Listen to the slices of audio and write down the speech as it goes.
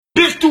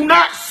do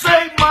not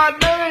say my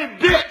name,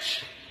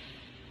 bitch.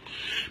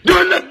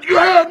 You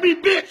heard me,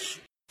 bitch.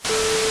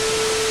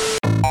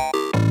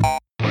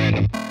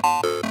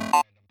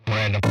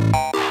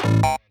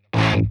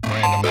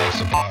 Random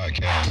Acts of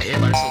Podcast.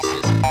 Everybody's so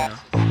sensitive now.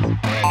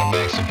 Random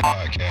Acts of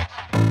Podcast.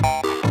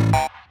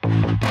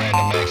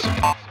 Random Acts of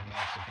Podcast.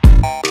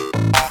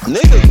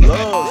 Niggas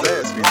love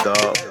Zaxby,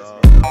 dog.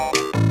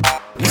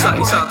 You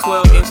saw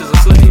 12 inches of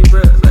sleeve,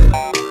 bro. Like,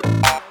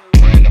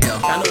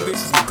 I know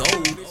bitches with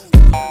gold.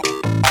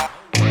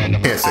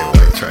 Can't say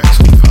white trash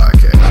on the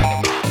podcast.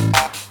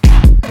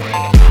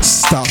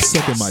 Stop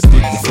sucking my dick.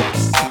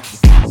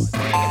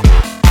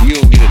 You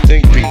don't get a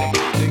think piece.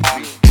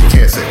 You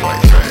can't say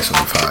white trash on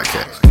the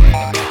podcast.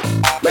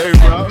 Hey,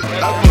 bro, I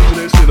posted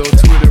that shit on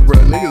Twitter, bro.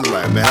 Niggas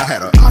like, man, I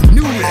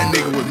knew that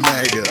nigga was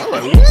mad. I'm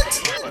like, what?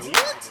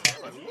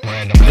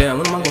 Damn,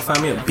 when am I gonna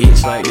find me a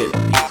bitch like that?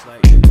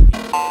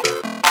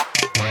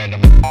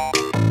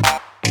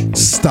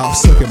 Stop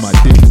sucking my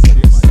dick.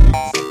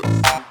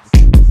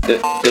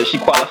 Does she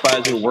qualify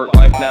as your work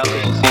wife now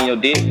since she's seen your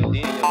dick?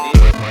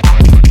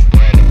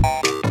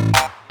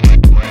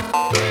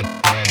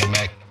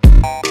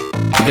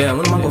 Damn,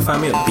 when am I gonna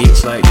find me a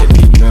bitch like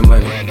that? You know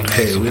money?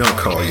 Hey, we don't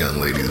call young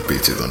ladies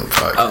bitches on the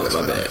podcast.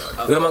 Oh, my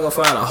bad. When am I gonna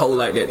find a hoe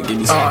like that to give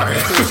me some? Alright.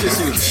 Just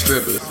see the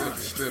strippers.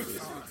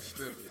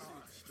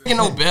 You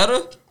know better?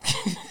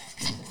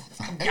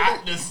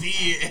 Got to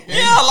see it.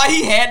 Yeah, like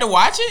he had to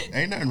watch it.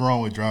 Ain't nothing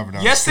wrong with driving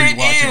down Yes, the street it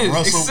watching is.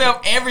 Russell.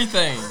 Except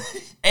everything.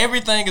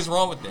 Everything is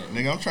wrong with that.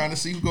 Nigga, I'm trying to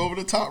see who go over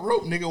the top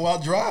rope, nigga, while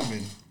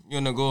driving. You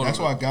know, go. That's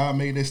why God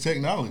made this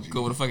technology.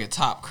 Go with a fucking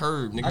top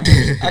curve, nigga.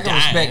 I can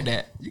respect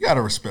that. You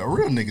gotta respect.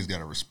 Real niggas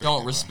gotta respect.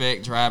 Don't that,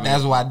 respect driving.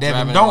 That's why Devin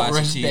driving don't and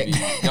watching respect TV.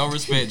 that. Don't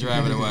respect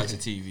driving and watching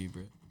TV,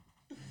 bro.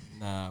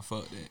 Nah,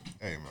 fuck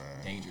that. Hey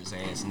man, Dangerous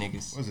ass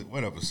niggas.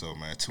 what episode,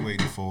 man?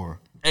 284.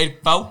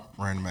 84.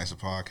 Random Acts of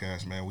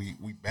Podcast, man. We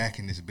back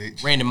in this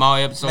bitch. Randy Mall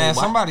episode. Man,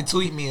 what? somebody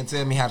tweet me and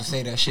tell me how to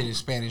say that shit in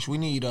Spanish. We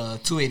need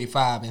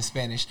 285 in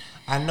Spanish.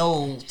 I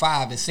know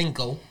 5 is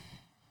cinco.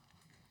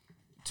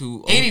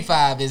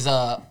 85 is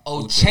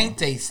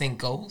ochente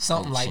cinco,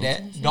 something like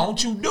that.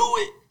 Don't you do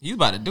it? You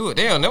about to do it.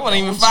 Damn, that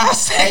wasn't even 5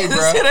 seconds. Hey,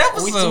 bro. in the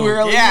episode. We too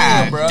early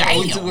Yeah, in, bro. damn.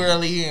 We too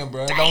early in,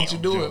 bro. Don't you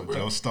do it, bro.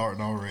 Joe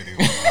starting already.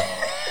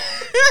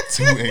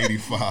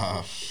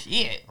 285.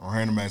 Shit.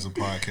 Random Acts of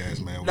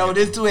Podcast, man. No,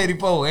 this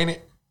 284, ain't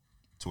it?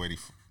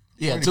 284.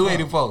 Yeah,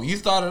 284. You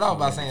started off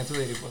by saying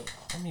 284.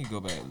 Let me go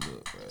back and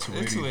look, bro.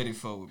 280. It's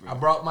 284, bro. I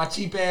brought my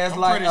cheap ass I'm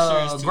like pretty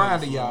sure it's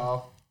grinder, 284.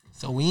 y'all.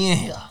 So we in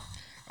here.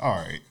 All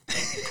right.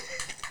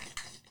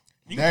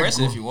 You That can press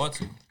it gr- if you want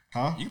to.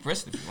 Huh? You can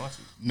press it if you want to.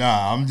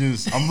 Nah,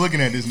 I'm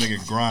looking at this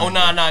nigga grinder. Oh,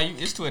 nah,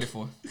 it's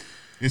 284.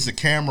 It's a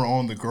camera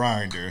on the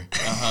grinder.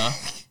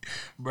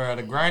 Bro,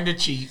 the grinder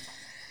cheap.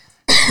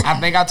 I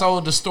think I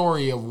told the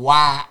story of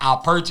why I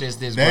purchased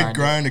this That grinder.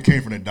 grinder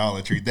came from the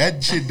Dollar Tree.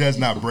 That shit does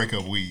not break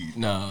up weed.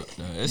 No.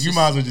 It's You just,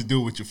 might as well just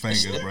do it with your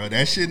fingers, bro.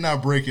 That shit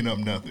not breaking up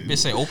nothing. Bitch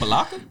say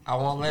Opalaka? I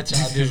won't let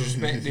y'all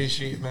disrespect this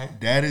shit, man.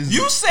 That is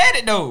You said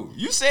it, though.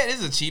 You said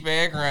it's a cheap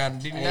ass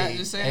grinder. Did you not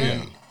just say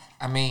that?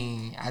 I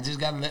mean, I just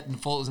gotta let the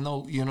folks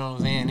know, you know what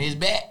I'm saying? It's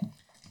back.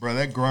 bro.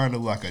 That grinder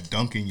like a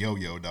Dunkin'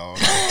 yo-yo, dog.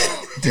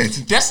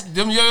 That's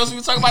them yo-yos we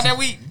were talking about that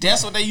week.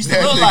 That's what they used to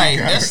That look nigga like.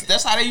 got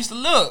That's how they used to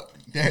look.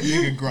 That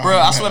nigga grinder. Bro,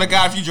 I swear to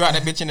God, if you drop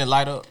that bitch in and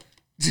light up.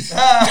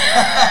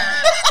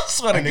 I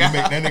swear to God.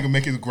 That nigga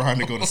make his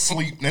grinder go to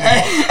sleep.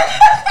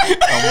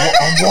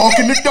 I'm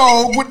walking the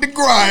dog with the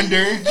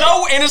grinder.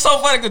 Joe, and it's so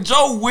funny because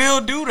Joe will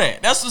do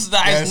that. That's what's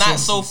not, it's not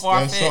so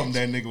far That's something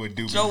fetched. that nigga would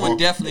do. Joe would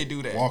definitely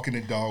do that. Walking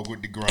the dog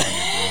with the grinder,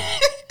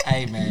 bro.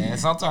 Hey, man,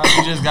 sometimes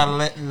you just gotta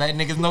let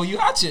niggas know you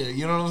out here.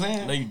 You know what I'm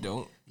saying? No, you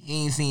don't. You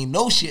ain't seen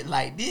no shit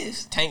like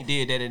this. Tank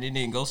did that and it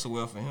didn't go so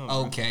well for him. Bro.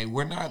 Okay,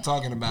 we're not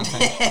talking about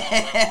Tank.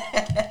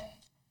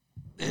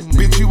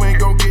 Bitch, you ain't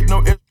gon' get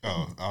no.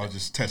 Oh, I was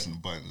just testing the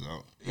buttons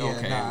out. Yeah,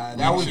 Okay. nah,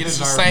 that was It's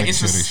the deserved. same. Make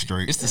sure they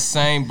straight. It's the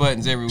same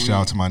buttons every week.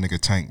 Shout out to my nigga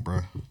Tank,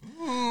 bro.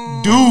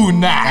 Do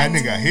not. That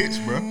nigga hits,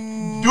 bro.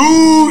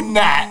 Do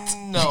not.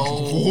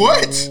 No.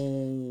 What?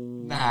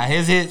 Nah,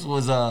 his hits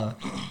was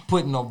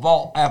put in a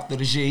vault after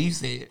the shit he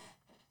said.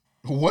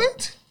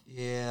 What?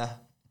 Yeah,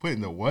 Put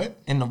in the what?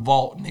 in the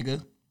vault,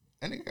 nigga.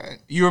 That nigga got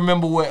You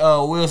remember what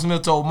Will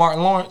Smith told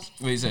Martin Lawrence?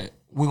 What he said?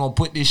 We're gonna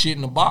put this shit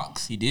in a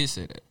box. He did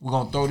say that. We're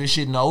gonna throw this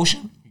shit in the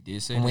ocean, He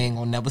did say and that. we ain't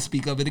gonna never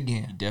speak of it He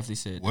again. definitely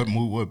said that. what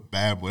move? What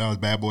Bad Boy? That was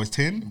Bad Boys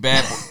 10.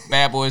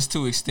 Bad Boys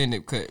 2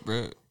 extended cut,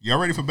 bro. Y'all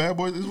ready for Bad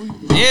Boys this week?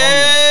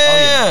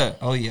 Yeah.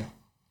 Oh yeah.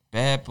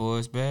 Bad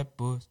boys.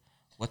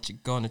 What you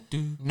gonna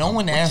do? No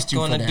one asked you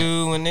What for you gonna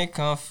that. do when they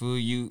come for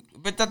you?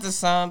 But that's the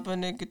sign, but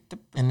they get the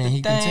And then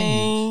he thing.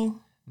 continues.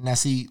 Now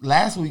see,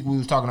 last week we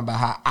was talking about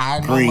how I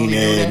normally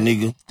do that.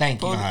 nigga.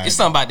 Thank you. Well, it's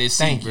something about this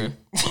seat, Thank bro. you.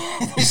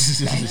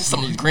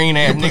 Some green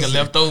ass nigga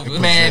left over.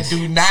 Man,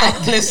 do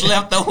not. This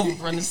left over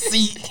from the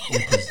seat.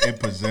 It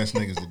possessed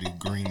niggas to do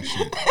green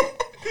shit.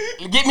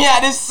 Get me out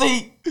of this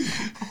seat.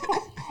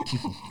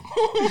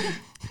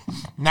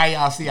 Now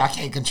y'all see I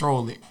can't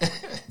control it.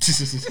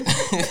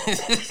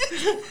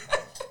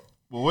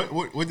 Well,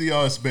 what do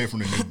y'all expect from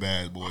the new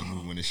Bad Boys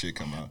movie when this shit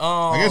come out?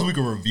 I guess we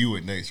can review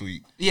it next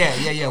week.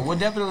 Yeah. We'll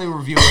definitely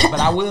review it. But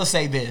I will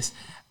say this.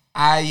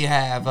 I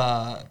have,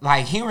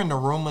 like, hearing the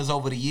rumors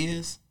over the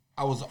years,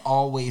 I was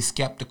always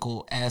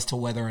skeptical as to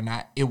whether or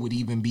not it would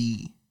even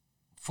be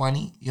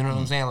funny. You know what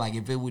I'm saying? Like,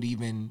 if it would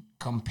even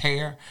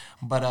compare.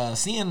 But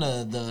seeing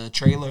the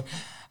trailer,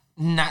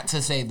 not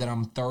to say that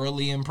I'm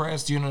thoroughly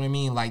impressed, you know what I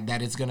mean? Like,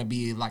 that it's going to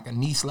be like a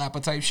knee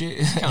slapper type shit.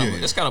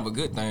 That's kind of a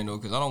good thing, though,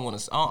 because I don't want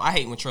to... I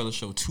hate when trailers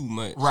show too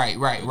much. Right.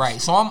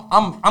 So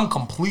I'm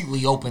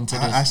completely open to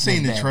this. I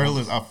seen this the Bad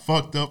trailers. Boys. I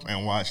fucked up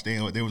and watched. They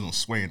was on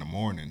Sway in the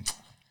morning.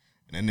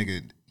 And that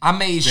nigga... I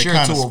made sure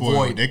to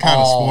avoid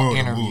all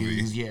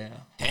interviews. Yeah.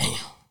 Damn.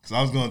 Because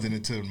I was going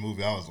into the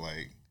movie. I was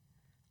like,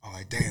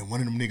 damn, one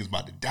of them niggas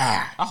about to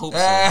die. I hope so.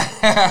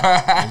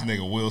 This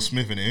nigga Will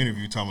Smith in the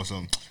interview talking about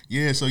something.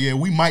 Yeah, so yeah,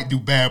 we might do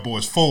Bad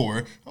Boys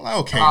 4. I'm like,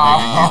 okay,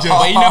 nigga.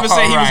 But he never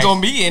said he was Right.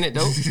 going to be in it,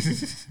 though.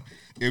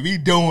 If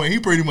he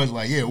pretty much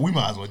like, yeah, we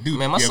might as well do it.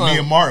 Man, my yeah, son- me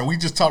and Martin, we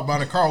just talked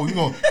about in the car.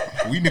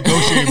 We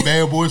negotiating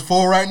Bad Boys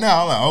 4 right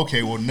now. I'm like,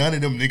 okay, well, none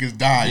of them niggas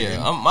died.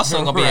 Yeah, my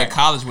son going to be in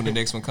college when the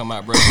next one come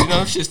out, bro. You know,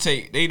 them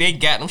shits they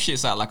got them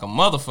shits out like a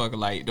motherfucker.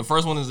 Like, the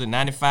first one is in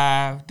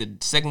 95. The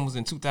second was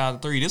in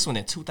 2003. This one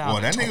in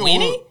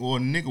 2020.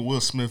 Nigga Will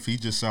Smith, he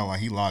just sound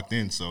like he locked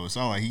in. So it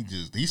sound like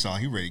he sound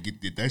like he ready to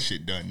get that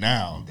shit done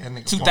now.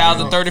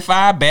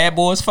 2035, Bad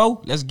Boys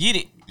 4. Let's get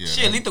it. Yeah,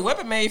 Shit, Lethal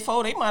Weapon made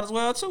 4. They might as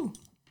well, too.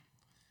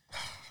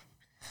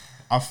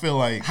 I feel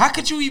like, How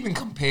could you even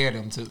compare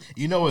them to?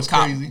 you know what's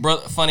Cop, crazy?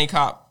 funny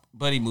cop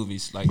buddy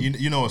movies. Like,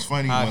 You know what's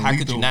funny? How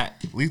could you not?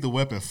 Lethal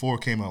Weapon 4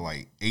 came out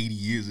like 80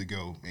 years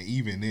ago, and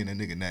even then, that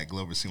nigga Nat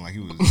Glover seemed like he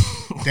was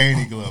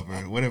Danny Glover,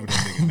 whatever that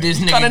nigga name. This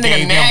Call nigga that nigga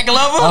gave Nat him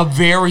Glover? a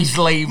very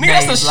slave nigga, name.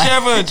 that's the Like,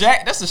 sheriff of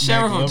That's the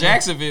sheriff Glover? of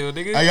Jacksonville,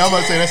 nigga. Hey, y'all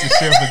about to say that's the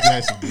sheriff of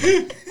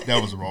Jacksonville. That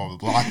was wrong.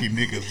 Locking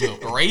niggas up.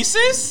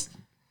 Racist?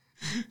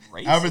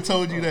 I ever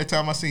told you that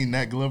time I seen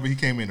Nat Glover? He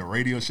came in the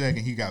Radio Shack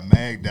and he got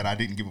mad that I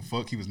didn't give a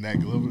fuck. He was Nat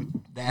Glover.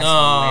 That's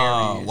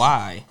No, hilarious.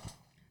 why?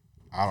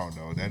 I don't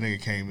know. That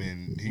nigga came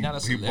in.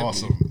 Not a He bought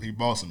celebrity. He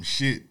bought some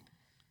shit.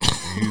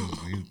 And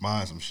he was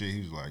buying some shit. He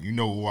was like, you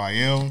know who I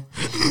am?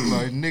 He was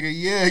like, nigga,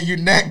 yeah, you're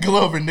Nat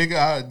Glover,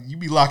 nigga. You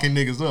be locking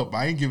niggas up.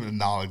 I ain't giving a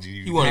knowledge of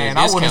you. He wanted Man, a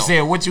I would have discount.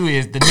 said what you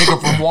is, the nigga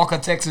from Walker,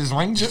 Texas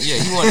Rangers.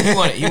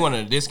 Yeah, he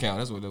wanted a discount.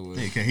 That's what that was.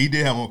 He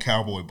did have on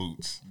cowboy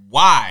boots.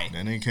 Why?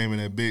 That nigga came in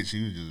that bitch.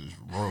 He was just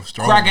rough,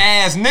 strong. Crack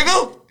ass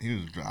nigga. He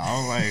was.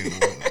 I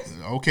was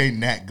like, okay,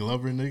 Nat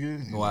Glover,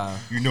 nigga. Wow.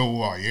 You know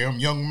who I am,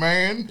 young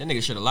man. That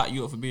nigga should have locked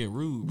you up for being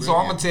rude, bro. So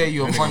I'm gonna tell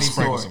you a That funny nigga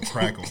sprinkled story. some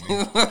crack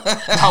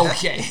on me.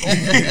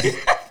 Okay.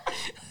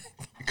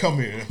 Come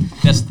here.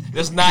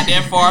 That's not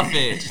that far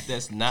fetched.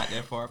 That's not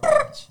that far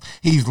fetched.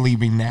 He's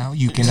leaving now.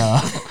 You can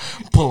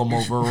pull him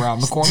over around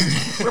the corner.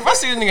 Bro, if I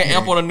see this nigga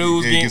Amp on the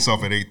news, He getting, gets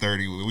off at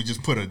 8:30. We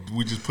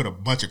just put a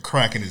bunch of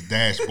crack in his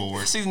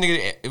dashboard. see this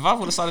nigga, if I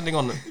would have saw the nigga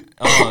on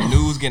the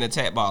news getting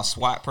attacked by a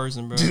SWAT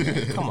person, bro.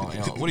 Come on,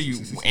 Amp. What are you?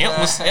 Amp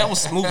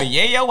was moving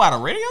yayo out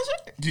of radio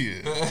shit.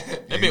 Yeah,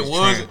 That bit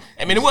was.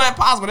 I mean, it wasn't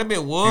possible. That bit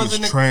He was.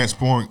 was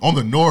transporting on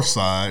the north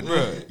side.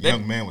 Bruh,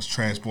 Young man was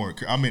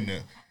transporting. I'm in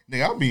the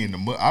nigga.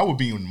 I would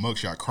be in the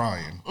mugshot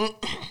crying.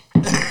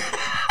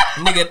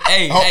 Nigga,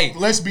 hey.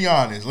 Let's be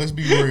honest. Let's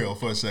be real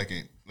for a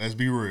second. Let's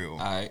be real. All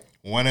right.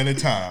 One at a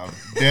time.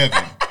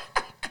 Devin,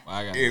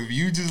 I got it. if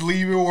you just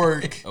leave your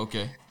work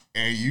Okay.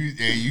 and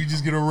you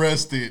just get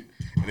arrested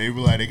and they be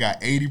like they got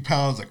 80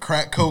 pounds of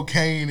crack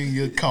cocaine in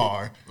your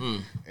car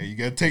and you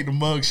gotta take the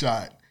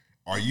mugshot,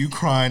 are you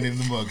crying in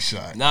the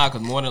mugshot? Nah,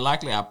 because more than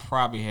likely, I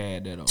probably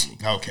had that on me.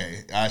 Okay,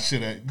 I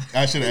should have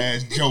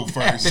asked Joe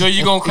first. So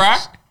you gonna cry?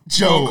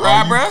 Joe,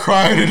 cry, are you bruh?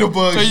 crying in the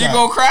mugshot? So you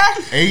gonna cry?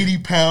 80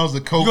 pounds of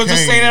You cocaine. gonna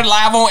just say that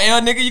live on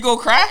air, nigga? You gonna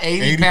cry?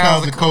 80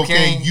 pounds of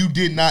cocaine you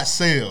did not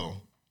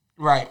sell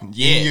Right. in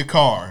Yeah. your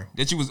car.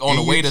 That you was on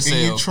the In way your- to in sell.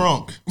 your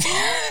trunk.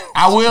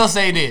 I will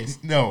say this.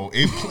 No,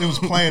 it was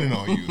planning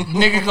on you.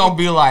 Nigga gonna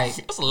be like,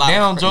 That's a lot of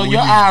damn, crack. Joe, Will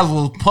your you- eyes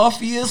was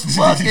puffy as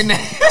fuck in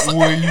there.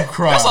 Will you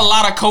cry? That's a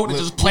lot of coke to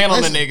just plant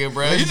on the let's- nigga,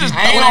 bro. let's You just be-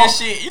 throw I ain't that gonna,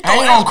 shit. You I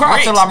ain't throw gonna that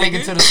cry till I bricks,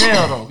 make it nigga. to the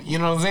cell, though. You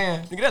know what I'm saying?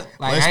 Nigga, that's-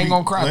 Like, I ain't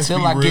gonna cry let's till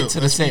be I real- get to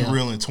the let's be cell.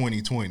 real in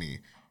 2020.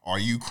 Are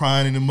you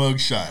crying in the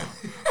mugshot?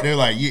 They're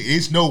like, yeah,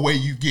 it's no way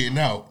you getting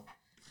out.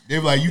 They're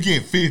like, you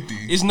get 50.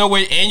 It's no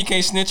way, and you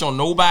can't snitch on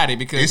nobody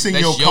because It's in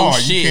that's your car.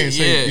 You shit. can't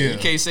say- yeah, yeah. you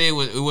can't say it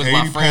was 80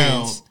 my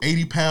friends.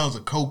 80 pounds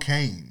of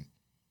cocaine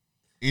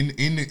in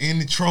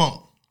the trunk.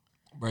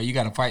 Bro, you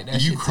gotta fight that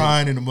shit. You too.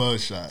 crying in the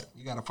mugshot.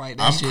 You gotta fight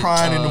that I'm shit.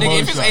 crying in the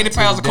Nigga, if it's mugshot 80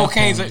 pounds of to the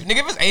cocaine, death nigga,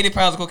 if it's 80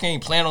 pounds of cocaine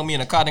playing on me in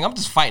a car, nigga, I'm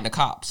just fighting the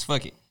cops.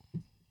 Fuck it.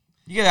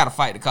 You gotta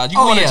fight the cops. You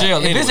Oh going yeah, to jail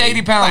if anyway. it's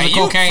 80 pounds Like, of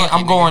you cocaine,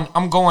 fucking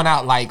I'm going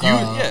out like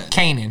yeah.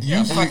 Kanan.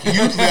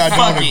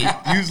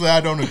 Usually I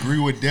don't agree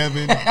with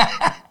Devin.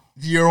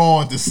 You're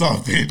on to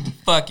something.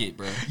 Fuck it,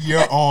 bro.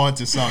 You're on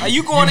to something.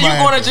 You going might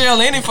have to jail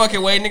any fucking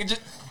way, nigga.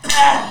 Just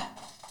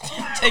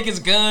take his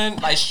gun,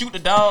 like shoot the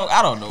dog.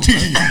 I don't know.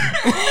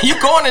 Bro. You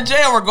going to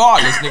jail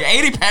regardless, nigga.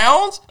 80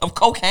 pounds of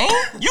cocaine?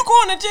 You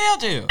going to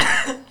jail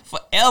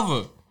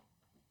forever.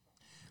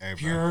 Hey, bro.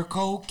 Pure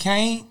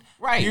cocaine.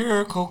 Right.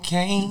 Pure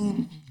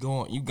cocaine.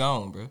 You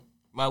gone, bro.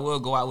 Might well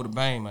go out with a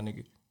bang, my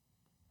nigga.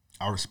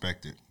 I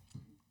respect it.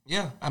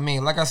 Yeah, I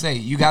mean, like I say,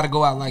 you got to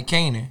go out like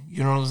Kanan.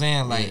 You know what I'm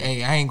saying? Like,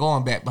 hey, I ain't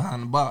going back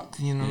behind the box.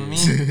 You know what I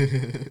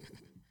mean?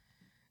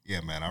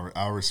 Yeah, man,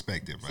 I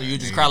respect it, man. So you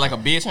just cry like a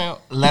bitch, huh?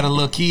 Let a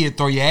little kid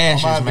throw your I'm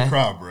ashes, about to man.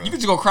 cry, bro. You can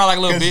just go cry like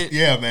a little 'Cause- bitch.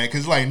 Yeah, man,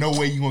 because like no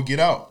way you gonna get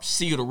out.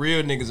 See you the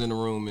real niggas in the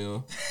room,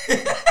 man.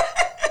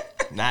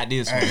 Not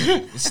this Hey.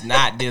 one. It's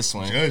not this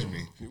one. Judge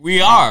me. We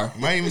are.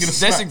 You might even get a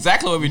That's snot-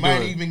 exactly what we you might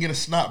doing. even get a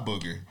snot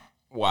booger.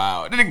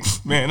 Wow.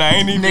 Man, I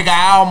ain't even. Nigga,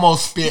 I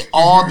almost spit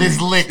all this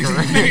liquor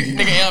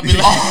Nigga help me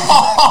like.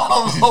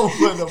 all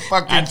over the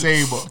fucking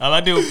table. All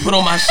I did was put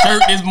on my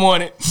shirt this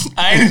morning.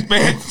 I ain't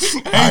spent.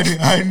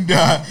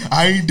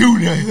 I ain't do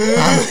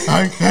that.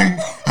 I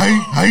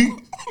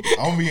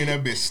I'm be in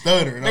that bitch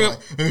stuttering. I'm like,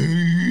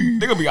 They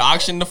gonna be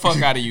auctioning the fuck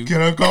out of you.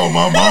 can I call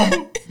my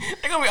mama?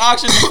 They gonna be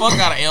auctioning the fuck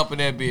out of Elp in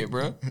that bit,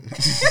 bro.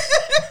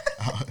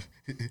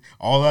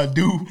 All I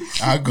do,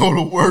 I go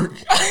to work.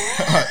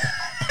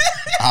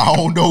 I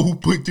don't know who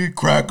put this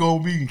crack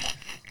on me.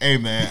 Hey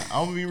man,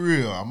 I'm gonna be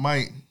real. I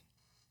might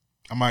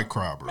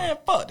cry, bro. Man,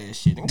 fuck that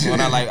shit. I'm going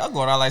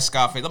out like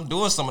Scarface. I'm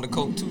doing some of the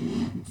coke too.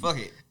 Fuck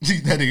it.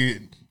 That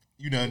nigga,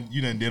 you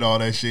done did all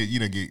that shit. You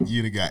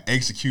done got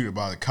executed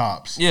by the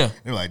cops. Yeah.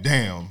 They're like,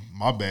 damn,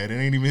 my bad. It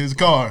ain't even his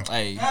car.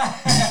 Hey.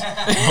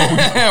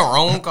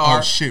 Wrong car.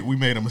 Oh shit, we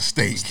made a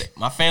mistake.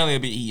 My family will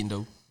be eating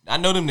though. I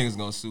know them niggas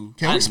gonna sue.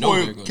 Can I we know spoil?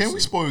 they're gonna Can we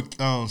sue.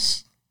 spoil?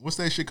 What's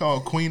that shit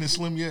called? Queen and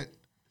Slim yet?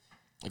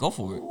 Go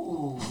for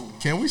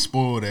it. Can we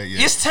spoil that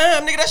yet? It's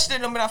time, nigga. That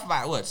shit done been out for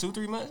about what,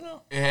 2-3 months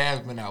now? It has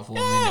been out for a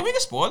Yeah, minute. we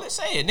can spoil it.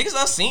 Say it. Niggas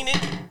done seen it.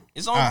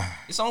 It's on. Ah.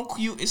 It's on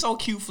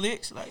Q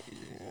Flicks. Like,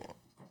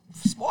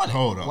 spoil it.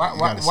 Hold on. Why, you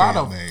why, gotta why say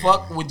the his name.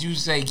 fuck would you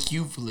say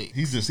Q flick?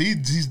 He's just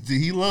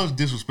he loves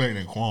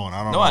disrespecting Quan.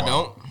 I don't know. No, I why.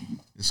 don't.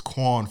 It's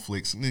Quan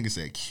Flicks. Nigga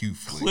said Q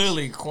Flicks.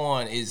 Clearly,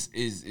 Quan is.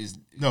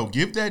 No,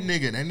 give that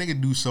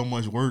nigga do so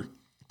much work.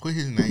 Put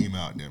his name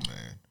out there,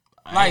 man.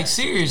 Like,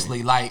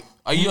 seriously, like,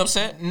 Are you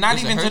upset? not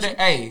Does it even to hurt the, you?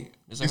 hey,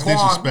 It's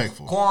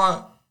disrespectful.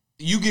 Quan,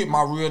 you get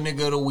my real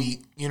nigga of the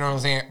week, you know what I'm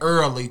saying,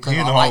 early, because He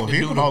in I the like Hall, to he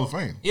do in the Hall of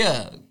Fame.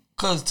 Yeah,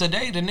 because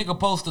today the nigga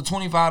posted a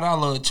 $25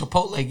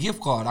 Chipotle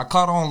gift card. I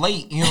caught on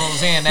late, you know what I'm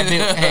saying? That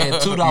bitch had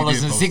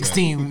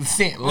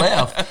 $2.16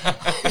 left.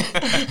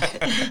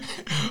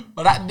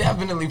 But I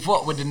definitely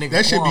fought with the nigga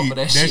That should Quan be for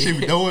that that shit. should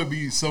be. That would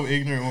be so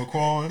ignorant on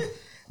Quan.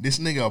 This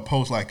nigga will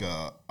post like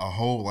a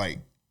whole like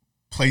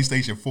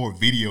PlayStation 4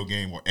 video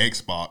game or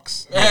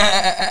Xbox,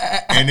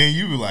 and then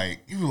you be like,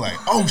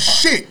 oh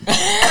shit!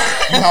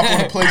 You hop on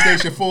the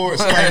PlayStation 4,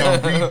 it's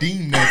like to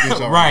redeem that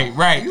bitch. Already.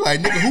 Right. You like,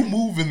 nigga, who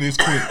moving this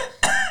quick?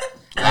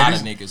 A lot of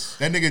niggas.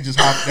 That nigga just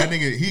hop. That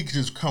nigga he could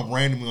just come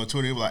randomly on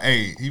Twitter. He be like,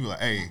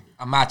 hey,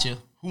 I'm at you.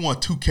 who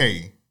want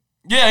 2K?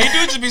 Yeah, he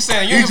do just be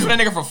saying, you ain't for that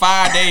nigga for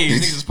 5 days.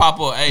 Niggas just pop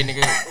up, hey,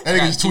 nigga, That I nigga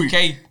got just tweet.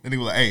 2K. That nigga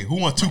was like, hey, who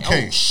want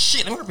 2K? Oh,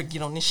 shit, let me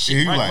get on this shit.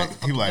 Yeah, he right like,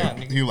 motherfucking now,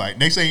 nigga.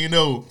 next thing you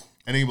know,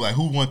 and then he be like,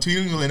 who won 2? You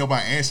don't even let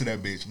nobody answer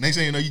that bitch. Next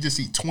thing you know, you just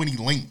see 20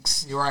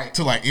 links. You're right.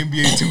 To like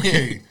NBA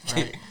 2K.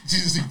 You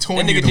just see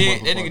 20 That nigga of them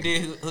did. That nigga motherfuckers.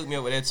 did hook me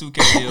up with that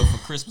 2K deal for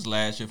Christmas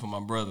last year for my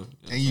brother.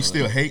 And you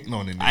still hating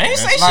on it. I didn't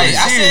say shit. Like, I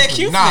said seriously,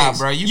 Q nah, flicks.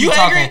 bro, you You be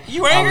angry? talking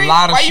You angry? a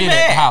lot of Why shit you at the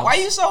mad? house. Why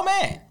you so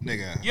mad?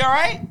 Nigga. You all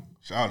right?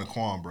 Shout out to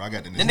Quan, bro. I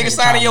got the That nigga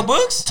signing your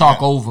books?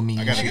 Talk over me.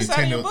 I got the Nigga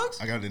signing your books?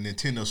 Nintendo. I got the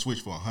Nintendo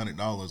Switch for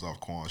 $100 off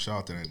Quan. Shout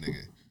out to that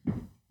nigga.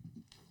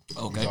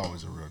 Okay. He's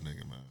always a real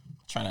nigga, man.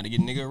 Try not to get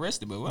a nigga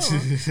arrested, but whatever.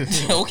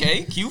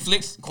 Okay, Q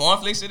flicks, Quan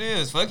flicks it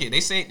is. Fuck it. They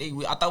say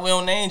I thought we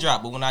don't name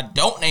drop, but when I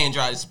don't name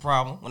drop, it's a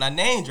problem. When I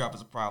name drop,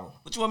 it's a problem.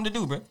 What you want me to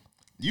do, bro?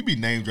 You be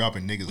name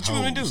dropping niggas What you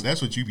want me to hoes. do? That's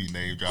what you be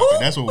name dropping. Who?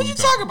 That's what What we you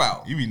talking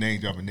about? You be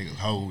name dropping niggas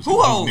hoes. Who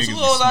and hoes? niggas Who be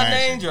hoes I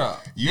smashing. name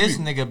drop? You This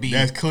nigga be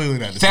That's clearly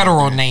not the federal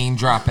same thing. name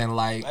dropping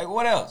like Like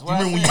what else? What You I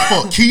remember when say?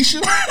 you fucked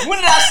Keisha? When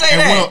did I say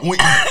that? And you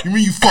remember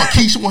you fucked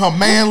Keisha when her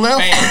man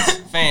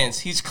left? Fans,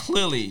 he's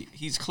clearly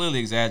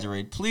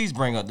exaggerated. Please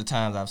bring up the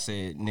times I've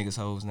said niggas'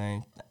 hoes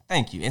name.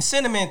 Thank you. And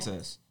send them in to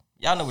us.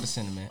 Y'all know what a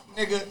sentiment.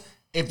 nigga.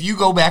 If you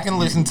go back and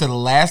listen to the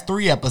last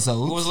 3 What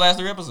episodes, was the last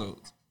 3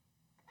 episodes?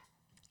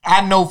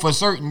 I know for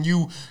certain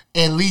you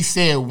at least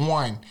said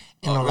one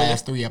in the really?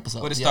 last 3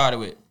 episodes. What it Yeah. started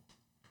with?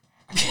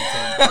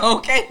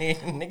 Okay,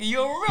 nigga, you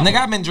don't remember.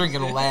 Nigga, I've been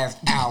drinking the last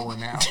hour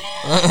now.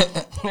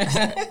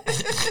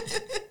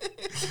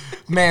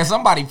 Man,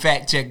 somebody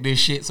fact check this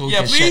shit so we Yeah,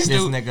 can shut please this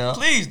do. nigga up.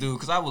 Please do,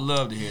 because I would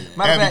love to hear that.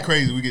 Matter of That'd fact, be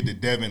crazy. We get the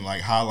Devin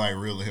like highlight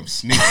reel of him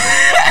sneaking.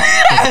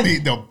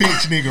 the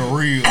bitch nigga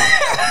reel.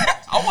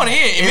 I want to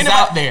hear it. If It's anybody,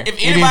 out there. If It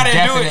is anybody do it,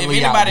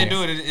 definitely out there.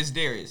 do it, it's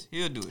Darius.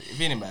 He'll do it. If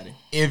anybody,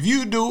 if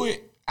you do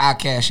it, I'll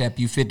cash app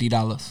you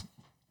 $50.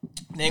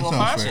 they ain't gonna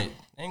That find sounds fair. shit.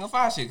 They ain't gonna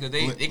find shit because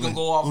they gonna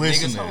go off niggas'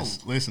 listeners, hoes.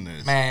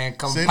 listeners. Man, Send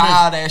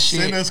compile us- that shit.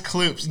 Send us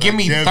clips. Give of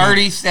me Devin,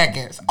 30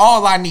 seconds.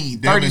 All I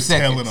need, 30 Devin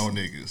seconds. telling on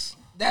niggas.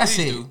 That's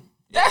Please it. do.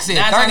 That's it.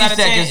 9 times 30 out of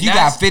 10, seconds, you nine-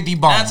 got 50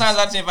 bones. 9 times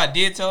out of 10, if I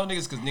did tell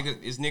niggas, because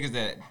it's niggas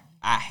that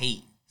I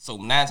hate. So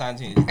 9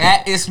 times 10.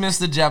 At it's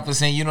Mr.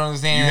 Jefferson. You know what I'm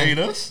saying? You hate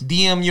us?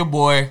 DM your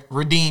boy.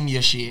 Redeem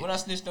your shit. When I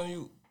snitched on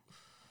you.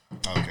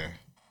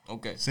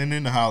 Okay. Send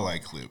in the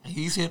highlight clip.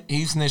 He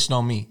snitched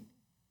on me.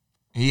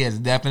 He has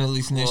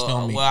definitely snitched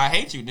on me. Well, I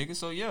hate you, nigga.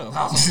 So yeah,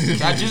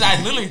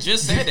 I literally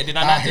just said that. Did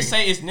I not just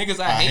say it's niggas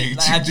I hate?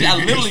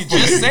 I literally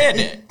just said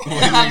that.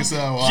 I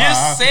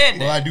just said that.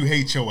 Well, I do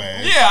hate your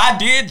ass. Yeah, I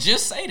did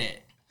just say that.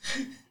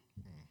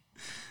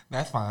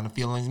 That's fine. The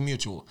feeling's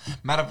mutual.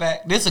 Matter of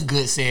fact, this a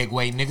good segue,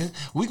 nigga.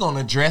 We gonna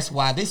address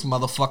why this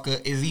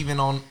motherfucker is even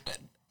on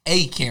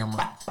a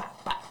camera.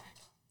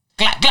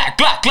 Clap, clap,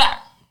 clap, clap.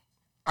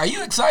 Are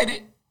you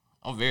excited?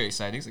 I'm very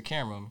excited. There's a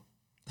camera on me.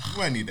 You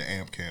might need the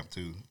amp cam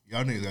too.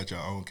 Y'all niggas got your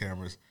own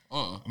cameras.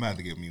 I'm gonna have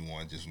to get me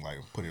one. Just like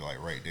put it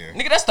like right there.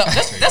 Nigga,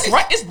 that's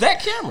right. It's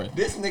that camera.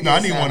 This nigga. No, I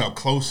need one up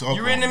close up.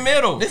 You're in the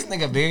middle. This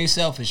nigga very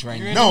selfish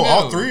right now. No,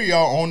 all three of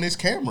y'all on this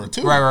camera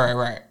too.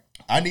 Right.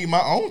 I need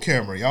my own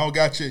camera. Y'all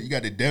got you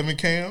got the Devin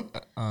cam.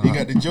 You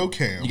got the Joe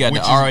cam. You got the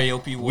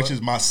RAOP one. Which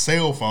is my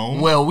cell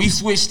phone. Well, we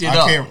switched it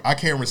up. I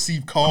can't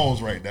receive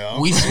calls right now.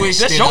 We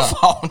switched That's it your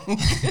up. phone.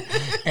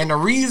 And the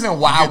reason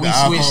why we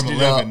switched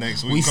it up,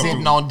 next week. we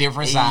sitting on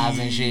different sides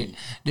and shit.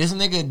 This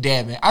nigga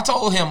Devin, I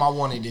told him I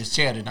wanted this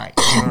chair tonight.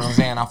 You know what I'm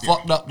saying? I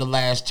fucked up the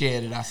last chair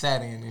that I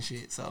sat in and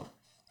shit. So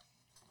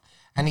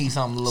I need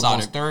something a little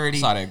more sturdy.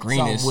 Saw that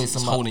greenness with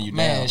some holding you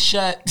man, down.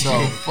 shut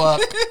the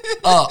fuck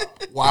up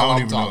while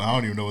I'm talking. I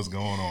don't even know what's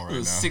going on right It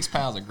was now. 6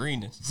 pounds of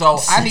greenness. So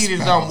I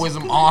needed something with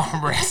some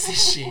armrests and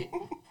shit.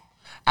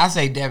 I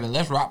say, Devin,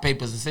 let's rock,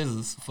 papers, and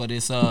scissors for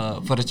this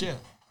for the chair.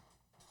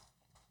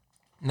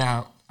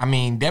 Now, I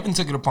mean, Devin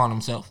took it upon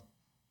himself.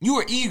 You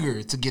were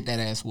eager to get that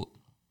ass whooped.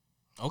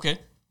 Okay.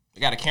 I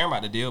got a camera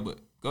out the deal, but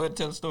go ahead and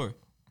tell the story.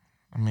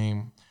 I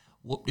mean,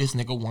 whoop this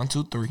nigga 1,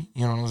 2, 3.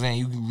 You know what I'm saying?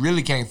 You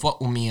really can't fuck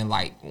with me in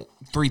like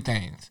 3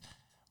 things: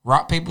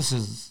 rock, paper,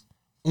 scissors,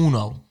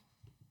 Uno,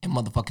 and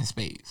motherfucking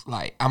spades.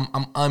 Like I'm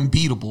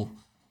unbeatable.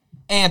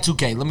 And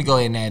 2K. Let me go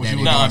ahead and add that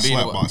in. No, doing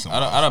unbeatable. slap boxing.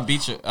 I done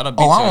beat you. I done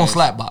beat Oh, your I'm on ass.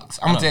 slapbox.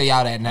 I'm gonna tell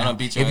y'all that I now. done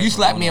beat your If you ass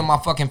slap on me in Uno.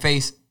 my fucking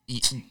face,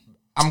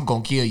 I'm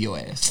gonna kill your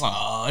ass.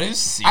 Oh,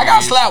 this I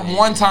got slapped serious,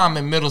 one nigga. time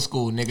in middle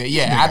school, nigga.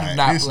 Yeah, I do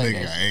not This play nigga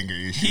that got shit. anger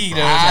issues. He bro.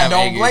 does I have don't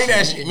anger play that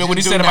issues. shit. Remember what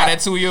he Do said not- about that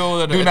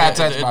 2-year-old? do not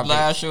touch my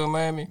live show in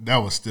Miami? That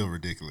was still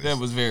ridiculous. That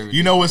was very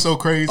You know what's so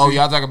crazy? Oh,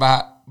 y'all talking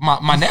about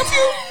my nephew?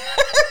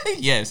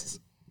 Yes.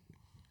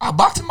 I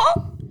boxed him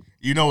up.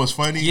 You know what's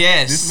funny?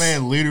 Yes. This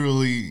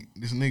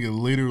nigga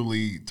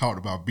literally talked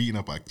about beating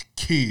up a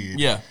kid.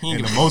 Yeah, he ain't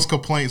And the give a- most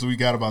complaints we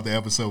got about the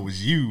episode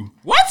was you.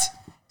 What?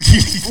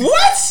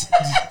 What?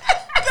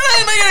 That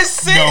ain't making any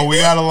sense. No, we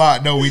got a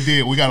lot. No, we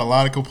did. We got a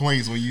lot of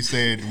complaints when you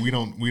said we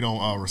don't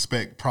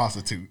respect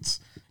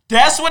prostitutes.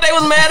 That's what they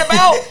was mad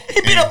about?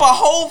 He beat up a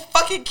whole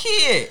fucking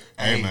kid.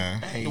 Hey,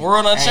 man. The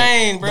world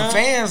unchained, bro. The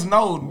fans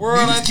know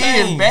World these kids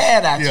unchanged.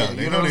 bad out Yeah, here.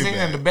 they You know know what I'm they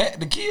saying? bad.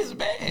 The kids are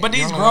bad. But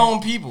You these know grown what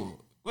I'm people.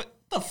 What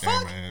the Hey,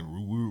 fuck?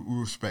 man. We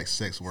respect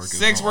sex workers.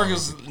 Sex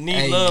workers need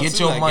Hey, love get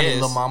too, your I money, guess.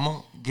 little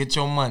mama. Get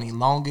your money.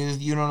 Long as,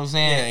 you know what I'm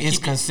saying? Yeah, it's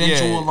keep it-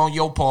 consensual yeah. on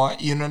your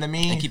part. You know what I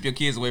mean? And keep your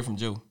kids away from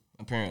Joe,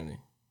 apparently.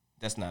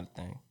 That's not a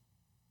thing.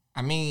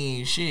 I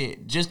mean,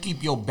 shit. Just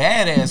keep your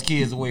badass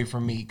kids away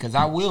from me, because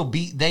I will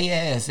beat they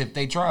ass if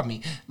they try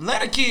me.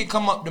 Let a kid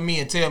come up to me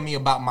and tell me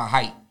about my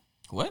height.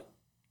 What?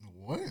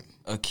 What?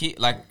 A kid?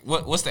 Like,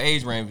 what's the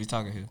age range we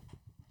talking here?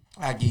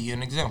 I'll give you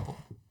an example.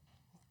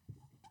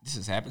 This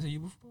has happened to you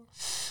before?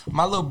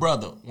 My little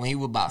brother, when he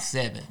was about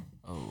 7,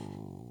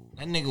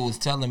 that nigga was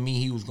telling me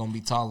he was going to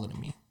be taller than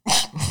me.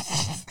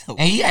 And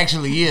he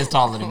actually is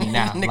taller than me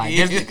now. Nigga Like,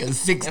 this is. nigga's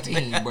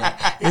 16, bro.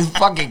 It's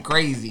fucking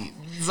crazy.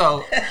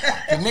 So,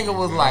 the nigga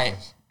was like,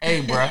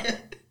 hey, bro,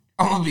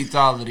 I'm going to be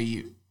taller than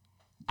you.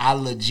 I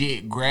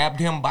legit grabbed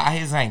him by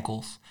his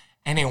ankles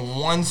and in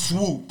one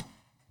swoop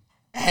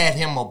had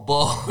him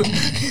above.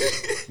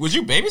 Was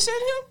you babysitting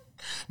him?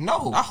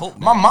 No. I hope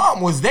My not.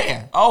 mom was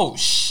there. Oh,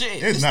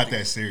 shit. It's not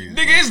that serious.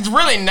 Nigga, it's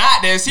really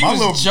not this. He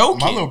was joking.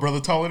 My little brother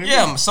taller than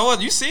Yeah, me. so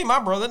you see my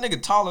brother, that nigga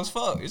tall as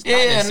fuck. It's not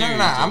Yeah, that no.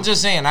 serious, I'm Joe.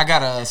 just saying I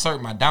gotta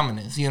assert my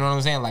dominance. You know what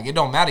I'm saying? Like, it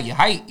don't matter your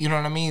height. You know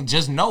what I mean?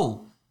 Just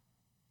know,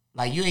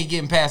 like, you ain't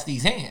getting past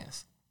these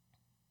hands.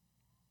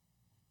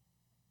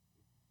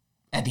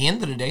 At the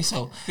end of the day,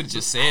 so Could have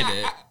just said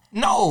that.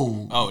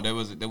 no. Oh, that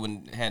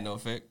wouldn't had no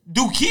effect.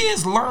 Do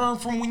kids learn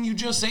from when you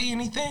just say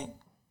anything?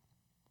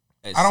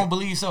 I don't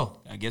believe so.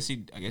 I guess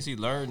he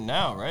learned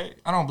now, right?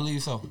 I don't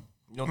believe so.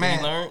 You don't Man,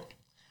 think he learned?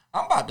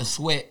 I'm about to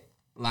sweat.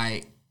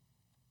 Like,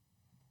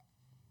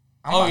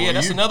 Oh yeah,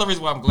 that's another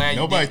reason why I'm glad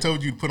Nobody you did.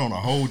 told you to put on a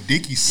whole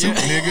Dickie suit,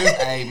 Yeah. nigga.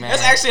 Hey, man.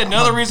 That's actually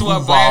another reason why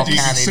I'm Duval glad you.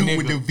 kinda Dickie suit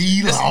with nigga. the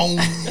V long.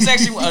 That's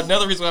actually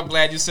another reason why I'm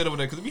glad you sit over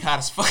there because it be hot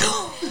as fuck.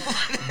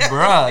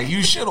 Bruh,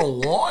 you should have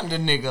warned the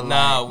nigga.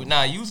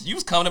 Nah, you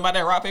was coming about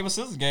that rock paper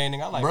scissors game,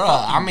 nigga. I like, Bruh,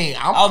 fuck you. I mean,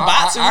 I was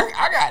about to.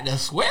 I got the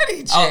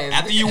sweaty chest. Oh,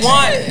 after you won,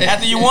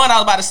 I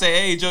was about to say,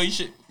 hey Joe, you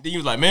should. Then you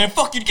was like, man,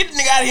 fuck you, get the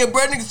nigga out of here,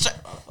 bro.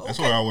 Niggas, That's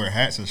why I wear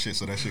hats and shit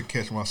so that shit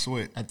catch my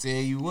sweat. I tell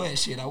you what,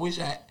 shit. I wish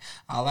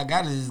all I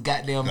got is this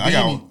goddamn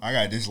beanie. I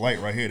got this light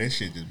right here. That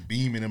shit just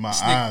beaming in my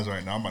eyes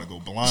right now. I'm about to go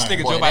blind. This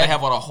nigga Joe about to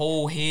have on a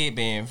whole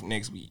headband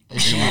next week.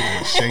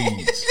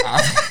 Shades.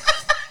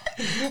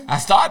 I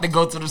started to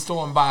go to the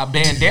store and buy a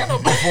bandana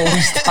before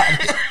we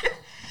started.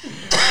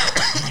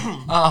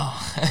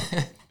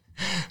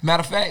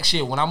 Matter of fact,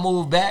 shit, when I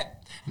moved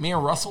back, me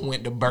and Russell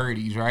went to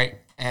Birdie's, right?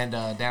 And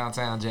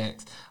downtown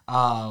Jacks.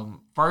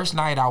 First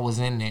night I was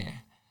in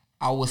there,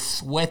 I was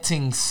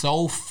sweating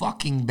so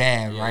fucking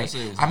bad, right?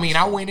 I mean,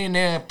 I went in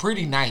there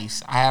pretty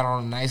nice. I had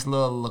on a nice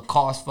little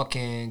Lacoste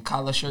fucking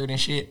collar shirt and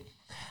shit.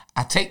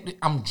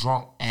 I'm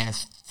drunk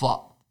as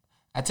fuck.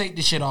 I take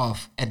the shit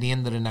off at the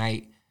end of the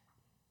night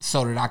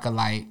so that I could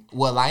I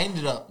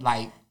ended up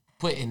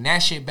putting that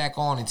shit back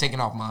on and taking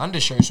off my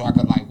undershirt so I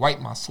could wipe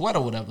my sweat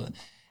or whatever.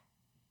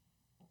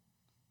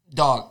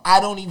 Dog, I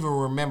don't even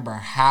remember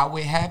how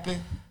it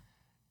happened.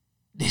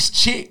 This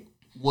chick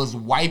was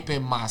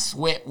wiping my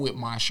sweat with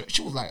my shirt.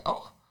 She was like,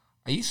 "Oh,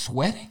 are you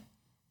sweating?"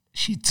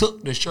 She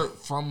took the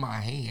shirt from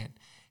my hand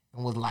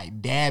and was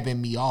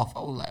dabbing me off. I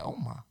was like, "Oh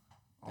my."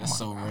 That's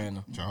so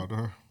random. Shout out to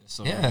her.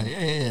 So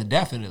Yeah,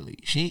 definitely.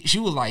 She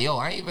was like, "Yo,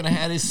 I ain't even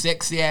had this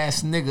sexy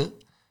ass nigga."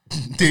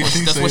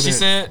 That's what she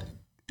said.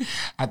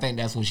 I think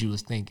that's what she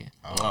was thinking.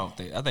 I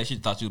think she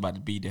thought you was about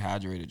to be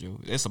dehydrated, Joe.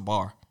 It's a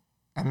bar.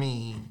 I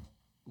mean,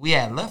 we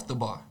had left the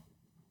bar.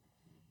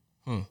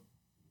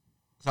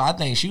 So I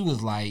think she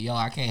was like, "Yo,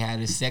 I can't have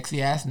this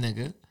sexy ass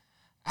nigga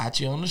out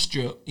here on the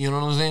strip." You know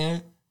what I'm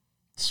saying?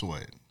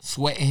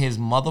 Sweating his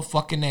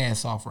motherfucking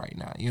ass off right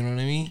now. You know what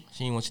I mean?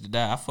 She didn't want you to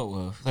die. I fuck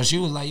with her. So she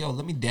was like, "Yo,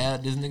 let me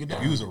dab this nigga down."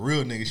 If you was a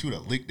real nigga, she would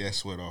have licked that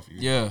sweat off you.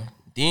 Yeah.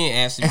 Then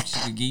asked if she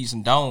could give you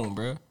some dome,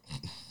 bro.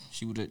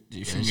 She would have.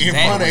 In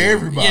front of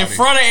everybody. Yeah, in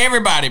front of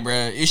everybody, bro.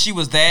 If she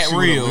was that she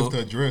real. Lift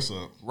her dress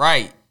up.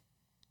 Right.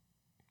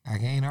 I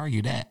can't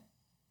argue that.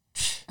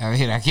 I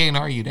mean, I can't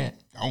argue that.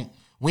 Don't.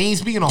 We ain't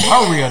speaking on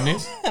her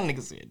realness. That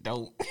nigga said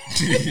don't.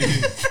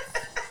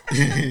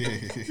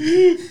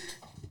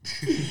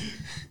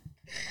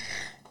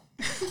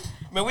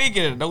 Man, we ain't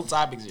getting no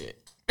topics yet.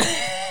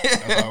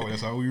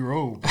 That's how we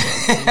roll.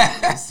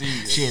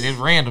 Shit, it's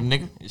random,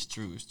 nigga. It's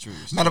true.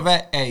 Matter of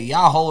fact, hey,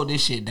 y'all hold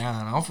this shit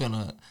down. I'm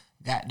finna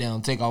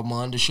goddamn take off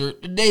my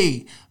undershirt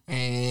today.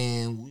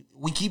 And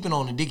we keep it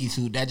on the Dickie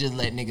suit. That just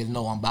let niggas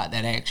know I'm about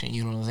that action.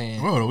 You know what I'm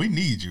saying? Bro, we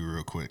need you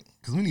real quick.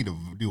 Because we need to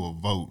do a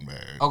vote,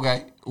 man.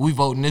 Okay. We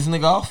voting this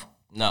nigga off?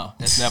 No,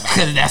 that's never.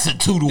 Because that's a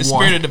 2-1. The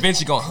spirit of Da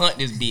Vinci gonna hunt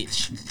this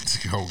bitch.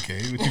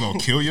 Okay. What, you gonna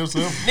kill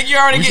yourself? Nigga, you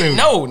already get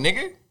no,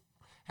 nigga.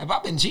 Have I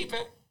been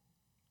cheaping?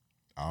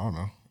 I don't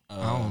know. I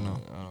don't know.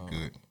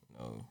 Good.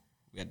 No.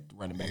 We got to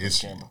run it back to the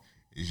camera.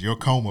 It's your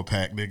coma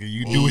pack, nigga.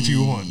 You do what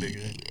you want,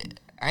 nigga.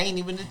 I ain't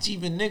even the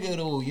cheapest nigga,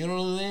 though. You know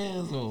what I'm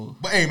saying? So.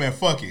 But, hey, man,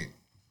 fuck it.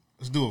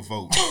 Let's do a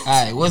vote. All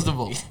right, what's the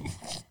vote?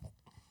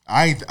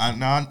 I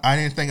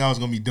didn't think I was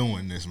going to be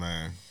doing this,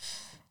 man.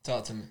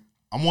 Talk to me.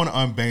 I want to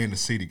unban the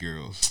City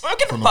Girls. Bro,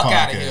 get the fuck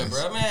out of here,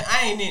 bro, man.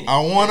 I ain't in it. I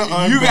want to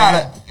unban.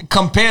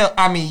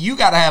 You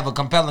gotta have a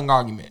compelling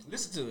argument.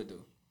 Listen to it, dude.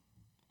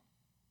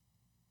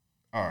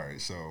 All right,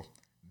 so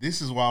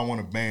this is why I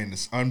want to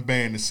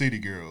unban the City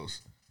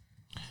Girls.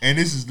 And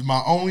this is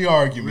my only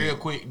argument. Real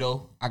quick,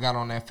 though. I got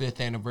on that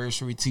 5th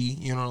anniversary tee.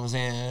 You know what I'm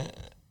saying?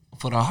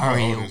 For the Hold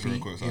Harry this real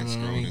quick so I can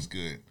scroll this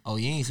good. Oh,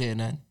 you ain't said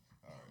nothing.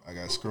 All right, I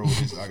got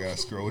to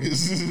scroll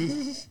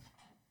this.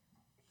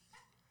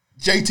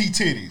 JT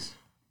Titties.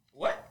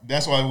 What?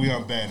 That's why we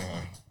unbanning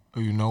her. Oh,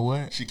 you know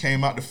what? She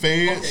came out the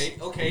feds.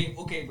 Okay,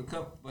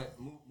 but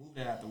move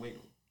that out the way.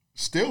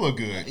 Still look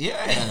good.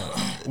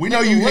 Yeah. We know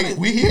you hate.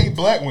 We hate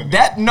black women. We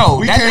came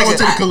nigga,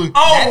 into the collusion.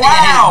 Oh,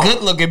 wow.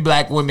 Good looking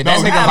black women.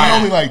 No, That nigga I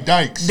only like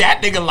dykes.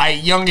 That nigga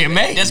like Young and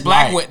May. That's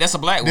black. That's a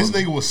black woman. This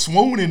nigga was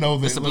swooning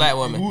over. It's a black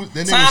woman.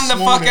 That nigga Time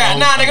the fuck swooning out. over-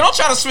 Nah, nigga, don't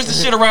try to switch the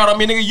shit around on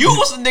me, nigga. You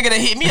was the nigga that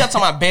hit me up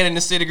talking about banning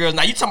the City Girls.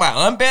 Now you talking about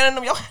unbanning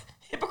them? Yo,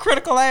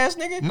 hypocritical ass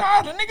nigga.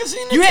 Nah, the nigga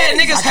seen the You had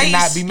titties. niggas I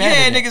cannot be hate. mad You at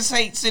had that. niggas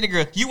hate City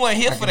Girl. You weren't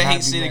here I for the cannot hate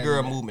be City mad Girl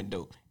at that. movement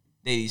though.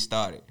 That he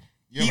started.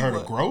 You ever heard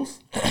of growth?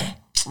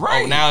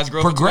 Right. Oh, now it's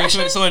growth.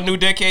 Progression. So in a new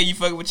decade, you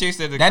fucking with chicks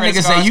that the That credit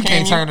nigga say cards you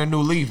came can't turn a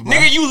new leaf, bro.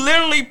 Nigga, you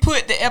literally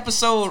put the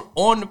episode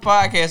on the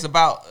podcast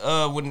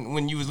about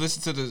when you was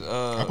listening to the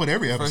I put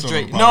every first episode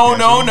Drake. on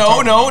the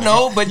podcast.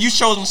 No, but you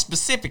chose them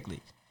specifically.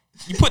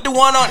 You put the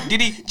one on.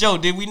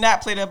 Did we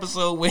not play the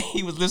episode when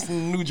he was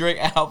listening to the new Drake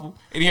album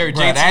and he heard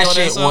Bro, JT that on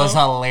shit that song? was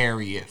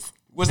hilarious.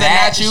 Was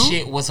that not you?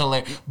 Shit was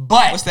hilarious.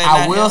 But Was that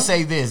I not will him?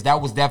 say this: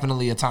 that was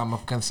definitely a time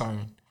of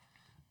concern.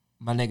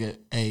 My nigga,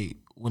 hey,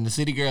 when the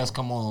City Girls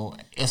come on,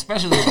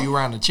 especially if you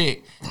around a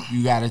chick,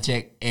 you gotta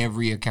check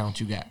every account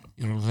you got.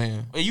 You know what I'm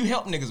saying? Well, you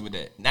help niggas with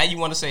that. Now you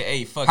want to say,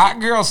 hey, fuck Hot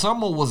it. Girl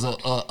Summer was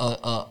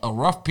a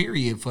rough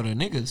period for the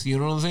niggas. You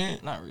know what I'm saying?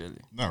 Not really.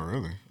 Not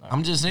really.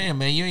 I'm just saying,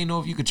 man, you ain't know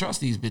if you could trust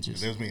these bitches.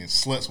 They was being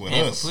sluts with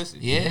And us. for pussy.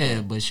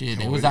 Yeah, but shit,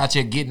 they was out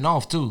here getting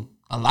off too.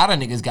 A lot of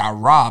niggas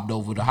got robbed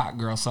over the Hot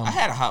Girl Summer. I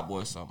had a hot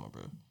boy summer,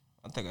 bro.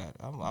 I think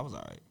I was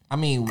all right. I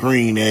mean,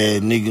 Green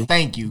ass nigga.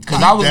 thank you,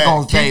 because I was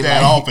gonna say keep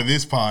that like, off of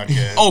this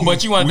podcast. Oh,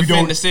 but you want to We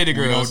defend don't- the city We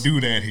girls. don't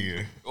do that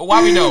here.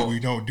 Why we know? We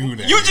don't do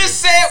that. You here. just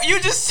said.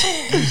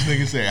 This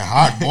nigga said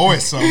hot boy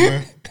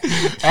summer.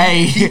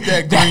 hey, Keep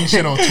that green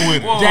shit on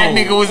Twitter. Whoa. that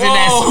nigga was in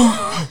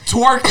that suit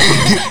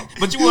twerking.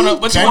 But you wanna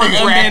That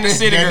unban the nigga,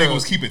 city that nigga girls.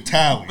 was keeping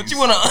tallies. But you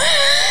wanna.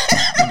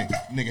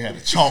 nigga had a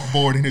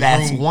chalkboard in his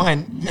That's room.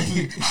 one.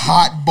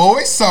 Hot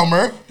boy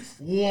summer.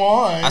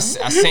 One. I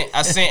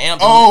sent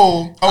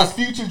Amp.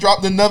 Future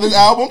dropped another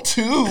album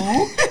too.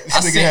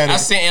 This nigga had a I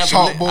sent Amp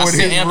chalkboard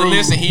in his the room.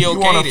 list and he You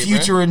want okayed a it.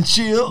 future Bruh. and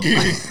chill?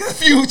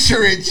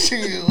 Future and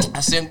chill.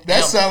 I sent That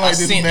Amp, sound like I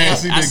this sent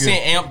nasty Amp, I nigga.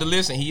 sent Amp the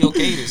list and he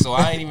okayed it. So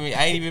I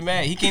ain't even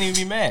mad. He can't even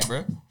be mad,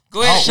 bro.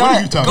 Go ahead. What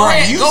are you talking Go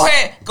about?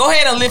 ahead. Go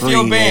ahead and lift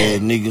your Green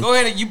band. ass nigga. Go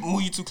ahead and you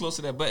move you too close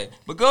to that button.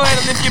 But go ahead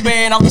and lift your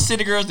band off the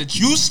city girls that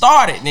you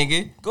started,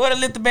 nigga. Go ahead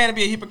and lift the band and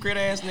be a hypocrite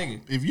ass nigga.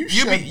 If you you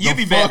shut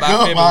be the back fuck by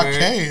up, February. I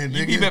can,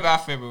 You be nigga. back by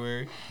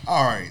February.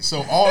 All right,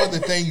 so all of the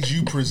things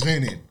you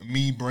presented,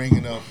 me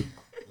bringing up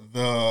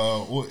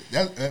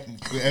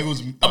it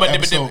was an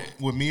episode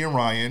with me and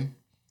Ryan.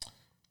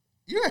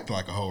 You acting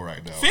like a hoe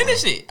right now.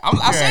 Finish bro. it.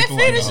 I said acting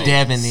like finish a it. hoe.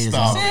 Devin is.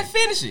 Stop I said it.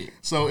 finish it.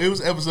 So it was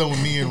an episode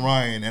with me and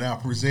Ryan, and I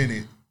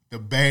presented the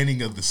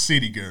banning of the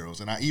city girls,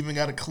 and I even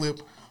got a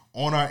clip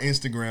on our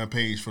Instagram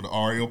page for the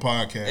REO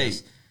podcast Hey.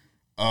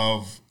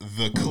 of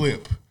the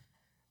clip.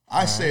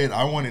 I said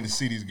I wanted to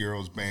see these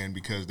girls banned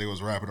because they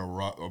was rapping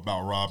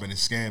about robbing and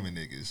scamming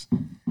niggas.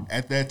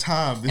 At that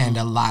time, And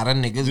a lot of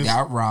niggas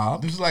got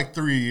robbed. This was like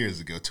 3 years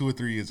ago, 2 or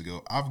 3 years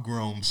ago. I've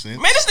grown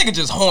since. Man, this nigga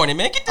just horny,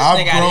 man. Get this I've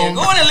nigga out of here.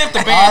 grown- Go in and lift the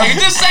band, I've-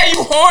 nigga. Just say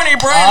you horny,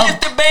 bro. And I've-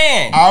 lift the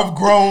band. I've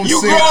grown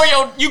You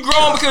since. you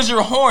grown because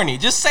you're horny.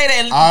 Just say that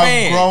and lift the I've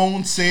band.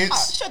 grown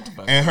since. Shut the fuck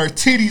up. And her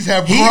titties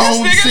have This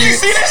grown nigga, you since.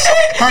 see that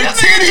shit? Her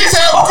This nigga titties just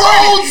have horny.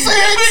 grown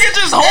since. This nigga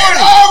just And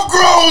horny. I've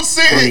grown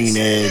since. Green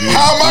ass nigga.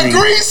 How my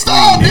green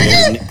style,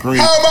 nigga?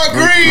 How my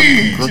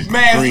green?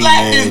 Man,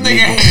 slap this ass nigga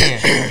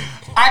hand.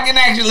 I can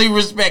actually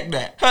respect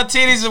that. Her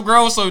titties have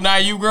grown, so now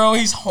you grown.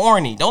 He's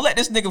horny. Don't let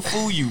this nigga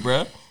fool you,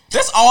 bro.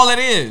 That's all it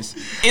is.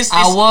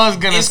 I was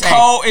gonna It's say.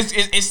 cold.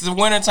 It's the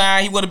winter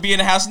time. He want to be in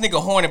the house.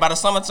 Nigga horny. By the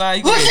summertime,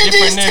 he Look gonna be a at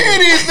these different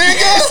nigga. titties,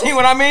 nigga. See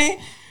what I mean?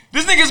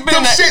 This nigga's been Them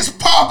in that. shit's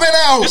popping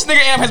out. This nigga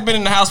Amp has been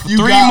in the house for You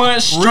 3 got-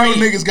 months real straight.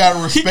 niggas gotta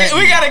respect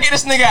We me. gotta get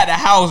this nigga out of the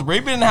house, bro.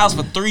 He been in the house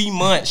for 3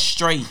 months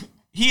straight.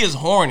 He is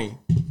horny.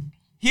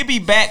 He'll be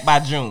back by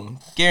June,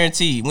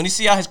 guaranteed. When he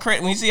see all his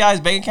credit, when he see all his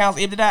bank accounts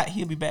emptied out,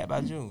 he'll be back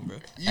by June, bro.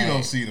 You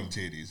don't see them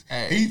titties.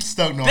 Hey. He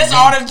stuck on. That's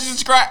all that you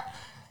describe.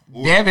 Devin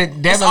all like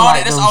that- that's them all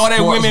that sports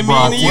women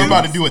bra mean to you? We're titties.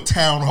 about to do a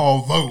town hall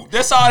vote.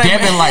 That's all that.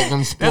 Devin like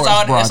them sports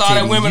bra That's all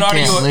that titties. women You are to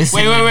can't you. listen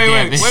Wait, to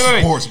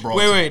Devin. Sports bra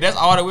wait. That's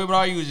all that women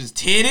are you is just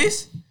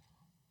titties.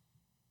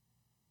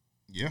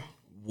 Yeah.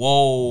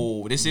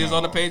 Whoa, this is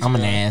on the page. I'm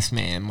an ass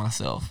man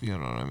myself, you know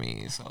what I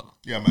mean? So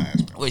Yeah, I'm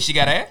ass. Bro. Wait, she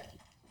got ass?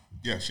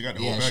 Yeah, she got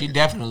the yeah, whole she package.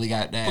 definitely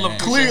got that. Pull up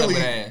ass. Clearly,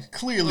 Shut up with ass.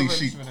 clearly Pull up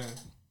she. with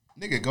ass.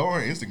 Nigga, go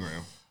on her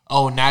Instagram.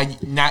 Oh, now you on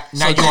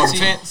JT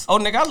fence? Oh,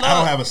 nigga, I love. I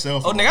don't have a cell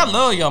phone. Oh, nigga, I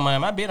love y'all,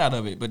 man. I been out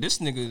of it, but this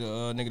nigga,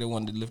 nigga that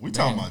wanted to lift. We the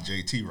talking band. about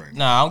JT right now.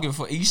 Nah, I don't give a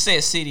fuck. You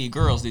said City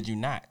Girls, did you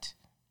not?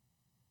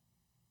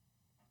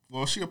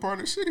 Well, she a part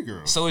of the City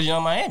Girls. So is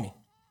Young Miami,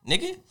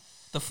 nigga.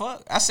 The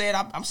fuck? I said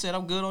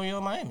I'm good on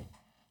Young Miami.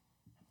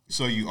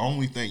 So you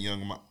only think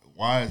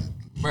why is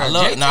Bro, I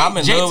love. JT I'm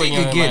in love with could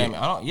Young get Miami. it.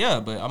 I don't. Yeah,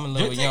 but I'm in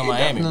love with JT Young could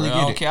Miami, bro. definitely I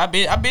get don't it.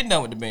 care. I've been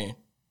done with the band,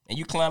 and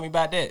you clown me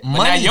about that. But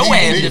Money now your G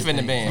ass did different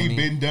the his band he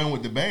been done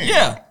with the band?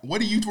 Yeah. What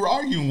are you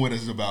arguing with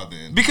us about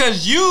then?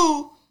 because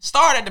you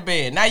started the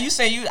band. Now you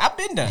say you. I've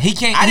been done. He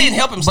can't. I didn't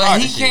help him but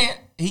start. he the shit. can't.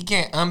 He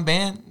can't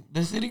unban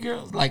the City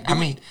Girls. Like, I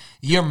mean,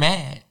 you're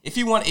mad. If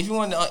you want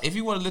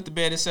to lift the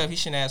band himself, he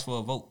shouldn't ask for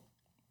a vote.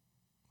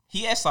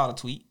 He asked saw the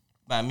tweet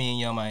by me and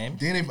Young Miami.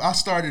 Then if I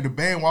started a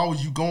band, why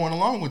was you going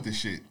along with this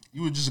shit?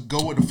 You would just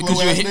go with the flow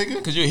Because ass nigga?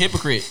 Because you're a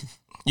hypocrite.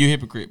 You're a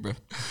hypocrite, bro.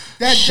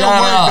 That Shut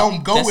word up.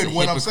 don't go That's with a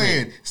what I'm hypocrite.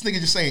 saying. This nigga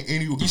just saying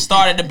any. You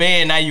started the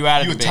band, now you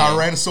out of You the a band.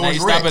 Tyrannosaurus Now you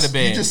stop Rex. at the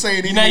band. You just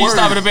saying any Now you word.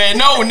 stop at the band.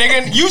 No,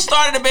 nigga, you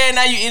started the band,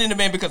 now you ended the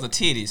band because of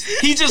titties.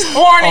 He just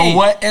horny. Oh,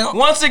 what else?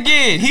 Once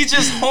again, he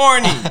just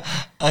horny.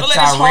 A Don't let this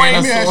horny,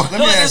 tyrannosaurus. Let me don't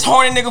let ask this you-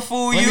 horny nigga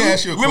fool let you. me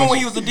ask you a Remember when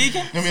he question. was a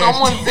deacon? Let me ask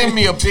Someone you- send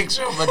me a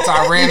picture of a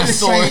He just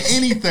saying Tyrannosaurus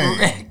anything.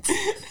 Rex.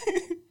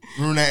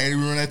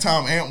 Remember that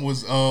time Ant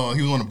was he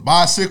was on a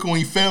bicycle and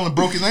he fell and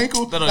broke his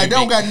ankle? That Like, that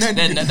don't got nothing.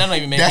 That don't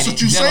even make That's any,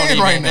 what you that don't saying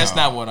even- right now. That's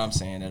not what I'm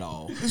saying at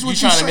all. That's You what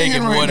trying you to make it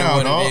saying more right than now,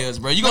 what dog. it is,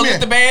 bro. You Let gonna me-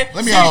 lift the band?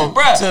 let me So, ask you-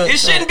 bruh, it to-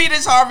 shouldn't be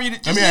this hard for you to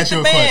just Let me lift ask you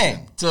the a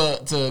band.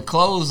 question. To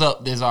close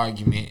up this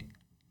argument,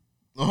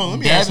 Hold on, let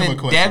me ask him a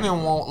question.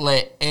 Devin won't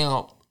let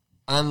Amp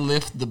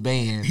unlift the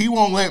band. He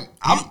won't let.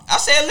 I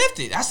said lift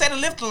it. I said it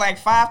lifted like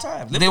 5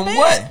 times. Lift then the band.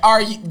 what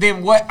are you?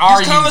 Then what are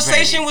This you?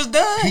 conversation saying? was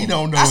done. He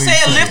don't know I what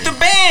said he's lift saying. the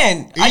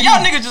band. Any-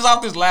 Y'all niggas just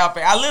off this loud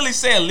thing. I literally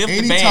said lift the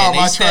Anytime band.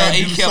 I He try said to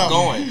he do kept something,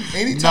 going.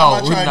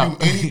 anytime I try No.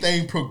 to do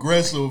anything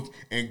progressive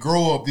and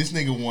grow up, this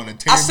nigga want to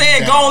tear I me said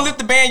down. go and lift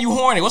the band. You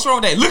horny? What's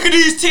wrong with that? Look at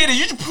these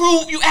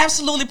titties. You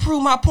absolutely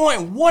prove my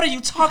point. What are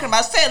you talking about?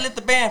 I said lift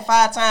the band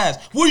 5 times.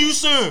 What are you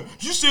saying?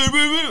 You said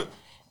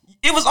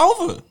it was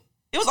over.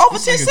 It was over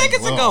This 10 nigga just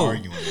seconds love ago.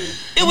 arguing, man.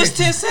 It was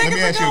 10 seconds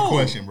Let me ask you a ago.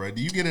 question, bro.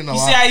 Do you get in a You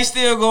lot? see how you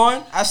still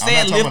going? I I'm said not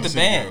talking lift about the city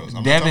band. girls. I'm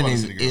not Devin talking about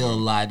is city girls.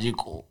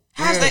 illogical.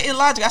 How's Yeah. that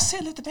illogical? I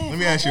said lift the band. Let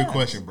me 5 ask you a times.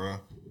 question, bro.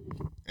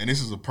 And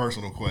this is a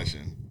personal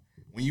question.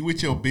 When you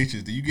with your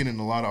bitches, do you get in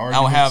a lot of I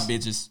arguments? don't have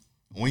bitches.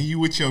 When you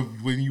with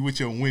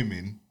your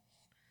women,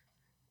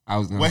 I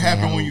was. what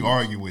happens when you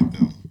argue with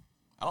them?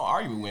 I don't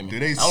argue with women. Do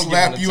they I don't give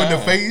slap them you in the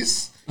time.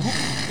 face?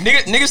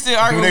 Niggas still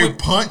arguing they with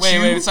punch wait,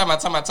 you? Wait, time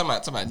out.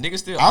 Niggas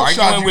still I'm shocked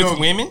arguing you with don't-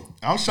 women.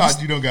 I'm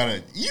shocked you don't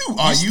gotta. You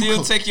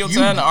still take your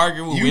time to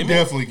argue with you women?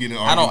 definitely get an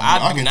I don't. argument.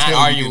 I do can not tell you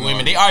argue get with an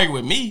women. They argument. argue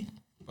with me,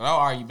 but I don't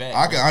argue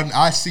back.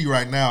 I see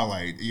right now,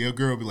 like your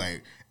girl be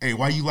like, "Hey,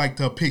 why you liked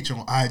her picture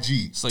on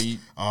IG?" So you-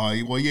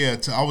 well, yeah.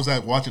 I was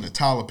watching a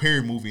Tyler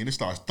Perry movie, and it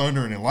starts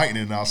thundering and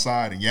lightning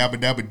outside, and yabba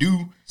dabba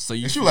doo. So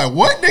you and she was like,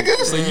 "What, nigga?"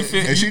 So you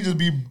feel- and she just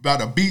be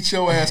about to beat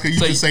your ass because you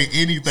So can you- say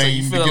anything. So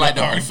you to feeling get like out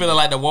the you argument. feeling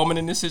like the woman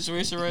in this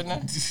situation right now?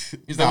 Is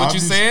that Nah, what I'm you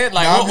just- said?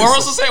 Like nah, I'm what just-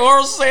 Russell said? What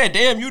Russell said?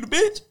 Damn, you the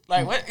bitch.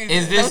 Like what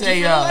Is that this what you a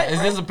feeling like, is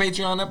bro? this a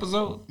Patreon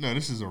episode? No,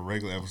 this is a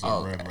regular episode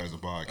of Random As a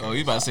Podcast. Oh,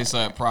 you about to say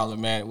something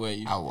problematic? Where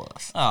you? I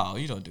was. Oh,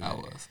 you don't do that.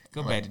 was.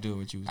 Go back to doing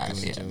what you was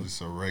doing, yeah. Joe. This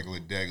is a regular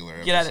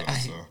degular Get out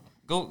episode. of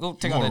so Go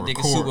take You out wanna that dick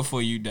record. suit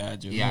before you die,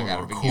 Joe. Yeah, I I'm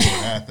gotta gonna begin.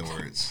 record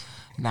afterwards.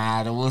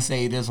 Nah, then we'll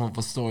say this one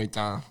for story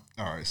time.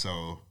 All right,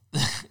 so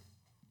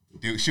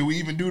should we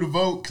even do the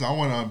vote? Because I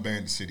want to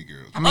unban the city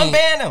girls. I mean,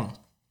 Unban them.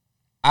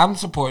 I'm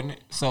supporting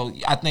it, so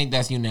I think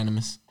that's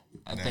unanimous.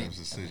 I think. Unanimous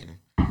decision.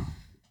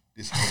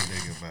 This whole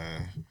nigga,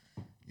 man.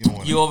 You don't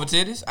want You over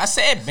titties? I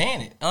said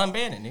ban it.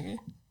 Unban it, nigga.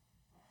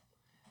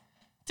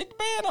 Take the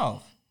ban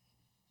off.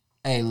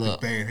 Hey,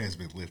 look. ban has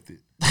been lifted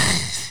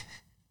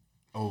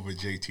over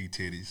JT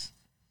titties.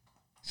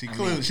 She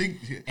clearly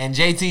And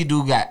JT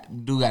do got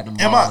them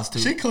Am balls I, too.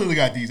 she clearly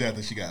got these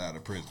after she got out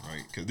of prison,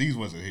 right? Because these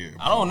wasn't here.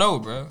 I don't know,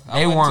 bro.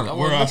 They weren't- I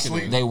Were I looking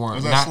asleep? at it. They weren't.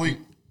 Was I not- asleep?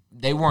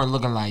 They weren't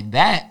looking like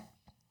that.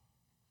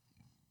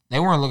 They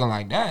weren't looking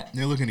like that.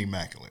 They're looking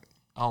immaculate.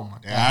 Oh my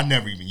god, And I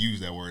never even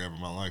used that word ever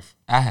in my life.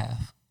 I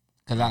have,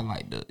 cause I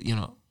like to,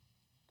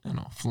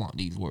 flaunt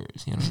these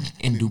words.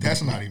 Indubitably.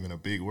 That's not even a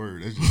big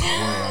word. That's just a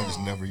word I just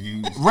never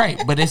used.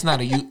 right, but it's not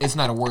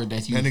a word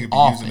that's That used nigga be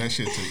often. using that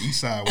shit to the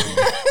east side.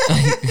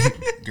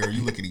 Girl,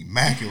 you looking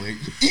immaculate.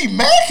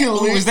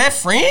 Immaculate? Ooh, is that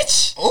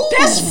French? Ooh.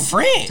 That's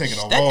French. Taking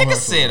a That raw nigga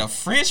hustle. said a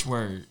French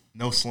word.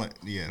 No slant.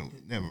 Yeah,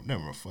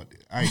 never fucked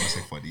it. I ain't gonna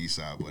say fuck the east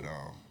side, but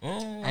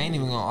I ain't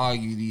even gonna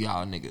argue with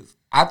y'all niggas.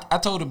 I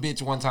told a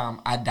bitch one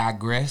time I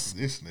digress.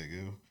 this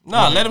nigga.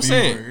 Nah, let him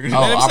say it. B-word.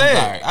 Let him I'm say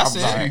sorry. it. I I'm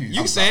said sorry. it. You I'm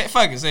can say it.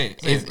 Fuck it. Say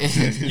it. Say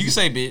it. You can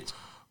say bitch.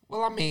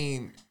 Well, I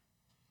mean,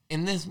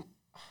 in this,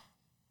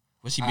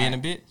 Was she being a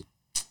bitch?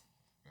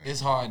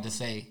 it's hard to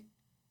say.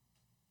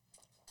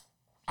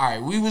 All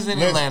right, we was in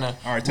Let's- Atlanta.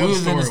 All right, tell We the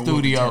was story. in the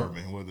studio.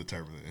 We'll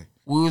determine it.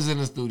 We was in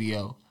the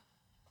studio,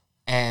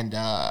 and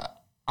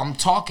I'm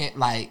talking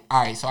like,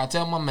 all right. So I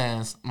tell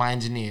my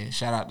engineer,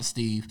 shout out to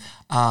Steve.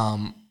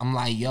 I'm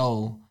like,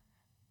 yo,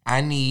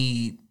 I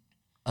need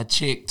a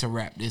chick to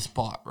rap this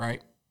part,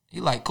 right?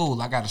 He like,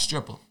 cool. I got a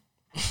stripper,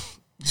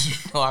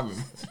 Oh, I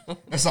remember.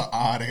 That's an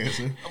odd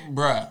answer.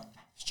 bruh.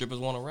 Strippers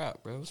want to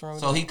rap, bro. What's wrong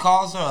with So that? he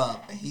calls her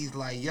up. And he's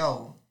like,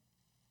 yo,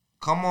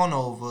 come on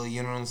over.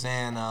 You know what I'm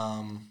saying?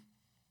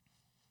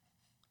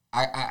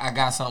 I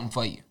got something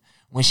for you.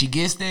 When she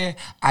gets there,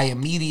 I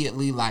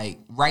immediately like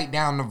write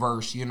down the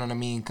verse, you know what I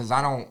mean? Because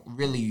I don't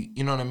really,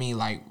 you know what I mean,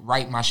 like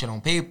write my shit on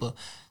paper.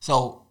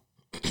 So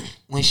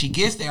when she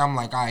gets there, I'm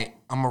like, all right,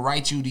 I'm gonna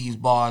write you these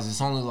bars.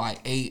 It's only like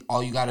 8.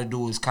 All you gotta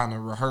do is kind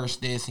of rehearse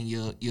this and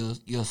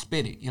you'll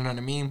spit it. You know what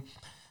I mean?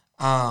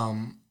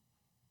 I'm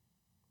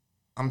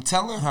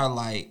telling her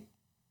like,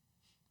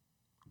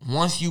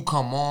 once you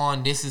come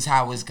on, this is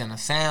how it's gonna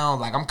sound.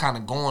 Like I'm kind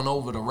of going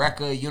over the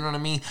record, you know what I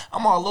mean?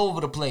 I'm all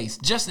over the place,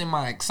 just in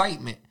my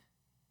excitement.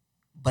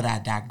 But I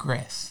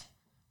digress.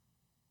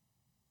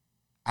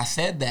 I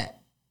said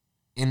that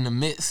in the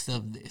midst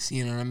of this,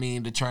 you know what I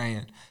mean? To try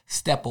and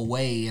step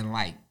away and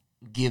like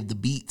give the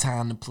beat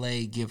time to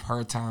play, give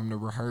her time to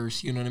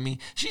rehearse, you know what I mean?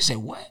 She said,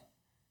 what?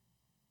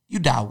 You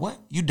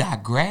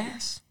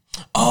digress?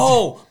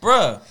 Oh,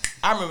 bruh.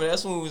 I remember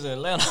that's when we was in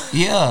Atlanta.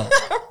 Yeah.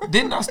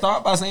 Didn't I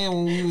start by saying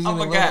when we was in I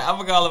Atlanta? forgot. I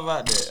forgot all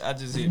about that. I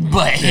just hit me.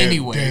 But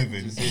anyway.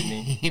 Devin. Just hit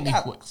me.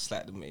 Anyway.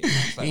 Slap the man.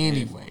 Slap the man.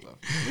 Anyway.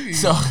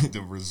 So So-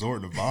 the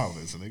resort to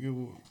violence,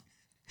 nigga.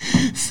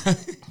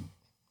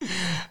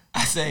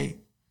 I say,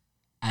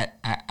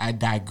 I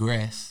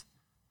digress.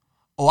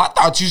 Oh, I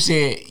thought you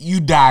said you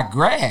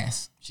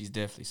digress. She's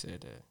definitely said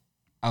that.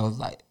 I was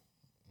like,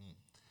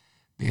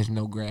 there's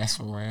no grass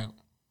around.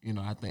 You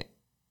know, I think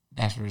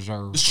That's The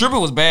reserved. stripper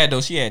was bad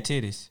though. She had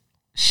titties.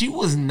 She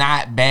was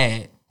not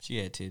bad. She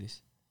had titties.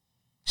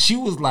 She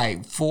was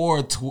like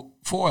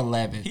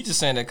 4'11". He just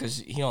saying that because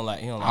he don't like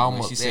I the way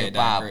almost she said said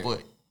that. 5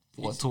 foot.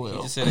 He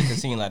 4'12". just said that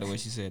because he didn't like the way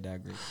she said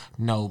that. Great.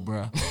 No,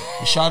 bruh.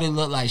 Shawty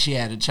looked like she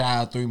had a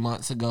child 3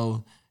 months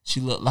ago. She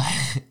looked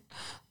like,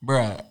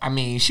 bruh. I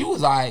mean, she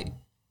was alright,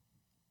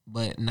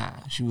 but nah,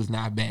 she was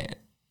not bad.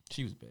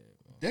 She was bad.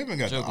 Devin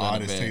got Joke the like a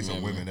oddest bad taste man,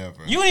 of women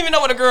ever. You don't even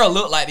know what a girl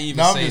looked like to even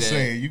No, I'm say just that.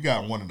 saying, you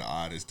got one of the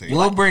oddest tastes.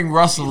 We'll bring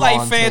Russell like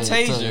on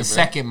Fantasia, to bruh.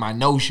 second my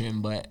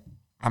notion, but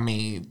I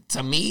mean,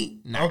 to me,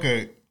 nah.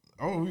 Okay.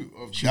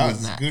 She That's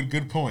was not.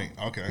 good point.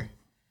 Okay.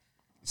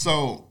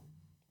 So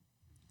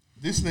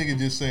this nigga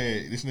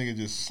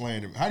just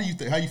slandered. How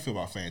you feel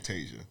about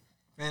Fantasia?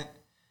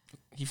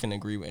 He finna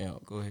agree with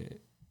L. Go ahead.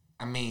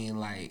 I mean,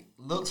 like,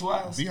 looks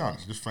wise. Be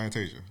honest, just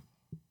Fantasia.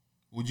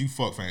 Would you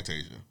fuck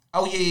Fantasia?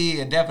 Oh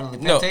yeah, definitely.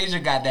 No. Fantasia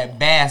got that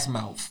bass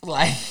mouth.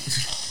 Like,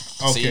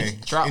 Okay. See,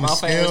 drop In my the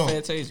fan scale, was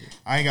Fantasia.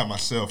 I ain't got my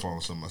cell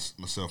phone, so my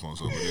cell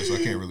phone's over there, so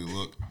I can't really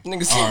look.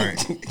 Nigga All said,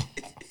 right.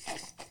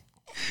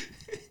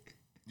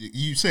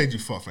 You said you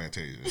fuck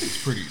Fantasia.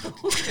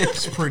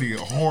 It's pretty a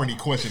horny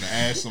question to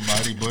ask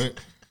somebody, but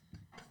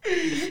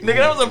nigga,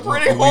 that was a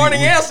pretty horny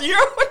answer. You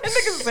know what that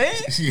nigga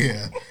said?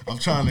 yeah, I'm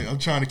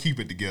trying to keep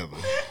it together.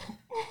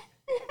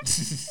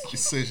 She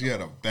said she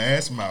had a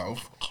bass mouth.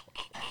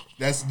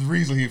 That's the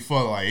reason he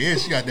fucked. Like, yeah,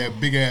 she got that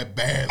big ass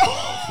bass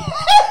mouth.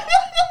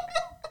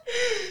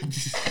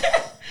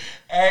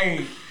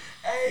 hey,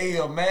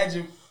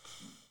 imagine.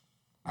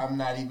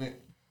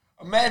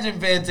 Imagine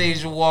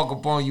Fantasia walk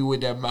up on you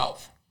with that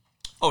mouth.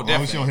 Oh, long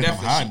as she don't definitely.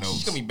 hit them high She's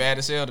notes. gonna be bad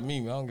as hell to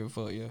me. Man. I don't give a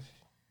fuck. Yeah.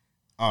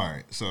 All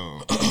right, so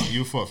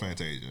you fuck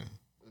Fantasia.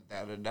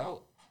 Without a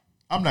doubt.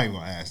 I'm not even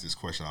gonna ask this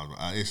question.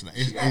 It's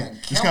gotta kind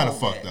of count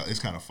fucked that. up. It's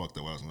kind of fucked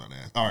up. What I was gonna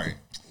ask. All right,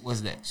 What's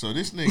that? so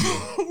this nigga,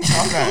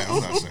 I'm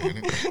not saying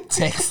it.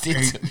 Text it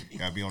to me. Hey,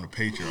 gotta be on the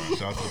Patreon.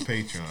 Shout out to the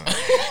Patreon.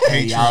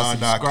 Hey, y'all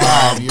subscribe.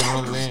 Patreon.com. You know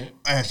what I'm saying?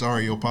 Ask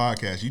Ario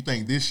Podcast. You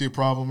think this shit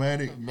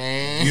problematic?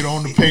 Man. Get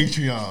on the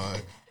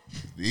Patreon.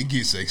 It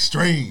gets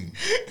extreme.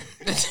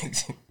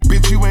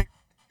 Bitch, you ain't.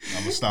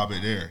 I'm gonna stop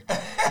it there.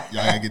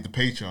 Y'all gotta get the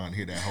Patreon and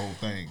hear that whole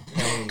thing.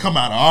 Come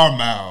out of our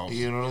mouths.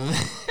 You know what I'm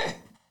saying?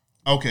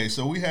 Okay,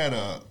 so we had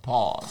a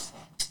Pause.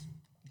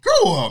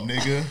 grow up,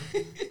 nigga.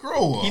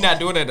 Grow up. He not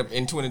doing that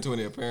in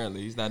 2020.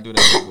 Apparently, he's not doing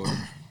that anymore.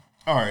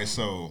 All right,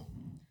 so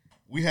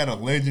we had a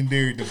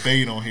legendary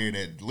debate on here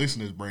that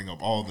listeners bring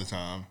up all the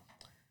time.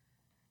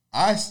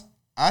 I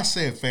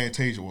said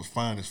Fantasia was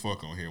fine as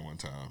fuck on here one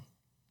time.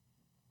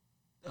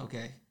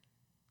 Okay.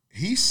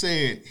 He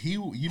said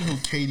you know who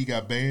Katie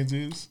Got Bands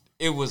is?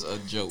 It was a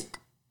joke.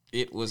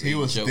 It was He a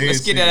was joke. dead Let's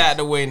get that serious. out of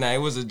the way now. It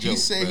was a joke. He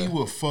said he bruh.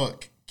 would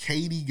fuck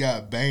Katie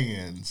Got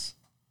Bands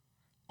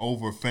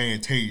over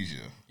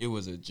Fantasia. It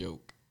was a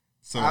joke.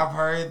 So I've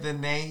heard the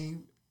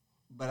name,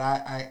 but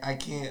I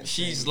can't.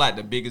 She's like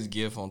the biggest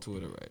gift on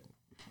Twitter, right?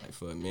 Like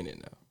for a minute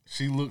now.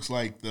 she looks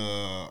like the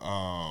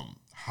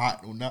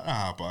not a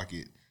hot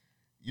pocket.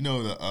 You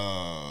know the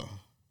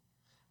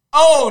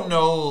Oh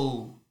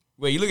no!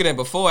 Wait, you looking at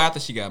before or after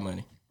she got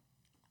money?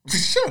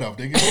 shut up,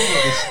 nigga.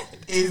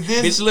 Is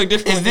this? Bitch look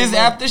different. Is this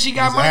after she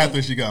got It's money?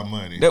 after she got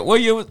money. That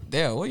what year was?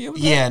 Damn, what year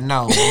was that? Yeah,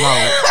 no.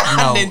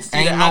 I didn't see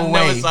Ain't that. no I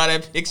never way. saw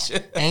that picture.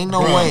 Ain't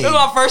no Bruh. way, This was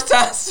my first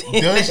time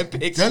seeing that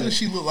picture. Doesn't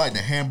she look like the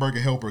hamburger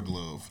helper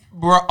glove?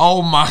 bro.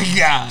 Oh my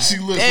god! She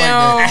looks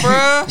Damn, like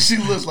that. bruh. She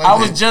looks like I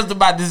was that. just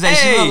about to say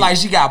she Hey. looked like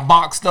she got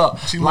boxed up,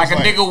 She like a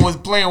looks like- nigga was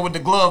playing with the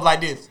glove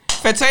like this.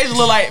 Fantasia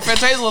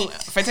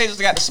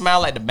got the smile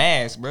like the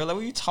mask, bro. Like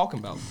what you talking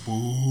about?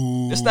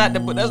 Boo. That's not a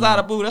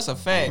boo. That's a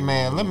fact.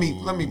 Man, let me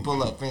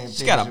pull up Fantasia.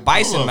 She got a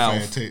bison Look,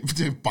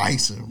 mouth.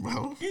 Bison, bro.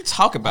 What you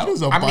talk about? What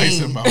is a I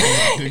bison mean- mouth?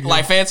 Nigga?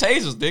 Like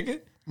Fantasia's, nigga.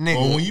 Nigga.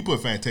 Well, when you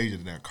put Fantasia,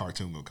 then that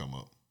cartoon gonna come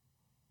up.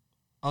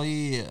 Oh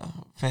yeah,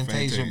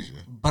 Fantasia. Fantasia.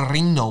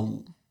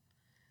 Barrino.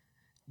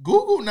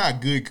 Google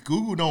not good.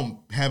 Google don't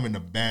having the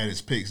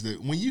baddest pics.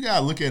 When you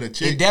gotta look at a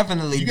chick, It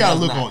definitely you gotta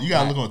does look not. on. You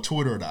gotta Right. look on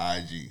Twitter or the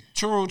IG.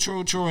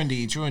 True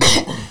indeed.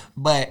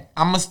 But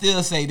I'ma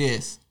still say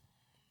this.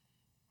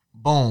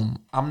 Boom.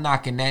 I'm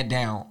knocking that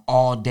down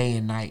all day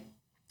and night.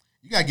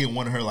 You gotta get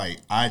one of her like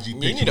IG pictures. You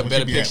need a when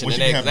better she be picture when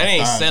than she be that. 'Cause having That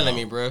ain't thighs selling out.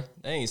 me, bro.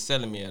 That ain't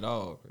selling me at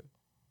all, bro.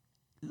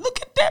 Look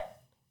at that.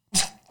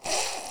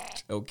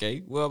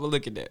 Okay, well, I'm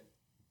look at that.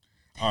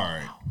 All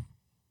right,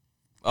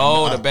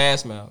 Oh, the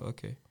bass mouth.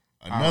 Okay.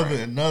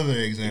 another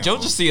example.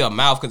 Joe just see her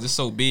mouth because it's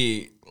so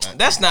big.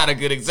 That's not a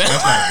good example.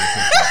 That's not a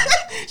good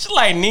picture. She's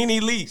like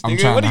Nene Leakes. I'm Nigga.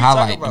 trying What to are you talking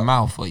highlight about? the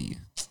mouth for you.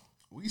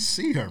 We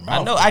see her mouth.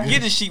 I know. I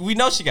get it. We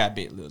know she got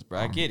big lips, bro.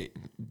 I get it.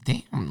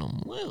 Damn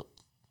them lips.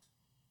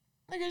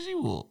 Nigga, she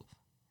will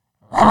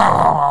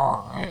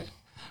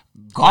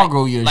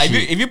gargle your Like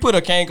shit. if you put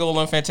a Kango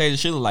on Fantasia,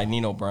 she look like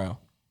Nino Brown.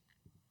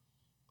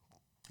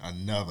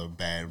 Another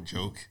bad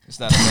joke. It's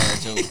not a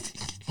bad joke.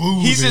 Boo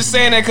He's this just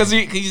saying man. that because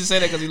he just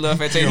saying that because he loves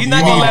Fantasia. He's You're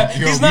not gonna wrong. laugh.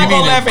 You're He's wrong. not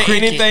gonna need a laugh at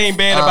cricket. anything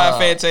bad about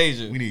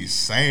Fantasia. We need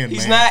Sandman.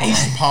 He's not.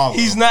 from Apollo.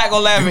 He's not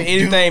gonna laugh at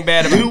anything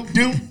bad about.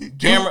 Doom,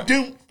 Camera.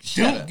 doom.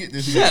 Dude, get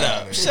this nigga out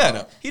of here. Shut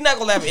up. He's not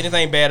gonna laugh at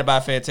anything bad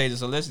about Fantasia,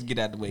 so let's just get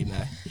out the way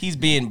now. He's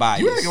being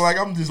biased. You acting like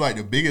I'm just like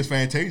the biggest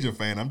Fantasia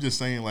fan. I'm just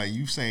saying like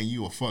you saying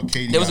you a fuck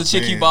Katie. There was a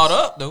chick you bought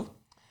up though.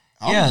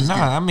 Yeah,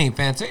 I mean,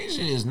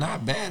 Fantasia is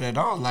not bad at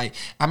all. Like,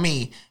 I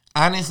mean,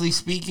 honestly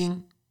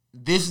speaking,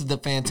 this is the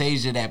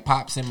Fantasia that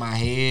pops in my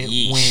head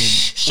when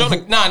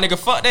nigga,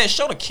 fuck that.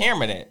 Show the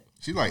camera that.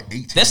 She's like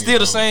 18. That's still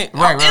the same.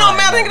 Right, It don't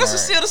matter, right, nigga.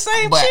 That's still the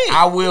same But chick.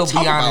 I will be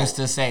Talk honest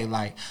about. to say,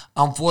 like,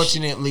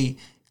 unfortunately,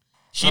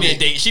 She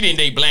didn't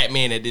date black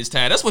men at this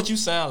time. That's what you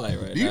sound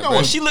like right Do you now. know bro.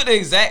 what- She looked the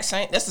exact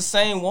same. That's the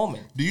same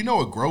woman. Do you know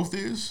what growth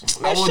is?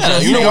 Man, will shut up.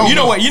 just- You you know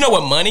don't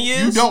what money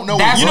is. You don't know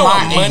that's You know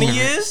my what money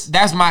ignorance. is?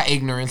 That's my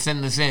ignorance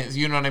in the sense,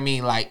 you know what I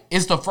mean? Like,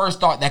 it's the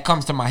first thought that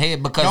comes to my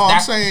head because No, I'm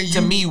that, saying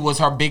to you- me, was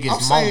her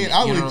biggest I'm moment. saying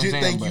I you know what I'm legit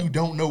saying? think But you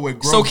don't know what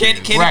growth So is.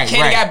 Katie Right,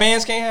 got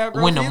bands can't have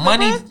girls when the either,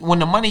 money bro? when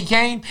the money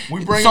came,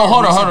 We bring so up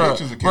hold on, recent hold on.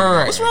 pictures of Right, Katy.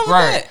 right, What's wrong with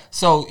right. that?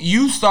 So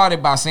you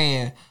started by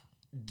saying,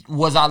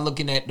 was I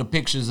looking at the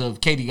pictures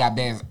of Katie got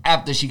bands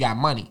after she got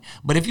money?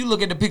 But if you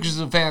look at the pictures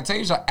of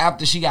Fantasia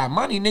after she got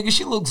money, nigga,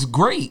 she looks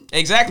great.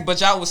 Exactly, but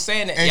y'all was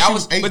saying that And y'all she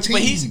was, was but 18.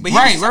 he's but he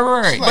Right, was,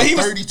 right. She's But like he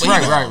was 32.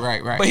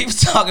 Right. But he was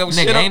talking Nigga,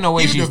 shit. ain't no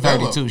way he she's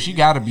developed. 32. She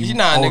gotta be. She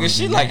nah, older nigga.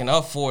 She than like that. in her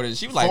 40s.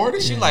 She was like 40?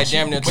 she like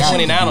damn near But she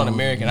 29 on was-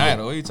 American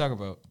Idol. What are you talking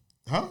about?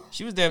 Huh?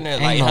 She was damn near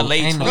Ain't like no- her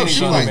late ain't no- 20s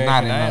she on was American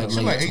not in her Idol. She's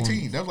late like 20s.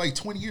 18. That was like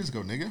 20 years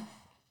ago, nigga.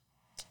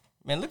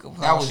 Man, look at how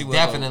That was she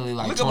definitely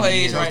like look up her 20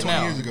 age years That was right 20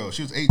 now. years ago.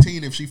 She was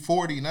 18. If she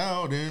 40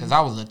 now, then Cause I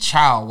was a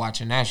child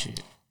watching that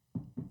shit.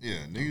 yeah,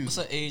 niggas. What's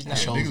her age now? Yeah,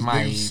 shows niggas, my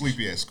niggas age.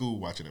 sleepy at school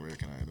watching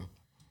American Idol,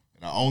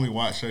 and I only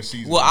watched her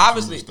season. Well, when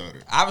obviously, Drew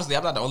started.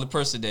 I'm not the only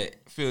person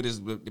that feel this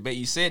debate.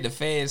 You said the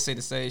fans say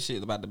the same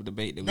shit about the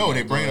debate. That we No, got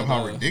they bring going up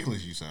how on.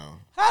 ridiculous you sound.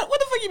 What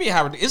the fuck you mean?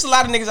 How ridiculous? It's a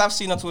lot of niggas I've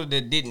seen on Twitter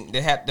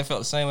that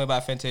felt the same way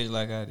about Fantasia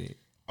like I did.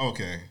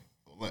 Okay,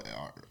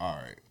 all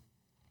right.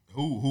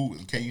 Who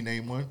can you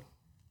name one?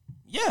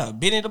 Yeah,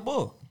 Benny the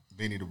Bull.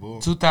 Benny the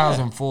Bull.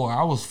 2004.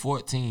 I was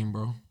 14,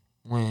 bro.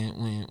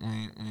 When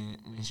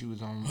she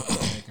was on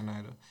American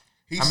Idol.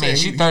 I mean,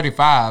 she's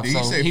 35, did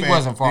so say he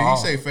wasn't far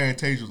off. Did he say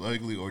Fantasia was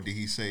ugly, or did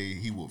he say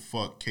he would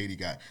fuck Katie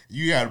Got?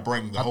 You got to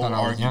bring the I whole thought I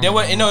was argument. There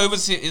was, no, it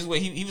was what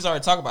he was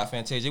already talking about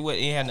Fantasia.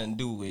 It had nothing to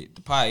do with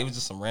the pie. It was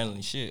just some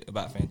random shit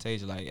about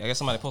Fantasia. Like I guess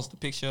somebody posted a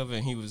picture of it,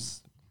 and he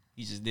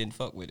just didn't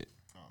fuck with it.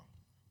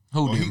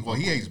 Who Well,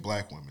 did? he hates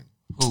black women.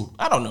 Who?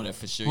 I don't know that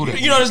for sure. Who You,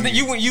 that? you know this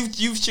nigga.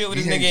 You've chilled with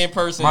this He nigga hates- in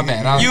person. My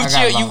bad. I You've got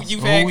chilled. lost. You've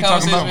Who had we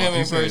talking conversations about? with him He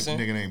in said person.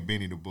 nigga named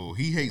Benny the Bull.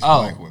 He hates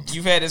Oh. black women.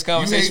 You've had this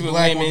conversation with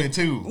black women. women,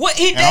 too. What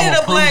he And I'ma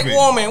dated a black prove it.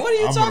 woman? What are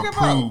you I'm talking gonna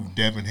about? prove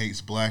Devin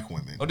hates black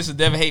women. Oh, this is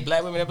Devin Hate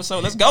Black Women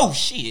episode. Let's go.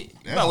 Shit. You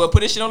might That's- well put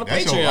this shit on the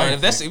that's your Patreon. life. If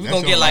we That's gonna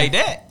your get like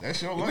life. that.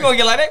 That's your If we life. gonna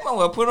get like that, might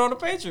well put it on the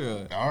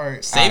Patreon. All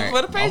right, Save it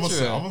All for the I'm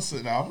Patreon.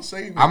 gonna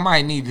save it. I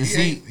might need to He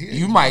see. ain't- he ain't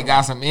You might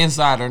got some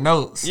insider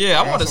notes. Yeah,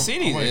 I Got want to some- see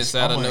I'm these gonna-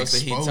 insider I'm gonna notes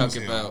that he expose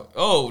talking him. about.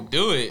 Oh,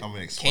 do it. I'm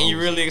gonna Can you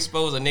expose really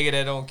expose a nigga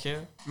that don't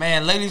care?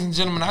 Man, ladies and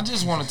gentlemen, I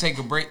just want to take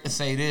a break to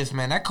say this,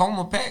 man. That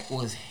Coma pack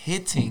was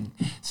hitting.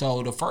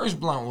 So the first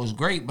blunt was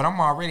great, but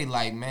I'm already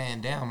like,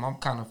 man, damn, I'm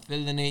kind of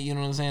feeling it. You know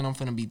what I'm saying? I'm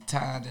finna be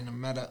tired in a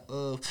matter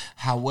of.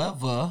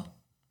 However,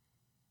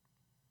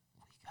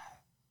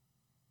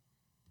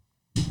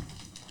 we got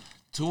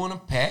 2 in a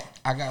pack.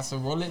 I got to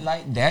roll it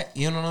like that.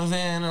 You know what I'm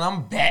saying? And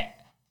I'm back.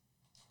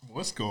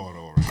 What's going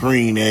on?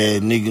 Green ass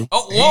nigga.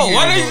 Oh, He whoa! hit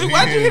Why'd it you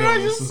on- he hit hit it it on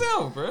on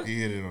yourself, bro? He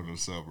hit it on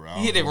himself, bro.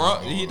 He hit it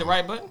wrong. He hit the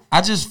right button.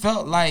 I just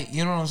felt like,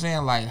 you know what I'm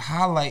saying? Like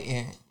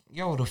highlighting,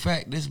 yo, the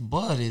fact this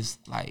bud is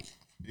like,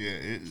 Yeah,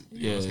 it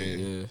Yeah, was hit.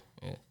 yeah,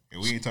 yeah.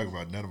 And we ain't talking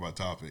about none of our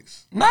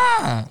topics.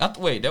 nah.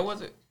 Wait, that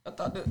was it. I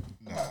thought that.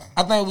 Nah.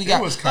 I think we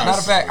got. was kinda Matter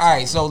of fact, slow. all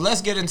right. So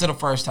let's get into the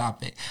first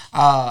topic.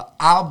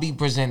 I'll be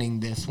presenting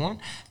this one,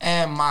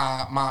 and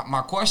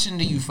my question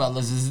to you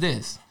fellas is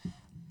this: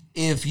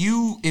 if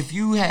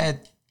you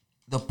had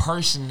the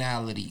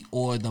personality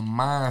or the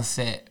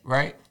mindset,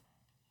 right?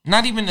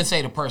 Not even to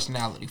say the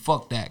personality.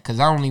 Fuck that, because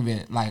I don't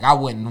even like. I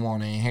wouldn't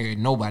want to inherit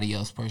nobody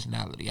else's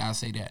personality. I'll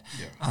say that.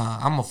 Yeah.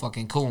 I'm a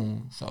fucking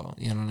coon, so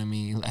you know what I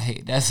mean.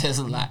 Like that says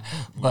a lot.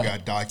 We But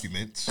got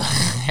documents.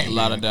 A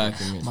lot of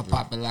documents. my bro.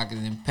 pocket lock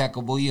is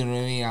impeccable. You know what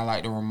I mean? I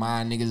like to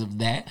remind niggas of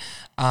that.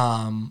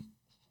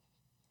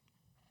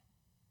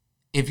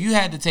 If you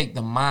had to take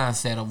the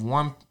mindset of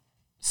one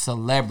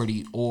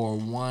celebrity or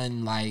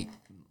one like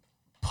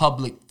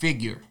public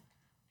figure,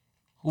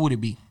 who would it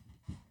be?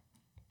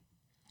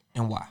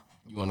 And why?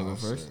 You want to go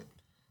first?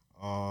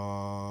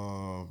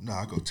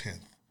 Nah, I go 10th.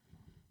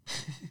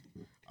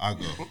 I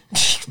go.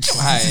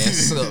 My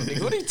ass up,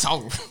 nigga. What are you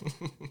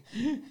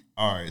talking?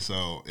 All right,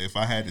 so if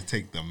I had to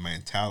take the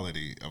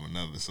mentality of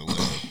another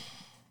celeb,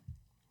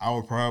 I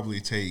would probably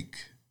take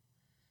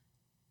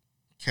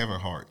Kevin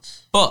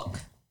Hart's. Fuck.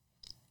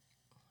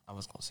 I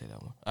was gonna say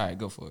that one. All right,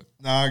 go for it.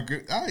 Nah,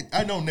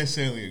 I don't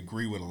necessarily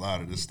agree with a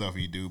lot of the stuff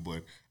he do,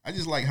 but I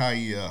just like how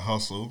he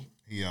hustled.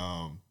 He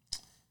got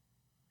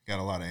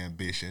a lot of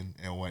ambition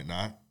and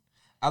whatnot.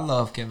 I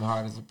love Kevin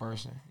Hart as a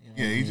person. You know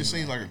Yeah, what I he mean? just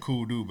seems like a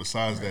cool dude.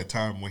 Besides that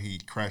time when he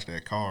crashed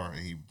that car and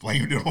he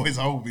blamed it on his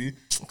homie.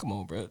 Come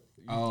on, bro.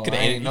 Oh, Coulda I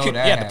edited- didn't know you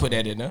that. had to put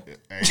that in there.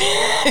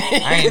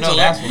 I ain't know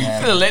that's what You could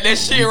happened. have let that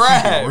shit keep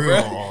ride, it real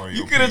bro. hard, You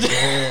yo, could have just Yeah,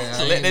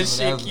 I let ain't know that shit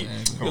that was keep. what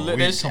happened. Come on, Let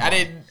we- that shit. come I on.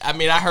 didn't. I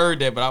mean, I heard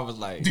that, but I was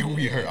like, Dude,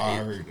 I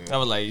heard that. I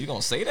was like, you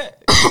gonna say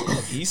that?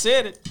 He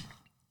said it.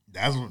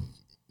 That's what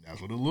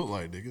it looked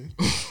like, nigga.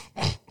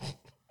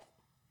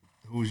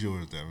 Who's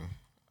yours, Devin?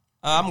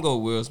 I'm gonna go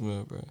with Will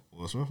Smith, bro.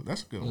 Will Smith?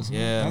 That's a good one.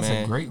 Yeah, That's a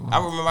man. great one. I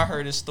remember I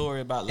heard this story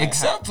about like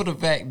Except for the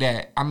fact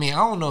that, I mean, I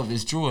don't know if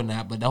it's true or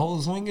not, but the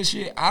whole swinger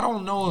shit, I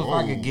don't know if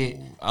I could get.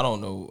 I don't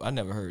know. I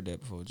never heard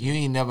that before. You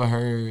ain't never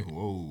heard.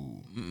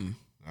 Whoa.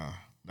 Nah,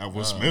 not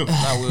Will Smith.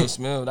 Not Will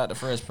Smith, not the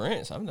Fresh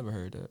Prince. I've never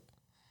heard that.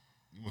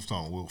 You was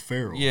talking Will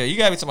Ferrell. Yeah, you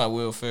gotta be talking about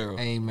Will Ferrell.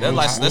 Hey, man. That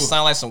like Will- that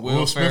sound like some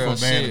Will, Smith, Ferrell a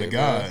man shit. of the bro.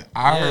 God.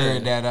 I Yeah.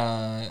 heard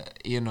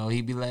that,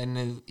 he be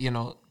letting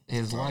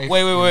his wife.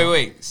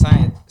 Wait.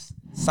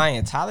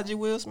 Scientology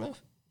Will Smith?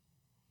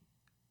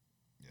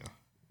 Yeah.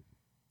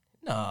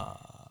 Nah.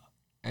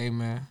 Hey,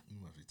 man. You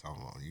must be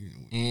talking about you.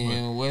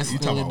 In West You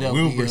talking about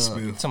Philadelphia. Wilbur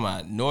Smith? Talking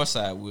about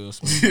Northside Will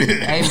Smith.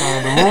 Hey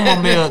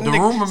man, the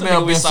rumor Some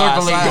mill nigga been was side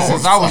circulating side.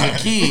 since I was a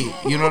kid.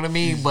 You know what I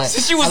mean? But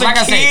Since you was like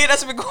a I kid, said,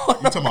 that's been going You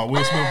on. talking about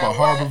Will Smith by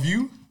Harbor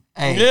View?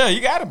 hey, Yeah,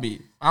 you gotta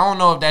be. I don't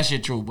know if that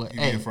shit true, but You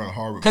be hey, in front of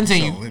Harbor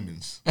continue. View selling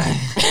lemons.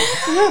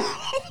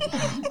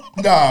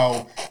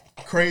 No.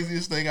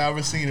 Craziest thing I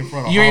ever seen in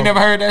front of You ain't Harbor.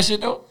 never heard that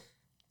shit though.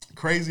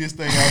 Craziest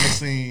thing I ever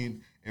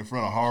seen in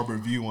front of Harbor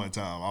View one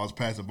time. I was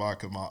passing by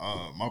because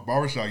my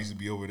barbershop used to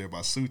be over there by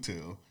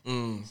Sutil.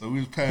 So we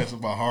was passing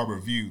by Harbor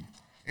View.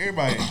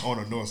 Everybody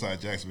on the north side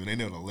of Jacksonville, they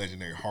know the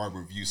legendary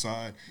Harbor View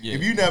sign. Yeah.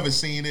 If you never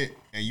seen it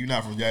and you're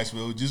not from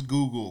Jacksonville, just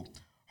Google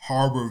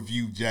Harbor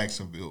View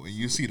Jacksonville and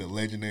you'll see the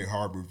legendary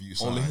Harbor View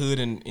sign. Only hood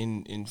in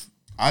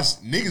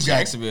Niggas got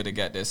Jacksonville that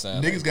got that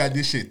sign. niggas got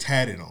this shit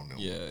tatted on them.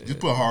 Yeah, Just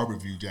put Harbor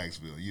View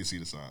Jacksonville, you'll see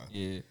the sign.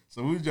 Yeah.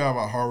 So we was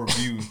driving by Harbor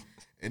View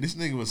and this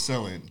nigga was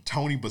selling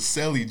Tony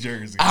Baselli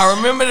jerseys. I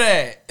remember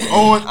that.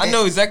 Oh, I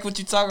know exactly what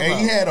you're talking And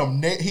about. he had them.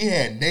 He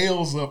had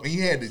nails up, and he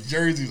had the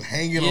jerseys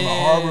hanging on the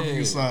Yeah. Harbor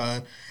View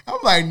sign. I'm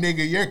like,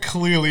 nigga, you're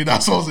clearly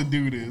not supposed to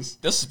do this.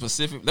 That's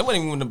specific. That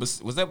wasn't even when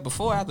was that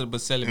before or after the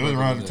Baselli? It was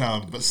around the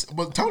burger? time,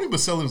 but Tony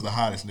Baselli was the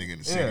hottest nigga in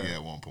the city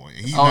at one point.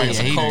 And he's Oh, nice.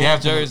 yeah, he Cold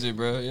definitely- jersey,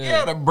 bro. Yeah.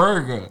 Yeah, the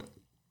burger.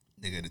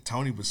 Nigga, the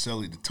Tony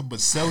Baselli, the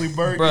Baselli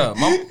burger. Bro,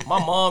 my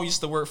mom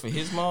used to work for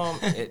his mom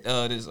at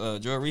this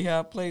drug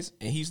rehab place,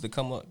 and he used to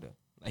come up there.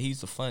 Like, he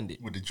used to fund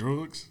it. with the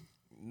drugs.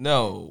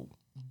 No.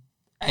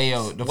 Hey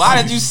yo,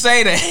 Why did you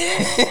say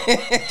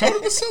that? Tony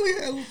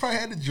Baselli probably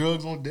had the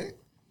drugs on deck.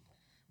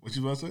 What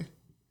you about to say?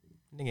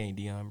 Nigga ain't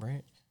Deion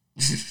Branch.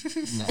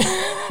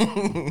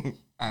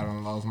 I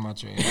don't lost my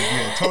train.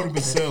 Yeah, Tony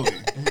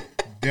Baselli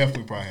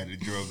definitely probably had the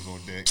drugs on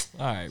deck.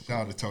 All right.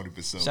 Shout out to Tony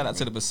Baselli. Shout out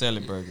to the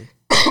Baselli burger.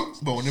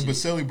 But when the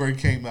Baselli burger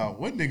came out,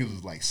 what niggas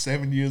was like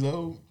 7 years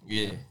old?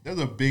 Yeah. That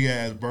was a big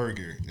ass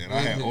burger, and I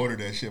had ordered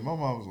that shit. My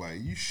mom was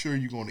like, "You sure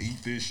you gonna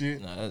eat this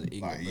shit?" Nah, that's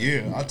eagle, Like, bro.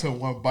 yeah. I took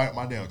one bite,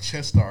 my damn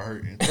chest started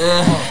hurting.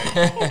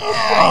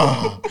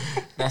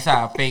 That's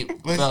how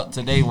I felt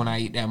today when I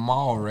eat that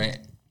mall rat.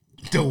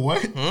 The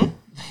what?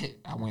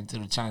 I went to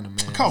the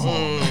Chinaman. Come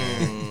on,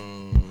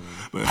 man.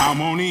 But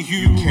I'm only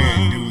human.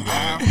 Can't do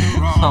that.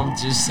 I'm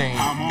just saying.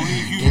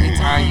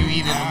 Anytime you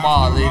eat in the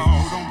mall,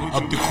 it's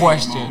up to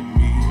question.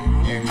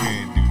 You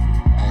can't do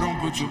Don't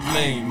put your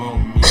Blame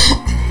on me.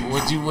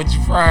 What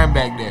you frying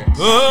back there?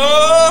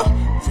 Oh!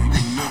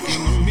 look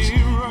in the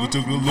mirror. You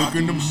took a look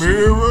in the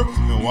mirror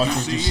and watch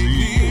what you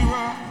see.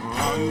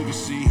 All you can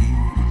see.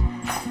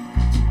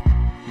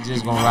 You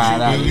just gonna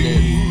ride out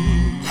there.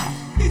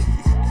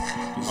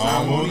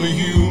 I'm only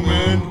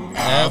human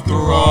After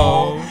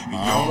all,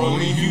 I'm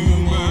only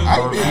human.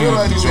 I didn't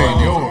realize he said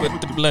yo.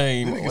 put the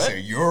blame. Nigga What?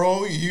 said you're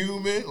only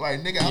human.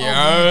 Like nigga,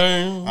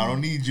 Yeah. I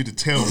don't need you to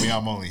tell me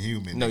I'm only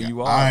human. No, nigga.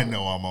 you are. I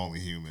know I'm only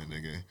human,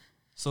 nigga.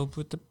 So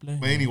put the blame.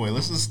 But anyway,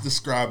 let's just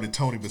describe the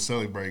Tony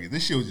Baselli burger.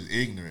 This shit was just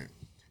ignorant.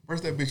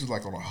 First, that bitch was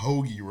like on a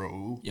hoagie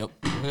roll, Yep.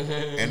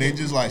 and they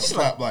just like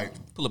slapped like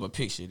Pull up a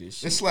picture of this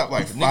they shit. slapped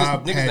like Niggas- 5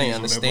 niggas patties. ain't on that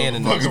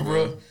understanding motherfucker, this,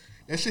 bro. bro.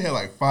 That shit had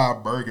like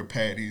 5 burger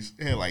patties.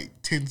 It had like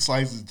 10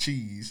 slices of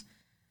cheese,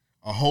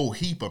 a whole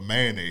heap of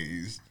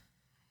mayonnaise.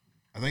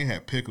 I think it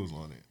had pickles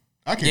on it.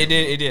 I can't.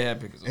 It did have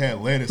pickles. It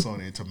had lettuce on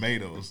it and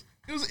tomatoes.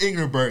 It was an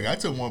ignorant burger. I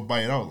took one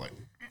bite and I was like,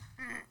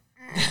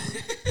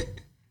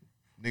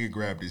 nigga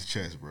grabbed his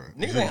chest, bro.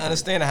 Niggas ain't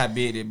understanding how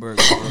big that burger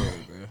was,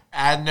 bro.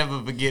 I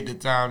never forget the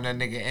time that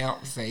nigga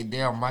Amp say,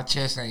 "Damn, my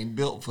chest ain't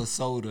built for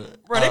soda."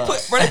 Bro, they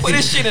put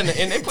this shit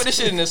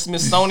in the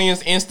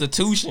Smithsonian's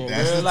institution.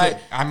 That's Bro. the Like,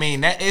 I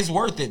mean, that is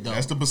worth it though.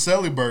 That's the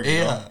Baselli burger.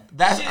 Yeah, though.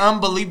 that's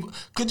unbelievable.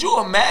 Could you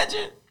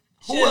imagine?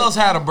 Who Shit. else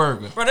had a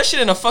burger? bro, that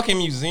shit in a fucking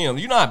museum.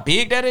 You know how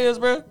big that is,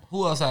 bro?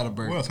 Who else had a Who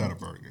burger? else had a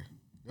burger?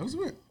 That was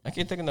it. I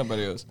can't think of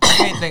nobody else. I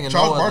can't think of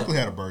Charles no Barkley other.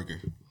 had a burger.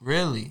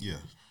 Really? Yeah.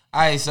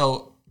 All right,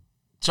 so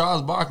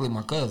Charles Barkley,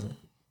 my cousin,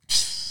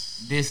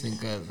 distant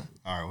cousin.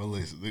 All right, well,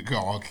 listen.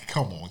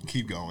 Come on,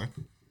 keep going.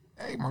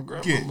 Hey, my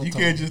grandma. You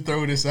can't just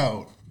throw this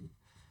out.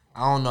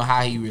 I don't know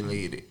how he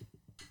related.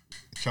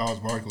 Charles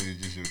Barkley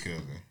is just your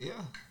cousin. Yeah.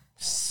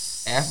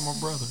 Ask my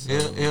brother.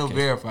 He'll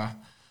verify.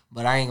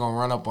 But I ain't gonna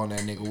run up on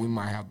that nigga. We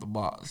might have to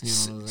box.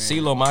 You know what I'm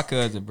saying? CeeLo, my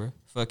cousin, bro.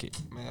 Fuck it.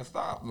 Man,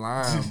 stop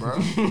lying, bro.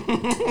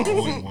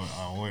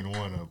 I wouldn't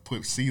want to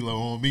put CeeLo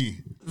on me.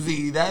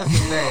 See, that's the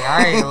thing.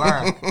 I ain't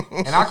lying.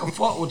 And I can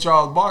fuck with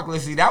Charles Barkley.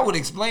 See, that would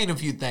explain a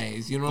few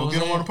things. You know Go what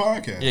get I'm him on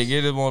saying? the podcast. Yeah,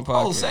 get him on the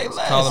podcast. Oh, say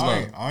less. Call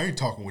him up. I ain't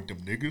talking with them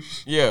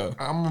niggas. Yeah.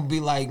 I'm gonna be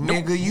like,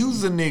 nigga,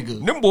 use a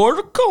nigga. Them boys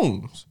are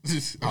coons.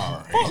 All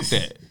right. Fuck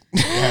that.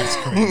 That's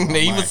crazy.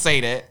 They even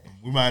say that.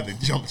 We might have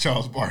to jump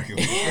Charles Barkley.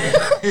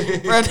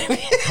 Bro,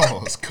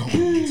 Cause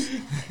coons.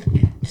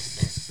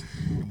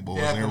 Them boys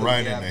ain't right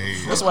in the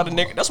head. that's why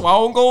that's why I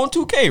don't go on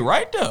 2K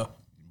right there.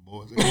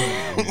 Boys ain't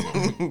right in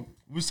the head.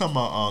 We was talking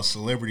about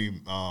celebrity.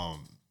 What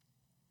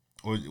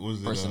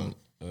was it? Person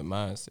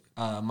mindset.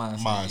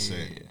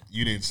 Mindset. Yeah.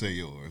 You didn't say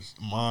yours.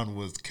 Mine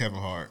was Kevin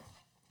Hart.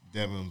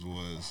 Devin's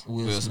was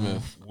Will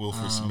Smith.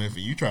 Wilfred Smith,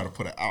 and you try to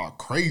put a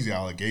crazy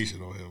allegation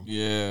on him.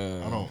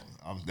 Yeah. I don't.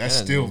 That's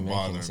That still doesn't make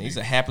any bothering sense. me. He's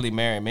a happily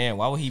married man.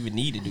 Why would he even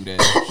need to do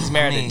that? He's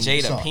married to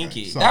Jada Sound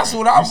Pinkett. like- That's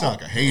what you I'm. sound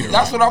like a hater.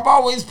 That's what I've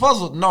always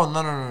puzzled. No,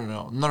 not at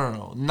all.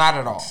 Jada Not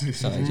at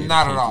Pinkett,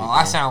 all. bro.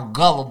 I sound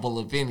gullible,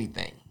 if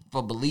anything,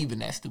 for believing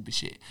that stupid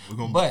shit.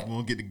 We're But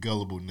gonna get the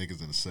gullible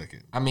niggas in a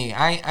second. I mean,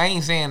 I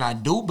ain't saying I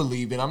do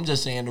believe it. I'm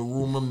just saying the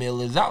rumor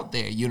mill is out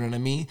there. You know what I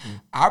mean?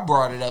 I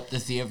brought it up to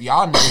see if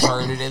y'all niggas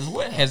heard it as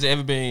well. Has there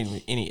ever been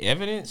any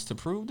evidence to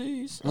prove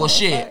these? Well,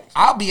 shit.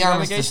 I'll be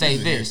honest to say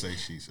He this. say,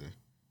 she say.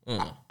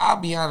 I'll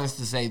be honest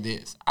to say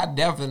this. I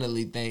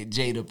definitely think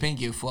Jada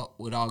Pinkett fucked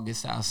with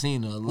August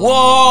Alsina a little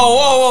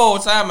Whoa.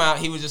 Time out.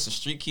 He was just a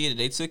street kid that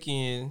they took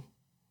in.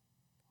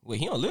 Wait,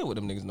 he don't live with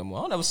them niggas no more.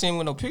 I don't ever see him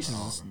with no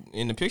pictures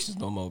in the pictures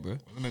no more, bro.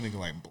 Wasn't that nigga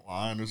like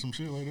blind or some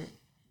shit like that?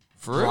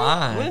 For real?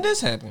 Blind. When did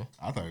this happen?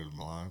 I thought he was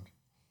blind.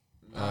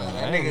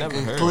 That ain't nigga never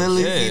could heard.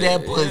 clearly Yeah, see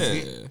that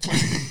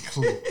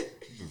pussy.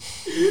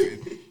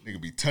 Nigga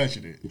be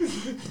touching it.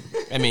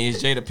 I mean,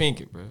 it's Jada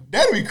Pinkett, bro.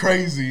 That'd be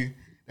crazy.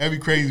 That'd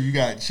be crazy. You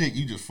got a chick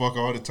you just fuck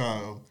all the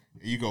time,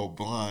 and you go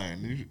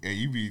blind, and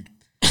you be.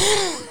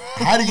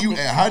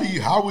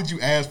 How would you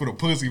ask for the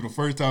pussy the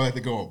first time I had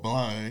to go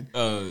blind?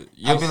 I'd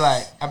be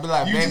like,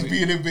 You baby. just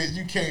be in a bitch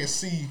you can't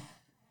see.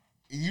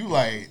 You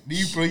like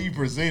you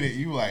present it.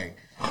 You like,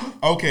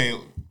 okay.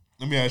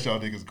 Let me ask y'all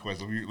niggas a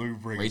question. Let me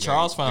bring Ray it back.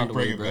 Charles found Let me a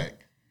bring way, it bro.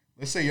 back.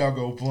 Let's say y'all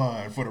go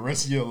blind for the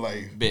rest of your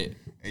life. Bet.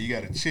 And you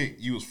got a chick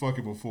you was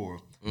fucking before.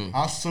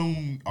 How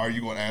soon are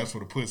you gonna ask for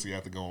the pussy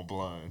after going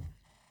blind?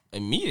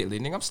 Immediately,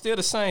 nigga. I'm still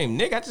the same.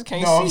 Nigga, I just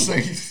can't No, I'm see.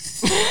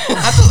 saying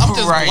I'm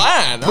just Right.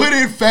 blind. put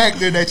in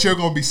factor that you're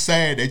gonna be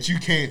sad that you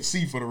can't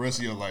see for the rest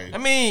of your life. I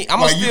mean,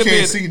 I'm like gonna you still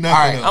can't be see able nothing All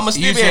right, else. I'ma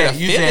still You be able said to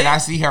you feel said it. I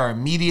see her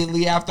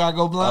immediately after I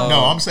go blind.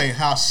 No, I'm saying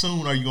how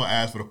soon are you gonna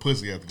ask for the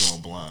pussy after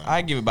going blind?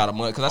 I give it about a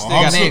month because I still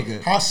how, got soon,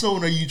 nigga. how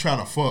soon are you trying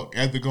to fuck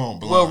after going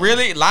blind? Well,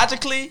 really,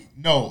 logically,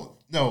 No,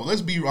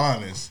 let's be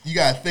honest. You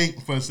gotta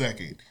think for a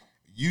second.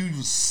 You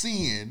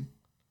seeing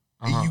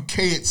and you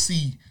can't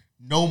see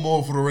no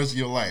more for the rest of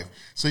your life.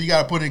 So you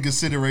gotta put in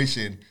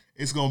consideration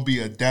it's gonna be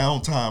a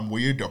downtime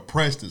where you're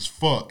depressed as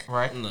fuck.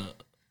 Right. no.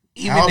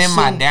 Even How in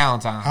my soon-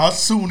 downtime. How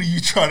soon are you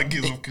trying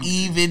to get some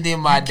Even in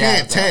my You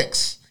can't downtime.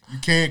 text. You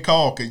can't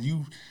call because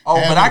you. Oh,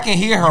 but I can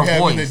hear her you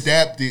haven't voice.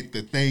 adapted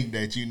the thing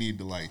that you need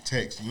to like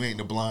text. You ain't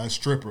the blind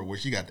stripper where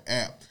she got the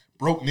app.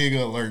 Broke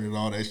nigga alert and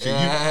all that shit.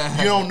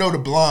 You don't know the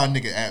blind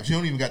nigga apps. You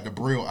don't even got the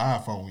Braille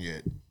iPhone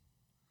yet.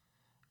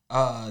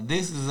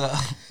 This is a.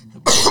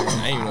 I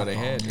didn't even know they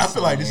had I this.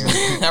 feel like this is.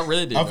 A good, I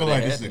really did. I feel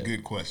like this is a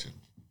good question.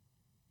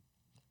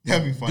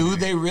 That'd be funny. Do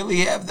they really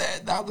have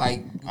that? I'm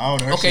like, I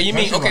don't know. Her Okay, shit- you her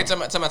mean shit okay?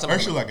 like- Time out. Her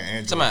shit like an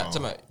Android phone.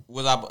 Time out.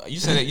 Was I? You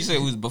said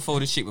it was before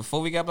this shit. Before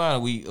we got blind, or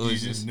we? Or You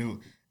was just just knew.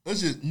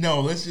 Let's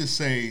just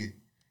say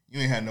you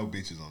ain't had no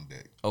bitches on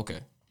deck. okay.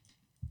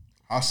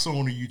 How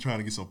soon are you trying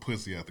to get some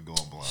pussy after going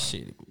blind?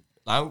 Shit.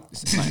 Like, a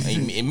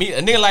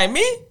nigga like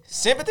me,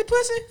 sympathy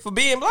pussy for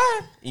being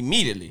blind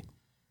immediately.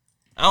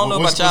 I don't know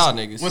about y'all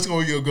niggas. What's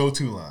going to be your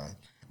go-to line?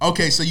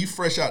 Okay, so you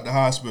fresh out the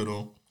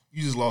hospital.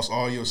 You just lost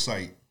all your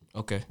sight.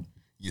 Okay.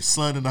 Your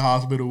son in the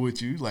hospital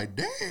with you. Like,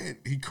 Dad.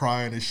 He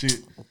crying and shit.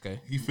 Okay.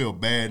 He feel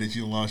bad that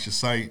you lost your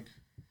sight.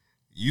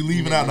 You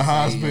leaving out the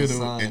Nigga say your hospital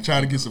son. and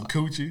trying to get some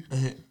coochie.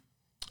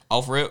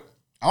 Off rip.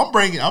 I'm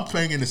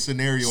playing in the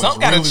scenario.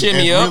 Something as gotta real cheer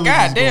as me real up. as it's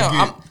God gonna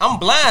damn, get. I'm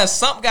blind.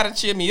 Something gotta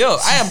cheer me up.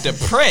 I am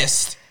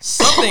depressed.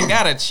 Something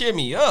gotta cheer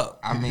me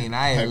up. I mean,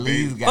 I Hey, at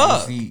least baby. got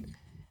Fuck. to see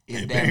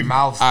if that baby.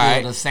 mouth still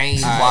Alright. the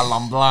same Alright. while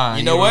I'm blind.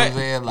 You know what? I'm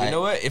saying? Like, You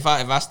know what? If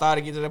I start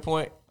to get to that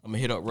point, I'm gonna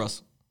hit up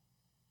Russell.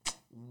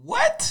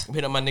 what?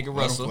 Hit up my nigga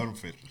Russell. Let him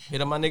finish.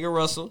 Hit up my nigga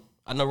Russell.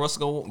 I know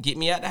Russell gonna get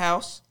me out the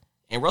house.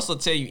 And Russell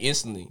will tell you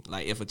instantly,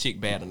 like, if a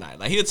chick bad or not.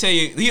 Like, he'll tell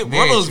you.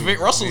 Russell's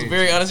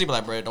very honest. He'll be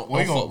like, bro, don't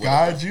Well, he fuck gonna with her.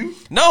 guide you?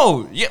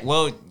 No, yeah,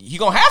 well, you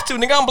gonna have to,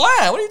 nigga. I'm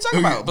blind. What are you talking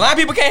about? Blind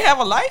people can't have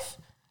a life.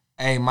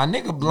 Hey, my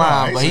nigga Nah, I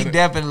blind, ain't but he said it.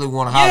 definitely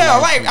want to Yeah,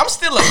 highlight like you. I'm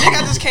still a nigga.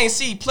 I just can't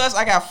see. Plus,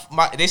 I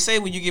got they say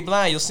when you get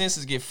blind, your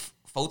senses get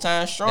 4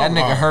 times stronger.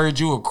 That nigga heard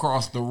you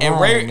across the room,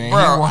 And Ray, man.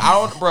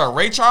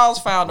 Ray Charles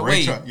found a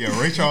way.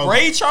 Ray Charles.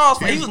 Ray Charles,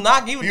 he was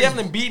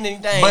definitely beating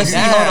anything. But see,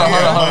 down.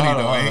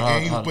 hold on.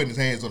 And he was putting his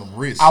hands on them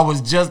wrists. I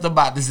was just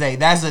about to say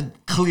that's a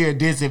clear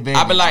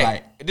disadvantage. I'd be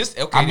like, this.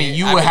 Okay, I mean,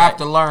 you would have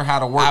to learn how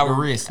to work the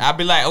wrist. I'd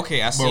be like,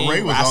 okay, I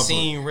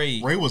seen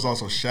Ray. Ray was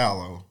also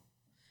shallow.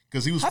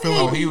 Because he was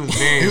he was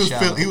very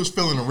shallow. He was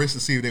feeling the wrist to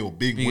see if they were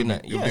big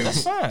women. Yeah,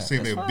 that's fine. See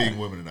if they were big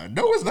women or not.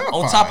 No, it's not.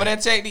 On top of that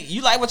technique,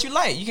 you like what you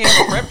like. You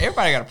can't.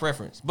 Everybody got a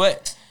preference,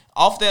 but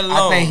off that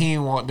alone, I think he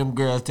didn't want them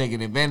girls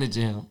taking advantage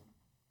of him.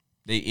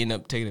 They end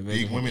up taking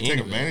advantage. Big women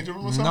take advantage of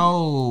him or something?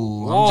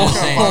 No, I'm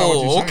just saying.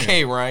 Oh,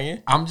 okay,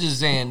 Ryan. I'm just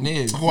saying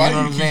this. Why you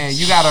know do what I'm you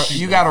saying?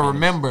 keep You gotta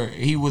remember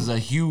he was a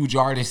huge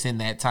artist in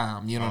that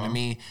time. You know what I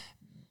mean?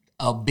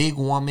 A big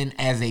woman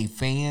as a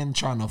fan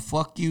trying to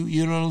fuck you.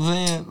 You know what I'm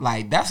saying?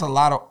 Like that's a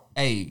lot of.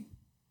 Hey,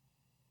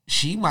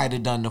 she might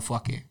have done the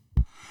fucking.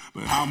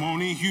 But I'm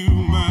only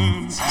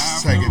human.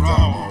 Second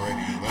time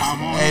already.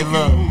 Hey,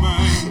 look.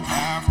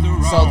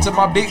 So to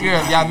my big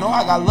girl, y'all know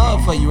I got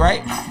love for you,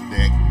 right?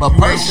 But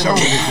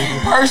personally,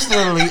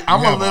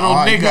 I'm a little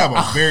nigga. You have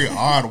a very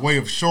odd way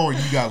of showing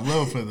you got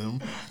love for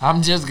them.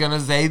 I'm just gonna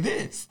say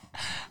this.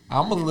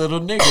 I'm a little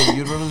nigga.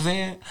 You know what I'm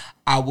saying?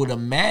 I would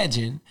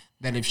imagine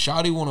that if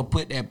Shawty want to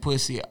put that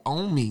pussy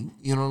on me,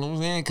 you know what I'm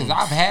saying? Because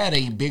I've had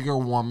a bigger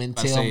woman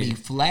tell me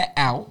flat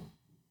out,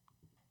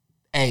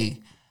 hey,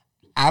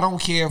 I don't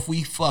care if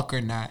we fuck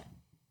or not,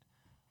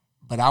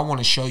 but I want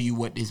to show you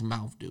what this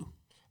mouth do.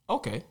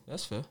 Okay,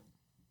 that's fair.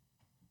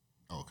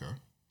 Okay.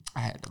 I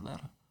had the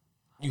letter.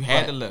 You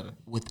had the letter.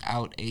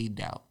 Without a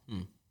doubt.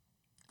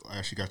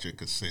 Glad she got your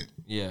consent.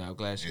 Yeah, I'm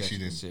glad she got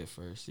your consent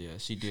first. Yeah,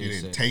 she did. She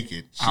didn't take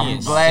it. I'm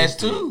glad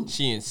too.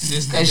 She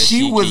insisted. And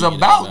she was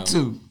about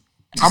to.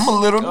 I'm a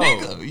little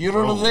nigga. You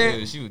know what I'm saying?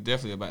 Yeah, she was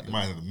definitely about to. You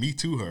might have to me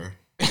too her.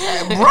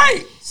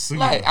 Right.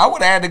 Like, I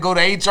would have had to go to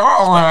HR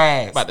on her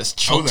ass. About to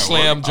choke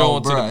slam Joe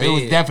onto the bed. It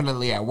was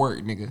definitely at work,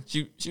 nigga.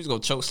 She was going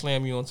to choke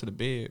slam you onto the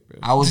bed, bro.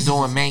 I was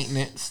doing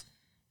maintenance.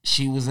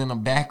 She was in a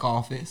back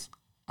office.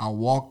 I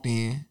walked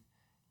in.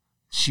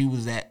 She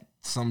was at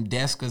some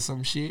desk or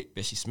some shit.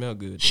 Bet she smelled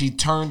good. She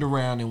turned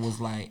around and was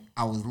like,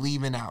 I was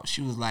leaving out.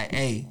 She was like,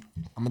 hey,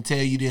 I'm going to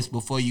tell you this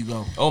before you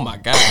go. Oh, my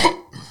God.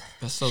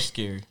 That's so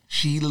scary.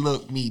 She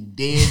looked me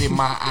dead in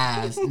my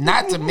eyes.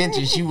 Not to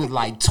mention she was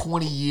like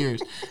 20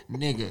 years.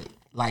 Nigga,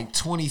 like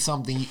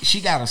 20-something.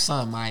 She got a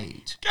son my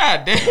age.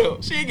 God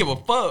damn. She didn't give a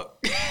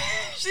fuck.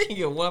 She didn't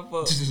give one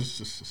fuck.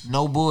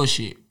 No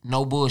bullshit.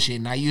 No bullshit.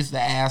 And I used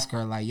to ask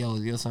her, like, yo,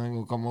 is your son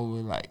going to come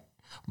over? Like,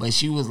 but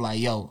she was like,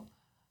 yo,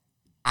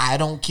 I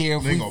don't care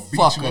if we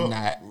fuck or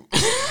not.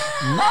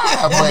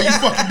 Nah, but you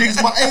fucking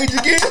niggas my age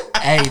again?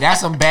 Hey,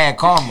 that's some bad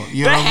karma.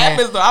 You know what I'm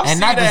saying? Though. And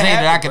not to say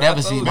that I could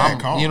ever see bad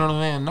my, karma. you know what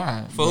I'm saying?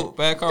 Nah. For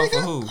bad karma for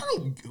who?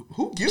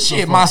 Who gives Shit,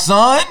 a fuck? my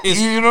son.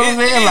 You know what I'm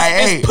saying? Like,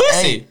 hey, it's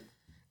pussy. hey.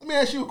 Let me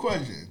ask you a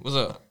question. What's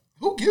up?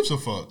 Who gives a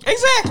fuck?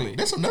 Exactly.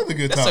 That's another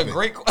good That's topic. a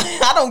great.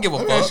 I don't give a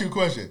Let fuck. me ask you a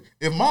question.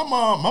 If my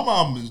mom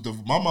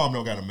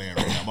don't got a man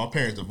right now. My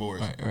parents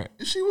divorced. Right.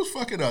 If she was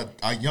fucking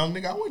a young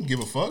nigga, I wouldn't give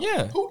a fuck.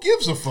 Yeah. Who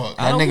gives a fuck?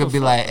 That nigga be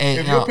like, hey,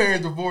 If yo, your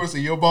parents divorced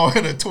and your mom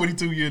had a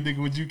 22-year nigga,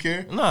 would you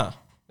care? Nah,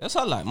 that's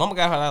her life. Mama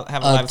got her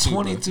have a a life too.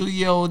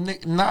 22-year-old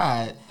nigga.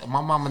 Nah, my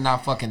mama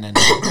not fucking that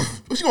nigga.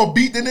 What, you gonna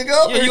beat the nigga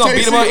up? Yeah, you gonna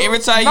beat him up every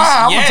time? Nah,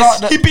 I'ma yes,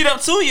 talk to- he beat up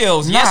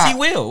 2-year-olds. Yes, he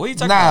will. What are you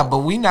talking Nah, about? but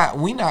we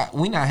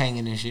not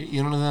hanging and shit.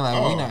 You know what I'm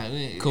saying? Like, we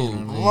not. Cool.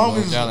 You know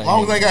As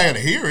long as I ain't gotta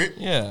hear it.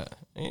 Yeah.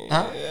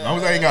 As long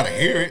as I ain't gotta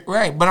hear it.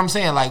 Right, but I'm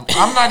saying, like,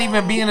 I'm not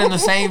even being in the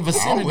same I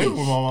vicinity. live with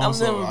my mom,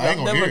 so I ain't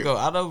gonna hear it.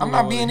 I'm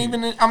not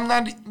being I'm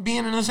not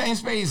being in the same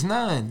space.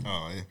 None.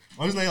 Oh, yeah.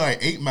 I'm just like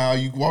 8 Mile.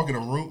 You walk in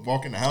the room,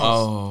 walk in the house.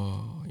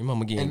 Oh, your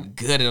mama getting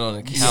gutted on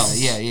the couch.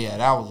 Yeah.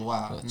 That was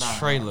wild. Nah,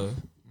 Trailer.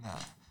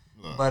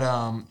 nah. But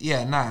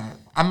nah.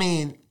 I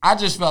mean, I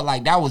just felt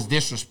like that was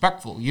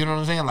disrespectful. You know what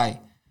I'm saying? Like,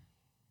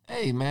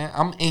 hey man,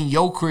 I'm in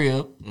your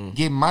crib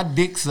getting my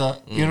dick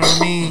sucked. You know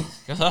what I mean?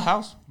 That's her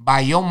house.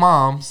 By your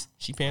mom's.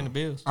 She paying the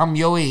bills. I'm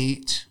your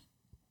age.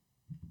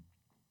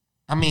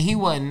 I mean, he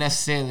wasn't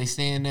necessarily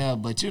staying there,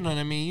 but you know what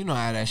I mean? You know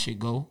how that shit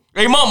go.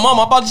 Hey,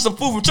 mama, I bought you some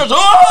food from church.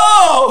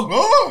 Oh!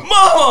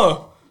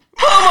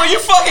 Mama, you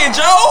fucking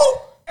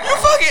Joe?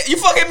 You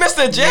fucking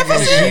Mr.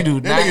 Jefferson? She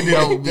do not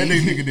know That me.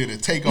 nigga did a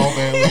takeoff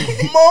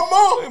ass.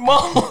 Mama!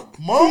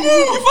 Mama,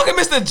 you fucking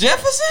Mr.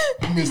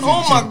 Jefferson? Mr.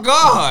 Oh my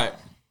God.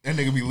 That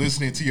nigga be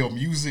listening to your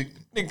music.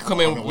 Nigga come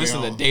in On the and way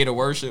listen to home. Data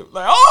Worship.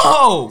 Like,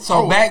 oh!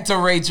 So back to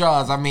Ray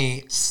Charles. I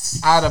mean,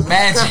 I'd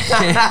imagine.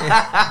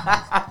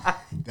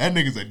 That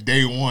nigga's a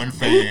day one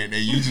fan and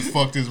you just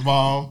fucked his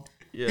mom.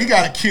 Yeah. He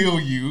gotta kill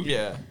you.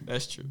 Yeah,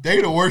 that's true.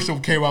 Day to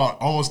Worship came out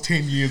almost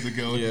 10 years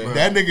ago. Yeah.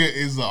 That nigga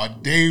is a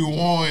day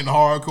one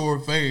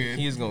hardcore fan.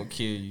 He's gonna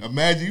kill you.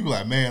 Imagine you be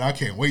like, man, I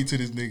can't wait till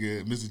this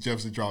nigga, Mr.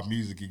 Jefferson, drop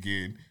music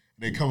again.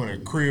 They come in a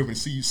crib and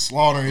see you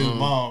slaughter his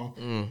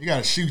mom. He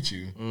gotta shoot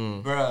you.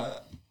 Bruh.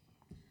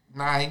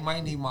 Nah, he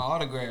might need my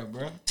autograph,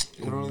 bruh.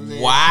 You know what I'm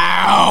saying?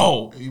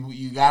 Wow.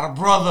 You got a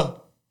brother.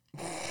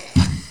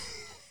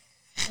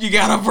 You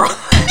got a brother.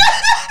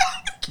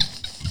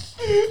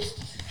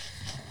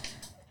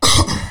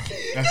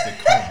 That's the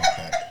coma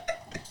pack.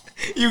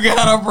 You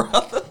got a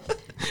brother.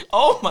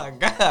 Oh my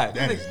god.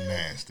 That is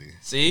nasty.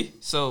 See,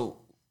 so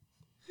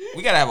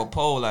we gotta have a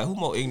poll like who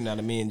more ignorant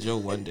than me and Joe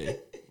one day.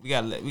 We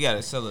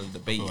gotta settle a I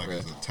debate, feel like bro.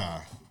 it's a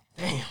tie.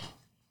 Damn.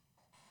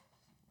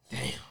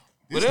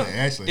 This But thing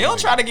actually they don't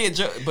try to get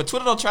Joe, but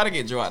Twitter don't try to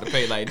get Joe out to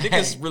pay. Like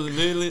niggas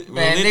really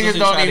Man, niggas religiously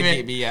don't try even to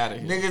get me out of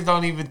here. Niggas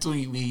don't even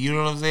tweet me. You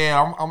know what I'm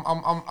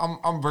saying?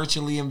 I'm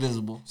virtually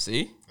invisible.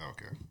 See,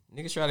 Okay.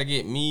 niggas try to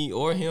get me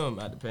or him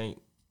out the paint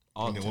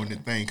all And the then when time.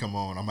 the thing come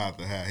on, I'm about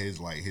to have his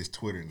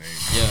Twitter name.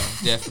 Yeah,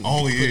 definitely.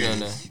 Only Put it is. on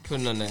there.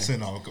 Put it on there.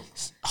 Send all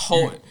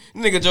Hold it.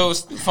 Nigga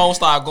Joe's phone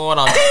start going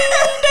on.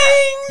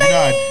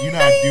 you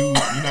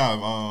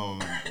know,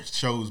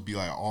 shows be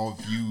like all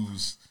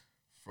views.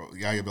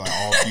 Y'all be like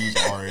all views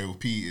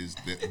RLP is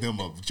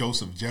them of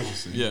Joseph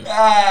Jefferson. Yeah.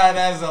 Ah,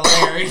 that's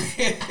hilarious.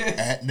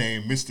 At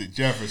name Mr.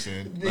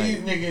 Jefferson. These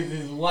niggas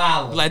is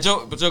wild. Like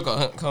Joe, but Joe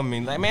come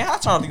in like, man, I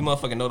turn on these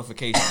motherfucking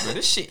notifications, bro.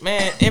 This shit,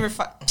 man, every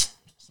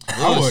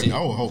I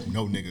would hope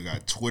no nigga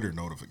got Twitter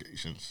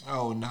notifications.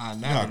 Oh nah,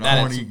 You nah, not nah.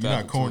 corny. You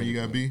not corny. You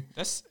gotta be.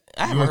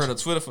 I haven't heard a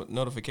Twitter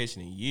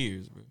notification in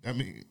years, bro. I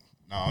mean,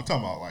 no, I'm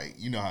talking about like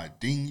you know how it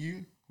ding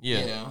you.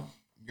 Yeah,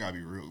 You gotta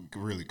be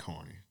really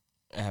corny.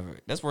 I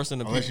haven't. That's worse than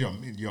the Unless people.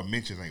 your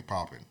mentions ain't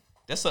popping.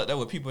 That's up there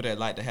with people that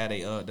like to have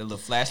their little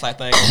flashlight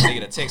thing and they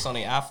get a text on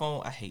their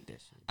iPhone. I hate that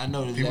shit. I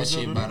noticed People that still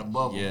shit do by that? the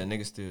bubble. Yeah,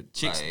 niggas still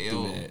chicks Like, do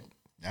yo. that.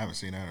 I haven't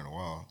seen that in a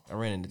while. I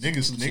ran into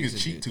Niggas two chicks that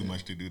cheat did too that.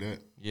 much to do that.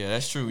 Yeah,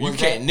 that's true. What's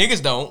You can't.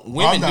 Niggas don't.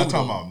 Women I'm not do.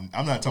 talking though. about.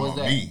 I'm not talking What's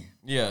about that? me.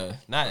 Yeah,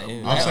 not.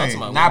 I'm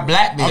saying- Not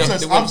black I'm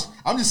bitches.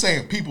 I'm just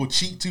saying people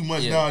cheat too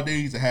much Yeah.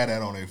 nowadays to have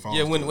that on their phone.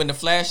 Yeah, when the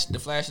flash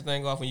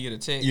thing off when you get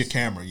a text. your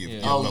camera, your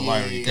Yeah. Oh, the yeah,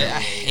 light on yeah, your yeah. I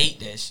camera. hate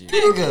that shit.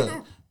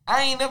 Nigga,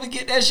 I ain't never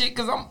get that shit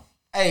because I'm.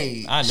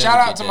 Hey, I never shout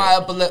out get to that. my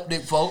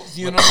epileptic folks.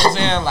 You know what I'm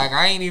saying? Like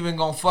I ain't even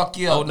gonna fuck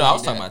you up. Oh no, I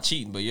was like talking that. about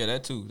cheating, but yeah,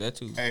 that too.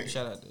 Hey.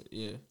 Shout out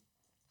to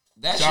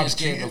That Shout shit out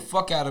scared to the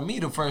fuck out of me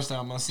the first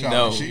time I seen Shout it.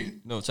 out No, to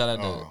cheating? no, shout out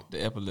Oh. to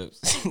the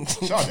epilepsy.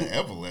 Shout out to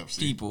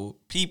epilepsy.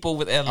 people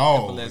with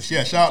Oh, epilepsy.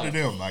 yeah, shout out to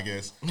them, I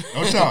guess.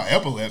 Don't shout out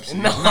epilepsy.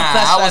 No. Nah,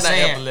 Shout out to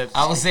epilepsy.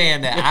 I was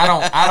saying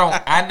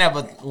that I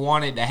never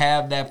wanted to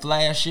have that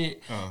flash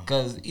shit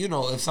because you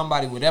know if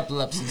somebody with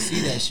epilepsy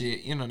see that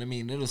shit, you know what I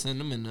mean, it'll send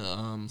them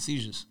into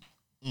seizures.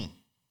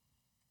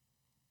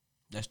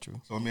 That's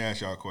true. So let me ask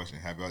y'all a question.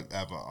 Have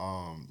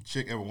a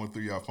chick ever went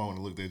through your phone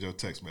and looked at your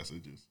text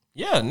messages?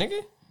 Yeah,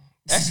 nigga.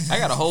 I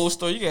got a whole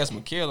story. You can ask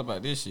Mikhail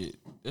about this shit.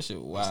 This shit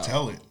wild. Just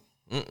tell it.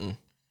 Mm-mm.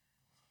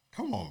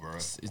 Come on, bro.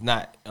 It's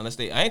not unless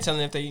they. I ain't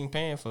telling if they even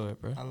paying for it,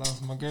 bro. I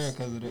lost my girl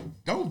because of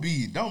that. Don't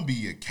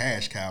be a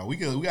cash cow. We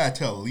gotta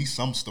tell at least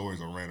some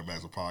stories on Random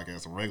Acts of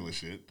Podcast, some regular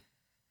shit.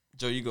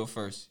 Joe, you go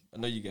first. I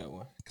know you got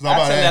one. Cause I'm I'll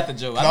about tell to you ask, after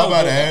Joe. 'cause I I'm know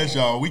about to Joe got ask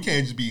y'all. We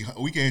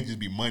can't just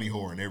be money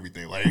whoring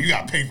everything. Like you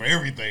gotta pay for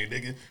everything,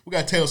 nigga. We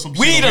gotta tell some.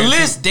 We shit need on a here, too.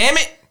 list, damn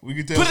it. We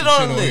can tell Put some it on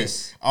shit the here.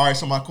 list. All right.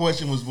 So my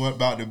question was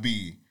about to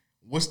be,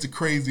 what's the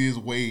craziest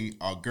way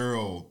a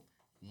girl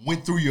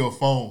went through your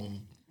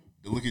phone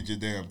to look at your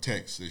damn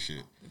texts and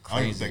shit? I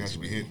don't even think I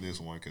should be hitting this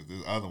one because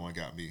this other one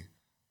got me.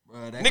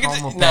 Bro, that Nigga,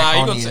 coma nah, pack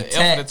you on gonna your to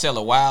text. tell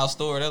a wild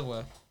story. That's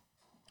why.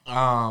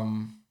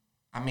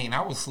 I mean,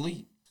 I was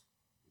asleep.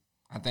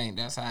 I think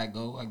that's how it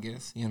go. I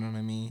guess you know what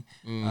I mean.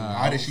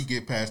 How did she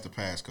get past the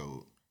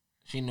passcode?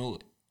 She knew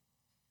it.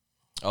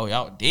 Oh,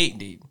 y'all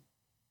deep.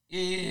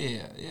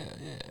 Yeah.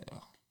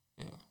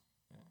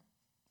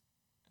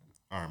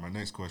 All right. My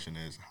next question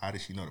is, how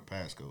did she know the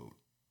passcode?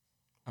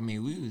 I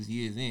mean, we was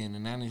years in,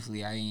 and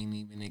honestly, I ain't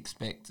even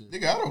expect to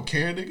Nigga, I don't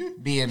care,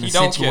 nigga. be in the He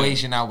don't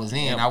situation I was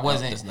in. Yeah, I no,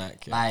 wasn't does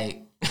not care.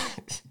 like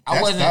That's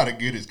I wasn't. not a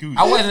good excuse.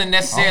 I wasn't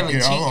necessarily I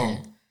don't care how cheating.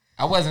 long.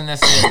 I wasn't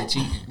necessarily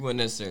cheating. You wasn't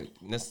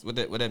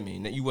necessarily. What that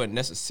mean? You wasn't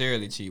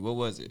necessarily cheat. What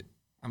was it?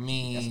 I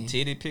mean,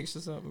 Titty pics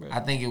or something, bro?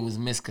 I think it was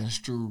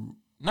misconstrued.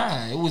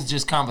 Nah, it was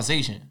just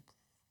conversation.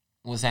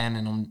 What's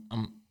happening?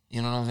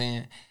 You know what I'm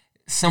saying?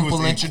 Simple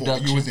You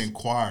introductions. was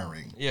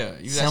inquiring. Yeah,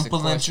 you asked a Simple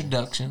question.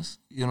 introductions.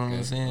 You know what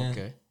I'm saying?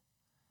 Okay.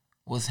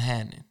 What's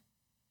happening?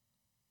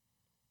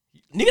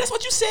 Nigga, that's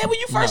what you said when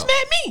you first No.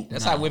 met me.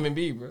 That's how women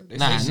be, bro. They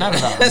Nah, say not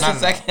shit. at all. That's Not at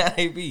exactly how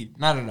they be.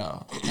 Not at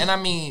all. And I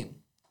mean,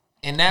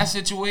 in that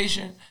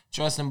situation,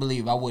 trust and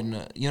believe, I wouldn't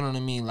have, you know what I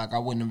mean? Like, I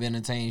wouldn't have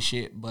entertained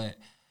shit, but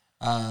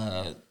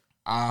our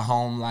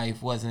home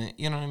life wasn't,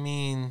 you know what I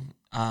mean?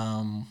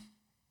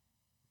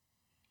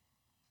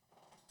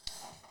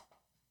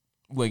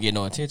 You wouldn't get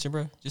no attention,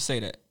 bro. Just say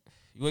that.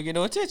 You wouldn't get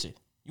no attention.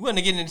 You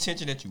wasn't getting the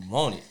attention that you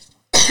wanted.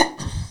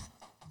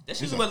 That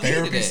shit This a wasn't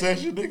leading to therapy that.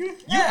 session,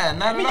 nigga. Yeah,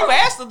 not I mean, at all. you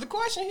asked us the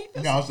question.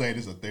 No, I'm saying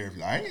this is a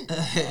therapy. I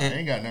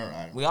ain't got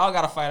no. We all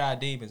gotta fight our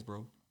demons,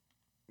 bro.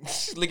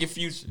 Look at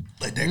Future.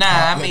 Let that Nah,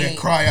 cry, I let mean- that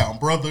cry out,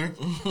 brother.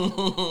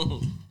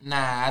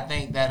 Nah, I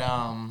think that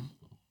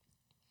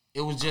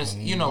it was just,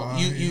 you know,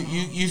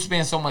 you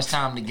spend so much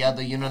time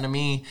together, you know what I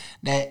mean,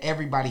 that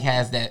everybody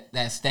has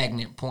that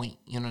stagnant point,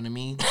 you know what I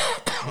mean?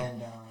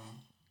 And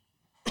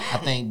I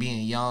think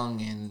being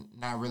young and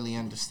not really Nigga,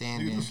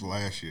 understanding. this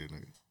last year,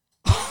 nigga.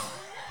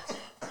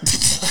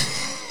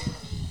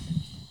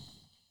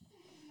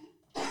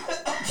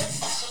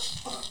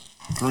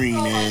 Green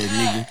ass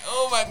nigga.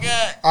 Oh my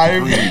god. I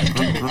didn't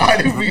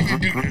mean to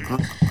do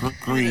that.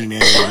 Green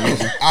ass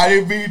nigga. I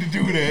didn't mean to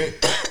do that.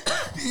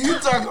 You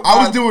talking about? I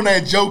was doing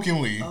that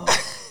jokingly.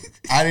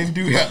 I didn't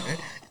do that.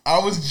 I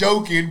was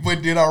joking,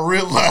 but then I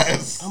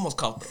realized. I almost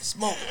caught that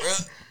smoke, bro.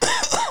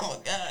 Oh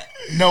my god.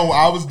 No,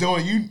 I was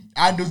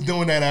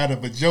doing that out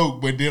of a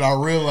joke, but then I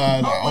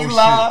realized. We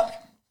live. Shit.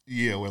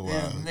 Yeah, we're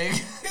live.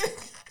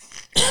 Nigga.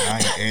 I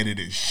ain't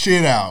edited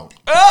shit out.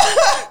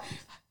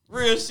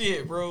 Real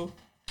shit, bro.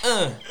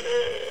 This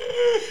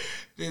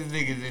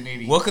nigga's an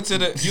idiot. Welcome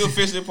to you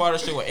officially part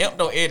of the show. When Imp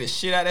don't edit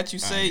shit out that you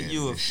say, edit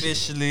you this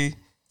shit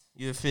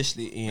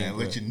officially in. Man, bro.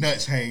 let your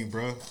nuts hang,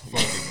 bro.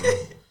 Fuck it,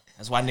 bro.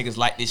 That's why niggas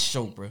like this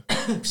show, bro.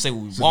 We say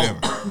what we So,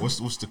 want. Devin,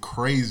 what's the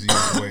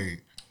craziest way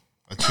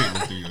a chick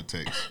looked through your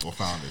text or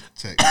found a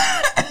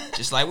text?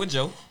 Just like with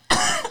Joe.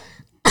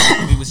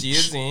 We was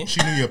years in.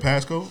 She knew your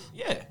passcode?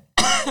 Yeah.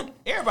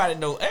 Everybody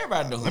know who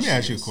Let me she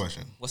ask you a is.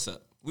 question. What's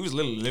up? We was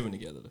literally living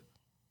together.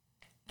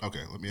 Okay,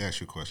 let me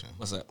ask you a question.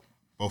 What's up?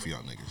 Both of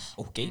y'all niggas.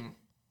 Okay.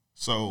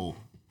 So,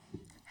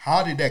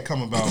 how did that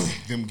come about,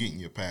 them getting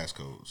your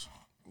passcodes?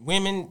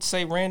 Women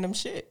say random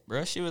shit,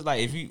 bro. She was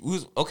like, we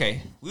was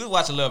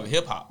watching Love and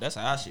Hip Hop. That's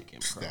how our shit came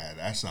across.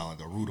 That sounds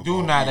like a root of Do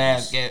all not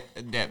evils.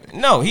 ask Devin.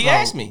 No, he Bro,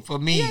 asked me. For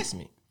me, He asked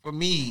me. For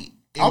me,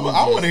 I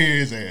want to hear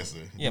his answer.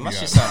 Yeah, my to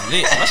be shit honest. sound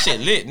lit. My shit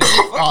lit,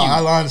 nigga. Fuck you.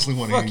 I honestly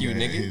want to Fuck hear you,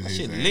 nigga. his That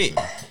shit answer. lit.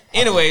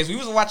 Anyways, we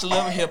was watching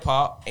Love and Hip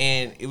Hop,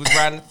 and it was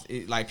riding.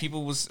 Like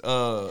people was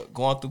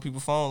going through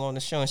people's phones on the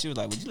show, and she was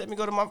like, "Would you let me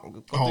go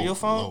through your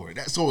phone?" Lord.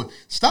 So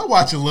stop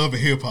watching Love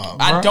and Hip Hop.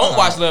 I don't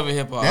watch Love and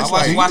Hip Hop. I That's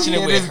was like- watching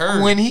it with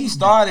her. When he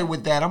started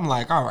with that, I'm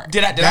like, all right.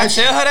 Did I That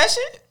tell her that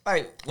shit?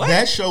 Like what?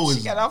 That show She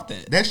is got off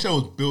that. That show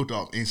is built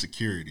off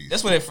insecurities.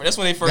 That's when they first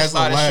That's the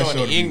started last showing show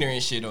the to be-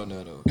 ignorant shit on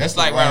there though. That's That's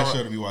like the last right,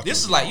 show to be watching. This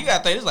is like you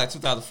gotta think this is like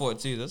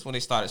 2014. That's when they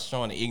started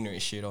showing the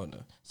ignorant shit on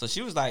there. So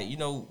she was like,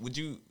 would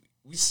you?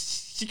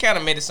 She kind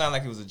of made it sound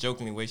like it was a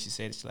joking the way she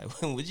said it. She's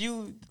like, would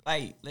you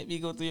like let me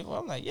go through your phone?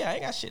 I'm like, yeah, I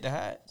ain't got shit to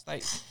hide. It's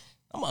like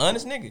I'm an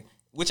honest nigga,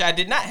 which I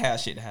did not have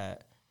shit to hide.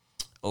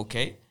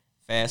 Okay,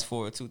 fast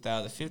forward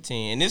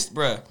 2015, and this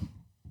bruh,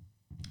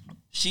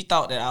 she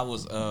thought that I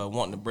was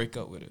wanting to break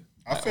up with her.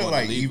 I feel wanted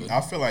like to leave even, her.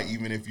 I feel like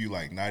even if you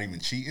like not even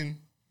cheating,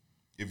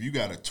 if you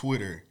got a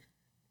Twitter,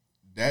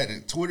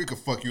 that Twitter could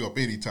fuck you up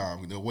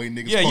anytime. The way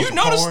niggas Yeah, post you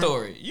know the porn,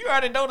 story. You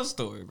already know the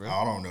story, bro.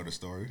 I don't know the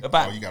story.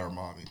 About- You gotta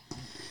remind me.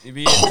 It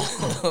be-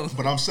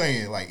 But I'm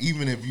saying, like,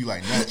 even if you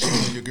like not cheating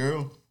on your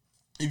girl,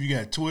 if you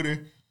got Twitter,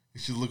 you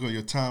should look on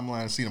your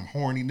timeline and see them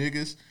horny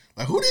niggas.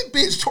 Like, who this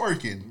bitch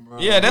twerking?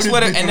 Yeah, that's Who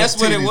what this it, bitch and with that's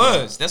her what it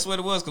titties was. That's what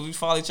it was because we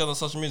follow each other on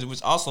social media,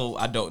 which also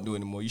I don't do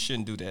anymore. You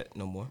shouldn't do that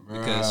no more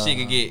because shit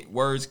could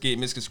words get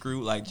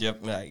misconstrued, like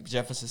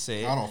Jefferson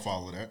said. I don't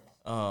follow that.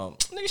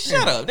 Nigga,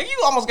 shut up, nigga.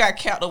 You almost got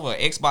capped over an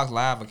Xbox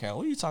Live account.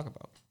 What are you talking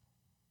about?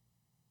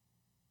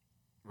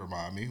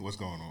 Remind me, what's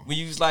going on? When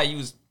you was like you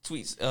was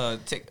text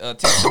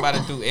somebody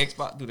through the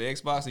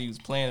Xbox, and you was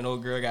playing, an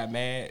old girl got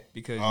mad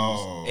because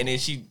and then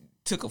she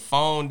took a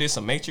phone, did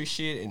some Matrix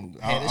shit, and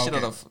had that shit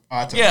on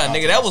okay. her.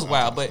 Nigga, that was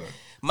wild. But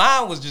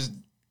mine was just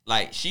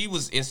like she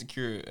was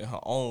insecure in her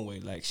own way.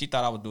 Like she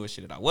thought I was doing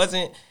shit that I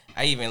wasn't.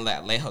 I even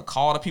let her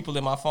call the people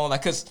in my phone,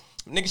 like cause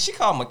nigga she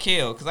called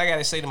Mikhail because I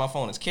gotta say to my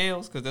phone it's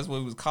Kales because that's what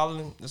we was calling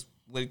him. That's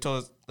what he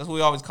told us. That's what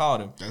we always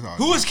called him.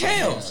 Who is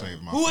Kales?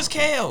 Who is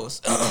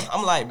Kales?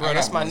 I'm like, bro,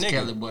 that's my nigga.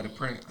 Kelly Butter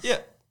Prince. Yeah.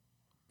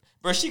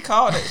 Bro, she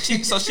called it.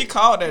 She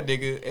called that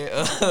nigga.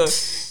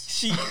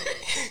 And,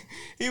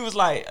 he was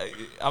like,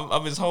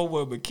 I'm his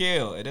homeboy,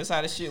 Mikhail, and that's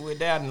how the shit went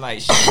down. And like,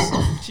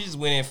 she just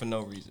went in for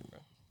no reason, bro.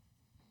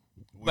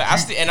 But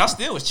I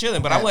still was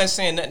chilling, but I wasn't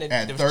saying nothing.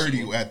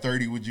 At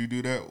 30, would you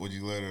do that? Would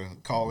you let her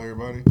call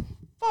everybody?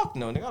 Fuck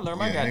no, nigga. I learned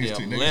my niggas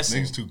goddamn too,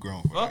 lesson. Niggas too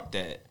grown for Fuck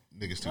that.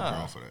 Niggas too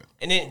grown for that.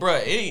 And then, bro,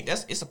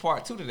 it's a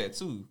part two to that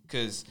too,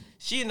 cause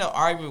she ended up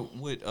arguing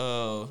with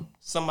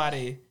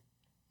somebody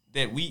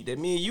that me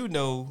and you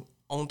know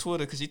on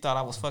Twitter, cause she thought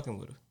I was fucking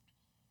with her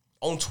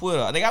on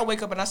Twitter. I think I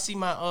wake up and I see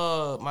my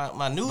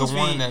my news The feed.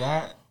 one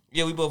that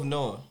Yeah, we both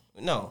know her.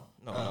 No.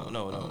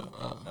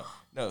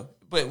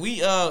 But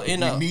we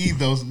end up. We need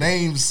those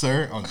names,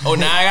 sir. Oh,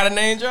 now I got a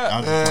name drop.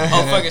 I'm just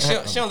Oh fuck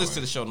it, she don't listen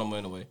to the show no more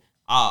anyway.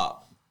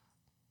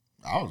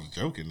 I was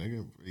joking,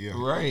 nigga. Yeah.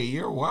 Right,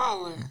 you're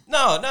wildin'.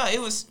 No,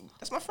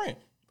 that's my friend.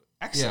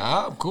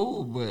 Yeah, I'm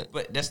cool,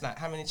 but that's not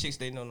how many chicks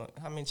they know.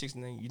 How many chicks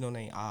you know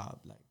named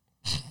like.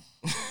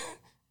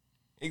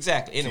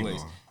 Exactly.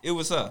 Anyways, it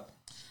was her.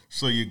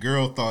 So your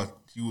girl thought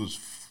you was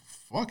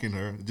fucking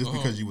her just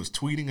because you was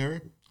tweeting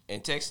her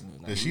and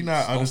texting her. Does she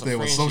not understand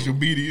what social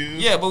media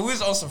is? Yeah, but we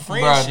was on some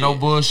friend Bruh, shit. no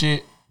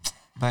bullshit,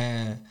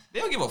 man. They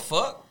don't give a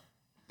fuck.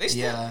 They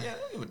still, Yeah. they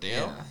don't give a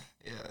damn.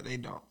 Yeah, they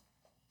don't.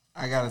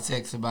 I got a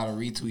text about a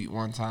retweet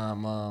one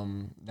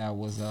time. That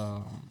was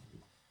a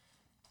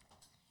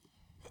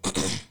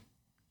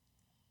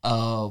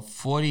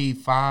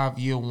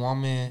 45-year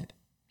woman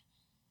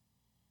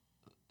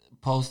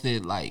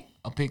posted like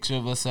a picture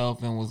of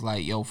herself and was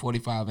like, "Yo,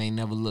 45 ain't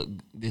never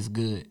looked this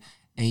good."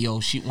 And yo,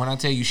 when I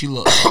tell you she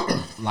looked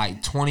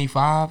like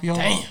 25, yo.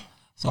 Damn.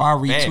 So I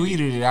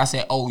retweeted it. I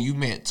said, "Oh, you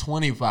meant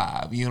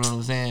 25." You know what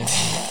I'm saying?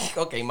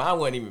 Okay, mine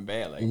wasn't even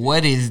bad. Like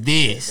What is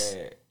this?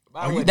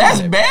 that.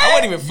 That's bad. I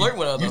wasn't even flirting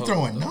with other You hoes,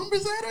 throwing though.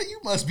 numbers at her? You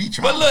must be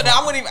trying. But look,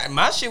 I wouldn't even.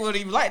 My shit wasn't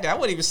even like that. I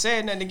wouldn't even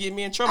say nothing to get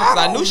me in trouble because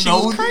I knew she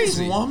was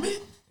crazy. This woman.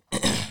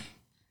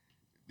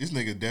 This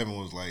nigga Devin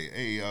was like,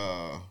 "Hey,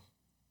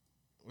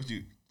 what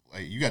you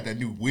like? You got that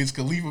new Wiz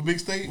Khalifa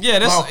mixtape? Yeah,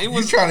 that's Wow, it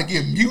was. You trying to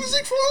get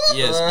music from her?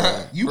 Yes,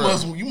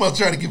 bro. You must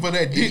try to give her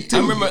that dick too. I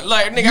remember,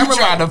 like, nigga, You I remember.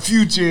 try the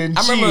future and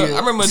I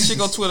remember chill. a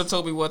chick on Twitter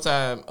told me one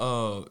time,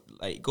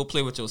 like, go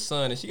play with your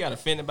son, and she got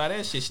offended by that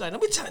shit. She's like,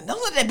 don't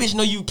let that bitch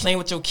know you playing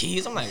with your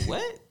kids. I'm like,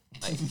 what?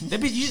 Like, that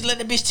bitch, you just let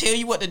that bitch tell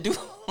you what to do.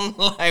 I'm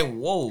like,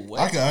 whoa, what?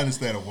 I can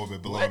understand a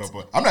woman blowing up.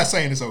 I'm not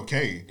saying it's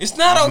okay. It's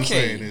not I'm just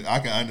okay. saying I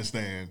can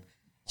understand.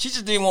 She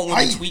just didn't want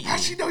women to tweet How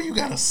me. she know you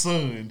got a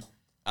son?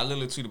 I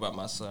literally tweet about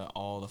my son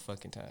all the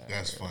fucking time.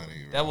 That's bro. funny.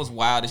 Bro. That was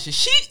wild as shit.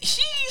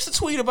 She used to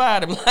tweet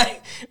about him.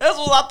 Like, that's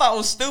what I thought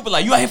was stupid.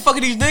 Like, you out here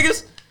fucking these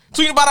niggas?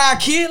 Tweeting about our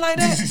kid like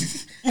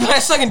that? You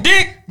like sucking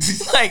dick?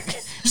 Like,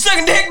 you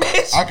sucking dick,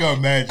 bitch? I can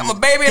imagine. I'm a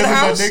baby in the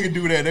house. If a nigga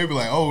do that, they be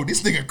like, "Oh,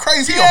 this nigga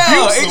crazy. He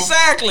Yeah, abusive."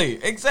 exactly.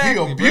 He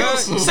Bro.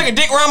 abusive. You sucking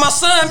dick around my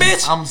son,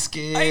 bitch? I'm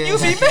scared. Hey, you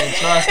be I can't mad.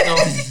 trust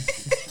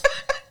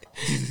them.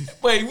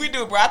 Wait, we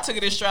do it, bro. I took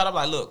it in stride. I'm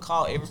like, look,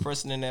 call every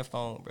person in that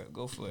phone, bro.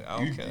 Go for it. I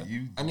don't care.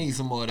 I need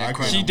some more of that I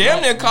crap. She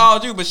damn near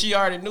called you, but she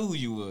already knew who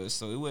you was,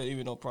 so it wasn't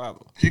even no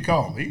problem. She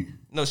called me.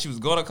 No, she was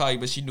gonna call you,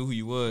 but she knew who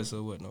you was, so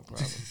it wasn't no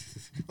problem.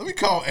 Let me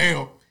call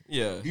Amp.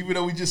 Yeah. Even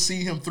though we just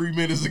seen him 3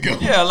 minutes ago.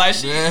 Yeah, like,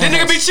 this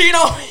nigga be cheating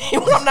on me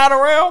when I'm not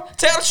around?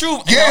 Tell the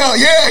truth.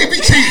 Yeah, he be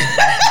cheating.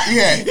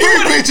 Yeah, 3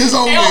 bitches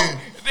on there.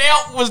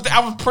 I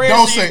was praying.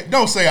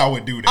 Don't say I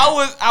would do that.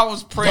 I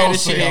was praying Don't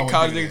this shit say I didn't would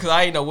call do nigga that. because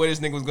I didn't know where this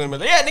nigga was gonna be.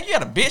 Like, yeah, nigga, you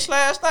had a bitch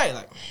last night.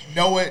 Like,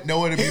 Know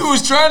what? He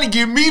was trying to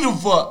get me to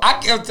fuck. I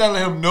kept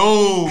telling him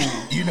no.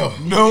 You know.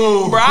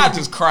 No. bro, I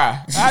just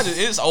cry.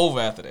 It's over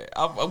after that.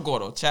 I'm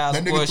going on child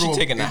That support. nigga She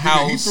taking the He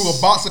house. threw a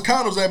box of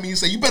condoms at me and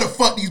said, "You better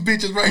fuck these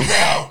bitches right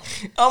now."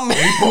 I'm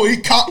He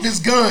cocked his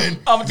gun.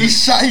 He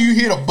shot you.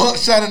 Hit a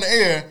buckshot in the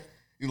air.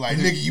 You're like,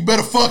 "Nigga, you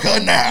better fuck her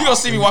now." You gonna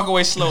see me walk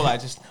away slow,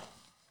 like just.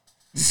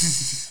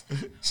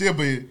 She'll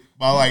be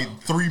by like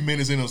 3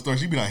 minutes in the store.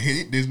 She be like,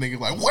 "Hit it." This nigga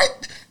like,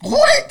 "What?"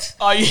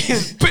 Oh, you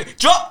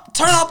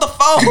turn off the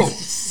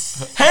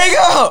phone. Hang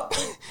up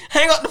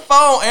the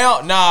phone.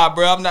 Out. Nah,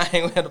 bro, I'm not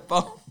hanging up the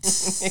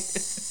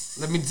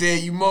phone. Let me tell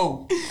you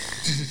more.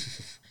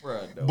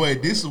 Bro, no, But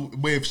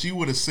if she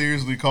would have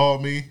seriously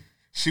called me,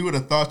 she would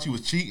have thought you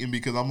was cheating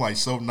because I'm like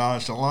so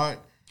nonchalant.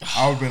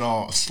 I would have been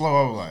all slow.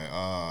 I was like,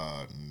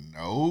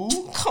 no.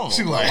 Come on,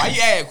 She bro. like, Why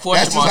you add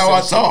question that's just marks? how to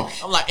I the talk.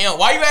 shit? I'm like,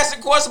 why you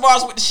asking question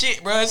marks with the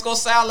shit, bro? It's gonna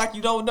sound like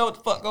you don't know what the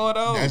fuck going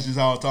on. That's just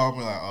how I talk.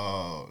 I'm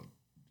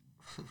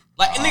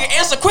like, nigga,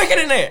 answer quicker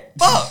than that.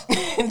 Fuck.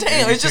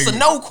 Damn, it's just a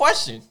no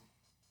question.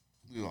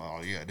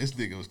 oh yeah, this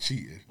nigga was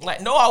cheating. Like,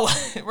 no, I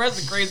wasn't.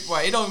 That's the crazy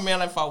part. It don't even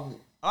matter if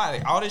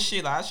like all this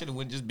shit. Like, I should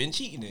have just been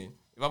cheating. Then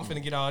if I'm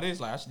finna get all this,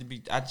 like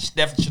I just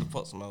definitely should have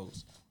fucked some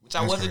hoes, which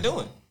I That's wasn't crazy.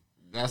 doing.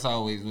 That's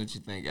always what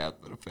you think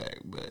after the fact,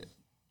 but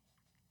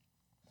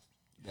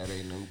that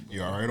ain't no.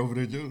 You all right over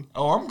there, Joe?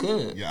 Oh, I'm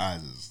good. Your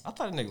eyes is. I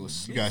thought the nigga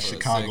was You asleep got for a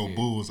Chicago second.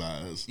 Bulls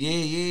eyes.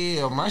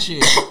 Yeah. My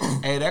shit.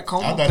 Hey, that I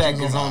coma thought pack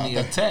you was is on- on the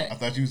I attack.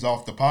 thought you was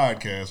off the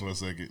podcast for a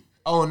second.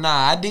 Oh nah,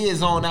 I did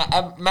zone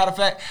out. Matter of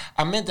fact,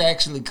 I meant to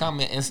actually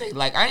comment and say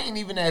like I ain't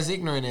even as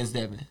ignorant as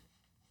Devin.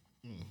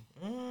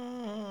 I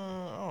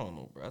don't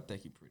know, bro. I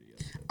think he pretty.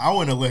 I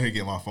wouldn't have let her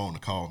get my phone to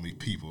call me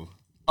people.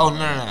 Oh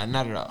no,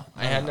 not at all.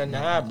 I had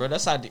nothing, bro.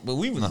 That's how. But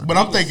we was. But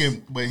I'm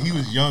thinking, but he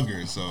was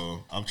younger,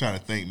 so I'm trying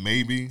to think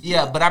maybe.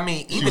 Yeah, but I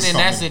mean, even was in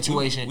that talking-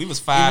 situation, We was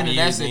 5 even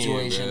years in that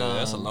situation, in, bro.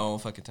 That's a long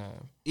fucking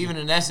time. even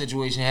in that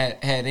situation, had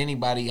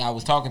anybody I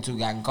was talking to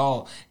gotten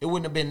called, it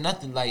wouldn't have been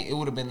nothing. Like it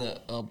would have been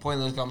a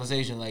pointless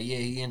conversation. Like yeah,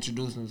 he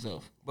introduced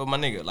himself. But my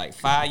nigga, like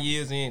 5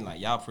 years in, like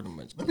y'all pretty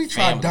much. Let me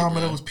try family,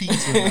 Domino's bro.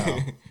 Pizza now.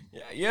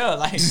 Yeah,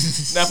 like now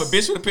if a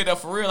bitch would have picked up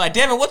for real, like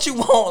damn it, what you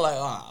want?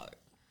 Like,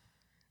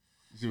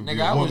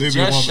 Nigga, I was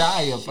just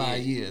shy of 5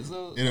 years.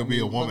 So, It'll be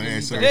a woman what do you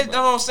answering. think? that's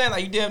what I'm saying.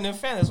 Like you damn near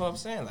fan. That's what I'm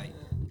saying. Like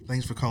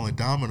Thanks for calling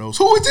Domino's.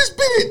 Who is this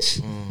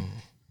bitch?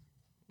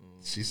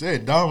 She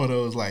said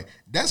Domino's. Like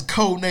that's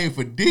code name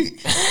for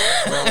dick.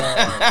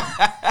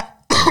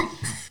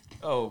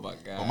 oh my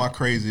god. But my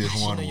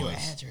craziest one Your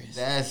was. address.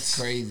 That's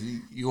crazy.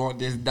 You want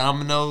this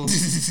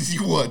Domino's?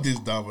 You want this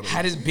Domino's?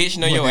 How this bitch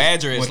know What your this-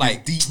 address? what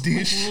Like this deep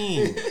dish? what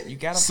you mean? You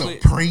gotta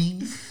put Supreme.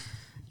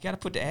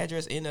 the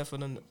address in there for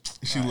them.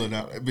 She looked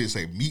out. That bitch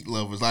say meat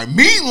lovers. Like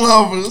meat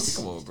lovers.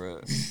 Come on,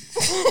 bro.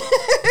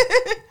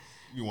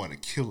 You want to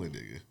kill a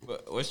nigga.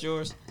 But what's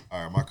yours?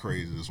 All right, my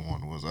craziest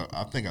one was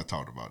I think I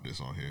talked about this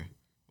on here.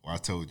 Well, I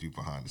told you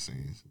behind the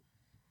scenes.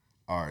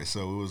 All right,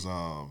 so it was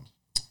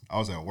I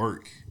was at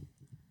work.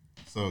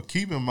 So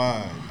keep in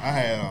mind, I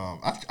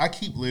had I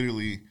keep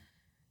literally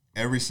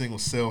every single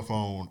cell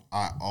phone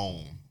I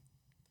own.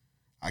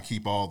 I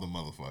keep all the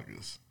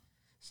motherfuckers.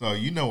 So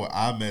you know what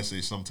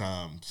iMessage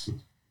sometimes,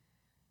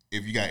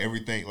 if you got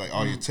everything like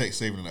all your text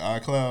saved in the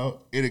iCloud,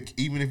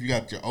 even if you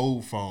got your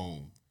old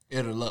phone,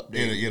 It'll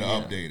update. It'll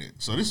update it.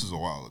 So this is a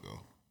while ago.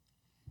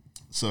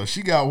 So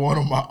she got one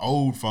of my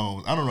old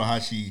phones. I don't know how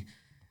she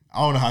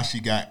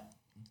got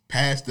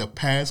past the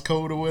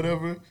passcode or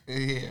whatever.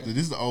 Yeah. So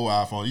this is the old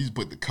iPhone. You just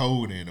put the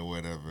code in or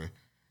whatever.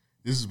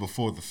 This is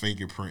before the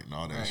fingerprint and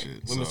all that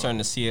shit. Women So- turn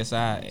to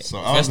CSI So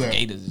I was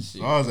investigators and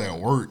shit. I was at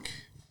work.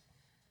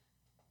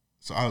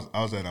 So I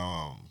was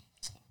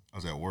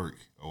at work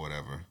or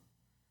whatever,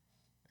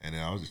 and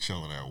then I was just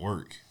chilling at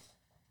work,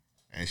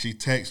 and she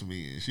texted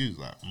me and she was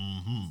like,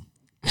 I'm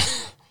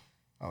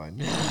like,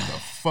 nigga, what the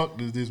fuck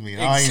does this mean?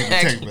 I ain't even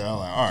text me. I was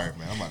like, all right,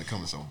 man, I'm about to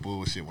come to some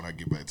bullshit when I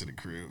get back to the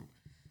crib.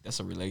 That's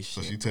a So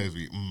relationship. she texted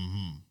me,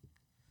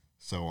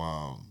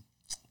 So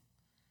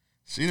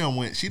she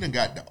done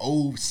got the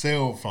old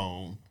cell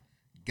phone,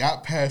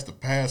 got past the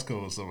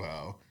passcode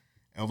somehow,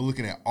 and was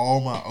looking at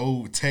all my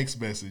old text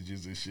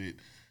messages and shit.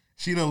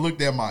 She done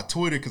looked at my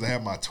Twitter because I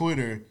have my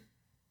Twitter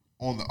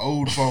on the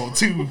old phone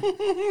too.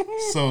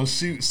 so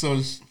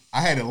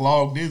I had it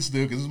logged in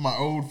still because it's my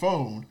old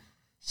phone.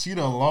 She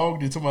done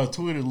logged into my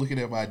Twitter looking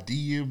at my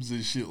DMs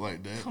and shit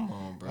like that. Come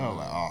on, bro. I was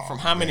like, oh, from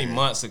how many man.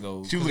 months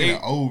ago? She was 'Cause looking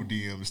at old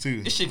DMs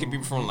too. This shit could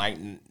be from like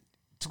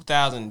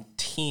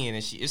 2010 and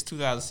it's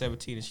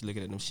 2017 and she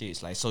looking at them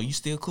shits like, so you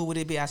still cool with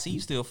it, B? I see you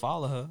still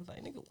follow her.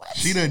 Like, nigga, what?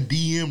 She done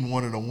DM'd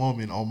one of the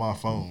women on my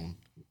phone,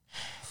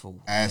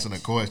 asking her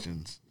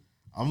questions.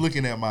 I'm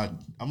looking at my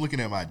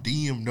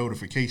DM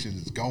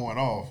notifications going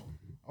off.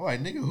 I'm like,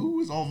 nigga, who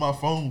is on my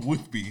phone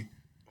with me?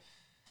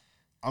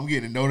 I'm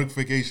getting a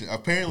notification.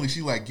 Apparently,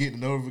 she like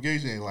getting a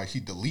notification and like she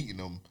deleting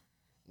them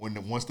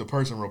once the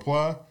person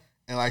reply,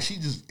 and like she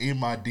just in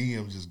my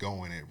DMs just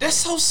going in. That's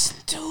so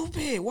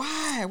stupid.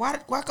 Why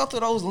go through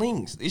those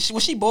links?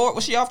 Was she bored?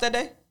 Was she off that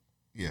day?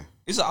 Yeah,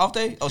 It's an off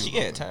day? Oh, she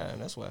had time.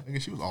 That's why.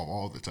 nigga, she was off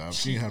all the time.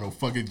 She ain't had no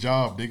fucking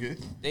job,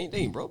 nigga. They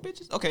ain't broke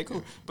bitches. Okay,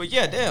 cool. But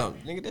yeah, damn,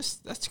 nigga,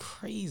 that's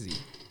crazy.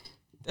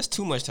 That's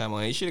too much time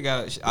on it. You should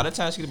have got all the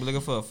time. She could have been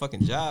looking for a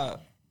fucking job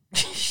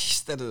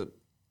instead of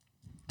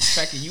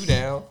tracking you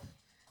down.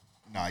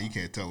 Nah, you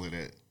can't tell her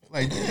that.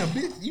 Like, damn,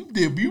 bitch, you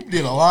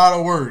did a lot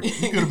of work. You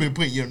could have been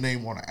putting your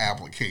name on an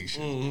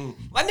application.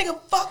 Like, nigga,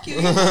 fuck you.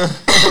 You know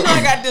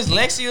I got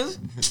dyslexia.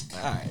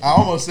 All right. I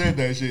almost said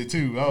that shit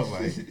too. I was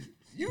like,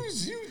 you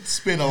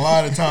spend a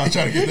lot of time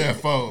trying to get that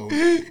phone.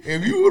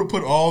 If you would have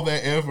put all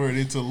that effort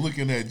into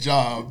looking at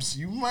jobs,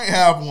 you might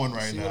have one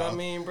right See now. what I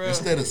mean, bro?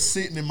 Instead of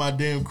sitting in my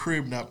damn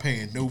crib not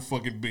paying no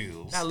fucking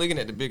bills. Not looking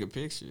at the bigger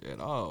picture at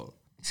all.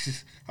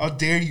 How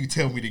dare you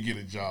tell me to get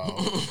a job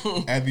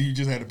after you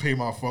just had to pay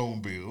my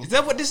phone bill? Is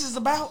that what this is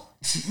about?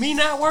 Me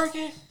not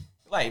working?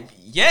 Like,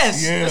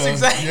 yes. Yeah, That's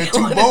exactly you're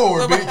too what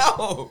bored, this is bitch.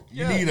 about.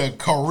 You need a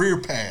career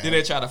path. Then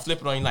they try to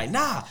flip it on you like,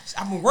 nah,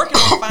 I've been working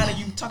on finding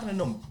you talking to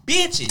them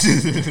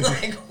bitches.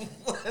 Like,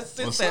 what's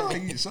Well,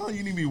 this? son,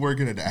 you need to be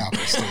working at the Apple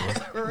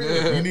store.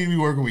 You need to be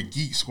working with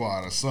Geek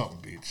Squad or something,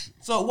 bitch.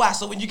 So why?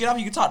 So when you get up,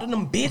 you can talk to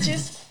them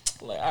bitches?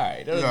 Like, all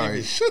right. All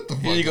right, shut the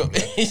fuck Here you go. up.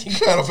 Man.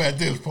 Shut up at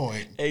this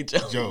point. Hey,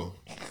 Joe. Joe,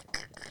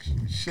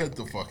 shut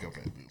the fuck up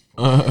at this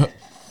point.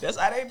 That's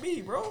how they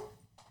be, bro.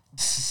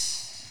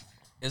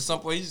 At some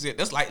point, you just get,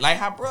 that's like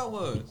how bro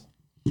was.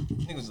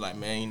 Nigga was like,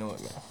 man, you know what,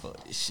 man,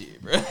 fuck this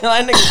shit, bro.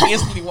 Like, nigga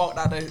instantly walked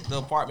out the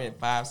apartment in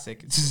 5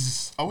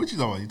 seconds. Oh, what you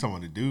talking about? You talking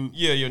about the dude?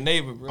 Yeah, your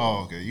neighbor, bro.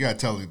 Oh, okay. You gotta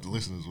tell the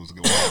listeners what's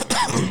going on.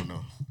 I don't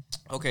know.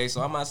 Okay,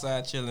 so I'm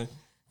outside chilling,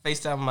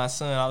 FaceTime my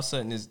son. All of a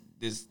sudden,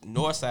 this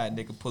north side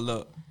nigga pull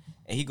up,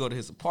 and he go to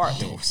his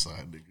apartment. North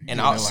side nigga. You And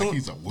know I'll that soon- like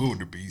he's a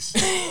wildebeest.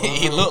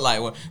 He looked like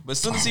one. But as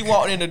soon as he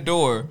walked in the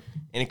door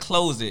and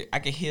closed it, I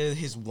could hear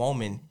his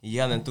woman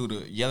yelling through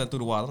the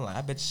wall. I'm like,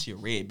 I bet you she a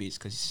red bitch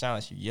because she sounded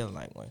like she yelling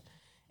like one.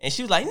 And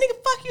she was like, nigga,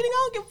 fuck you, nigga.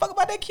 I don't give a fuck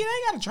about that kid.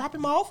 I ain't gotta drop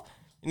him off.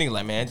 And nigga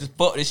like, man, just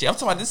fuck this shit. I'm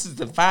talking about this is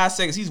the 5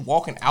 seconds. He's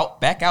walking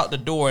back out the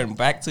door and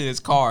back to his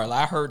car.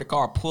 Like, I heard the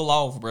car pull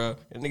off, bro.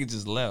 And nigga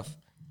just left.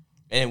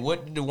 And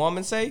what did the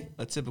woman say?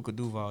 A typical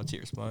Duval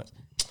chick response.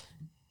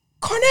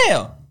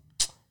 Cornell,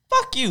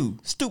 fuck you,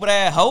 stupid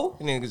ass hoe.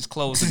 And then just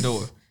closed the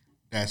door.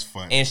 That's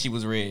funny. And she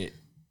was red.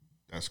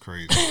 That's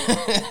crazy.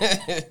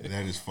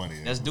 That is funny.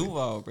 That's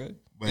Duval, bro.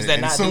 But Is that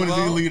as not soon as he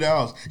Duval? leave the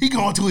house, he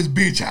going to his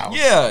bitch house.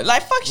 Yeah,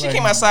 like fuck. She Like-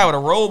 came outside with a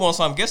robe on,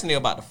 so I'm guessing they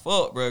about to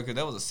fuck, bro, because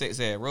that was a sex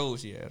ass robe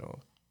she had on.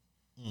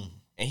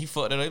 And he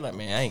fucked her. They like,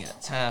 man, I ain't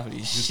got time for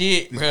this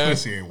shit, This bro.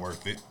 pussy ain't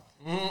worth it.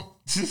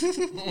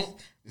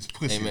 This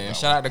pussy. Hey man, ain't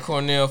shout out to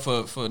Cornell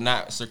for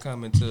not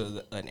succumbing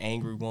to an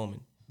angry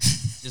woman.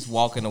 Just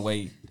walking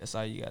away. That's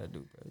all you gotta do,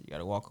 bro. You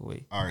gotta walk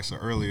away. All right, so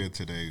earlier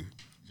today,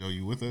 Joe,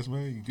 you with us,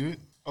 man? You good?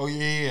 Oh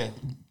yeah.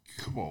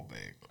 Come on, man.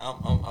 I'm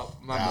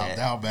my bad.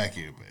 Dial back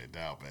in, man.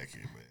 Dial back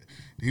in, man.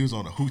 He was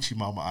on the Hoochie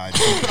Mama IG.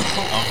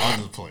 I'm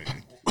just playing.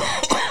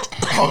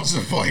 I'm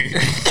just playing.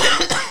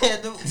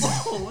 What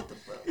the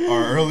fuck? All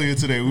right, earlier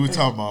today, we were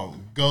talking about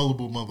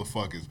gullible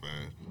motherfuckers,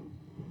 man.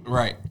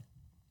 Right.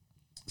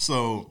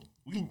 So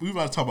we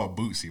about to talk about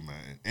Bootsy,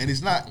 man. And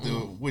it's not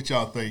what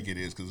y'all think it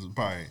is, because it's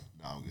probably,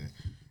 I'm good.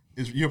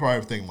 You're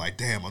probably thinking like,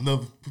 damn,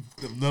 another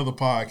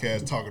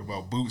podcast talking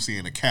about Bootsy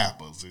and the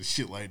Kappas and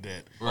shit like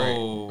that. Right.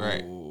 Oh.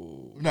 Right.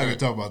 We're not gonna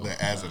talk about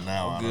that as of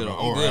now. I'm good or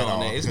on at all,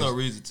 that. It's no because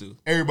reason to.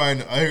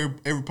 everybody,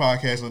 every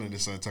podcast under the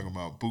sun talking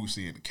about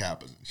Boosie and the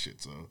Kappas and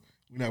shit. So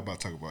we're not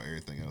about to talk about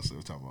everything else that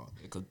we're talking about.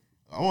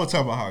 I want to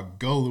talk about how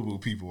gullible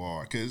people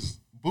are because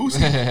Boosie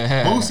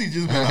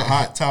just been a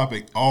hot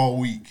topic all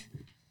week.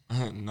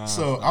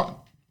 So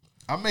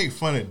I make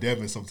fun of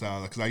Devin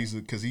sometimes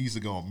because he used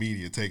to go on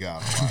Media Takeout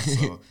a lot.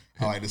 So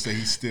I like to say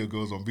he still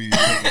goes on Media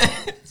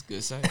Takeout. It's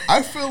good say.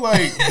 I feel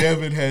like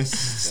Devin has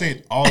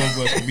sent all of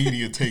us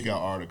Media Takeout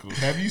articles.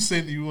 Have you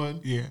sent you one?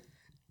 Yeah.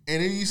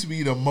 And it used to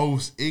be the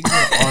most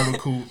ignorant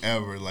article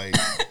ever. Like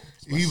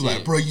he was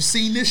like, "Bro, you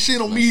seen this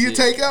shit on Media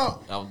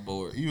Takeout?" I was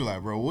bored. You were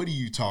like, "Bro, what are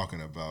you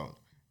talking about?"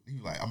 He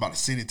was like, "I'm about to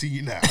send it to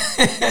you now."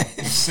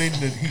 He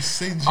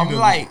sends you. I'm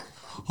like,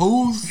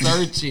 who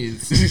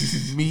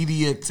searches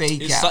Media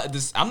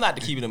Takeout? I'm not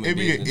the keeping them in It'd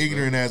be business. an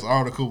ignorant ass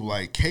article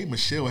like K.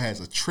 Michelle has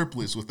a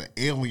triplets with an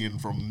alien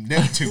from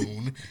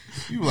Neptune.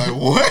 You like,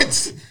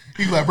 what?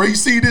 He like, bro, you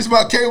see this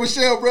about K.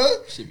 Michelle, bro?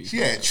 She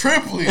had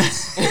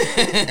triplets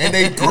and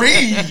they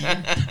green.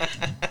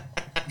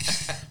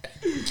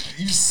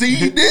 You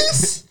see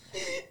this?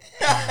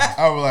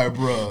 I was like,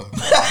 bro,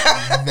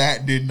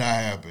 that did not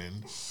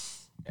happen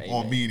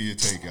on Media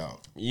Takeout.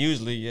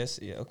 Usually, yes,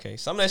 yeah, okay.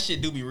 Some of that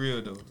shit do be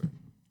real though, bro.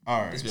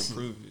 All right. It's been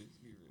proven.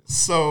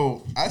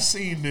 So I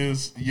seen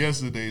this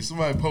yesterday.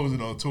 Somebody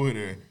posted on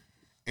Twitter,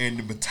 and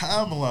the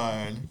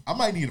timeline. I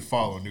might need to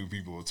follow new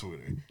people on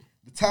Twitter.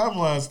 The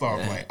timeline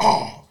started like,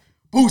 "Oh,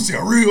 Boosie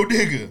a real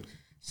nigga."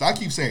 So I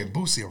keep saying,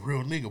 "Boosie a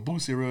real nigga,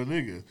 Boosie a real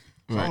nigga."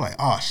 So I'm like,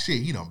 "Oh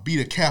shit, he done beat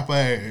a Kappa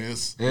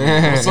ass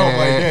or something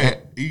like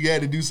that." He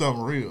had to do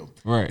something real.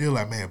 Right. They're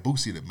like, "Man,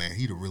 Boosie the man,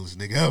 he the realest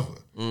nigga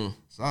ever."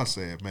 So I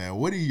said, "Man,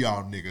 what are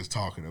y'all niggas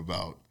talking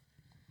about?"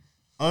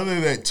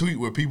 Under that tweet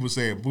where people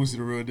saying Boosie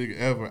the real nigga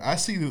ever, I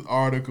see this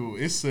article.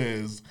 It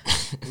says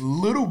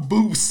Little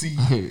Boosie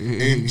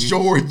and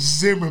George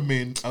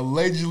Zimmerman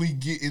allegedly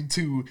get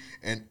into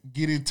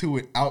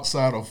it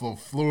outside of a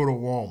Florida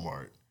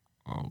Walmart.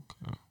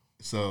 Okay.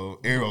 So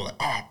Arrow like,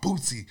 "Oh,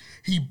 Boosie,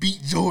 he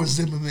beat George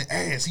Zimmerman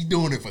ass. He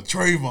doing it for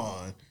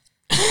Trayvon."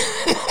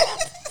 Should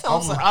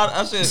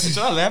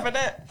I laugh at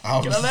that?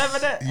 Can I laugh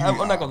at that? I'm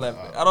not gonna laugh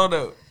at it. I don't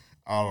know.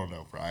 I don't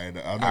know, bro. I'm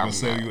not gonna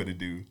tell you what to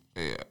do.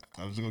 Yeah.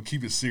 I'm just gonna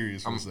keep it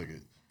serious for a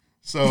second.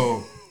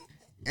 So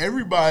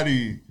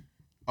everybody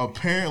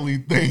apparently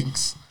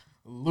thinks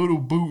Little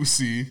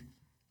Boosie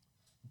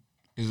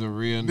Is a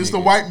real this nigga. to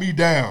wipe me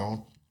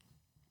down.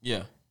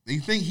 Yeah, They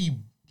think he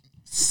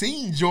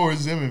seen George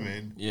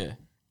Zimmerman yeah.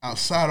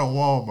 outside of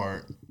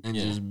Walmart and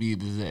just beat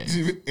his ass.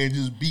 and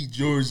just beat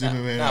George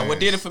Zimmerman. Nah, what ass.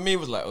 did it for me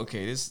was like,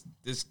 okay, this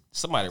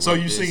somebody wrote So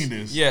you this. seen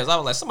this? Yes, I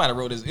was like, somebody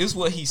wrote this. It's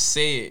what he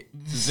said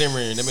to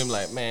Zimmerman. And I'm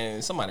like,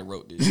 man, somebody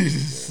wrote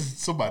this.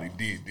 Somebody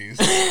did this.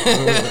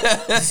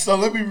 So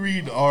let me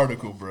read the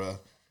article, bro.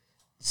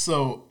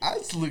 So I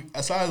was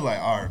like,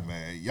 all right,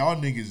 man, y'all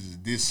niggas is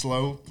this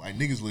slow. Like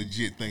niggas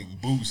legit think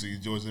Boosie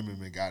and George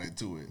Zimmerman got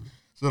into it.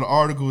 So the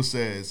article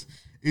says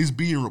it's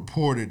being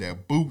reported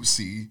that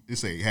Boosie, they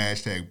say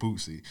hashtag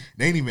Boosie.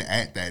 They ain't even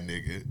at that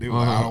nigga. They were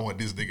like, I don't want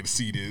this nigga to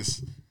see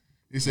this.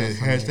 It says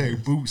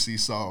hashtag Boosie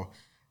saw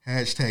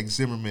hashtag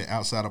Zimmerman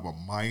outside of a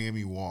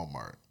Miami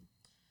Walmart.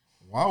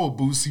 Why would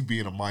Boosie be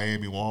in a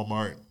Miami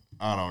Walmart?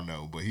 I don't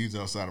know, but he's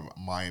outside of a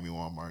Miami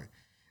Walmart.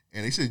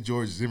 And they said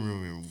George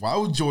Zimmerman. Why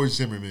would George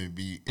Zimmerman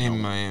be In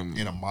Miami.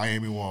 in a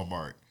Miami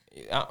Walmart?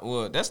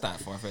 Well, that's not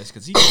far fetched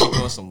because he keep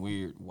doing some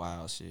weird,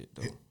 wild shit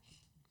though.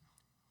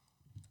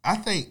 I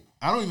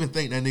don't even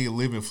think that nigga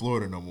live in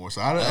Florida no more.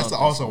 So that's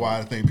think also so. why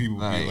I think people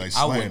be like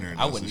slandering.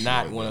 I us would and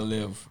not shit want to like that.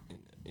 live.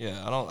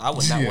 Yeah, I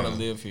would not want to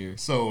live here.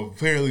 So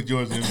apparently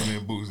George Zimmerman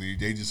and Boosie,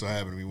 they just so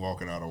happen to be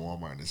walking out of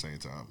Walmart at the same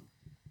time.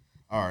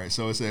 All right,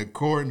 so it said,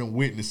 according to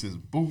witnesses,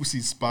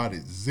 Boosie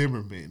spotted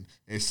Zimmerman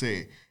and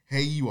said,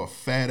 "Hey, you a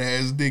fat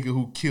ass nigga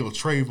who killed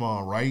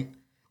Trayvon, right?"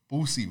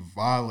 Boosie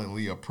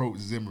violently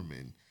approached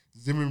Zimmerman.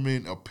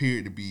 Zimmerman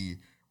appeared to be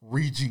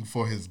reaching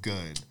for his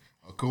gun.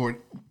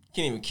 Can't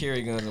even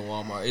carry guns in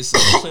Walmart. It's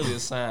clearly a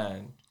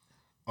sign.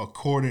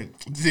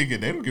 Nigga,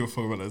 they don't give a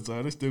fuck about that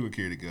sign. They still gonna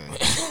carry the gun.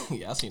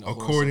 Yeah, I seen a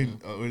According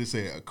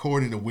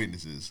to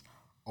witnesses,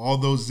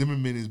 although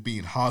Zimmerman is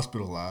being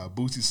hospitalized,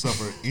 Boosie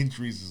suffered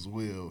injuries as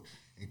well,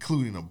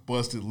 including a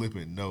busted lip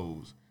and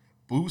nose.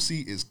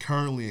 Boosie is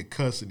currently in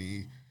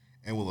custody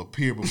and will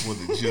appear before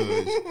the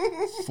judge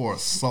for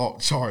assault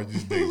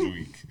charges next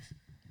week.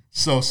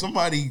 So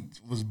somebody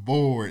was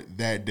bored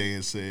that day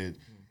and said,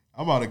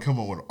 "I'm about to come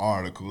up with an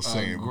article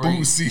saying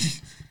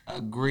Boosie." A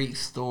great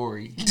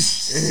story.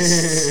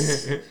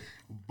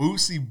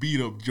 Boosie beat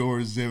up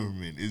George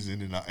Zimmerman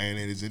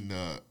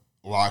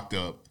locked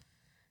up.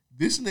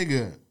 This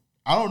nigga,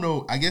 I don't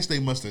know. I guess they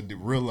must have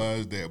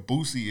realized that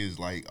Boosie is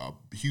like a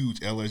huge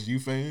LSU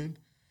fan.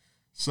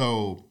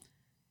 So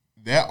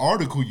that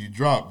article you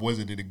dropped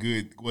wasn't a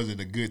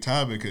good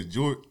time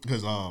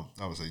because I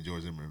would say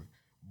George Zimmerman.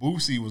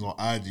 Boosie was on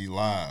IG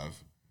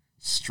Live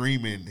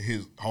streaming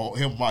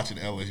him watching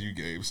the LSU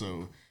game.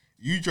 So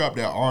you dropped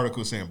that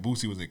article saying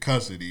Boosie was in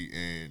custody,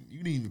 and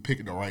you didn't even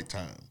pick it the right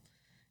time.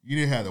 You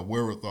didn't have the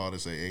wherewithal to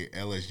say, "Hey,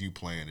 LSU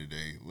playing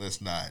today.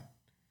 Let's not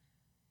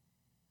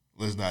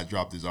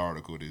drop this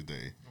article this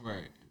day."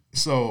 Right.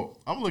 So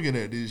I'm looking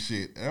at this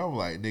shit, and I'm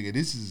like, "Nigga,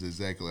 this is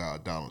exactly how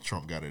Donald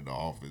Trump got into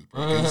office,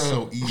 bro. It's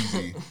so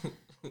easy.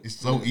 It's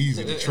so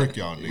easy to trick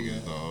y'all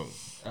niggas, dog."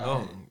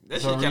 Oh,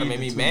 that So shit kind of read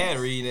made the me mad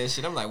reading that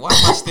shit. I'm like, why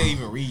am I still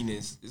even reading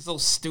this? It's so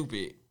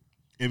stupid.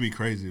 It'd be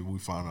crazy if we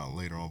find out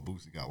later on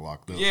Boosie got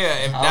locked up. Yeah,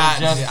 if I was not,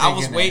 just I was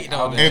thinking waiting that.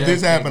 on If that.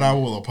 this happened, I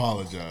will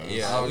apologize.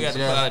 Yeah, we got to put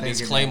just out a thinking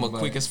disclaimer that,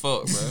 quick but- as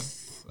fuck,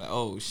 bro. Like,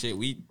 oh shit,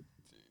 we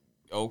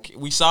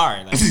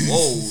sorry. Like,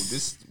 whoa,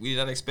 we did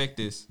not expect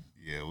this.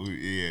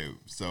 Yeah.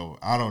 So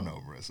I don't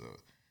know, bro. So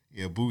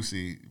yeah,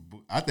 Boosie.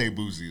 I think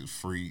Boosie is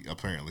free.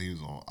 Apparently, he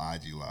was on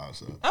IG Live.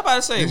 So I'm about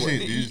to say, This what,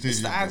 shit- it's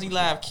this the shit- IG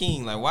Live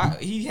king. Like, why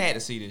he had to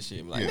see this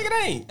shit? Like, Yeah. nigga,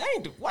 they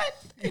ain't do what?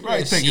 he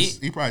probably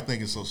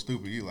think it's so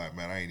stupid. He like,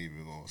 man, I ain't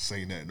even gonna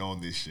say nothing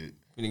on this shit.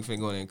 Nigga finna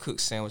go in there and cook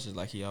sandwiches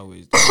like he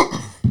always do.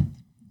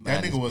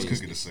 That Mad nigga was as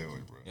cooking a bitch.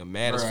 sandwich, bro. Yeah,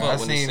 mad as Bruh, fuck. I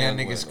when the seen that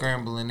sandwich nigga went.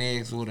 scrambling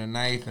eggs with a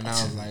knife, and I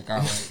was like, all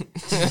right.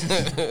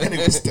 That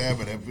nigga was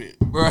stabbing that bitch.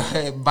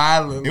 Bruh,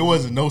 violent. It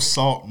wasn't no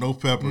salt, no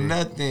pepper.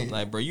 nothing.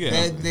 Like, bro, you that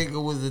have nigga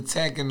was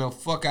attacking the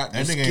fuck out the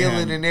That nigga skillet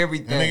had, and That nigga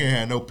everything.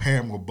 had no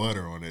Pamela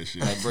butter on that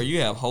shit. like, bro,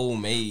 you have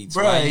homemade.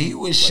 Bruh, he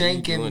was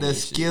shanking the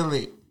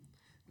skillet.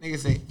 Nigga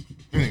say,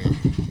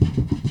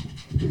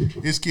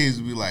 His kids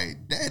would be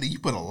like, "Daddy, you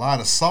put a lot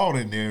of salt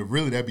in there.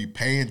 Really, that'd be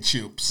pan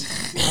chips."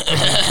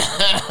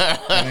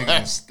 that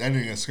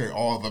nigga skirt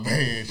all the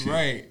pan shit.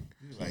 right.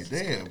 He's like,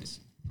 damn,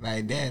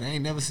 Like, Dad, I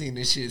ain't never seen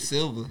this shit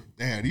silver.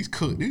 damn, these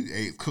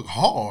eggs cook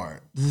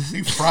hard.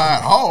 They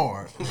fried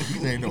hard.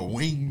 These ain't no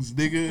wings,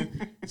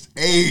 nigga. It's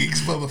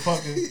eggs,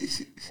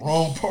 motherfucker.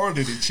 Wrong part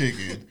of the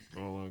chicken.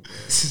 Oh my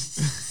god,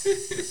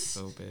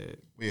 so bad.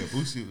 But yeah,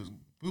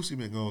 Boosie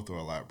been going through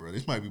a lot, bro.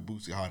 This might be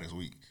Boosie hottest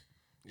week.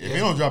 If he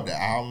don't drop the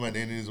album at the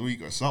end of this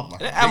week or something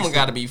like That that. album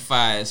got to be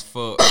fire as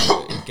fuck.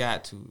 It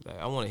got to. Like,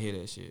 I want to hear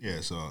that shit.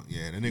 Yeah, so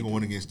yeah, the nigga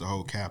went against the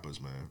whole Kappas,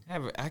 man.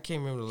 I can't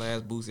remember the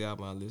last Boosie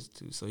album I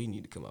listened to, so he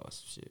need to come out with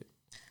some shit.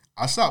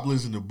 I stopped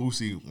listening to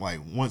Boosie like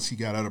once he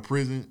got out of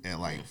prison and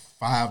like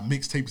 5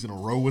 mixtapes in a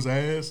row was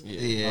ass.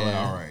 Yeah. I'm like,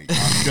 all right,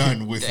 I'm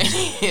done with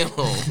you. Damn.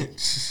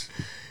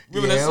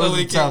 Remember Yeah, that it song was when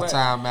a he came tough out?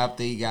 time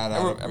after he got I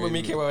out. remember when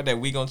he came out with that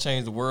 "We Gonna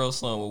Change the World"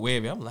 song with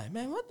Webby. I'm like,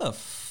 man, what the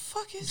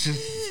fuck is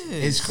this?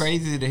 It's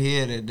crazy to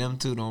hear that them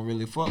two don't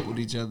really fuck with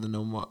each other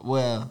no more.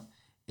 Well,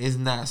 it's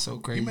not so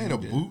crazy. He made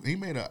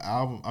an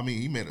album. I mean,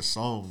 he made a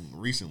song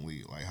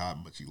recently, like how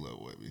much he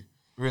loved Webby.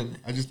 Really?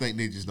 I just think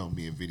they just don't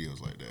be in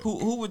videos like that.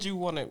 Who would you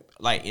want to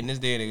like in this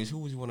day and age? Who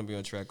would you want to be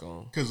on track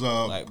on? Because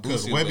Like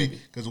Boosie or Webby?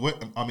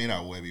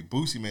 not Webby.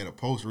 Boosie made a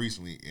post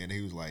recently, and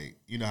he was like,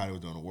 you know how they was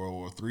doing the World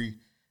War III,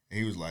 and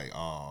he was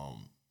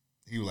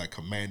like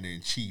commander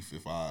in chief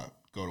if I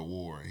go to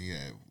war, and he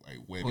had like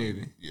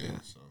Webby. Yeah.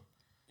 So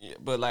Yeah,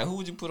 but like, who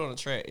would you put on the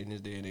track in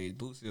this day and age?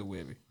 Boosie or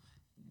Webby?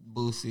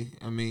 Boosie.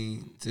 I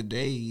mean,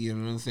 today, you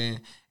know what I'm saying?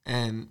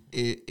 And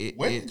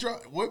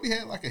Webby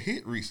had like a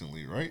hit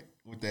recently, right?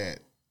 With that,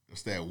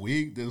 it's that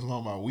wig that was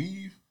on my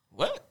weave.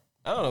 What?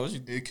 I don't know what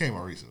you. It came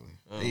out recently.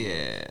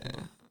 yeah.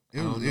 It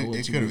I don't know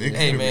what you could have. mean.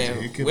 Hey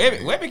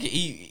man, Webby can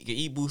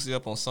eat Boosie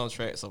up on some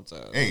tracks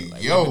sometimes. Hey,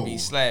 like, yo. Webby be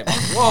slapping.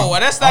 Whoa,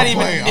 that's not I'm even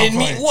playing, in I'm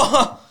me. playing.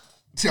 What?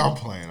 See, I'm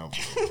playing.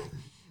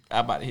 I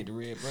about to hit the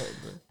red button,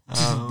 bro.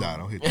 Nah,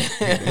 don't hit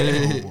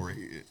that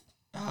forehead.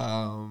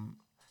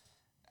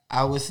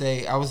 I would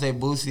say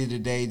Boosie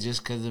today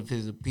just because of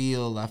his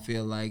appeal. I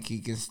feel like he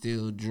can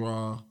still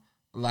draw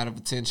a lot of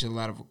attention, a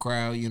lot of a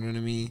crowd. You know what I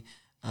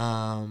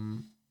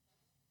mean?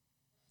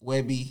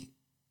 Webby,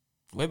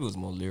 Webby was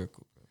more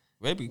lyrical, bro.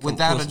 Webby couldn't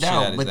without pull a some shit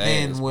out doubt. his But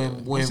then ass,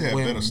 when bro. He's had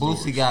better Boosie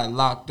stories. got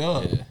locked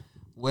up, Yeah.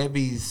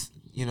 Webby's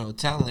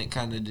talent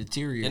kind of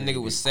deteriorated. That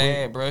nigga was quick.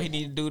 sad, bro. He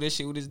need to do that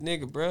shit with his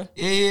nigga, bro.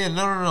 Yeah,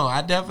 no.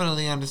 I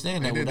definitely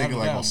understand that. And that without nigga a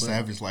like doubt, on but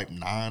Savage like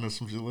 9 or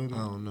some shit like that. I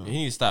don't know. He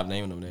need to stop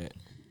naming them that.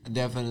 I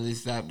definitely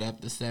stopped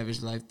after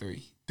Savage Life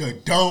 3. The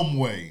Dumb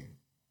Way.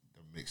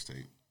 The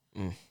mixtape.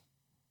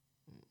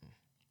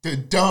 The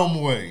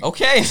Dumb Way.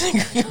 Okay,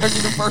 nigga, you heard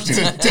you the first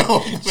The time.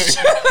 Dumb Way.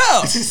 Shut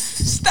up.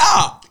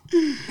 Stop.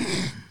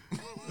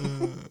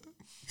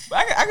 But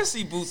I can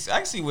see Boosie. I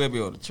can see Webby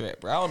on the track,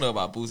 bro. I don't know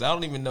about Boosie. I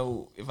don't even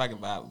know if I can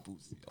vibe with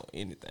Boosie on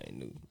anything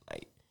new.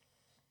 Like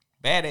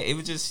Badass, it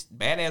was just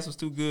Badass was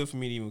too good for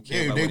me to even care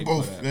Yeah, about they what he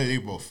both put out. they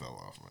both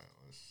fell off, man.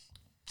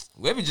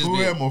 Webby just Who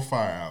been, had more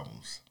fire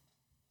albums?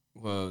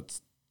 well,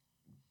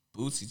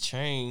 Boosie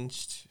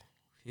changed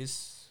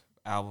his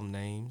album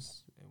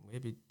names, and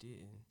Webby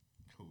didn't.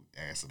 Who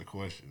answer the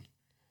question?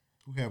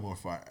 Who had more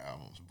fire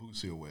albums,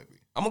 Boosie or Webby?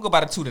 I'm gonna go by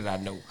the two that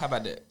I know. How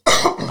about that?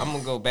 I'm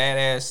gonna go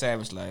Badass,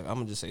 Savage Life. I'm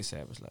gonna just say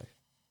Savage Life.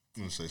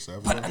 I'm gonna say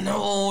Savage. But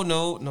no,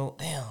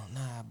 damn,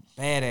 nah,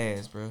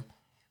 Badass, bro.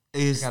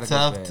 It's Gotta go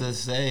tough back. to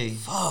say.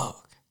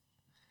 Fuck.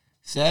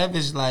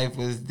 Savage Life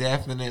was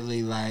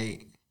definitely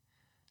like,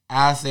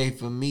 I say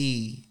for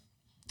me,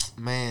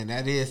 man,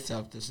 that is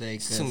tough to say.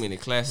 'Cause Too many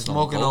classes.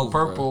 Smoking on both,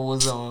 Purple bro.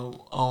 was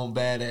on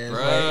Badass.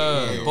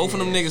 Bruh. Right? Both of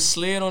them niggas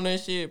slid on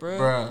that shit, bro.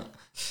 Bruh.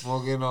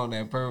 Smoking on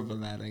that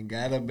purple. I done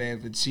got a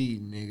bad for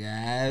cheating, nigga.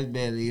 Eyes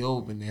barely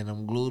open and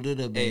I'm glued to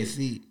the back Hey,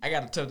 seat. I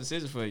got a tough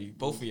decision for you,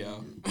 both of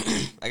y'all.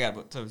 I got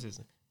a tough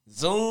decision.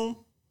 Zoom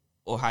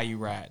or how you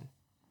riding?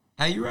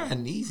 How you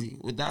riding? Easy,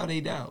 without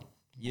a doubt.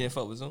 You didn't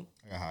fuck with Zoom?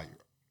 I got how you.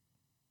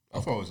 I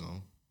fuck with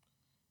Zoom.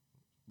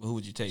 But who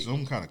would you take?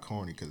 Zoom kind of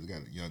corny because it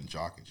got a young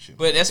jock and shit.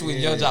 But that's when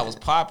Young Jock was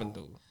popping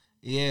though.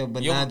 Yeah,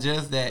 but Yo, not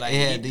just that. like, It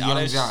had he- the all Young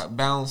that Jock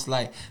bounce.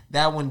 Like,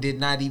 that one did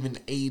not even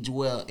age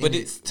well in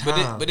its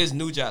time. But this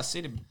New Jock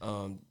City,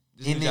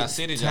 this in New Jock its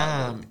City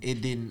time, job,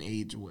 it didn't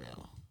age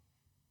well.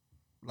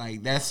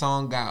 Like, that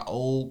song got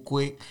old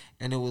quick,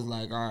 and it was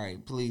like, all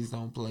right, please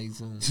don't play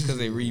Zoom. because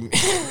they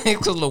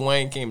because Lil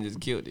Wayne came and just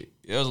killed it.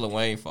 It was Lil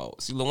Wayne's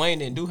fault. See, Lil Wayne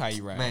didn't do how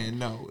you ride. Man,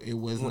 no, it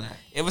was not.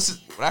 It was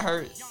what I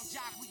heard.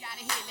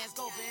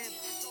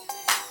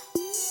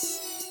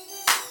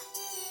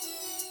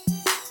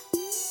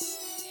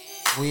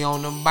 We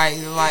on the bike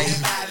like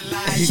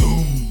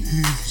Zoom,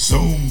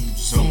 zoom,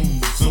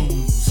 zoom,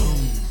 zoom,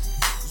 zoom,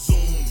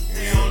 zoom.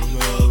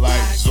 Yeah,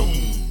 like zoom.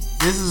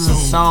 this is a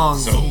song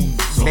zoom,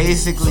 zoom,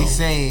 basically zoom.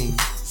 saying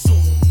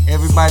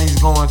everybody's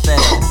going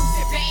fast.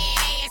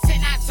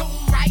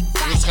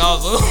 It's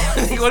called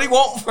Zoom. What do you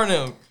want from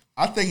them?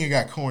 I think it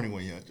got corny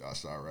when Young Jock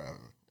started rapping.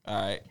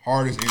 All right.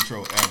 Hardest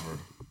intro ever.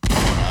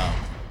 Wow.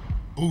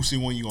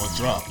 Boosie when you gonna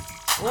drop.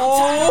 I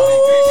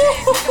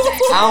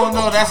don't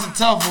know, that's a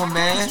tough one,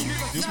 man.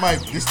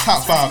 This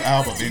top 5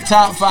 album intro.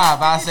 Top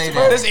 5, I say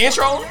Bro, this that.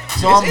 intro. So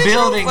This I'm intro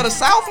building- for the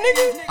South,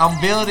 nigga. I'm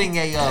building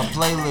a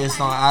playlist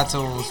on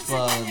iTunes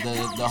for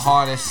the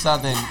hardest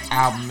Southern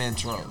album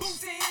intros.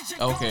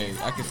 Okay,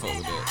 I can fuck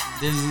with that.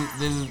 This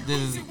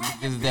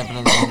is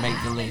definitely gonna make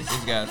the list.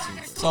 It's got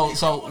to.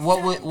 So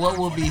what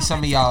would be some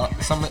of y'all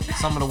some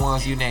of the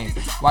ones you named?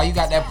 While you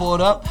got that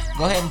pulled up,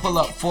 go ahead and pull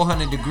up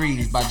 400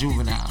 Degrees by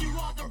Juvenile.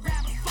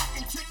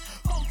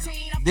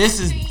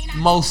 This is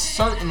most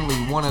certainly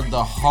one of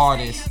the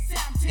hardest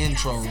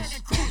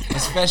intros,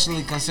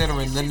 especially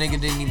considering the nigga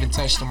didn't even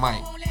touch the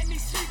mic.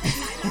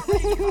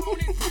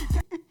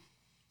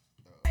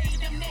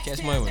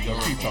 Catch money with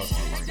Keep talking.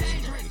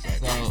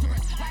 So,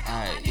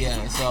 alright,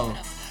 yeah. So,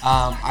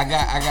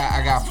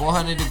 I got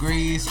 400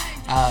 Degrees.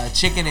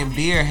 Chicken and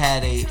Beer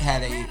had a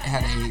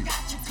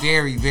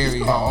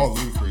very All hard.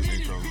 Ludacris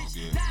intros is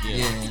good.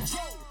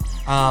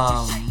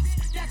 Yeah.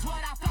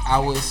 I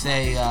would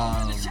say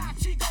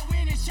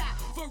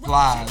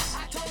Plies,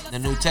 the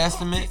New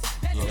Testament.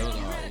 Yeah, that was a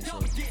hard intro.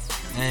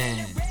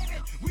 Man,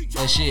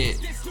 but shit,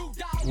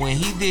 when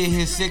he did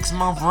his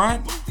 6-month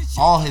run,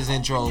 all his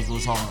intros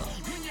was hard.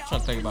 I'm trying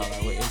to think about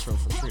like what intro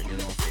for Trick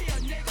did on.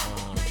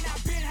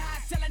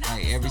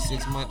 Like every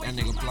 6 months, that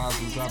nigga Plies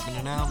was dropping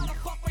an album.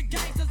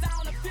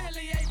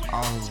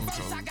 All his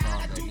intros was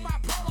hard. That nigga.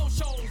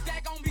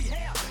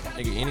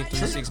 Nigga, any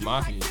 3-6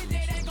 Mafia intro.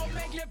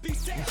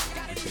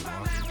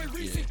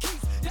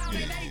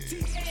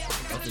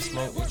 Up the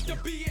smoke intro.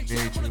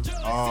 Very true.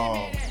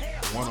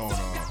 One on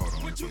hold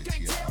on, let me play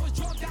T.I.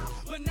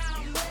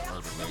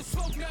 Urban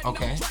Legend.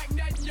 Okay.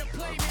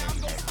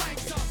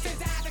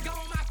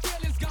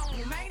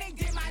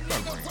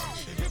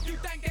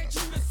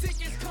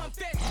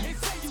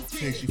 In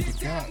case you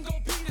forgot,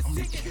 I'm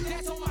the kid.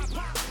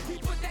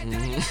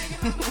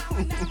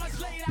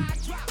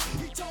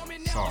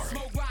 Sorry,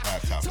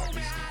 laptop like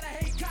this.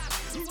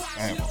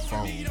 I have a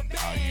phone. I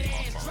use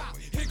my phone.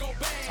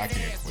 I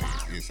can't play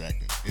it. It's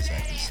acting.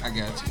 I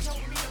got you.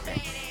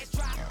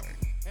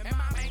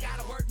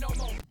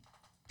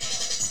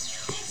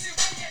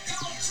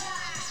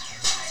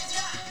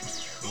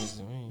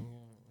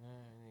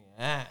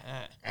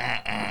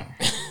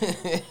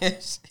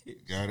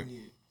 Got it.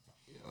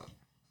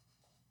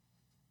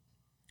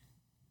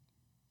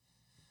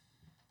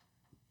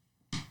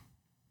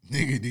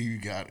 Nigga, do you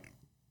got it?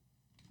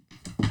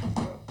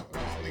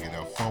 Nigga,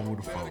 that phone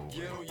with the phone.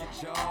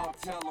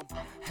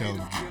 Tell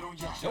him.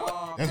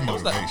 That's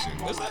motivation.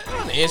 What's that?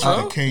 That was the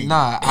intro. King.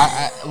 Nah,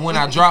 I when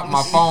I drop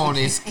my phone,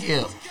 it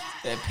skipped.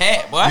 That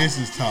Pat, boy. This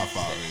is top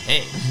 5.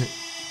 Hey.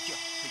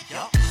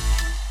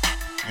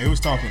 It was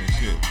talking to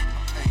shit.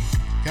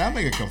 Can I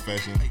make a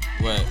confession?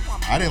 What?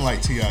 I didn't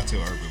like T.I.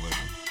 till Urban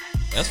Legend.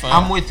 That's fine.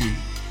 I'm with you.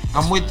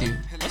 I'm with you.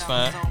 That's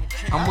fine.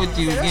 I'm with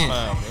you again.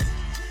 Fine,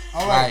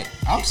 bro.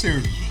 I'm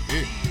serious.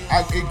 It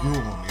grew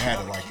on me. I had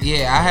to like it.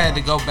 Yeah, I had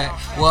to go back.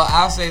 Well,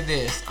 I'll say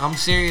this. I'm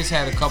Serious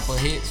had a couple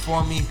hits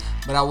for me,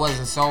 but I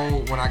wasn't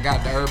sold. When I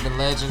got the Urban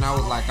Legend, I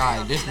was like, all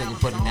right, this nigga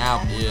put an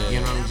album. Yeah. You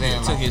know what I'm saying?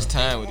 He took his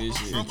time with this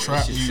shit. And That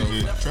trap shit's so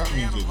music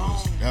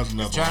fire. was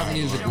another Trap one I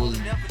music liked. was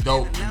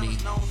dope to me.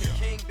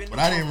 But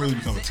I didn't really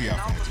become a T.I.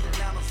 fan until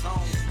Urban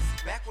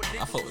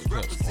I fuck with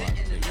Clips a lot.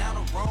 Legend.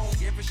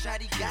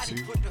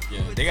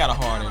 Yeah, they got a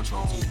hard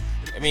intro too.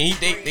 I mean,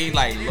 they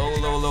like low.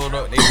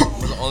 They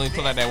was only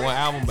put out that one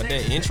album, but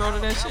that intro to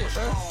that shit,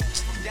 bro.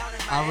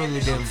 I really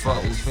didn't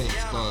fuck with Pimp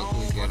Squad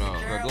Click at all.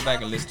 Bro, go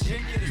back and listen to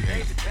it.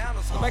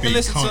 Go back Big and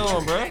listen to country.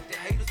 him, bro.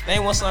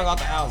 Name one song off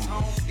the album.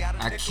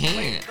 I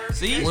can't.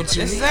 See? What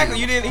you exactly.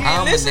 mean? You didn't. He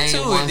I'ma didn't listen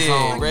name to one it, then,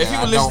 song bro. If that he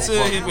I would listen don't to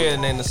it, fuck he'd be able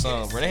to name the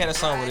song, bro. They had a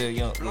song with a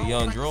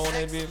young Drew on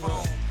that bit,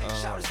 bro.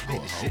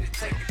 That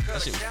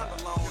shit was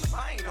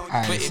fire.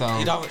 Alright, But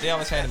so they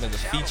always had him as a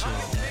feature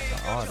on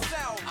the artist.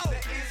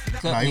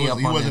 cut Nah, me up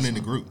he on wasn't this in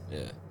the one. group. Yeah.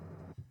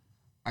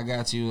 I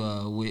got you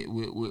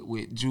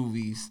with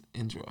Juvie's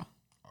intro.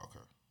 Okay.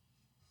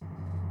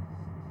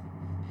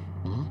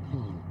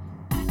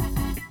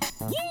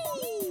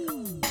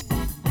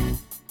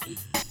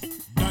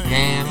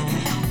 Damn.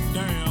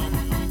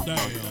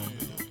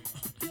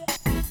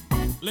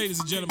 Ladies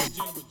and gentlemen,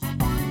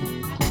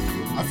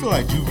 I feel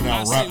like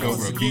Juvenile rapped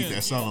over a beat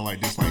that sounded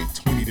like this like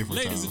 20 different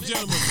ladies and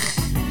times.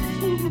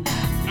 gentlemen,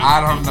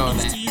 I don't know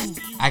that.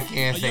 I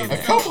can't say A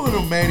that. couple of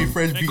them Manny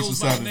Fresh beats were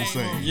sounding the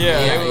same.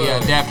 Yeah,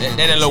 definitely.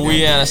 That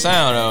Louisiana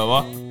sound,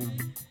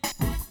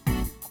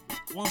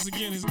 once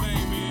again, his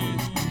name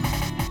is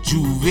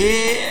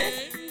Juvie.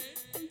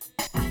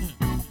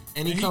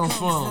 And he comes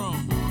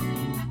from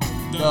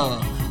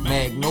the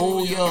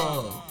Magnolia.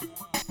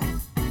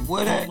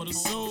 What that? the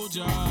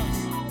soldiers.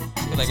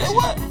 Say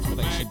what? I feel like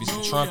there should be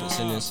some trumpets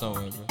in this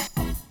somewhere, bro.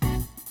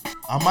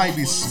 I might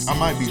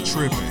be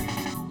tripping.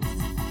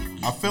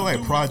 I feel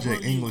like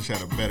Project English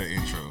had a better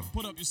intro.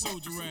 Put up your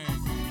soldier rag.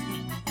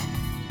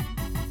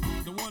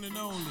 The one and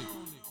only.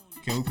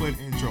 Can we play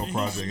the intro of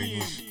Project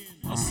English?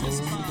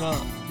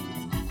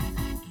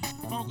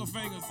 Funky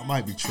Fingers. I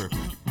might be tripping.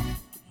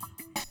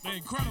 The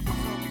incredible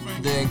Funky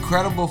Fingers. The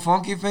Incredible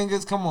Funky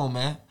Fingers. Come on,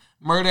 man.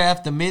 Murder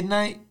After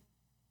Midnight.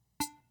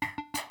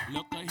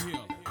 Look a here.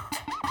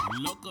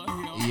 Look a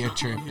here. You're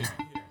tripping.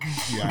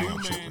 Yeah, I am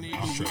tripping.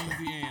 I'm tripping.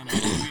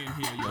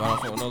 I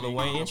don't fuck with no Lil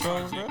Wayne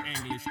intros, bro.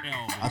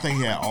 I think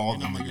he had all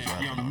the niggas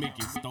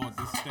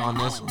rapping. On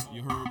this one.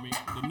 You heard me.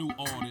 The new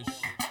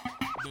artist.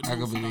 I can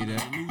believe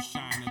that. The new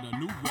shiner. The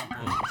new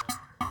rapper.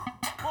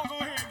 Well, go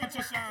ahead and get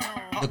your shine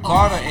on. The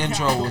Carter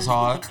intro was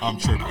hard. I'm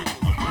tripping.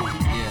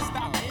 Yeah.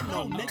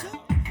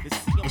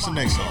 What's the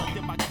next song?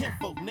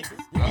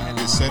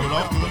 Just Set It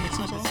Off? Number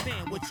 2 song?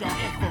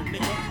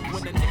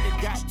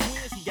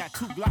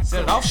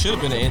 Set It Off should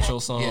have been the intro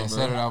song, Yeah, bro.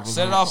 Set It Off was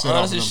Set It good. Off, Set It Off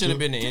honestly, was should have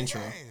good. been the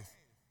intro.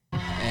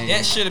 And-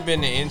 That should have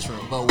been the intro.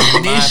 But when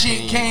in my this shit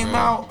opinion, came bro.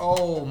 out,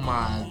 oh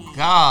my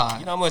God.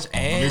 You know how much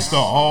ass? Mr.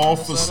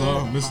 Officer.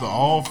 Mr.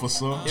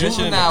 Officer. Yeah, that shit in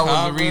Juvenile was the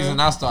car, bro. reason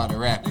I started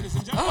rapping.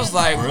 I was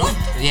like, what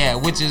Yeah,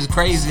 which is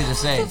crazy to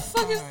say. the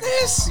fuck is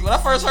this? When I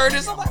first heard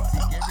this, I'm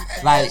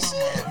like, Like,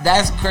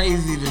 that's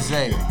crazy to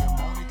say.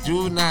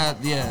 Juvenile,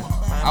 yeah.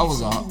 I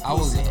was a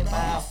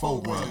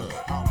 5'4" brother.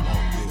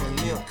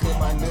 cause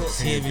my nuts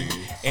heavy,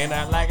 and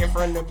I like it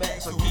from the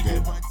back, so keep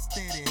it. Come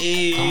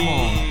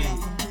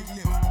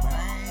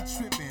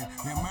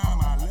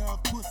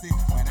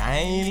I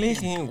ain't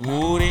licking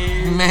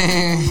woody.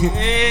 Man,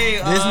 Hey,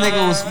 this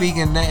nigga was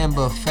speaking nothing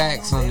but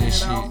facts on this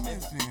shit.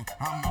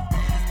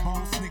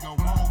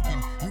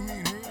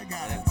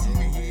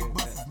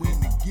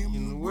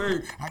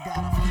 Word.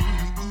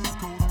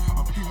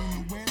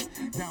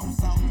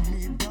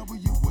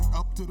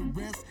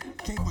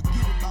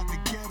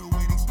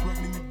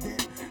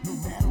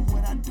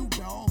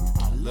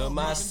 I love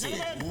my city.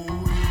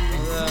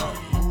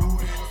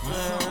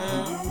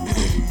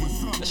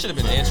 That should have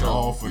been the intro.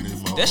 All for this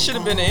moment. That should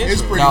have been the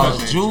It's intro. pretty No, much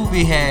the intro.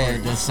 Juvie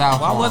had the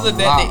South. Why on wasn't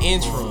that lock, the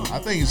intro? bro. I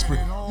think it's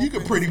pretty. You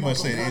could pretty much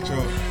say the intro.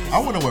 I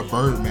wonder what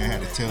Birdman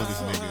had to tell this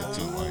nigga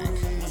to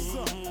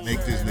like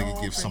make this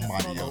nigga give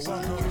somebody else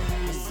an intro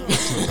to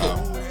his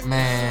album.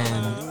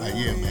 Man, Like,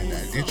 yeah, man,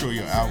 that intro of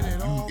your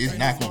album, it's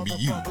not gonna be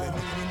you.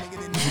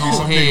 It's Go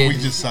some nigga ahead. we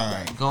just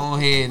signed. go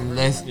ahead and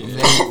let's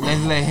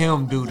let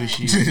him do the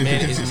shit.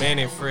 Man, it's man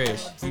and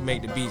fresh. He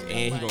make the beats and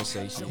he gonna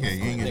say shit. Yeah,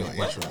 you ain't get no Nigga,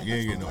 what? intro. You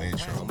ain't get no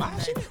intro. My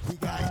shit?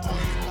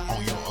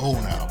 On your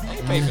own album.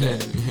 He paid for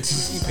that.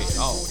 He paid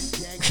all these.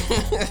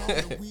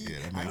 Yeah,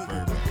 that man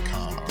Birdman the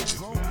con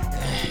artist.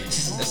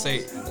 Let's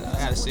say I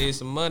gotta save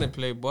some money,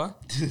 playboy.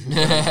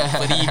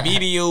 For these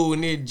video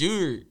and that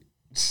jury.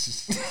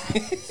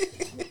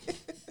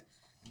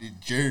 The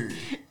jury.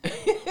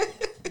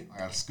 I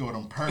gotta score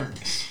them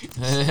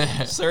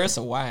perms. Sir, it's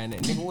a wine.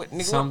 That nigga, what?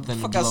 Nigga,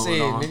 Something what to the fuck I blow it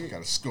said, on. nigga?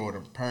 Gotta score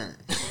them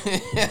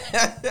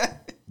perms.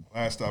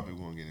 Last topic we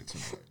gonna get into.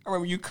 I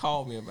remember you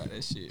called me about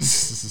that shit.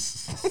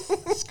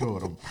 Score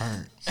them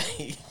perms.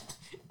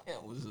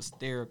 That was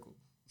hysterical.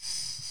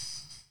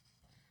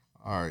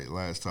 All right,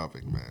 last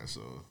topic, man.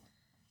 So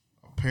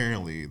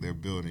apparently they're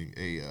building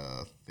a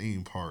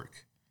theme park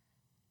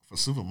for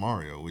Super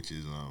Mario, which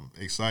is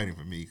exciting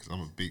for me because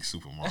I'm a big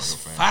Super Mario That's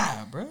fan.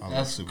 fire, bro. I love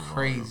That's Super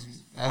crazy.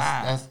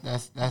 Mario.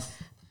 That's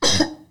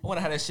I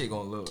wonder how that shit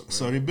gonna look. Bro.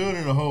 So they're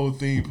building a whole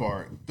theme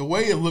park. The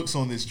way it looks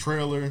on this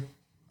trailer,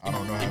 I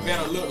don't know how It that.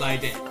 better look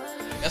like that.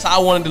 That's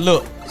how I wanted to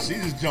look. She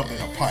just jumped in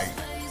a pipe.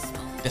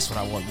 That's what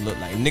I wanted to look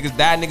like.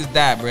 Niggas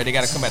die, bro. They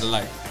gotta come back to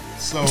life.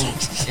 So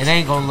it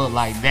ain't gonna look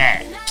like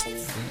that.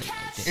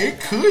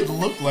 it could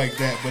look like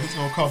that, but it's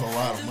gonna cost a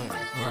lot of money.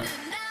 Right.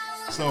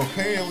 So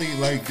apparently,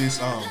 like this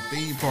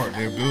theme park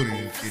they're building,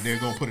 and they're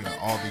gonna put it in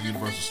all the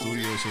Universal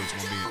Studios, so it's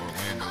gonna be in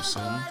Orlando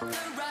soon.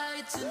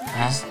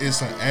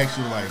 It's an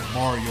actual like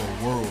Mario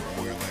world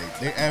where like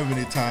they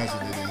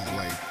advertising it as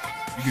like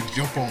you can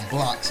jump on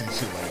blocks and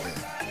shit like that.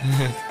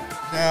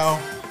 Now,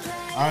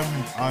 I'm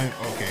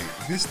okay.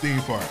 This theme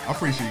park, I'm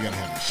pretty sure you gotta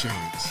have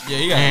insurance. Yeah,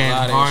 you got And a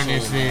lot of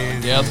harnesses.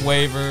 insurance, death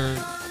waiver,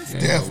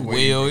 Death wheel.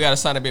 waiver. You got to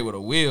sign a bit with a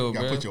wheel, You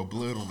gotta bro. put your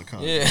blood on the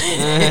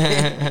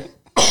contract.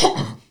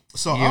 Yeah.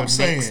 So Your I'm next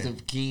saying,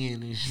 of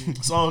kin and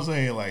shit. so I'm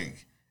saying,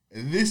 like,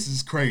 this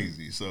is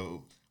crazy.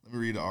 So let me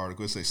read the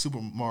article. It says Super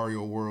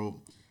Mario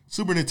World,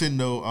 Super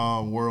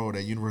Nintendo World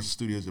at Universal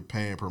Studios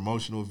Japan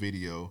promotional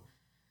video.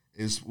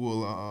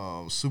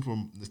 Super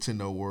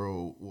Nintendo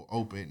World will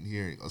open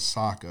here in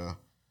Osaka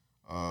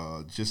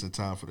just in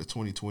time for the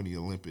 2020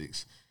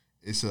 Olympics.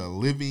 It's a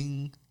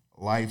living,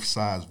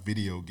 life-size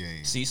video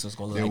game. See, so it's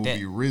gonna look There like will that.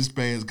 be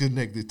wristbands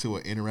connected to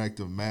an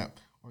interactive map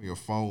on your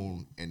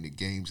phone and the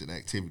games and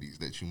activities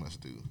that you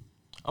must do.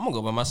 I'm gonna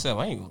go by myself.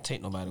 I ain't gonna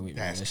take nobody with me.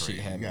 That's That crazy. shit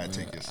You happen. gotta bro.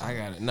 take yourself. I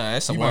got it. Nah,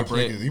 that's a He one might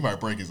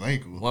break his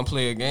ankle.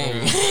 player game.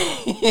 You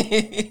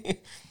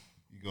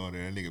go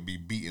there, that nigga be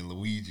beating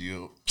Luigi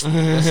up.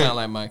 That sound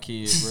like my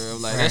kid, bro.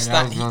 Like that's Right,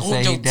 I not was he gonna on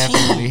say your he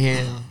definitely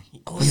team. hell.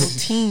 He on your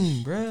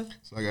team, bro.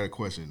 So I got a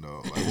question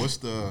though. Like, what's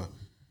the?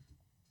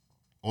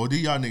 Or do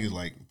y'all niggas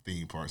like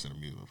theme parks and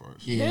amusement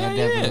parks? Yeah, Hell I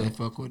definitely yeah.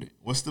 fuck with it.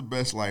 What's the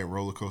best like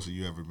roller coaster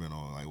you ever been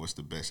on? Like, what's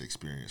the best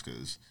experience?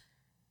 Because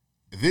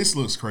this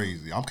looks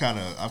crazy. I'm kind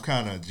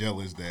of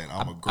jealous that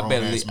I'm a I grown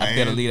better, ass I man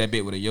better leave that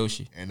bit with a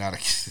Yoshi. and not a.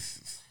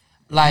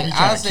 Like You tryna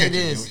I'll say catch a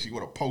this, Yoshi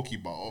with a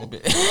Pokeball.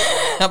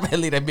 I better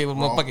leave that bit with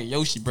motherfucking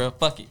Yoshi, bro.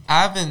 Fuck it.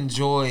 I've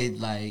enjoyed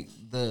like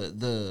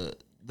the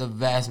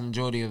vast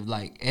majority of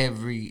like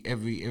every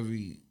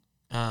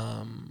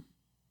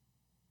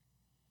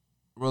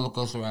roller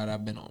coaster ride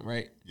I've been on.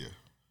 Right. Yeah.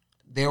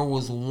 There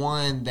was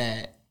one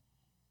that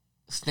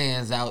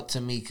stands out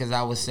to me because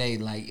I would say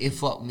like it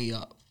fucked me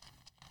up,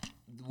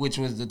 which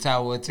was the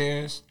Tower of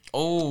Terrors.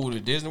 Oh, the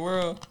Disney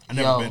World. I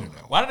never Yo. been to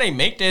that one. Why did they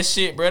make that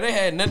shit, bro? They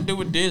had nothing to do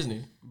with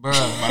Disney.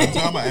 Bruh. By the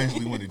time I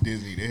actually went to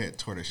Disney, they had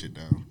tore that shit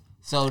down.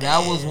 So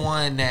that was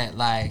one that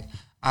like,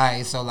 all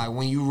right, so like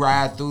when you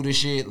ride through the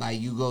shit, like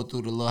you go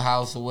through the little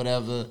house or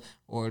whatever,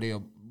 or the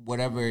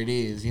whatever it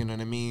is, you know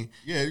what I mean?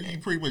 Yeah, you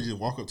pretty much just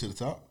walk up to the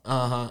top.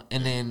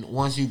 And then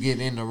once you get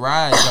in the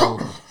ride, though,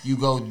 you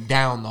go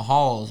down the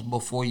halls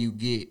before you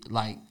get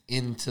like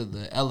into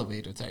the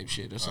elevator type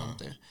shit or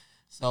something.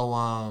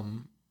 So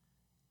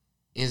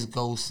it's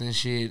ghosts and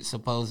shit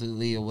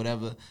supposedly or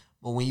whatever.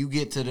 But when you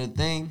get to the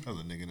thing, That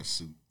was a nigga in a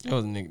suit. That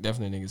was a nigga,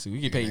 definitely a nigga. So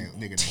we get paid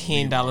Nigga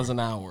 $10 an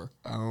hour.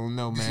 I don't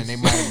know, man. They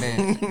might have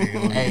been.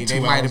 Nigga, Hey, they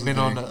 2 might hours have a been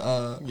day. on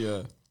the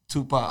Yeah.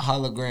 Tupac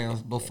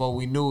holograms before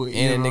we knew it. And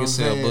you that know nigga what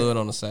sell I'm saying? bud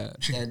on the side.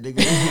 That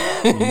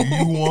nigga.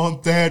 You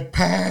want that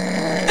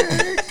pack?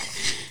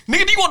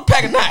 Nigga, do you want the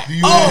pack or not?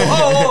 you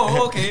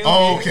Okay.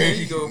 Oh, okay. There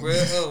you go, bro.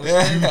 Oh,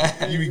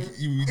 shit. you be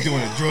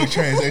doing a drug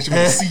transaction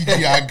with a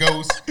CGI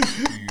ghost.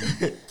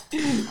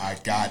 I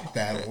got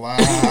that loud.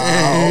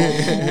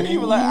 He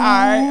was like, all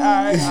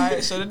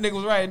right. So the nigga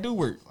was right. It do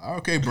work.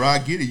 Okay, bro, I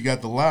get it. You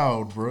got the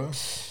loud, bro.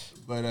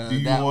 But Do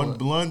you that want was,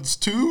 blunts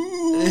too?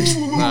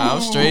 Nah,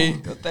 I'm straight.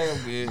 I think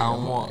I'm good. I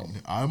don't want.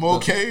 I'm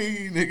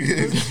okay,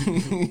 nigga.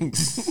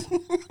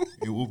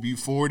 It will be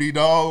 $40.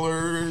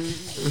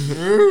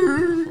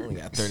 Only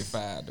got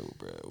 35 though,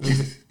 bro.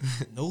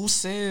 No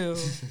sale.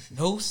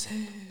 No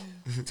sale.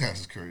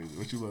 That's crazy.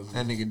 What you was?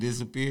 That nigga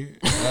disappeared.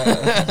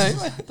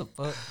 What the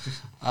fuck?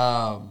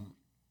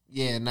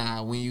 Yeah,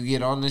 nah. When you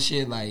get on the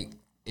shit, like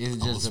it's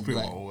just a Spill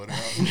black. on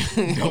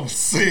whatever. Don't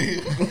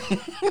say it.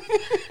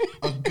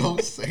 A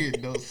ghost saying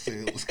no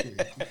sales.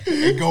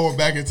 And going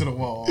back into the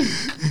wall.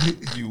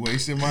 You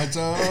wasting my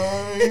time.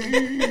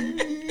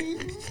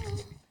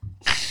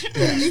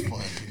 That's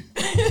funny.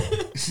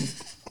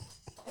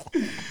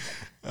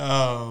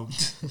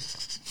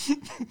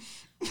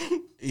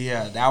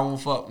 Yeah, that one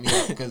fucked me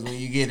up because when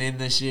you get in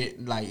the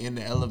shit, like in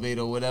the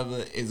elevator or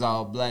whatever, it's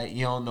all black.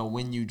 You don't know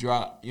when you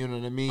drop. You know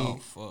what I mean? Oh,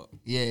 fuck.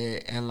 Yeah,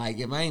 and like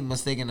if I ain't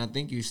mistaken, I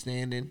think you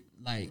standing.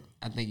 Like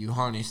I think you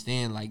harnessed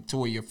in like to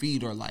where your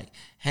feet are like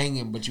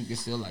hanging, but you can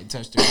still like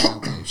touch the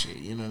ground type shit.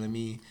 You know what I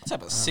mean? What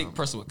type of sick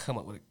person would come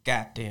up with a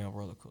goddamn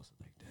roller coaster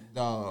like that?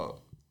 Dog,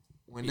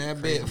 when You that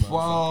crazy bit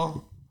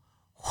fall,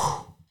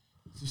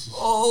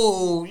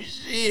 oh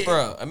shit,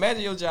 Bro,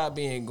 imagine your job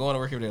being going to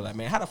work every day like,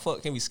 man, how the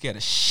fuck can we scare the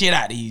shit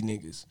out of these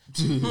niggas?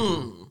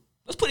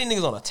 Let's put these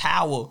niggas on a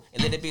tower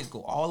and let that bitch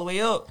go all the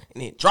way up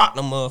and then drop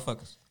them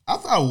motherfuckers. I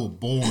thought I was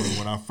born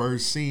when I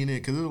first seen it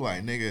because it was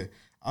like, nigga,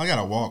 I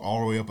gotta walk all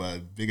the way up a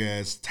big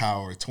ass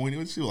tower, 20,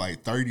 what's it,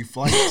 like 30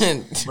 flights,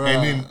 and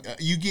then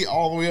you get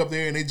all the way up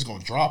there and they just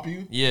gonna drop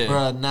you. Yeah.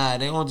 Bruh, nah,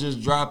 they don't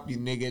just drop you,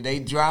 nigga. They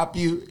drop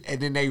you and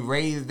then they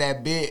raise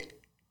that bit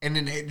and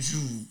then they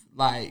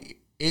like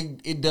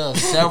it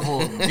does several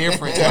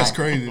different. That's like,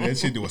 crazy. That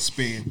shit do a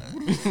spin.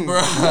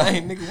 bruh.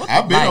 Like, nigga, what the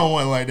I've been Like- on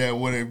one like that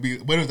when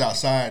it was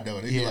outside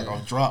though. They be Yeah. like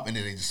on drop and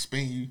then they just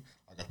spin you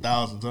like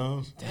 1,000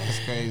 times. That's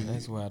crazy.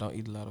 That's why I don't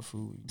eat a lot of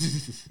food.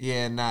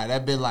 Yeah, nah,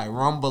 that been like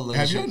rumble and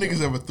Have shit. y'all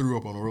niggas ever threw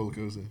up on a roller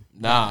coaster?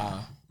 Nah.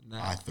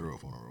 I threw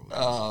up on a roller coaster.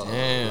 Oh,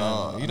 Damn.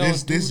 Lord. You don't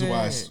This do is that.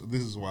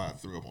 why I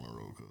threw up on a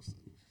roller coaster.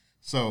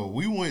 So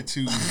we went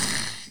to.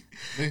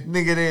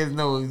 Nigga, there's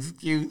no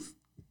excuse.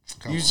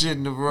 Come You on.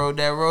 shouldn't have rode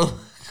that roller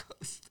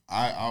coaster.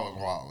 I was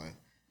wilding.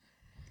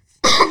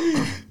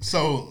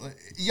 So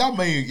y'all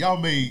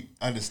may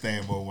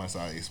understand more once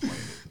I explain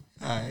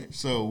it. All right.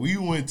 So we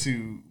went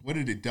to one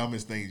of the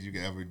dumbest things you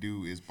can ever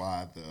do is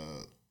buy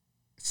the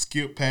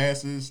skip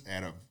passes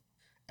at a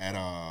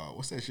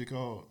what's that shit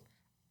called?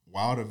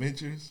 Wild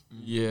Adventures.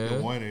 Yeah.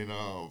 The one in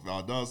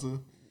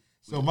Valdosta.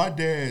 So my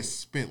dad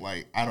spent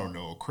like, I don't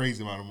know, a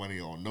crazy amount of money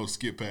on no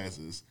skip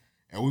passes.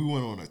 And we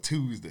went on a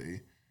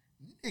Tuesday.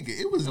 Nigga,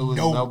 it was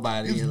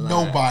nobody in line.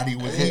 nobody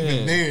was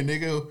even there,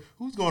 nigga.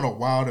 Who's going to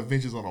Wild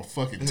Adventures on a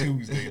fucking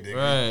Tuesday, nigga?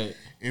 Right.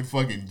 In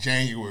fucking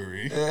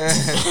January.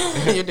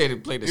 Your daddy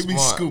played it It be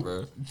smart, scoop.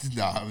 bro.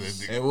 Nah, that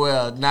nigga.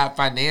 Well, not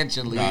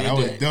financially. Nah, that it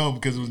was did. dumb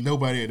because there was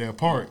nobody at that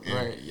park. And-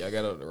 Right. Y'all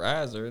got on the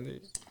rise early.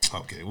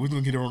 Okay, we're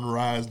gonna get her on the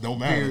rise. Don't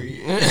matter.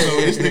 Period.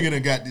 So this nigga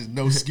done got this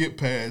no skip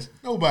pass.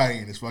 Nobody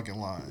in this fucking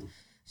line.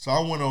 So I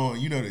went on,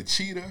 the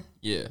cheetah.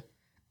 Yeah.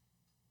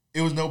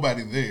 It was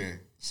nobody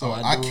there. So Oh,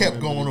 I I do kept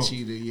remember going the on.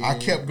 cheetah, yeah. I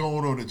kept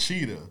going on the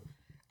cheetah.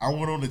 I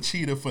went on the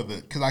cheetah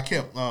because I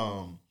kept going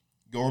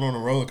on the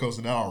roller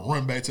coaster. Now I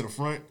run back to the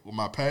front with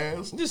my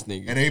pass, This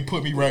nigga. and they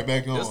put me right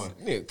back This on.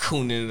 nigga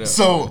cooning it up.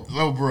 So,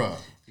 bruh.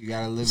 You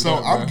gotta live So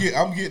it up, bro.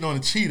 I'm getting on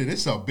the cheetah.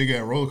 This is a big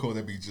ass roller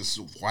coaster that be just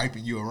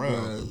wiping you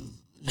around.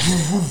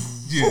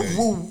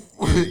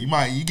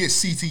 Yeah, you get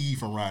CTE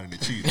from riding the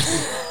cheetah.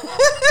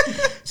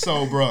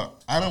 So, bro,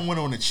 I done went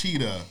on the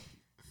cheetah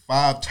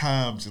 5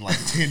 times in like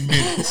 10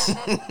 minutes.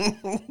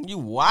 You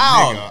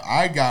wild. Nigga,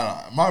 I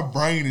got my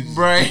brain is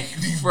Brain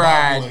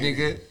fried,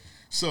 depopulated. nigga.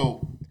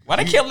 So Why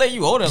they kept letting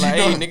you order? Like,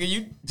 know- hey, nigga,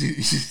 you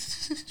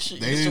shit,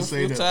 They it's didn't your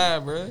say full that.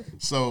 time, bro.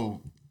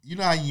 So you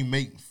know how you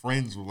make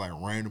friends with like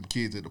random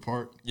kids at the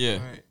park? Yeah.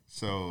 Right.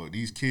 So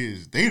these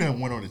kids, they done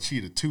went on the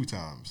cheetah 2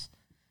 times.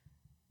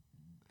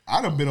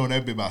 I done been on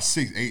that bit about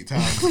 6-8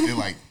 times in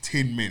like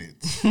 10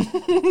 minutes.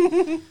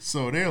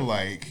 So they're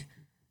like,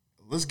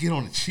 let's get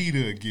on the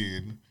cheetah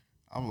again.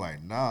 I'm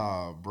like,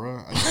 nah, bro.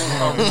 I just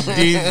went on this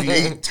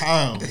shit 8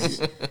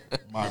 times.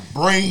 My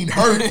brain I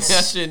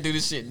hurts. shouldn't do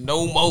this shit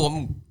no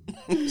more.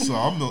 So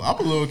I'm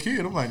a little kid.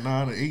 I'm like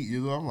 9 or 8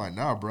 years old. I'm like,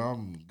 nah, bro,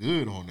 I'm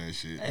good on that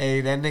shit.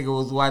 Hey, that nigga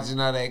was watching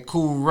all that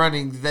cool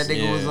runnings. That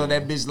nigga was Yeah. on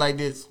that bitch like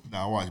this.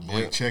 Nah, I watch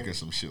Blank Check or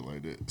some shit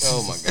like that.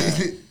 Oh my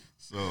god.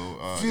 So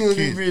Feel the the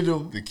kids,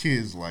 rhythm. the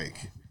kids like,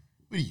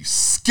 what are you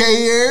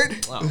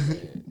scared? Oh,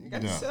 man. You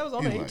got Nah, to was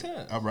on he the 8 like,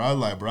 times. I was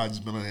like, bro, I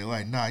just been on there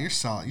like, nah, you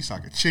sound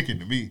like a chicken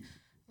to me.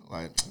 I'm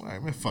like, all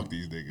right, man, fuck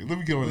these niggas. Let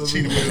me get on the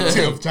cheetah for the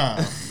 10th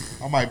time.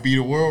 I might beat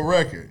a world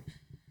record.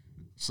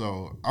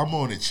 So I'm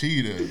on the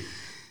cheetah. I'm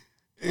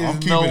There's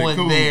no keeping it one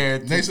cool. there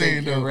to They saying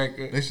take your no.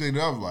 record. They saying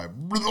I was like,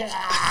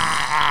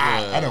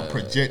 I done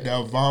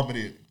projectile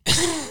vomited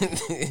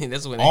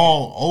That's when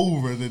all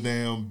over the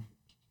damn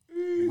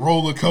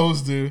roller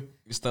coaster.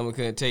 your stomach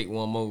couldn't take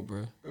one more,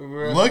 bro.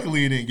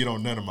 Luckily, it didn't get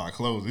on none of my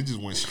clothes. It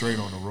just went straight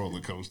on the roller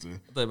coaster.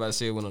 I thought about to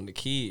say it went on the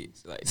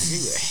kids. Like, they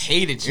would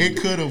hated you. It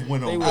could have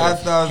went on. They I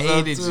thought so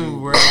Hated too, you.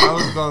 bro. I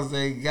was gonna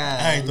say, God.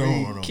 I ain't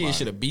throwing on Kids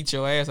should nobody. have beat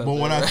your ass out But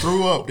there, when I bro.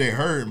 threw up, they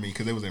heard me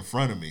because they was in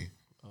front of me.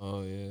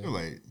 Oh, yeah. They're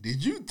like,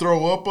 "Did you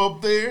throw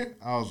up there?"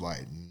 I was like,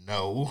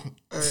 "No."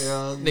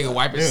 Nigga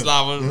wiping Yeah.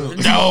 slobber. Yeah.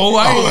 No,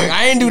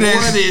 I ain't do that.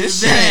 What shit.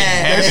 is This shit ain't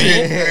that? That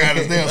happening. shit, I got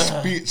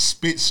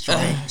this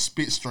damn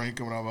spit string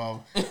coming out of my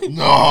mouth.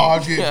 No, I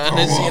That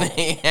get shit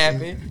ain't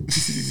happen.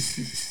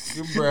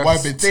 Your breath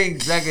Wipe it.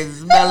 stinks. I can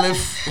smell it.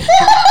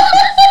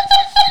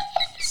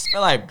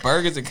 Smell like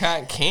burgers and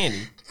cotton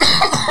candy.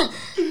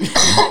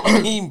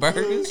 Eating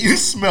burgers? You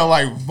smell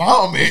like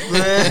vomit.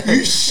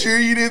 You sure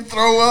you didn't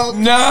throw up?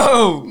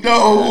 No.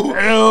 No,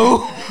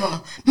 No.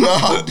 no,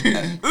 I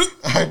didn't.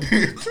 I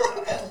did.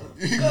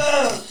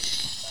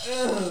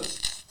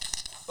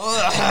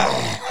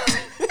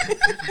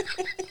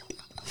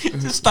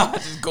 Just start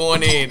just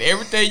going in.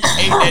 Everything you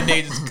ate that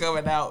day just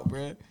coming out,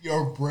 bro.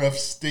 Your breath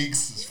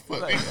stinks as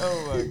fuck. Like,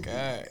 oh my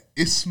god.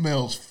 It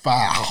smells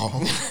foul.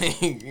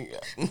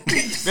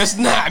 That's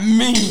not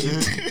me.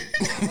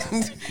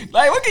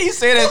 Like, what can you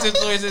say that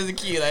situation as a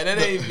kid? Like, that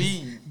ain't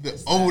me. The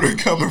odor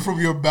coming from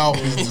your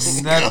mouth is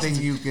disgusting. Nothing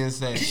you can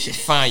say. You should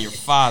find your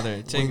father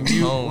and take When him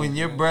you home. when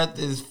your breath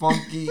is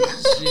funky,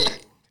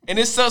 shit. And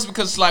it sucks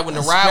because it's like when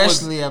the ride was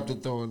Especially after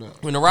throwing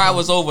up.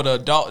 over, the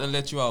adult that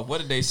let you off.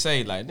 What did they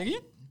say? Like, nigga,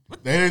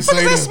 They didn't what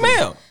say does that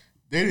smell?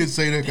 They didn't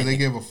say that because they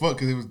gave a fuck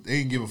because they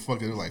didn't give a fuck.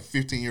 They were like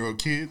 15-year-old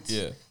kids.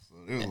 Yeah. So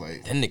they were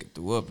like, That nigga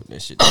threw up in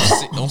that shit.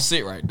 Don't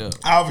sit right there.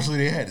 obviously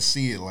they had to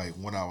see it like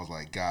when I was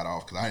like got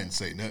off because I didn't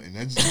say nothing.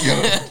 I just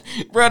yelled.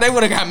 Bro, they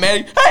would have got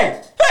mad.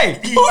 Hey,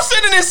 who's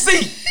sitting in this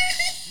seat?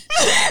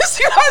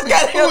 See, I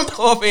got him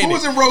throw up in Who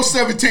was it. in row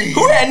 17?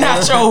 Who had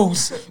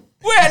nachos?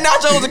 Where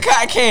nachos and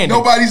cotton candy?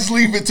 Nobody's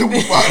leaving till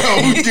we find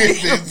out who did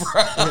this.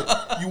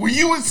 Were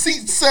you in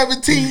seat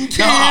 17, kid?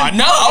 No,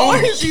 I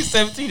wasn't in seat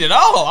 17 at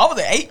all. I was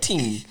at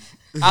 18.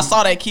 I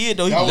saw that kid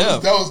though. He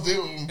left. That was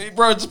them. Hey,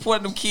 bro, just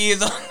putting them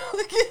kids on.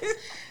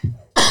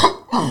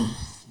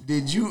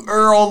 Did you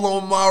Earl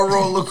on my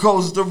roller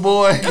coaster,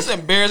 boy? That's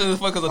embarrassing as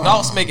fuck because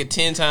adults make it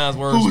 10 times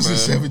worse. Who was bro. in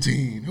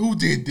 17? Who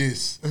did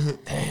this?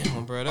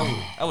 Damn, bro.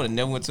 I would have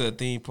never went to a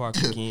theme park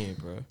again,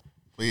 bro.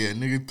 But yeah,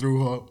 nigga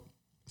threw up.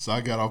 So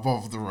I got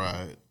off the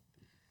ride.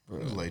 He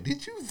was like,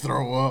 did you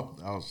throw up?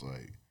 I was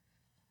like,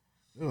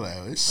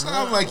 it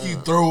sounds like you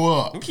throw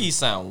up. Them kids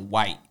sound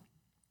white.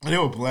 And they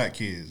were black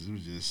kids. It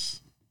was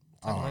just,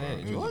 I don't know,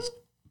 that, it was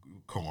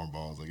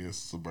cornballs, I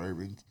guess,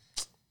 suburbans.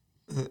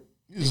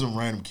 These some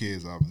random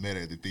kids I met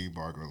at the theme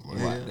park. I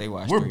was like, They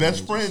watched we're Three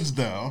best Ninjas. friends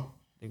now.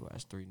 They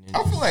watched 3 Ninjas.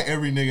 I feel like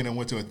every nigga that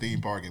went to a theme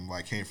park and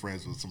like came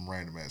friends with some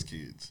random ass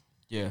kids.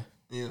 Yeah.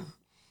 Yeah.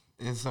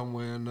 In some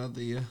way or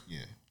another, yeah. Yeah.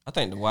 I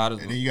think the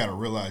wildest. And then you gotta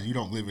realize you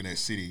don't live in that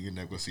city. You're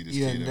never gonna see this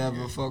Yeah, kid ever never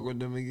again. fuck with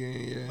them again,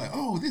 yeah. Like,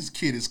 oh, this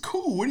kid is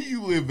cool. Where do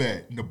you live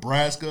at?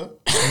 Nebraska?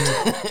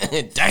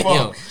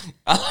 Damn.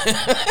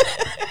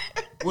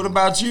 What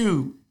about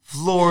you?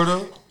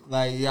 Florida?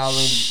 Like, y'all in...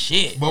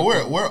 Shit. But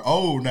we're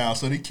old now,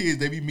 so the kids,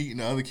 they be meeting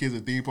the other kids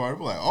at theme party.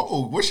 We're like,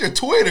 oh, what's your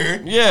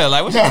Twitter? Yeah,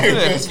 like, what's Nah, your your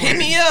Twitter? best Hit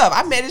me up.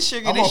 I met this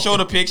chick and they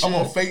showed a picture. I'm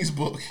on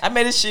Facebook. I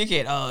met this chick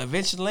at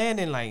Adventure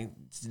Landing, like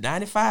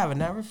 95, and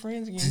now we're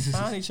friends again. We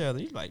found each other.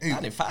 You like,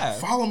 95.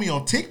 Follow me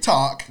on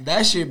TikTok.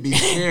 That shit be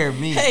scaring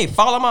me. Hey,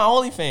 follow my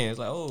OnlyFans.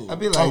 Like, oh. I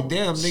be like,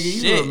 damn, nigga, you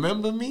shit.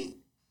 remember me?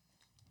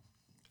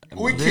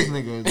 We This can,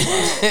 nigga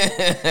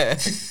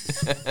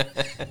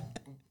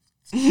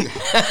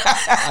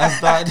I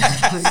started.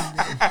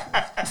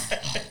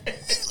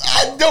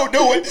 I don't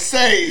know what to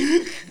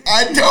say.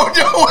 I don't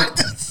know what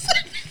to say.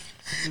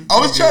 I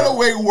was trying to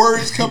make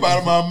words come out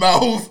of my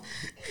mouth.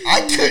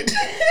 I couldn't.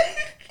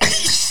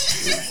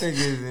 This nigga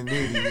is an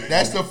idiot.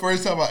 That's the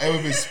first time I've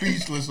ever been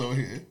speechless on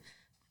here.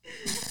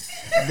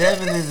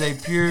 Devin is a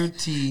pure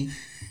T.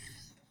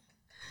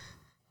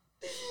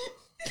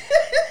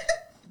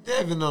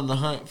 Devin on the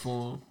hunt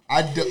for him.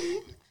 I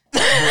do.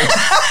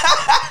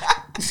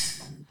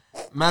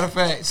 Matter of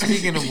fact,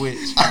 speaking of which,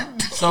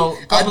 so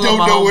I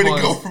don't know where to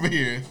go from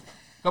here.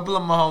 A couple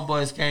of my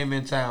homeboys came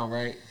in town,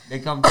 right? They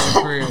come to the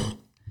crib,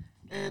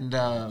 and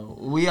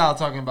we all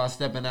talking about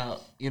stepping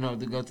out, to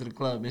go to the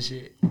club and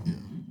shit. Yeah.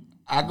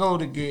 I go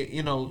to get,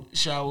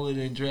 showered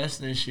and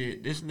dressed and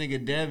shit. This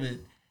nigga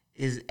Devin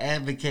is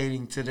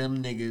advocating to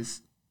them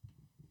niggas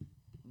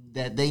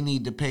that they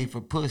need to pay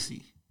for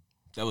pussy.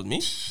 That was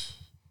me?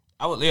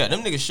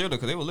 Them niggas should have,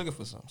 because they were looking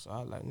for something. So I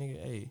was like,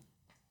 nigga, hey.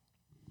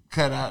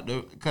 Cut out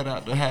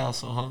the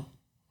hassle, huh?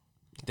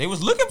 They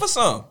was looking for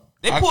some.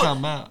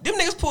 Come out. Them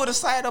niggas pulled a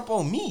side up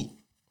on me.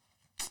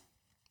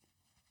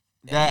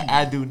 That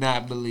I do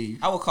not believe.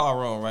 I would call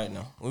Ron right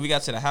now. When we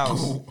got to the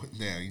house,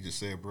 Damn, you just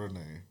said bro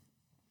name.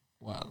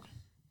 Wow.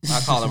 I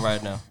call him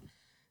right now.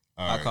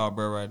 All right. Call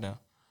bro right now.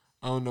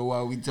 I don't know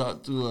why we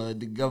talked to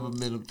the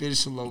government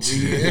official over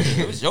here.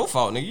 It was your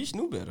fault, nigga. You should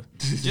knew better.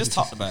 You just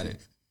talked about it.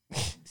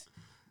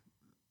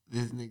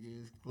 This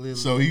nigga is clearly.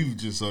 So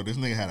this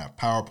nigga had a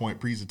PowerPoint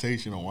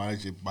presentation on why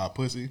they should buy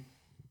pussy.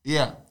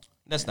 Yeah.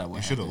 That's not what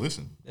You should have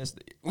listened.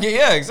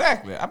 Yeah,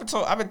 exactly.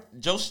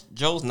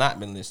 Joe's not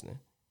been listening.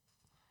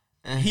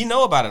 He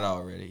know about it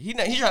already. He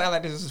trying to act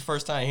like this is his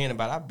first time hearing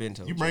about it. I've been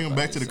told. You bring him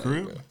back to the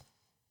crib? Bro.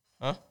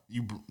 Huh?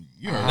 You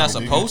heard Not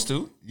me, nigga. supposed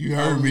to. You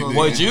heard me. Nigga.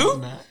 Would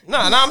you? No,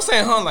 I'm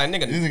saying, like,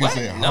 nigga, This nigga what?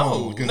 said,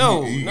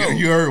 No.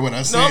 You heard what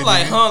I said. No,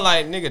 I'm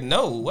like, nigga. nigga,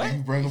 no. What?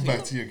 You bring him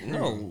back to your crib.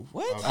 No,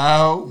 what?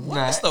 Oh,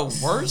 What's the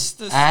worst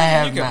decision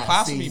have you can not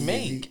possibly seen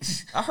make?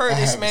 it. I heard I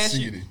they haven't smash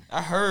seen you. it.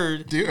 I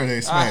heard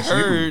They smash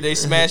you. they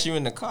smash you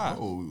in the car.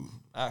 Oh,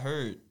 I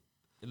heard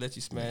they let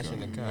you smash in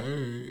the car.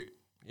 Heard.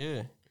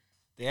 Yeah,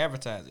 they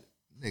advertise it.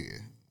 nigga,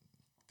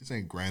 this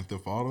ain't Grand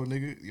Theft Auto,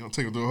 nigga. You don't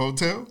take him to a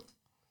hotel?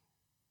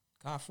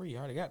 Car free. You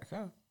already got the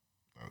car.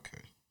 Okay.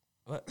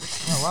 What?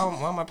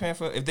 Why am I paying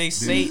for? If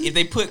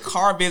they put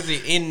car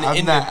visit in,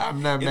 I'm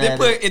not mad.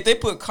 If they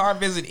put car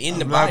visit in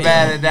the I'm bio, not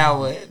bad at that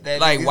one.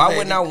 Like, why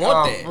wouldn't I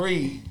want that?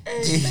 Free.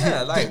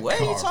 Yeah, like what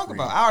are you Car talking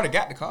free. about? I already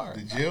got the car,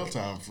 The jail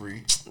time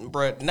free.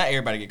 bro. Not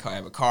everybody get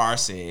car, but car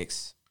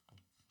sex.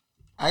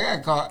 I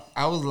got caught.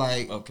 I was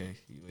like, Okay,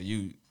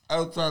 you. I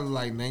was probably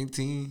like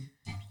 19.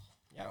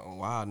 Y'all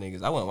wild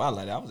niggas. I wasn't wild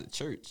like that. I was at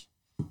church.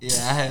 Yeah,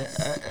 I had.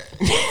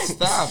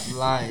 Stop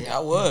lying. I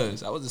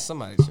was at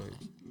somebody's church.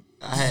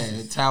 I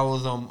had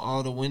towels on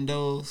all the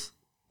windows.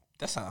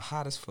 That sound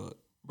hot as fuck.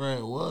 Bro,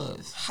 it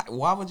was.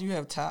 Why would you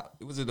have top?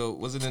 Was it in the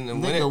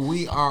winter? Nigga,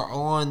 we are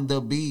on the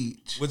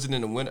beach. Was it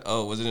in the winter?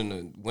 Oh, was it in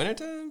the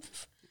wintertime?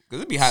 Because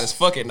it'd be hot as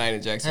fuck at night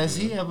in Jacksonville. Has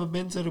he ever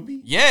been to the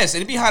beach? Yes,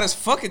 it'd be hot as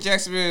fuck in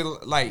Jacksonville.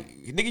 Like,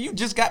 nigga, you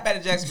just got back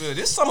to Jacksonville.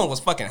 This summer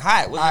was fucking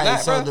hot. Was it All right, not,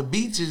 so bro? the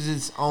beach is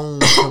its own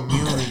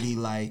community.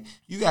 Like,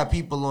 you got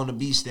people on the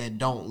beach that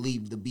don't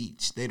leave the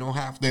beach. They don't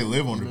have to. They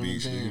live on You the know what I'm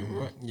beach, saying?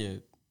 nigga. Right. Yeah.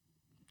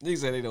 Niggas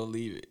say they don't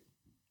leave it.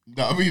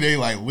 No, I mean they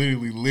like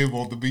literally live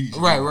on the beach.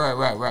 Right.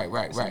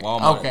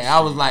 Walmart Okay, I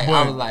was like,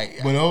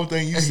 But the whole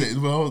thing you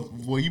said,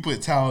 well, you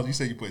put towels. You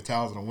said you put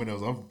towels on the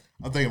windows.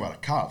 I'm thinking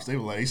about the cops. They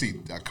were like, they see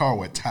a car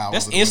with towels.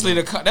 That's in the instantly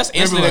window. the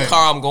They be like,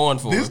 car I'm going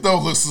for. This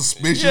don't look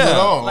suspicious yeah, at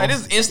all. like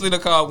this is instantly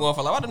the car I'm going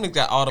for. Like, why them niggas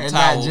got all them and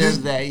towels? not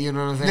just that, you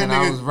know what I'm saying?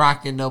 That I nigga- was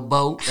rocking the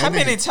boat. How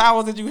many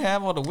towels did you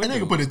have on the That window?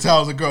 nigga put the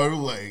towels in the car. They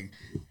were like,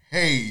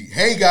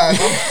 hey guys,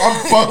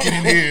 I'm fucking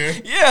in here.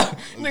 Yeah,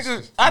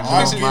 nigga.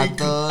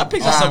 I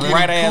picture some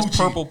bright ass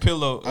purple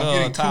pillow I'm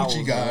getting towels,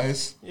 coochie, bro.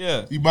 guys.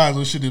 Yeah. You might as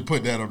well should have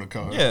put that on the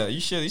car. Yeah, you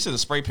should have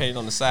spray painted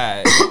on the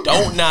side.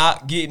 Don't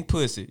knock, getting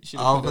pussy. You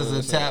should've put that on Officer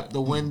the side. tapped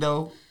the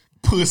window.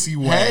 Pussy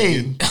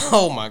wagon.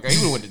 Oh my god,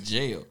 he went to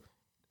jail.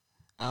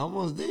 I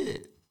almost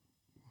did.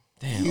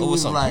 Damn, He over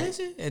was some like,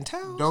 pussy and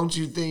towels. Don't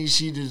you think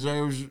she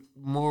deserves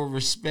more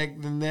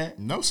respect than that?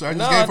 No, sir. I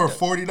just No, gave her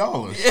I-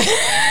 $40.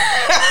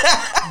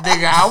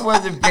 Nigga, I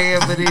wasn't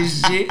paying for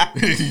this shit.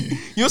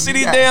 You see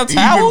these got- damn Even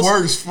towels?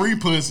 worse, free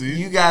pussy.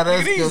 You got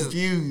us Nigga, these-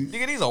 confused.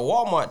 Nigga, these are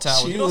Walmart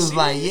towels. She You don't was see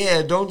like, these?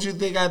 "Yeah, don't you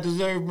think I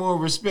deserve more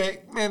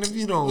respect, man? If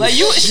you don't, Like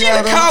you, she in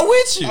shut the up." car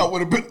with you. I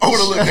would have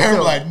looked at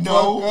her like,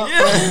 no, Fuck up.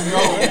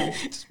 Yeah.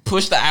 Just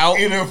push the out.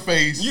 in her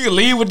face. You can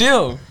leave with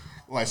them.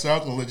 Like, so I'm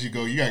gonna let you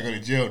go. You gotta go to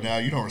jail now.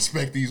 You don't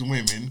respect these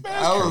women.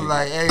 I was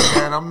like, "Hey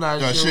man, I'm not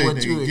Nah, sure shit, what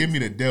nigga, you." give me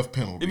the death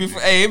penalty.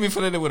 It'd be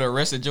funny that would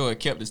arrested Joe and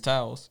kept his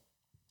towels.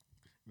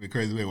 It'd be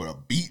crazy they would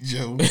have beat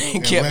Joe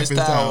Kept left his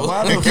towels.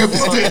 Why And the kept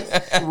his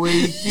fuck would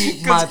he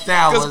keep my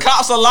towels? Because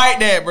cops are like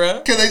that,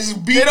 bro. Cause they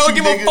just beat They don't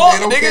you, give a nigga. fuck, They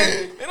don't nigga.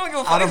 care. They don't give a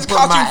I fuck. They done just put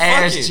caught my you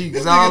ass fucking. cheeks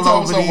This all nigga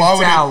told over me, so these why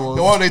would towels.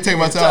 Why would they take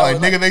my towel? Like,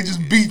 nigga, they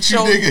just beat you,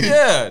 So, nigga.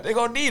 yeah, they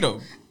gonna need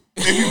them.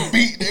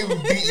 They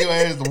would beat your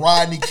ass, the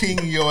Rodney King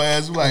in your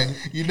ass. We're like,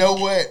 you know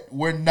what?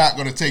 We're not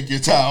gonna take your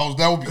towels.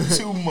 That would be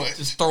too much.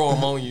 Just throw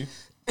them on you.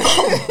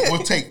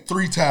 We'll take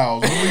 3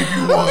 towels. We'll leave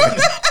you one.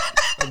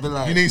 I'd be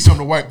like, You need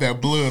something to wipe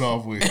that blood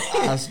off with.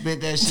 I spit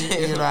that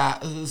shit, you know, I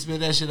spit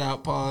that shit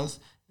out, pause,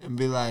 and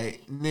be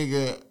like,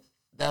 nigga,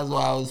 that's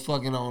why I was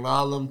fucking on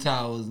all them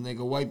towels,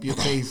 nigga. Wipe your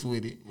face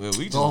with it. Well,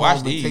 we just Go watch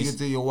home and take these. it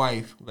to your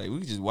wife. Like we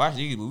just watch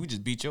these, but we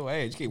just beat your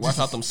ass. You can't wash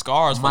out them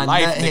scars for My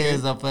life, nut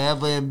hairs nigga. are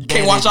forever embedded,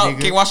 Can't wash out,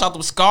 nigga. can't wash out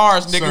them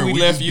scars, nigga. Sir, we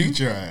we left just you. beat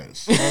your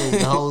ass. Hey,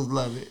 the hoes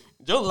love it.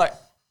 Joe like,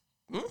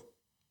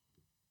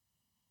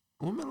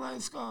 Women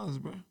like scars,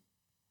 bro.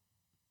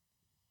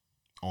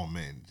 Oh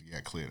man, you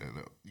gotta clear that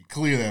up. You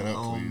clear that up,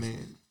 Oh, please.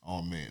 man.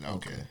 Oh man,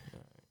 okay.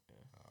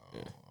 I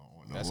don't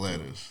want no That's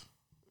letters.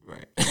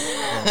 Right.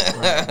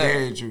 Right.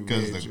 Very true.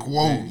 Because very the true,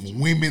 quote, very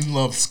true. "Women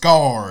love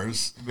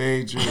scars,"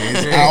 Very true. is Very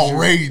true. it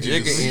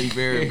outrageous. can end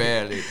very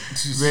badly.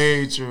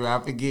 Very true. I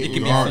forget. It can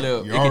You be already,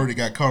 flip. you It can- already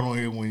got caught on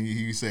here when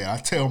he said, "I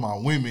tell my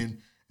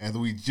women," after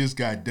we just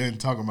got done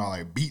talking about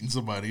like beating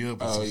somebody up.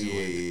 Oh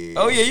yeah.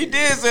 Oh yeah, you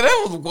did say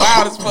that was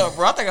wild as fuck,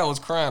 bro. I think I was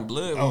crying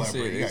blood when Oh, you like, said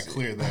bro, you that gotta shit.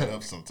 clear that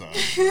up sometimes.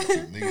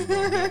 Niggas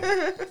don't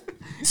know.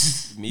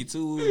 Me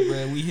too,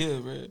 man. We here,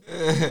 man.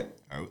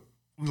 All right,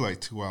 we like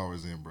 2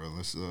 hours in, bro.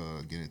 Let's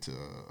get into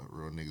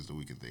real niggas the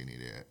weekend they need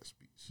their ass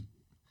speech.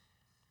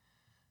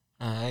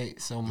 All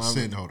right. So my The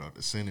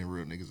sending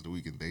real niggas of the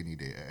weekend they need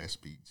their ass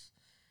beats.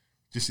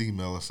 Just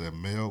email us at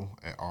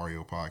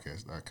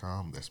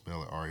mail@ariopodcast.com. That's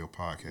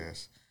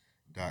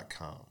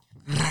mail@ariopodcast.com.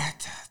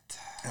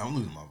 I'm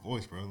losing my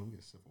voice, bro. Let me get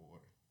a sip of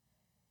water.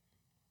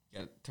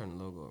 Gotta turn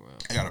the logo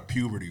around. I got a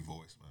puberty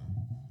voice, man.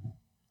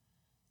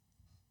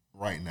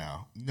 Right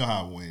now. You know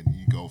how when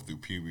you go through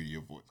puberty,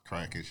 your voice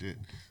crack and shit?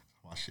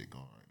 My shit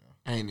going right now.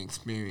 I ain't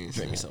experienced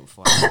Drink me that. something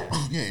fun.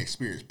 You ain't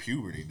experienced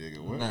puberty, nigga.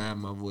 What? Nah,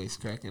 my voice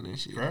cracking and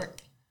shit. Crack?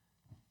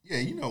 Yeah,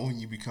 you know when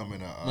you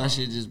becoming a My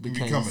shit just you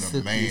became becoming a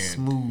silky man.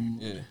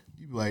 smooth. Yeah.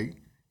 You be like,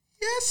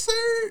 yes,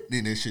 sir.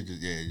 Then this shit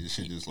just this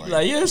shit just Like,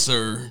 yes,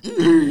 sir.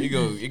 It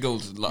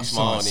goes a lot you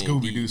smaller saw than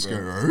Scooby Doo deep, bro.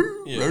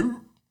 skirt. Yeah.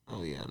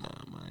 Oh yeah, nah,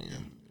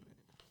 mine.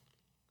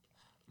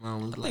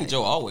 Mine was I like, think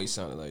Joe always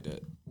sounded like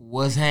that.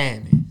 what's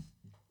happening?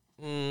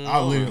 I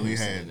literally had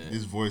saying that.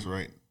 this voice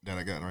right that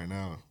I got right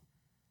now.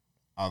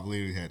 I've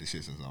literally had this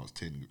shit since I was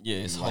 10. Yeah,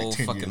 his like whole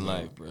 10 fucking years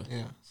life, old. bro.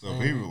 Yeah. So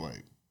people were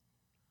like,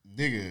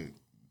 nigga,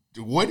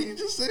 what did you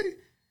just say?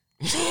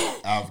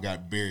 I've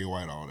got Barry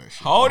White all that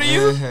shit. How old are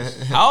you?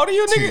 How old are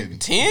you, nigga? 10.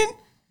 10?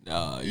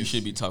 Nah, you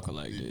should be talking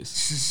like this.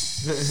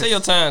 Say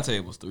your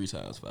timetables 3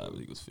 times 5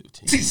 equals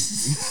 15.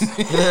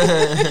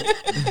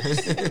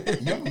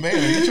 Young man,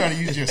 are you trying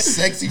to use your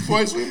sexy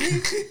voice with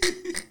me?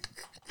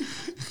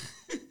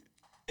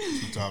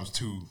 2 times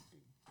 2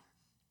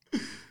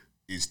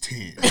 is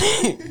 10.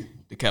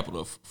 The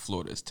capital of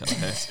Florida is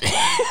Tallahassee.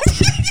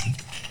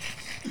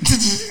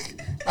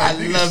 I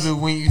love it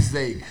when you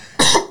say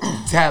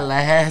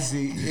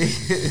Tallahassee.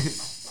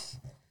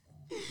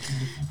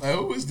 Like,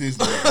 who is this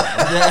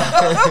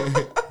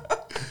nigga?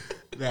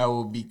 That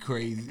would be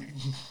crazy.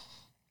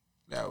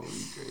 That would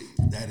be crazy.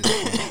 That is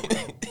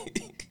funny,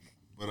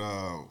 bro.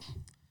 But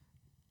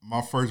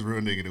my first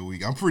real nigga of the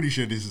week, I'm pretty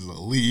sure this is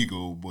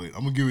illegal, but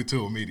I'm gonna give it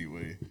to him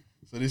anyway.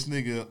 So this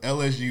nigga,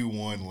 LSU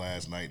won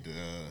last night the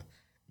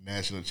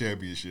national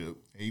championship.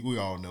 And we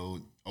all know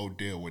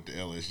Odell went to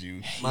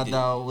LSU. My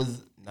dog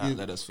was Not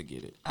let us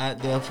forget it. out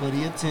there for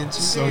the attention.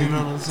 So you know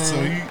what I'm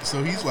saying?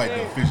 So he's like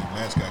the official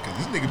mascot because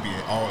this nigga be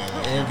at all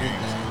LSU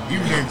games,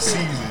 even during the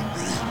season.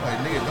 Like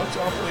nigga, don't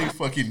y'all play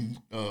fucking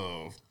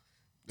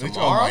don't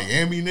y'all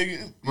Miami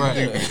nigga? Right.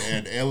 They be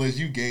at the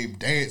LSU game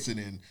dancing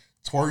and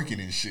twerking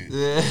and shit.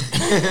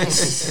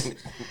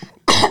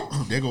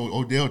 There go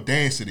Odell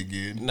dancing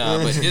again. Nah,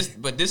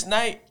 but this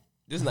night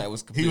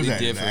was completely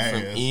acting different from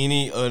ass.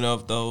 any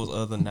of those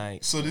other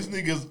nights. So this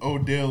nigga's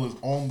Odell is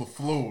on the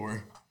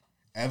floor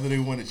after they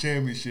won the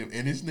championship,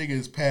 and this nigga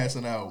is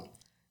passing out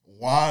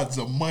wads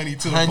of money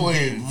to the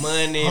players.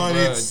 Money,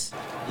 Hundreds. bro.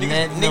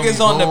 Let Niggas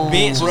them on the go.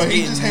 bench Bro, was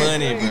he getting just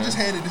money, he bro. just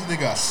handed this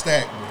nigga a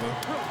stack, bro.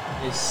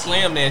 They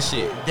slammed that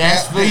shit.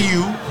 That's for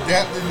you.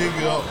 Dap the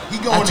nigga up. He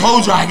I going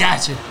told you I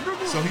got you.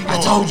 So he I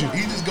going, told you.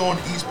 He just going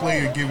to each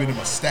player giving him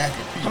a stack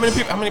of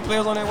pieces. How many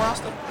players on that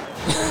roster?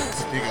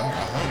 This nigga like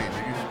 100,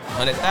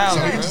 nigga. 100,000.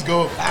 So he just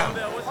go.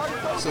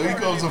 So he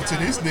goes up to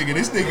this nigga.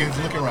 This nigga is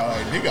looking around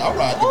like, nigga, I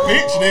ride the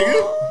bench,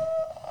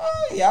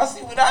 nigga. Y'all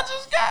see what I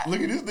just got? Look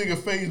at this nigga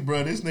face,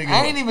 bro. This nigga.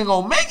 I ain't even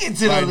gonna make it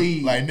to like, the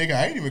league. Like, nigga,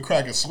 I ain't even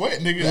crack a sweat,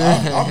 nigga.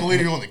 I'm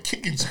literally on the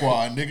kicking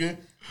squad, nigga.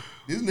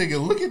 This nigga,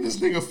 look at this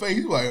nigga face.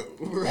 He's like,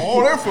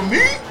 all that for me?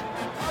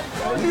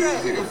 Look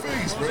at this nigga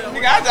face, bro.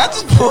 Nigga, I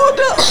just pulled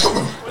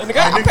up. Nigga,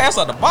 I passed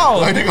out the ball.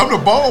 Like, nigga, I'm the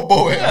ball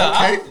boy.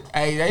 Okay.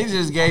 Hey, they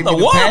just gave The me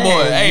the water pads,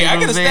 boy. Hey, you know I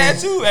get a what I'm saying?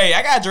 stat too. Hey,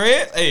 I got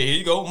dreads. Hey, here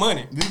you go,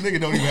 money. This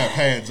nigga don't even have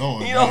pads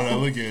on. You Now know- that I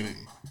look at it.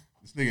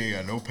 This nigga ain't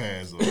got no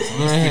pads on. So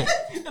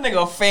That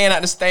nigga a fan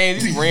out the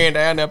stands. He ran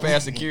down there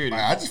past security.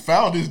 I just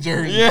found this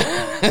jersey. Yeah.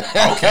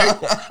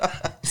 Okay.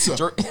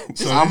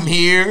 So I'm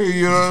here.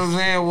 You know what I'm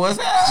saying? What's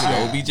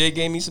up? OBJ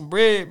gave me some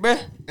bread,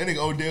 bruh. that nigga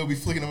Odell be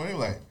flicking him in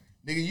like,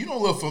 nigga, you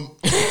don't look for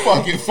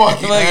fucking.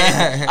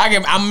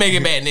 I'm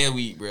making back next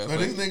week, bro. So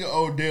this nigga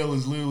Odell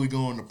is literally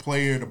going to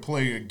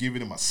player,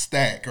 giving him a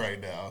stack right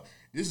now.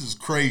 This is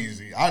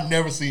crazy. I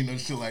never seen no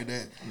shit like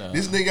that. No.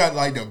 This nigga got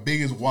like the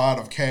biggest wad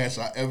of cash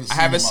I ever seen I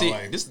haven't in my seen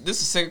life. this. This is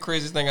the second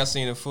craziest thing I've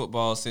seen in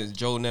football since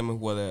Joe Namath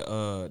wore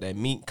that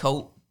mink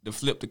coat to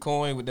flip the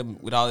coin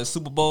with all his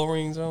Super Bowl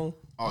rings on.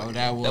 Oh, that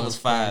That was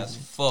fire as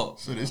fuck.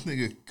 So this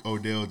nigga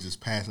Odell just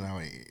passing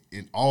out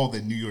in all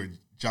the New York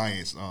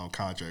Giants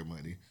contract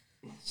money.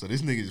 So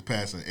this nigga just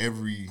passing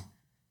every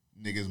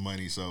nigga's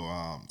money. So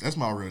that's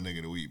my real nigga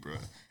of the week, bro.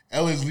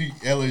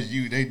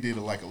 LSU, they did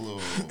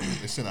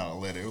they sent out a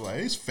letter. They were like,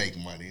 it's fake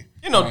money.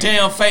 You know,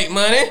 damn fake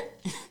money.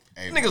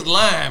 Hey, Niggas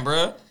lying,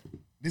 bro.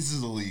 this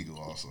is illegal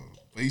also.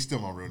 But he's still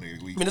my real nigga of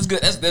the week. I mean, that's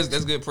good.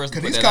 That's good press to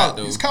Because put that out,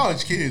 though. these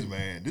college kids,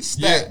 man. This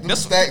Yeah, stack,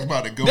 this stack's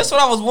about to go. That's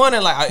what I was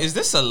wondering. Like, is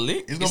this a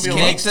leak? It's gonna Is be a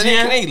next lot- year,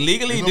 can they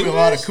legally There's do gonna be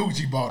a lot of this?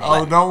 coochie bought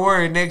Oh, out. don't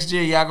worry. Next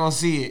year, y'all gonna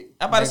see it.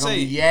 I'm about to They're gonna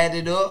say- be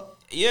added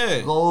up,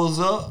 Yeah. goes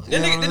up. The you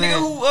know nigga, what the I'm nigga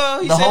saying?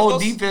 who he the said whole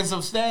goes-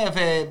 defensive staff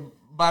had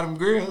bottom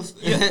grills.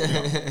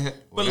 Well,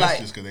 But that's like-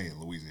 just because they in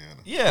Louisiana.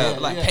 Yeah,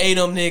 like yeah. pay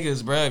them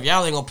niggas, bro. If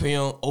y'all ain't gonna pay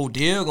them,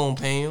 Odell gonna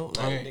pay them. Like,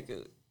 Right.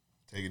 nigga.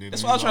 Take it in.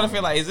 That's why I was trying to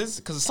feel like, is this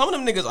because some of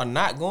them niggas are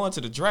not going to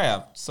the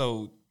draft?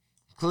 So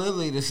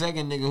Clearly, the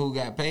second nigga who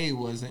got paid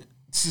wasn't.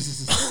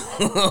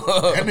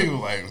 that nigga was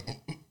like,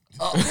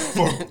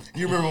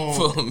 you remember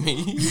on, for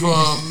me,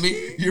 For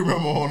me, you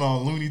remember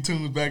on Looney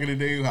Tunes back in the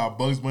day how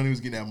Bugs Bunny was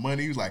getting that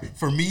money? He was like,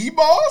 for me,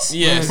 boss?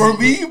 Yes. For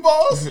me,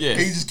 boss? Yes.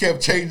 He just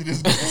kept changing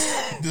his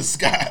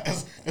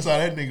disguise. That's how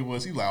that nigga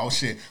was. He was like, oh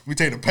shit, let me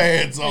take the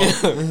pads off.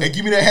 Hey,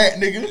 give me that hat,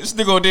 nigga. this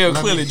nigga Odell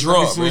clearly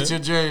drunk, bro. switch your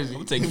jersey.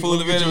 We take Let me full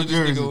go get advantage of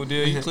your this nigga jersey.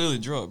 Odell. He clearly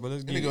drunk, bro.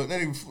 Let's That get nigga, it. that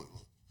nigga,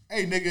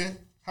 hey nigga,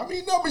 how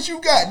many numbers you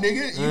got,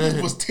 nigga? You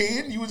just was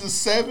 10, you was a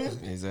 7.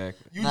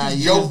 Exactly. You Nah, just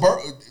you Joe just-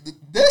 Burrow. Did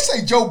they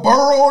say Joe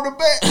Burrow on the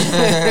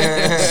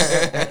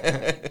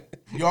back?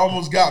 You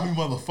almost got me,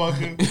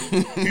 motherfucker.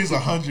 He's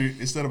 100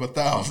 instead of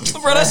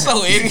 1,000. Bro, that's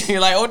so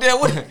ignorant. Like, Odell,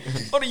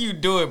 what are you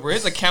doing, bro?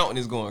 His accountant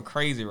is going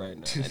crazy right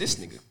now. Like, this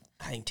nigga,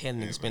 I ain't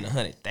telling him to spend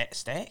 100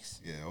 stacks.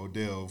 Yeah,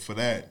 Odell, for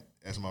that,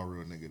 that's my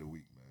real nigga of the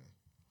week, man.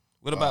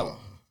 What about?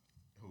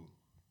 Who?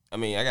 I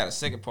mean, I got a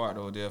second part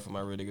of Odell for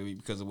my real nigga week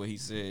because of what he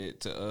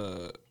said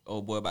to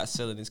old boy about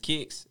selling his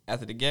kicks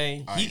after the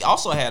game. He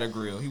also had a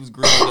grill. He was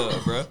grilled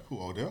up, bro. Who,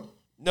 Odell?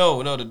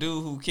 No, the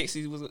dude who kicks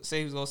he was say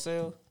he was gonna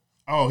sell.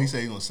 Oh, he said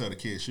he's going to sell the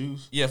kid's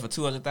shoes? Yeah, for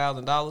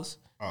 $200,000.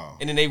 Oh.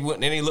 And then they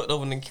went. Then they looked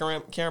over in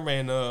the camera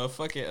and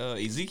fucking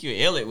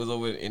Ezekiel Elliott was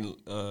over in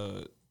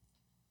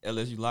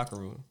LSU locker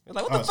room. They're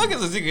like, what the fuck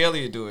is Ezekiel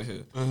Elliott doing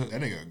here?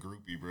 That nigga a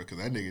groupie, bro, because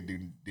that nigga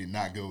did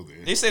not go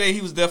there. They said that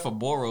he was there for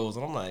Boros,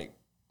 and I'm like,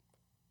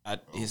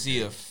 is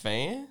he a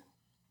fan?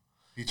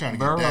 He trying to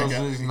Burrows get Dak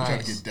out. is He trying to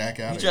nice. get Dak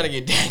out. He trying to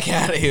get Dak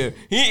out of here.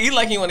 He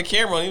like he on the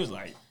camera, and he was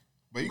like,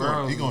 But he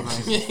Burrows going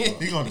is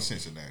he going to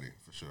Cincinnati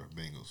for sure.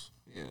 Bengals.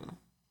 Yeah,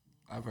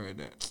 I've heard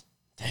that.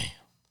 damn.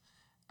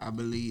 I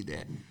believe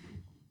that.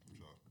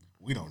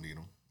 We don't need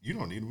him. You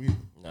don't need him either.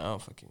 No,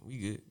 fucking, we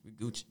good. We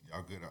Gucci.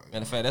 Y'all good out Matter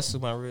there. of fact, that's who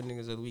my real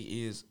niggas of the week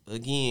is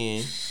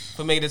again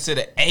for making it to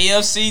the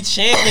AFC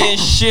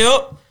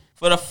Championship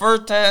for the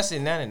first time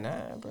since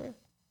 '99, bro.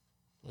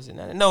 Was it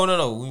not?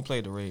 No. We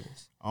played the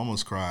Ravens. I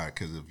almost cried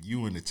because if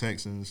you and the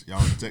Texans,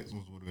 y'all and the Texans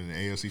would have been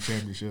in the AFC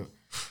Championship,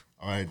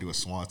 I had to do a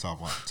swan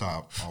top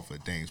off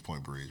of Dames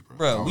Point Bridge, bro.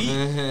 Bro,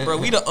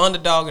 we the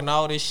underdog and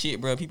all this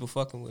shit, bro. People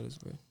fucking with us,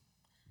 bro.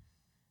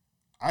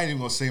 I ain't even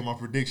gonna say my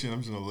prediction.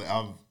 I'm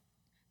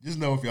just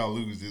know if y'all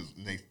lose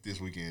this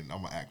weekend,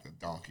 I'm gonna act a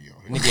donkey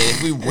on it. Nigga,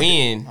 if we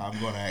win, I'm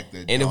gonna act a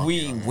donkey. and if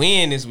we on it.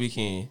 win this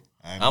weekend,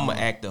 I'm gonna gonna-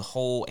 act the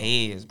whole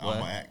ass, boy. I'm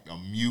gonna act a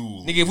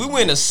mule. Nigga, if we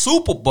win the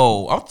Super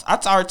Bowl, I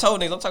already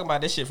told niggas I'm talking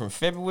about this shit from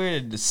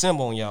February to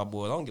December on y'all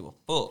boys. I don't give a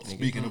fuck, nigga.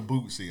 Speaking of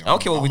Bootsy, I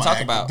don't care what we I'ma talk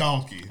act a about.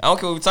 donkey. I don't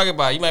care what we talking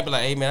about. You might be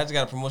like, hey man, I just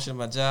got a promotion at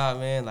my job,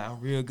 man. Like I'm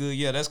real good.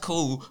 Yeah, that's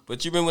cool.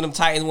 But you remember when them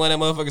Titans won that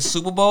motherfucking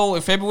Super Bowl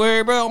in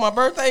February, bro, on my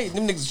birthday?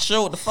 Them niggas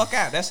showed the fuck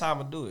out. That's how I'm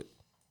gonna do it.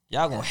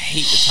 Y'all gonna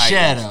hate the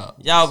Titans. Shut up.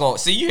 Y'all gonna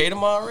see you hate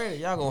them already.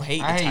 Y'all gonna hate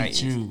the I hate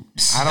Titans. you.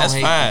 I don't That's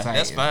hate fine. the Titans.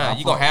 That's fine. I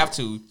You gonna fuck have with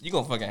to. You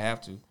gonna fucking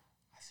have to.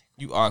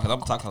 You are, because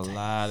I'm talking a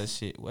lot of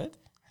shit. What?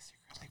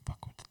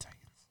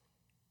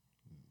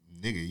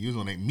 Nigga, you was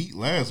on that meat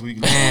last week.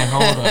 Man,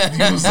 hold up.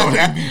 You was on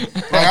that meat.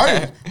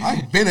 Like,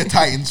 I've been a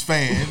Titans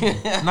fan.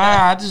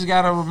 Nah, I just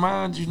gotta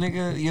remind you,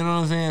 nigga. You know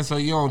what I'm saying? So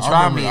you don't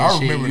try me. I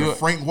and shit. remember the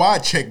Frank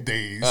Wycheck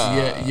days.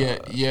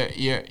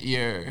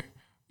 Your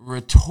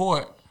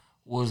retort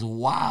was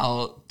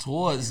wild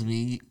towards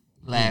me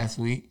last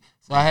week,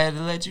 so I had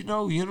to let you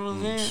know. You know what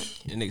I'm saying?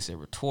 That nigga said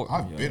retort.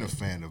 I've been a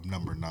fan of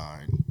number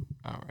 9.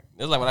 All right.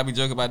 It's like when I be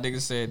joking about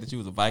niggas said that you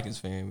was a Vikings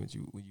fan when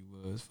you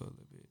was for a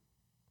little bit.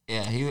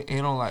 Yeah, he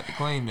don't like to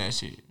claim that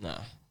shit.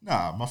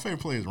 Nah, my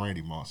favorite player is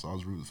Randy Moss, so I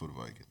was rooting for the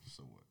Vikings.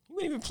 So what? You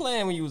weren't even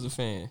playing when you was a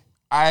fan.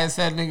 I had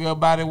said nigga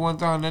about it one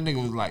time. That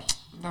nigga was like,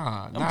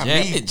 nah, not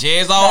me.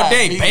 Jazz all Not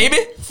day, me. baby.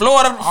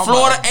 Florida I'm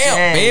Amp, a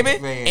Jazz baby.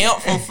 fan. Amp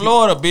from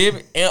Florida,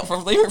 baby. Amp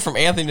from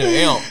Anthony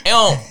to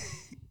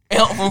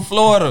Amp from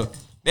Florida.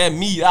 That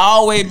me. I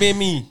always been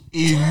me.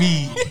 It's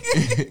me.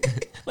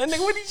 Like nigga,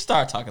 when did you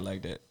start talking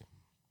like that?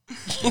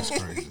 That's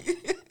crazy.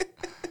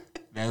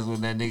 That's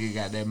when that nigga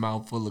got that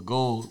mouth full of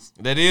goals.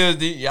 That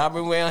is, y'all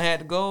remember when I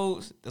had the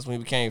goals? That's when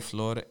he became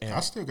Florida Amp. I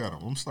still got them.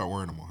 I'm gonna start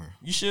wearing them on here.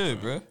 You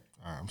should, bro. All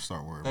right, I'm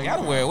start wearing You them.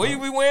 gotta wear. Where you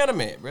be wearing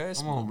them at, bro?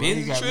 Come on, bro.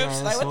 Business You got trips.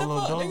 me Like what the solo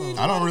fuck, dolo. nigga?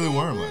 I don't really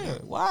wear them Yeah. like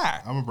that. Why?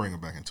 I'm gonna bring them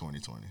back in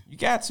 2020. You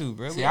got to,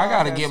 bro. See, I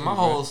gotta get my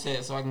whole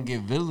set so I can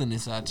get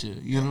villainous out you.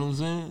 You know what I'm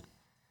saying?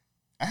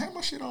 I had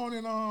my shit on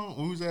in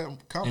when we was at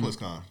Complex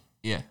Con.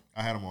 Yeah.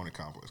 I had them on at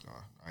Complex Con.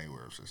 I ain't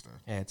wear them since then.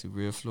 Had to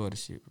real Florida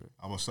shit, bro.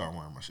 I'm gonna start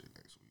wearing my shit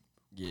next week.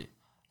 Yeah.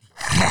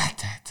 I'm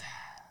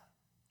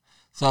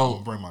So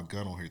gonna bring my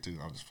gun on here too.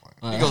 I'm just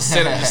playing. You gonna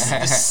sit it,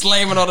 just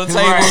slamming on the table.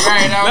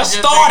 Right, I was Let's just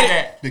start thinking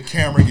it. that. The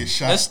camera gets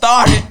shot. Let's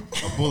start it.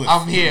 A bullet.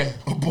 I'm here.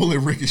 A bullet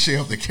ricochet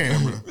off the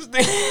camera.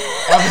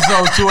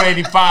 Episode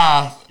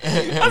 285.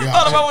 I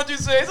thought about what you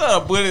said. It's a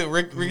bullet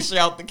ricochet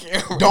out the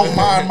camera. Don't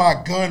mind my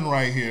gun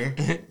right here.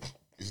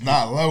 It's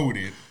not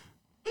loaded.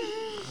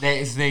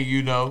 Next thing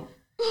you know,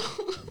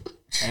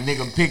 that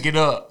nigga pick it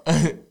up.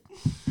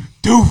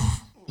 Doof.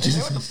 Man,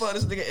 what the fuck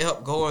this nigga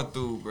help going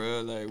through,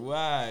 bro? Like,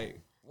 why?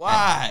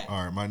 Why?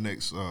 All right, my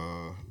next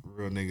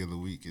real nigga of the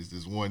week is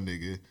this one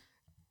nigga.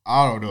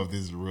 I don't know if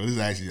this is real. This is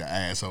actually an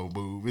asshole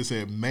move. It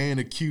said, man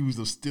accused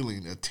of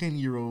stealing a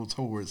 10-year-old's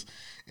horse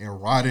and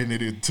riding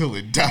it until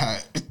it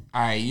died.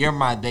 All right, you're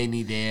my they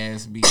need their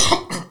ass beat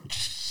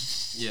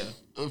Yeah.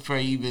 for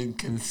even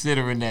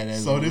considering that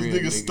as So a this real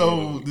nigga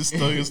stole this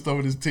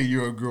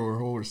 10-year-old girl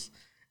horse,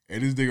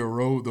 and this nigga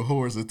rode the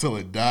horse until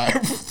it died.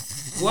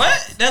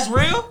 What? That's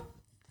real?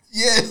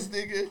 Yes,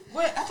 nigga.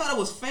 What? I thought it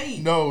was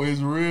fake. No, it's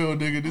real,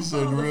 nigga. This is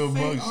a thought it was real a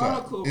fake mugshot.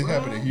 article, It bro.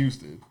 happened in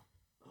Houston.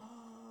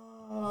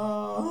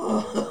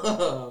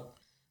 Oh.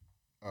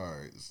 All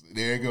right, so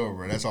there you go,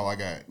 bro. That's all I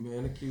got.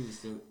 Man,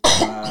 accused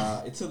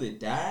until it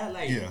died?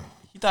 Like, Yeah.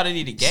 he thought it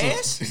needed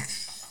gas?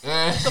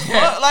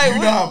 Fuck, Like,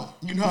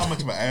 You know how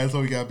much of an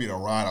asshole you gotta be to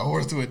ride a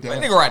horse to it that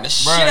die. nigga riding the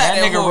shit Bro, out that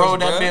that nigga horse,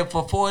 rode that bruh. bit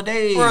for 4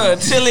 days. Bruh,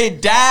 until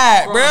it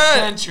died, Bro, bruh.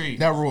 country.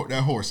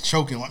 That horse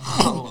choking like,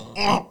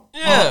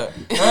 Yeah.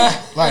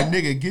 like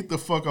nigga, get the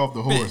fuck off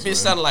the horse. Bitch man.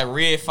 sounded like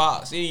Red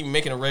Fox. He ain't even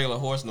making a regular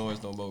horse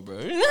noise no more, bro.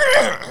 Little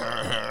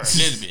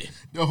bit.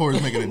 That horse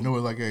making a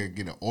noise like I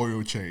get an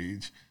oil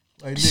change.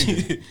 Like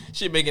nigga,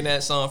 Shit making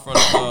that song from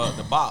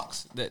the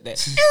box. That that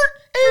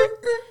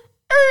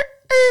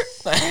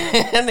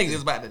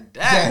nigga's about to that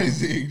die.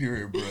 is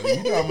ignorant, bro.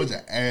 You know how much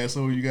an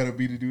asshole you gotta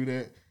be to do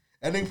that.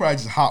 That nigga probably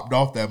just hopped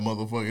off that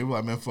motherfucker. He was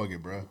like, man, fuck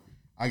it, bro.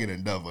 I get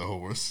another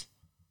horse.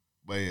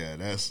 But yeah,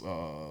 that's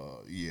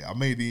I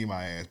made these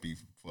my ass beat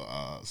for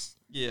us.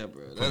 Yeah,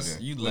 bro. That's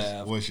you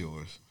laugh. What's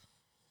yours?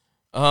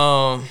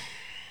 My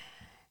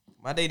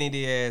day need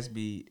the ass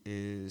beat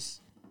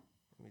is.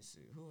 Let me see.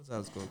 Who was I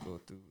was gonna go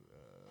through?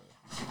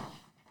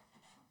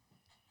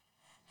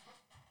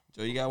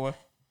 Joe, you got one?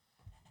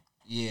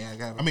 Yeah, I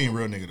got I mean,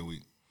 real nigga of the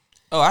week.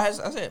 Oh, I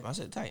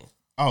said Titan.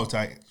 Oh,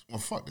 Titans. Well,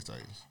 fuck the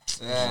Titans.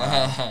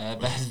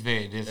 That's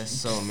very different. That's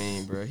so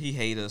mean, bro. He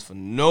hate us for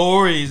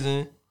no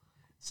reason.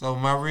 So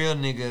my real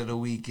nigga of the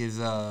week is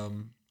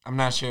I'm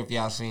not sure if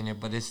y'all seen it,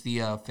 but it's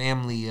the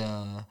family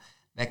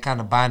that kind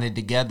of bonded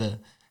together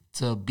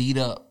to beat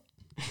up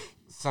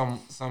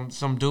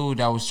some dude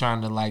that was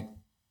trying to like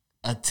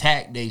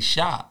attack they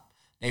shop,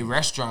 they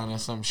restaurant or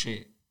some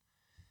shit.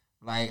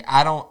 Like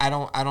I don't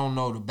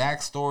know the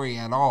backstory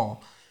at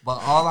all. But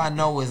all I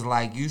know is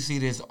like you see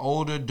this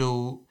older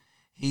dude.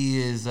 He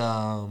is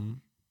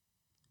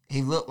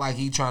he looked like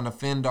he trying to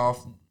fend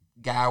off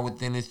guy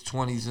within his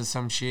 20s or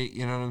some shit.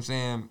 You know what I'm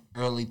saying?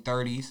 Early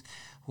 30s,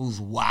 who's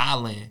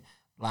wilding.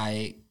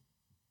 Like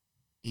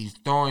he's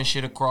throwing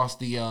shit across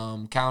the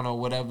counter or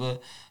whatever.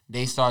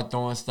 They start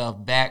throwing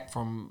stuff back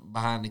from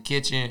behind the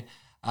kitchen.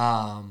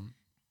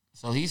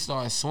 So he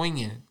starts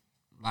swinging.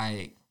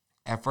 Like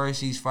at first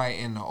he's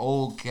fighting the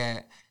old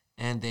cat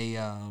and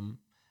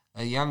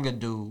a younger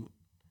dude.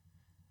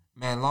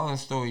 Man, long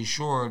story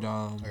short,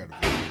 yeah,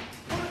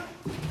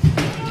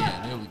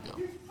 there we go.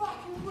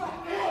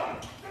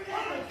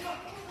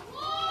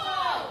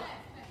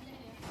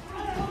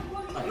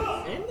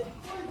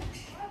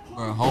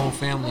 Bro, whole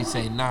family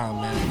say, nah,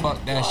 man,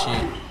 fuck that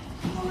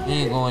shit. He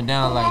ain't going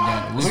down like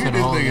that. We Look at finna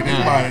this hold nigga. it This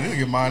down.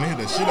 nigga mind hit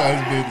the shit out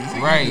of his business.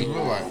 He Right. just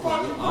look like,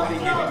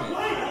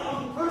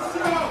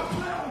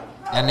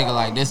 That nigga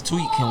like, this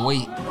tweet can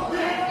wait.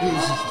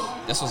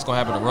 That's what's gonna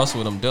happen to Russell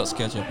when them ducks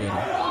catch up with him.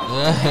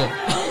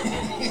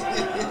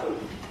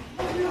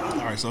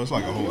 all right, so it's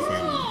like a whole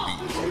family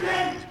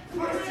beating.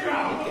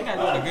 They not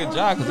doing a good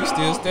job because he's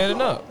still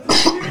standing up.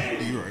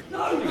 You right.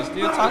 Niggas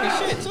still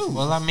talking shit too.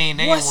 Well, I mean,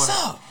 they What's ain't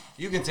wanna, up?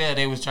 You can tell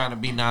they was trying to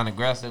be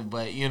non-aggressive,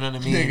 but you know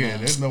what I mean? Nigga,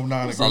 there's no There's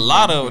non-aggressive. a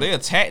lot of them. They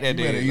attacked that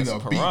You better nigga. either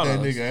Some beat that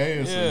piranhas.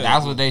 nigga ass or- Yeah.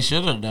 That's what they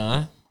should have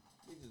done.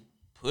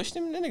 Pushed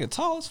him. That nigga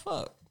tall as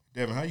fuck.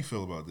 Devin, how you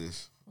feel about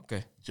this?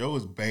 Okay. Joe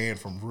is banned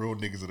from Real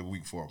Niggas of the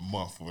Week for a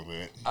month for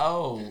that.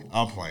 Oh.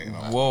 I'm playing.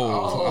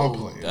 Whoa. I'm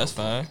playing. That's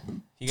fine.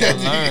 You gotta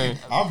learn.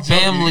 I'm joking.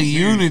 Family He's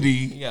serious. unity.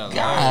 You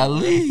gotta learn.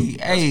 Golly.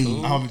 Hey.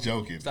 cool. I'm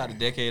joking. Start a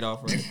decade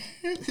off, right?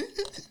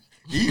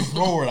 He's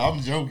forward. I'm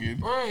joking.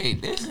 Right.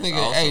 This nigga,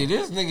 awesome. hey,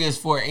 this nigga is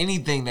for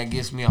anything that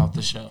gets me off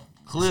the show.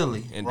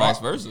 Clearly. And vice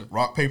versa.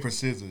 Rock, paper,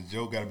 scissors.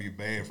 Joe got to be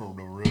banned from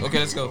the Real. Okay, Niggas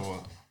let's go. of the Week.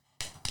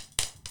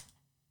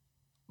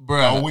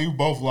 Bruh. Oh, we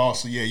both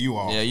lost, so yeah, you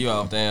off. Yeah, you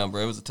off. Damn,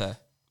 bro. It was a tie.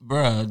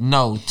 Bruh,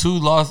 no.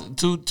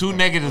 Two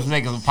negatives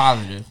make us a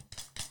positive.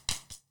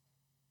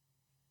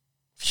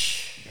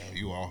 Yeah,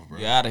 you off, bro.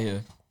 You out of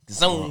here.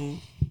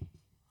 Zoom.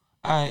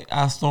 Alright,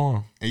 I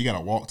storm. And you got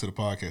to walk to the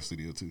podcast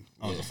studio, too.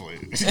 I was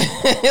afraid. Look at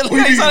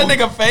that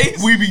nigga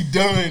face. We be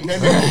done. That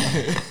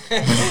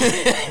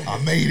nigga,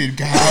 I made it,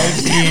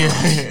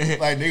 guys.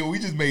 Like, nigga, we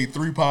just made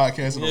 3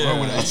 podcasts in a row Yeah,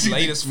 without it's you.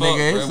 late as fuck,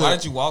 Nigga, bro. it's Why a-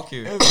 did you walk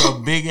here? It's a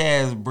big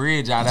ass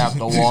bridge I'd have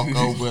to walk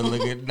over.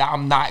 Look at,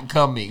 I'm not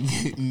coming.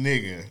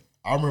 Nigga,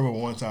 I remember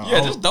one time.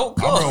 Yeah, just don't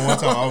I remember come. one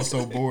time I was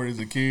so bored as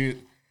a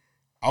kid.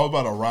 I was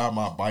about to ride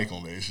my bike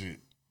on that shit.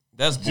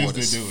 That's Just bored to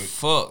as do it.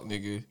 fuck,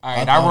 nigga. All right,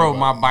 I I thought rode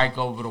my about it. bike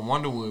over the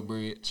Wonderwood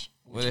Bridge.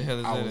 Where the hell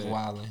is I that was at?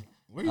 wilding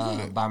Where is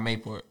that? by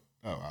Mayport.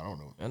 Oh, I don't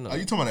know. I know. Are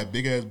you talking about that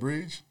big ass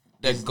bridge?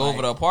 That go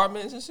over the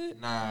apartments and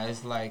shit? Nah,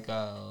 it's like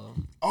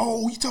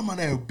Oh, you talking about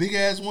that big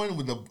ass one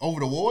with the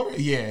over the water?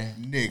 yeah.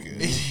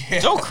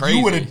 Nigga. Joe crazy.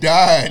 You would have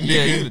died, nigga.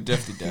 Yeah, you would have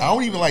definitely I died.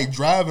 don't even like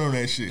driving on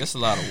that shit. That's a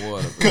lot of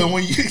water, bro.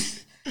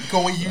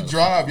 Cause when you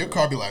drive, your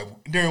car be like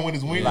during when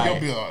it's windy, Like- you'll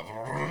be like.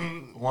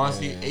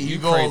 Once you you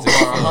go crazy over as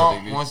fuck,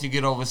 nigga. once you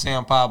get over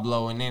San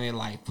Pablo and then it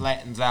like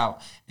flattens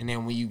out and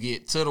then when you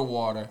get to the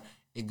water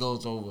it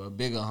goes over a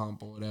bigger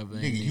hump or whatever.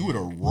 and Nigga, then- you would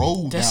have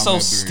rolled. That's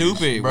down so that bridge.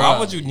 stupid. Bruh. Why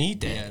would you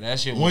need that? yeah, that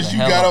shit. Was Once a you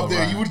hell got of up a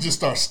there, ride. you would just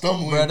start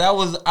stumbling.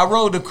 Bro, I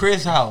rode to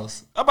Chris'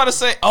 house. I'm about to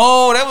say,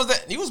 oh, that was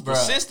that. He was Bruh.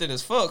 persistent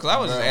as fuck. Cause I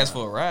was just Bruh. asked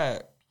for a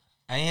ride.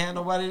 I ain't had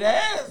nobody to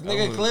ask,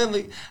 nigga. was-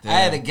 Clearly, I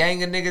had a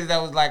gang of niggas that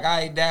was like,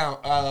 "I ain't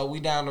down. We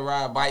down to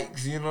ride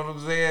bikes." You know what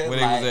I'm saying? Where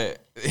Like, they was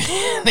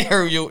at? They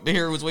heard you. They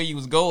heard which way you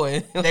was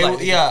going. They,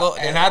 Like, yeah, fuck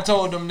and that. I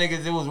told them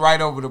niggas it was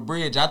right over the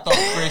bridge. I thought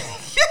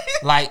Chris,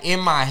 like in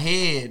my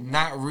head,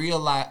 not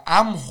realize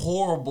I'm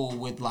horrible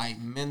with like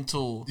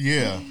mental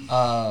Yeah.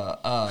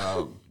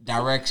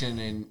 direction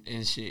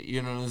and shit.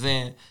 You know what I'm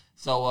saying?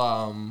 So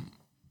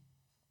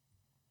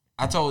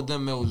I told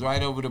them it was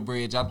right over the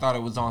bridge. I thought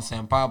it was on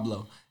San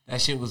Pablo.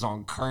 That shit was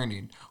on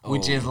Kernan,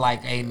 which is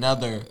like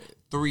another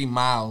 3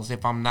 miles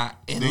if I'm not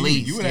at Then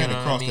least. you would have know to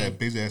what cross I mean? that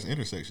busy ass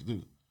intersection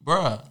too.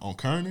 Bruh. On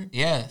Kernan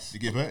Yes. to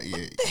get back. Yeah,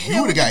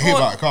 you would have got hit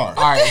going- by a car.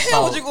 All right,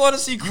 Hell, would so you going to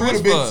see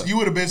Chris for? You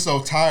would have been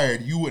so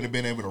tired, you wouldn't have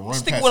been able to run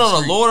This past nigga went the on a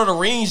street. Lord of the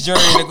Rings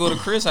journey to go to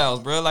Chris' house,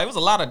 bro. Like, it was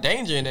a lot of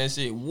danger in that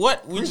shit.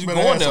 What would Chris you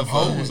better going have there some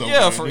hoes for? over Yeah,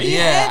 there, for dude. he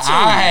yeah, had to.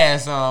 I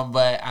had some,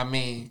 but I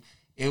mean,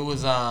 it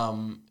was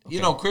you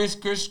know, Chris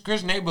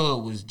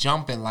neighborhood was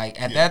jumping like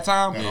at that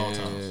time. at all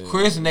times.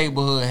 Chris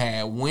neighborhood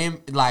had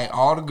women, like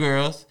all the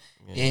girls.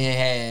 It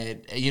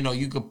had, you know,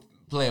 you could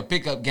play a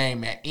pickup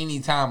game at any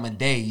time of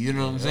day. You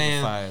know what I'm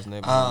saying? fire-ass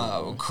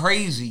neighborhood,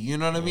 Crazy. You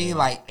know what I mean?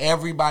 Like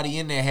everybody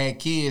in there had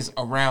kids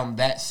around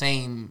that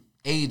same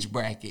age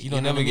bracket. You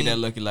don't know never what I get that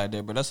mean? lucky like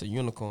that, bro. That's a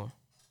unicorn.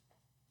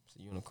 It's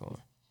a unicorn.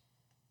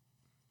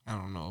 I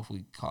don't know if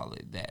we call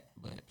it that,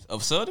 but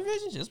Of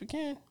subdivisions, yes, we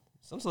can.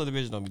 Some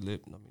subdivisions don't be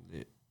lit.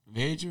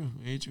 Very true,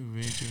 very true,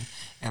 very true.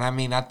 And I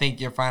mean, I think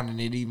you're finding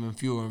it even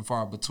fewer and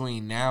far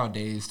between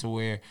nowadays to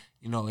where,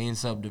 you know, in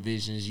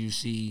subdivisions you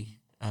see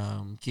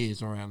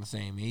kids around the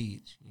same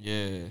age.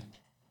 Yeah.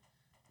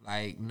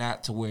 Like,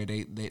 not to where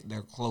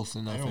they're close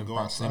enough don't in go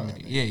outside,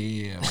 proximity. man.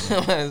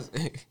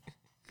 Yeah.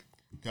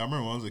 I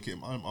remember when I was a kid,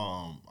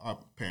 our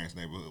parents'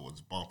 neighborhood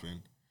was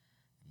bumping.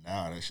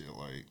 Now that shit,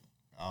 like,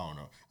 I don't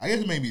know. I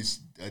guess maybe it's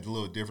a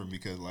little different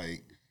because,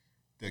 like,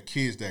 the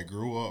kids that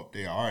grew up,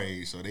 they our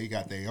age, so they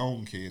got their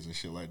own kids and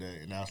shit like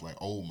that. And now it's like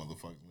old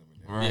motherfuckers living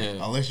there. Right.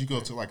 Yeah. Unless you go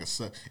to like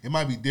it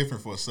might be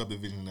different for a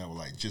subdivision that was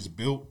like just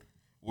built,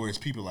 whereas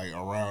people like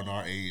around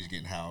our age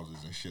getting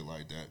houses and shit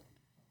like that.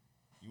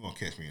 You won't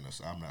catch me in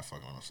I'm not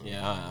fucking on a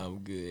subdivision. Yeah, I'm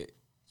good.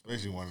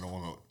 Especially when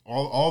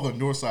all the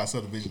north side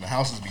subdivision, the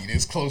houses be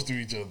this close to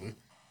each other.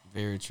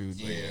 Very true.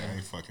 So, yeah, I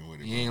ain't fucking with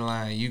it. You ain't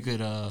lying. You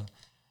could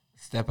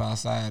step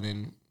outside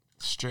and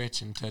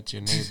stretch and touch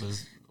your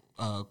neighbor's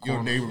Your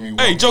corner. neighbor be Hey,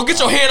 walking Joe, get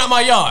your by. hand out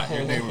my yard.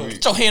 neighbor-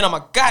 Get your hand on my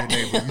Your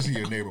goddamn. neighbor, you see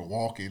your neighbor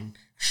walking.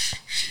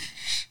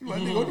 You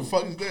like, nigga, what the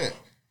fuck is that?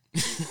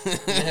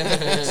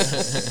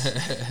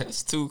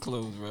 It's too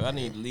close, bro. I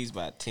need at least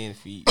about 10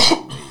 feet.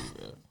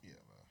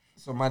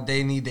 So my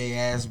day need day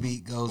ass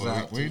beat goes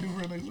out. We ain't do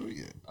real next week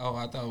yet. Oh,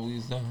 I thought we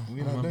was done. We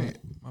not my done bad.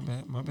 My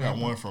bad. My We got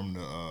bad. one from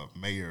the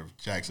mayor of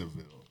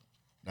Jacksonville.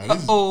 Now this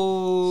is,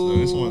 Oh, so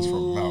this one's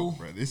from Mount,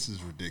 bro. This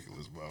is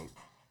ridiculous, bro.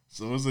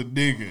 So it's a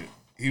nigga.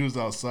 He was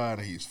outside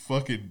and he's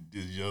fucking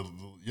this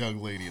young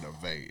lady in a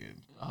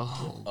van.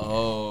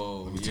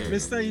 Oh, yeah.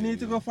 Mister, you need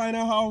to go find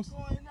a house.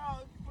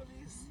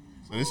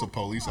 So this a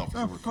police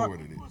officer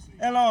recorded it.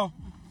 Hello.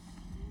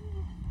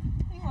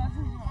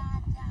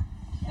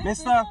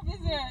 Mister. Hey,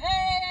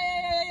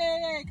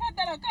 cut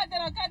that out.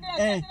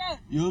 Hey,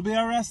 you'll be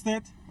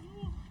arrested.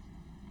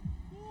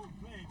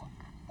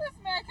 This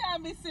man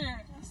can't be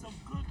serious. Some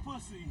good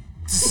pussy.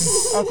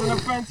 That's in the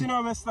front, you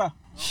know, mister.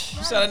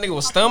 You saw that nigga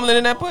was stumbling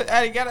in that pussy?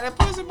 How he got that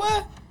pussy, boy?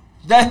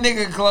 that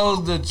nigga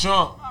closed the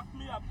trunk.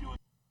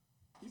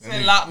 He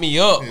said, lock me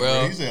up,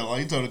 bro. He said, like,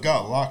 he told the guy,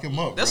 lock him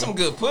up. That's bro. some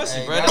good pussy,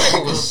 Hey, bro. that's That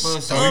some nigga was good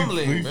pussy.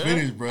 stumbling, We bro.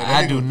 finished, bro.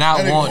 I do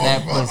not want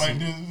that walked pussy. Like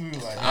this. We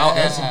was like,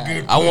 that's some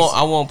good I pussy.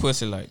 want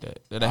pussy like that.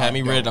 That'll have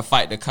me ready to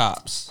fight the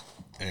cops.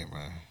 Hey,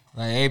 man.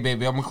 Like, hey,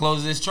 baby, I'm gonna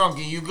close this trunk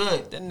and you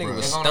good. That nigga Bro.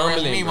 was They gonna arrest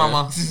stumbling, me, bro.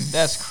 mama.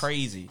 That's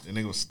crazy. That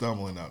nigga was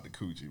stumbling out the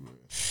coochie, bro.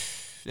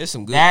 There's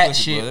some good That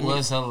pussy, shit bro. Let me-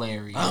 was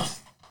hilarious.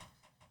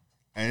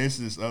 And it's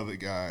this other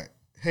guy.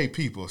 Hey,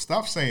 people,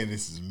 stop saying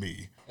this is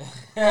me.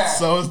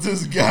 So it's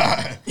this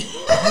guy.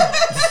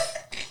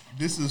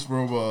 This is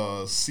from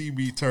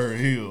CB Turn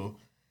Hill.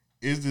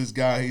 Is this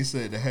guy? He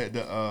said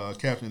the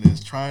captain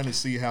is trying to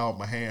see how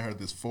my hand hurt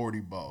this 40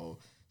 ball.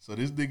 So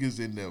this nigga's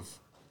in the.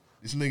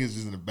 This nigga's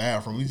just in the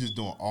bathroom. He's just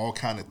doing all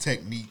kind of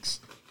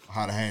techniques on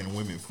how to hand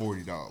women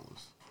 $40.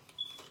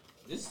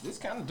 This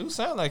kind of do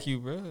sound like you,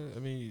 bro. I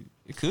mean,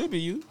 it could be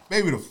you.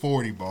 Maybe the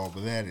 40 ball,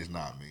 but that is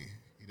not me.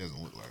 He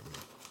doesn't look like me.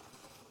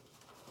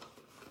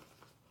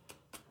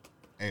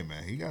 Hey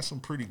man, he got some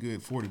pretty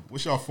good 40.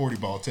 What's y'all 40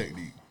 ball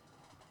technique?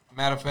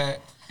 Matter of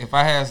fact, if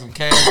I had some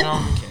cash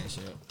on me, Cash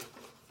out.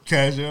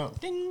 Cash out?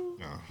 Ding.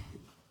 No.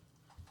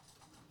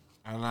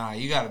 nah,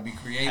 you gotta be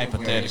creative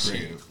with that Hypothetical. shit.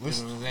 Creative. Let's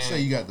You know what I'm say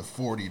saying? you got the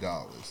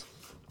 $40.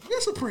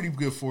 That's a pretty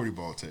good 40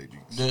 ball technique.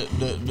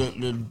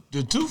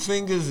 The two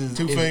fingers is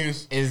Two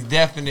fingers? is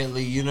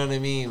definitely, you know what I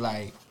mean.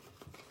 Like,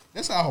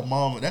 That's how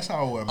mama. That's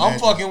how I would I'm imagine.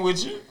 fucking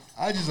with you.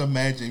 I just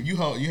imagine you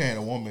had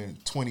a woman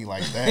 20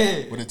 like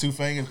that with the two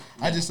fingers.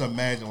 I just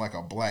imagine like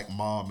a black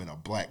mom in a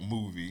black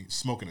movie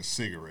smoking a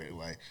cigarette.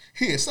 Like,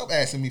 here, stop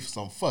asking me for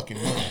some fucking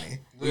money.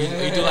 You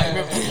do like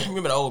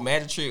remember the old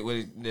magic trick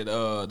where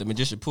the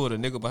magician pulled a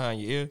nigga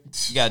behind your ear?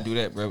 You gotta do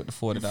that, bro, with the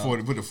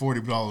 $40. Put the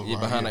 $40 Yeah,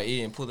 behind her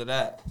ear and pull it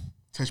out.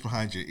 touch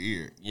behind your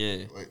ear.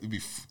 Yeah. Like, it'd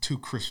be two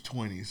crisp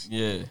 20s.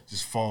 Yeah.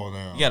 Just fall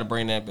down. You gotta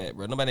bring that back,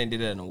 bro. Nobody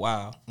did that in a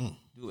while. Do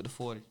it with the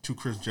 40. Two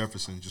Chris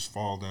Jefferson just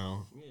fall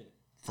down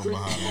from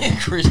behind.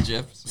 Chris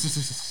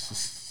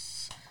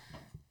Jefferson.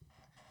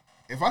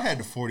 If I had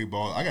the 40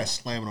 ball, I got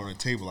slammed on the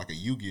table like a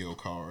Yu-Gi-Oh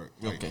card.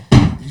 Like, Okay.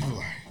 You were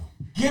like,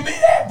 Give me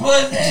that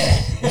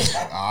pussy.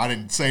 I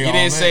didn't say You all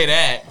didn't that. say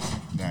that.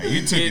 Nah,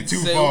 you took it too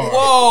Say, far.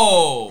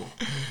 Whoa.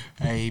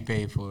 Hey, he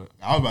paid for it.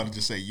 I was about to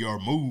just say your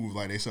move,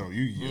 like they said on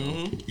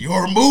Yu-Gi-Oh.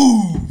 Your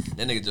move.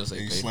 That nigga just say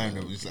And you pay slammed for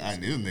him.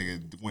 it. This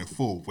nigga went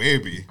full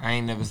Webby. I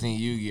ain't never seen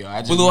Yu-Gi-Oh. I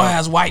just Blue know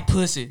eyes, white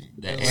pussy.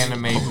 the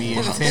anime be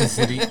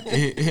intensity.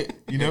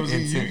 You never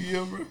seen Inten-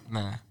 Yu-Gi-Oh, bro?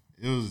 Nah.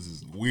 It was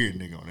this weird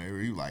nigga on there.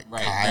 He was like,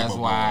 Right, Kaiba that's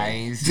boy. why I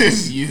ain't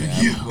Just- seen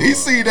Yu-Gi-Oh. He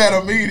seen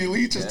that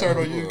immediately. He just turned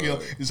on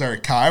Yu-Gi-Oh. Just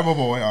heard Kaiba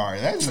boy. All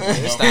right, that's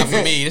It's not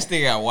for me. This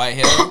nigga got white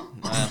hair.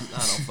 I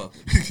don't fuck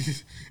with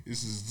it.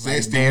 This is Like,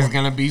 zesty. there's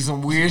gonna be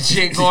some weird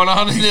shit going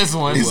on in this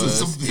one. This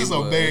was. is It a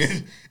was.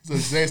 man. It's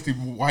a zesty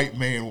white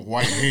man with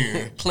white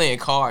hair Playing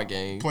card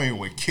games. playing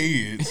with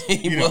kids. He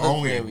He the was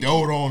only playing with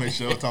adult on the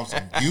show. Talking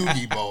some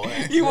Yugi boy.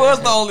 He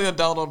was the only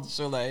adult on the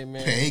show. Like, hey,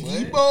 man.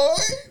 Peggy what? boy.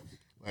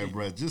 Like,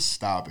 bro, just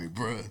stop it,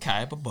 bro.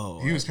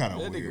 Capable. He was kind of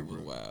That weird, nigga was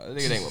bro. wild. That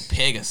nigga name was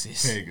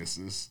Pegasus.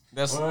 Pegasus.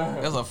 That's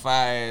a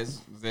fire ass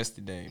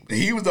zesty name. Bro.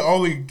 He was the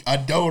only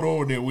adult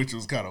over there, which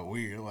was kind of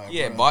weird. Like,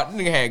 Yeah, bro, but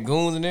nigga had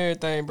goons and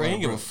everything, bro. He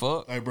like, didn't give a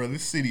fuck. Like, bro,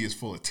 this city is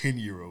full of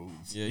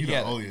 10-year-olds. Yeah, you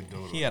the only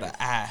adult. he had an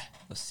eye,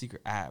 a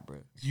secret eye, bro.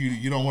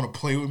 You don't want to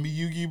play with me,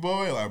 Yugi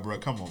boy? Like, bro,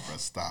 come on, bro,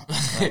 stop.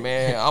 Like,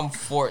 man, I'm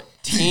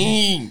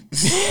 14.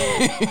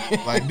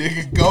 Like,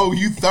 nigga, go.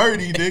 You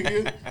 30,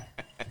 nigga.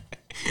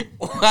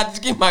 I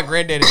just get my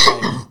granddaddy back.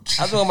 I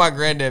just want my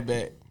granddad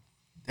back.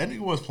 That nigga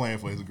was playing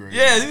for his granddad.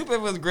 Yeah, he played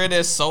for his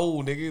granddad's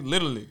soul, nigga.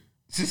 Literally.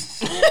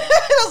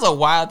 That was a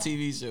wild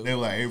TV show. They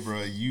were like, hey,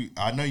 bro,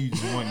 I know you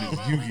just won this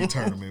Yugi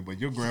tournament, but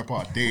your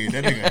grandpa dead.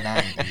 That nigga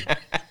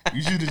 90.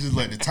 You should have just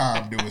let the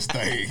time do his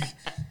thing.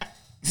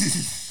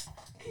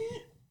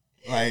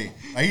 like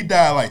he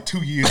died like 2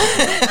 years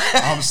ago.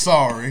 I'm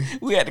sorry.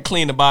 We had to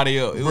clean the body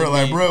up. It Bro, was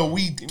like, me. bro,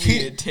 Me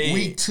and Ted.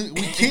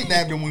 we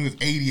kidnapped him when he was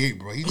 88,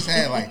 bro. He just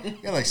had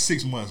like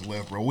 6 months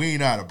left, bro. We ain't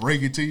know how to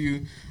break it to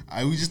you.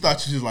 We just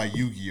thought you just like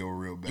Yu-Gi-Oh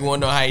real bad. You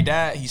want to know how he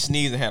died? He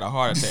sneezed and had a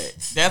heart attack.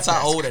 That's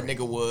how old that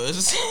nigga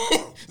was.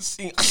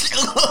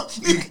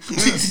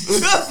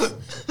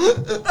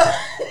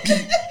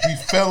 He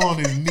fell on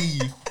his knee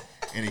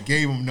and it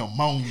gave him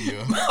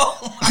pneumonia.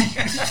 Oh my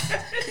God.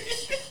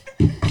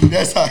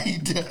 That's how he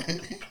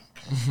died.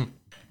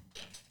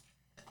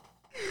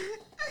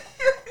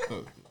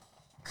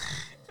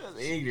 That's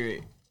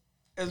ignorant.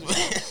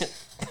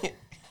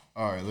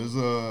 All right, let's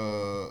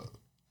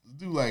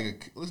do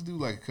like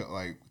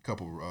a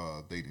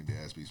couple they need to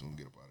ask me so we can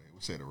get up out of here.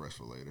 We'll say the rest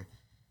for later.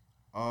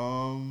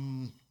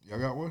 Y'all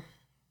got one?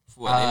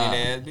 What they need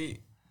to ass beat?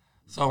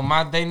 So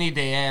my they need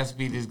their ass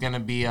beat is gonna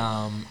be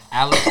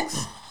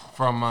Alex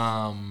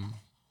from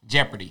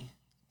Jeopardy.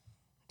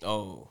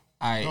 Oh,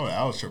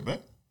 Alex Trebek.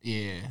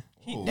 Yeah.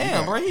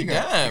 Damn, bro, he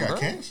dying, bro.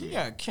 Cancer. He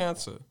got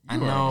cancer. I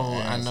know.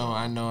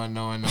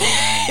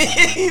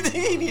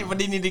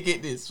 But he need to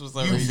get this for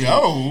some You reason.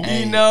 know.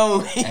 He know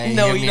he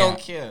hear me don't out.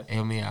 care.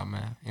 Hear me out,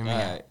 man. Hear me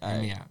out.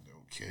 Hear me out.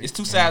 Okay. It's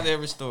two sides to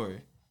every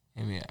story.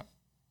 Hear me out.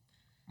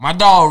 My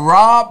dog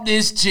robbed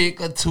this chick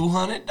of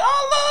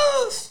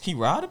 $200. He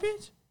robbed a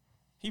bitch?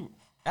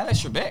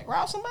 Alex Trebek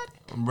robbed somebody?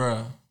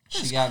 Bruh.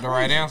 She got the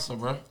right answer,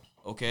 bruh.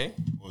 Okay.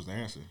 What was the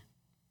answer?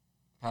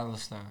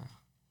 Palestine.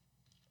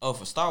 Oh,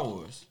 for Star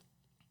Wars.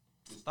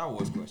 Star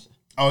Wars question.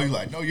 Oh, you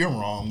like, no, you're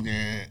wrong,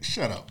 man.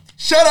 Shut up.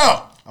 Shut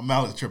up. I'm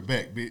Alex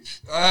Trebek,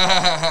 bitch.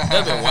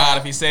 That'd been wild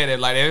if he said that.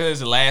 Like, it was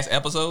the last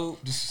episode.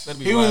 That'd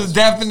be He wild. was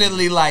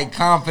definitely like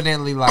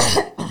confidently like,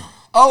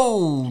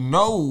 oh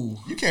no.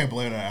 You can't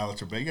blame it on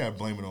Alex Trebek. You gotta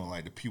blame it on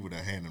like the people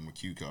that hand him the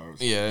cue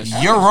cards. Yeah,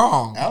 You're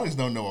wrong. Alex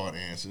don't know all the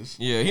answers.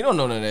 Yeah, he don't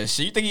know none of that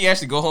shit. You think he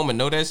actually go home and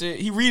know that shit?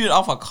 He read it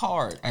off a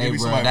card. Hey, Maybe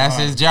bro, somebody that's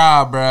behind his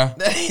job, bro.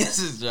 That is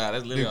his job.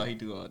 That's literally all he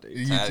do all day.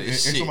 And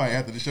somebody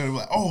after the show, they be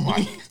like, oh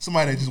my,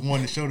 somebody that just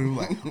won the show, they be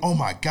like, oh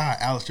my God,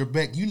 Alex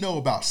Trebek, you know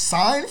about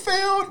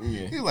Seinfeld?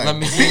 Yeah. He's like, Let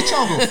me see. bitch,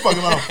 I don't give a fuck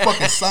about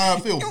fucking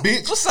Seinfeld,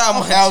 bitch. What's up,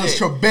 I'm my Alex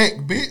chick?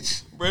 Trebek,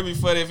 bitch. Bro, it'd be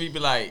funny if he be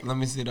like, Let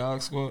me see the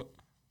dog squad.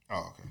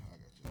 Oh, okay.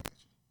 I got you.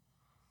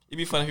 it'd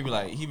be funny if he be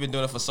like, he been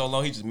doing it for so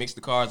long, he just mixed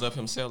the cards up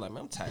himself. Like,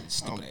 man, I'm tired of this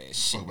stupid ass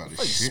shit. fuck about this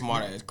Fuck you shit,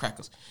 smart ass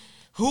crackers.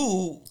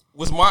 Who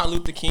was Martin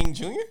Luther King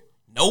Jr.?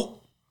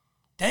 Nope.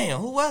 Damn,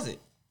 who was it?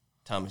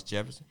 Thomas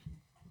Jefferson.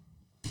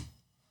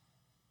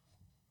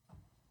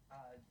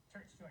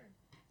 Church 200.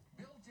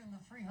 Built in the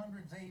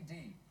 300s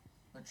AD,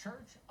 the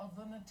Church of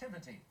the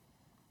Nativity.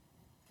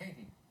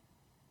 Katie.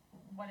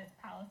 What is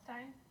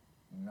Palestine?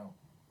 No.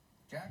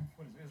 Jack?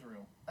 What is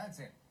Israel? That's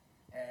it.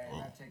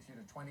 And that takes you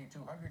to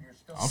 2200. You're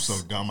still. I'm so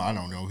dumb, I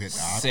don't know. I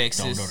Sexist.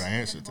 don't know the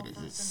answer to this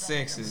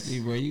shit. Sexist. See,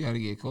 bro, you gotta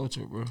get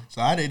cultured, bro.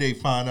 So how did they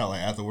find out,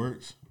 like,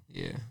 afterwards?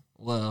 Yeah.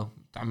 Well,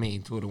 I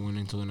mean, Twitter went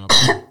into an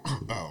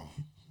Oh,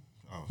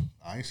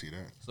 I ain't see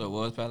that. So it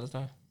was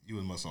Palestine? You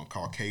was must on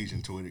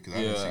Caucasian Twitter because I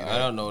didn't see Yeah, that. I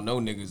don't know no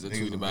niggas that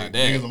tweet about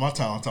Niggas that. on my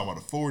time, I'm talking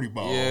about the 40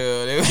 ball.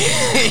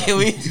 Yeah,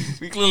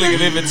 we clearly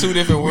live in two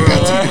different worlds, bro.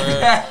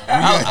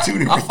 got two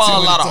different I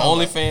follow a lot of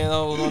Twitter OnlyFans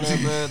hoes on there,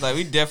 bro. Like,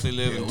 we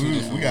definitely live in two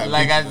different we got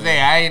Like I bitches, say,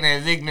 I ain't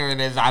as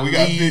ignorant as I we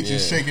got lead.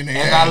 bitches shaking their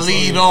As ass. I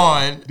lead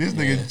on. This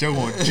nigga Joe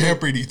on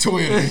Jeopardy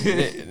Twitter.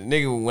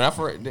 Nigga, when I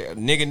first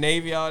nigga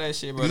Navy, all that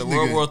shit, bro. This The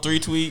World nigga- War III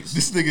tweets.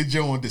 This nigga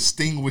Joe on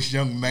Distinguished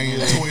Young Man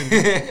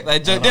Twitter.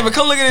 Like, David,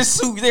 come look at this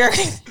suit. They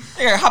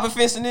are hopping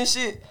fencing and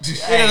shit. He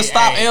didn't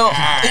stop him.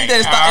 He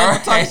didn't stop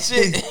him talking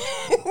shit.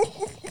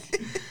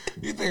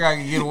 You think I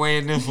can get away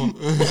in this one?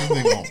 This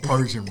nigga on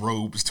Persian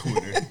Robes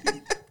Twitter.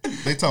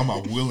 They talking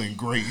about Will and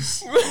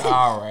Grace.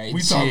 All right,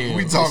 We chill.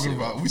 talking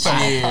about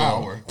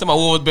power. Tell me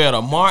what was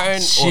better, Martin or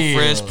Chill.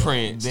 Fresh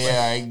Prince? They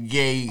are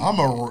gay. I'm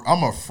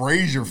a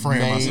Frasier friend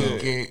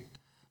myself.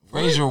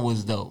 Frasier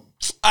was dope.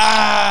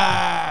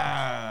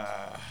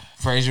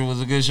 Frasier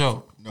was a good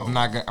show. No.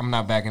 I'm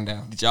not backing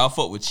down. Did y'all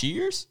fuck with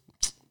Cheers?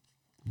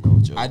 No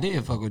joke. I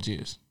did fuck with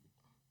Cheers.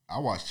 I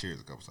watched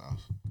Cheers a couple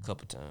times. A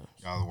couple times.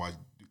 Y'all watch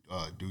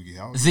Doogie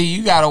House? See,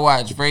 you gotta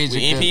watch Frasier.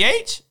 With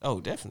NPH? Oh,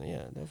 definitely,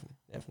 yeah, definitely.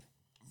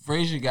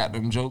 Frazier got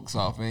them jokes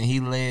off, and he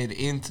led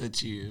into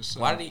Cheers. So.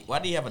 Why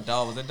did he have a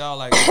dog? Was that dog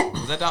like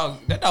that dog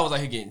was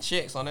like he getting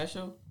checks on that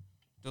show?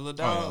 The little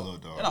dog. Oh, yeah, little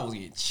dog. That dog was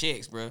getting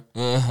checks, bro.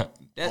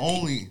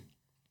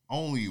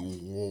 Only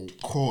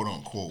quote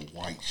unquote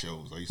white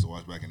shows I used to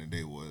watch back in the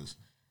day was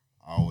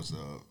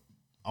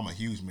I'm a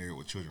huge Married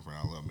with Children fan.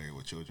 I love Married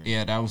with Children.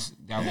 Yeah, that was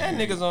had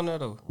niggas on there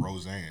though.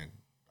 Roseanne.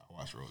 I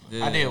watched Roseanne.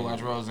 Yeah. I did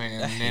watch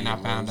Roseanne, and then I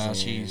found out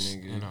she's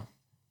nigga. you know.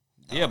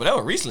 Yeah, but that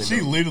was recently. She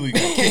literally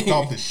got kicked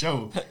off the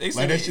show. They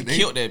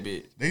killed that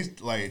bitch.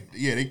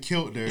 They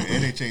killed her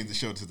and they changed the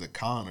show to The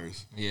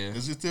Connors. Yeah.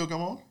 Does it still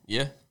come on?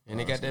 Yeah, and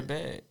they got that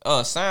bad.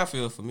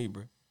 Seinfeld for me,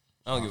 bro.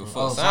 I don't give a fuck.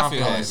 Oh, Seinfeld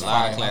has a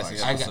lot of fire.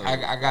 classic episodes.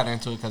 I got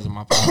into it because of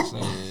my pops. So.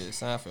 Yeah,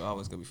 Seinfeld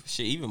always gonna be for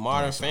shit. Even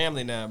Modern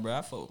Family now, bro.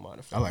 I fuck with Modern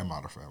I Family. like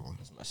Modern Family.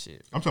 That's my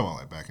shit. I'm talking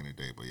about like back in the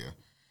day, but yeah.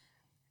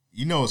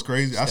 You know what's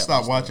crazy? I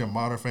stopped watching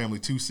Modern Family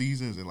 2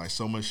 seasons and like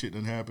so much shit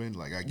done happened.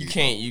 Like I get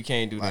You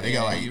can't do like, that. They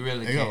got like you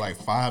really they got like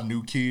 5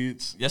 new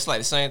kids. That's like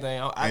the same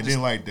thing.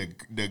 Then like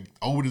the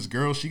oldest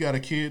girl, she got a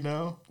kid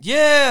now.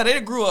 Yeah, they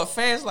grew up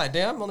fast. Like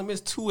damn, I'm only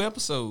missed 2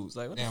 episodes.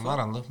 Like what Damn, the I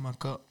fuck? done left my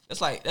cup.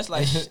 That's like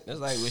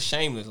with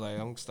Shameless. Like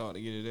I'm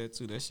starting to get it there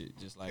too. That shit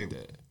just like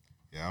that.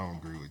 Yeah, I don't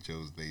agree with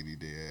Joe's daily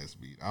day ass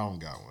beat. I don't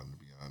got one to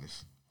be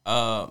honest.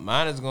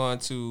 Mine is going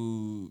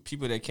to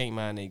people that can't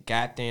mind their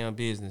goddamn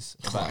business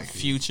about Like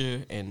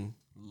Future and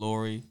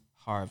Lori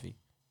Harvey.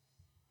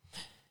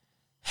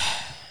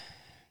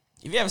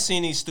 If you ever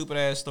seen these stupid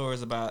ass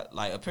stories about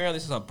like apparently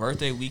this is her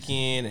birthday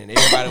weekend and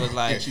everybody was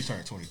like, Yeah, she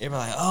turned 20.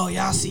 Everybody like, oh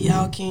y'all see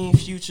y'all King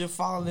Future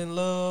falling in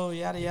love,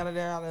 yada yada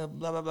yada,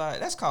 blah blah blah.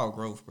 That's called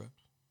growth, bro.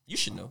 You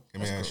should know.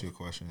 Let me That's ask you a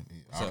question.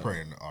 I up?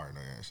 probably already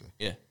know your answer.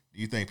 Yeah. Do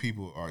you think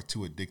people are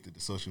too addicted to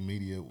social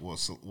media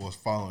was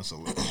following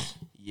celebrities?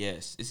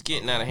 Yes, it's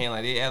getting out of hand.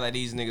 Like they act like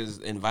these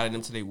niggas invited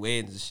them to their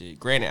weddings and shit.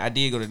 Granted, I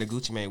did go to the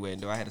Gucci Mane wedding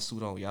though. I had a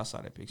suit on. Y'all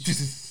saw that picture.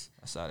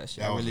 I saw that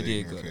shit. That I was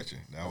really an did go. ignorant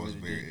picture. That was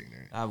very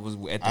ignorant. I was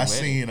at the I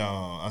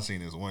wedding. seen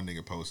this one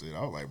nigga posted.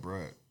 I was like,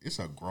 bruh, it's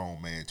a grown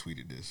man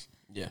tweeted this.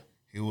 Yeah.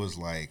 It was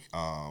like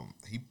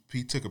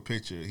he took a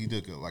picture. He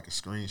took a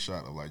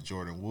screenshot of like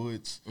Jordan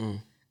Woods,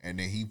 and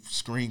then he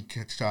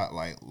screenshot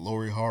like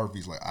Lori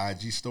Harvey's like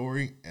IG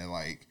story, and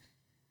like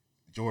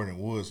Jordan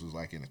Woods was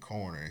like in the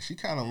corner, and she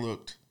kind of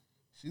looked.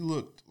 She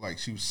looked like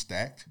she was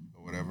stacked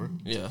or whatever.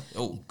 Yeah.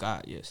 Oh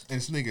God, yes. And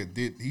this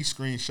nigga he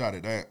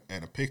screenshotted that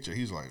and a picture.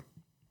 He's like,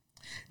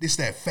 "This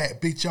that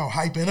fat bitch y'all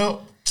hyping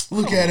up.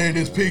 Look at her in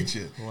this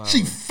picture. Wow.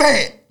 She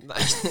fat."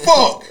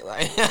 Fuck,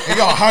 and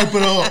y'all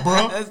hyping her up,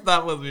 bro. That's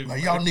not supposed to be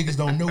like funny. y'all niggas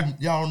don't know.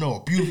 Y'all don't know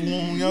a beautiful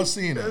woman. Y'all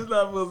seen That's it.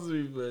 not supposed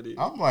to be funny.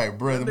 I'm like,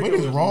 bro, That what nigga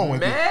is was wrong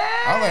with you? mad.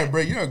 I'm like,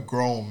 bro, you're a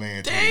grown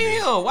man.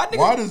 Damn, why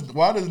does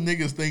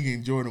niggas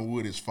thinking Jordan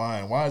Wood is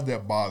fine? Why is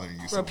that bothering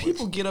you so Bro, much?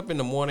 people get up in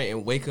the morning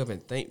and wake up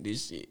and think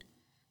this shit.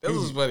 That's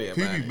what's funny about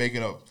People it. be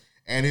making up.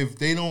 And if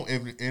they don't,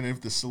 if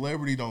the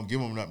celebrity don't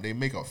give them up, they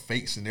make up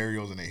fake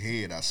scenarios in their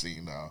head. I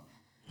seen now.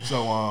 So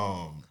Come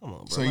on,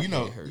 bro, so my you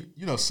know, head hurt.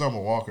 you know,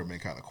 Summer Walker been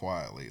kind of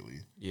quiet lately.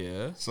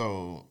 Yeah.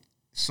 So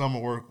Summer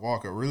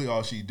Walker, really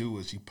all she do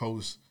is she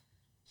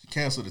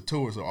canceled the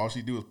tour, so all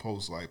she do is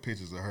post like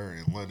pictures of her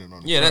in London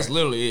on the track. That's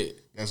literally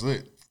it. That's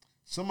it.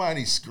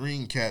 Somebody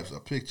screen caps a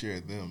picture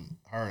of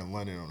her in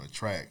London on the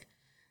track,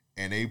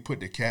 and they put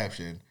the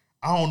caption,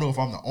 I don't know if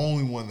I'm the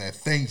only one that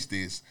thinks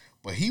this,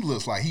 but he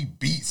looks like he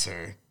beats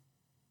her.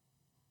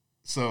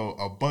 So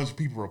a bunch of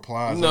people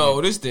replied.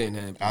 No, this didn't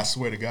happen. I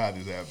swear to God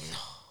this happened.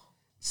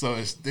 So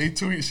she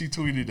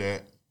tweeted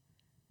that.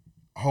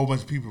 A whole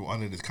bunch of people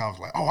under this comment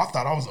like, oh, I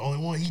thought I was the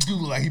only one. He do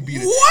look like he beat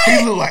it. What?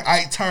 He look like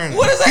Ike Turner.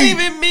 What does that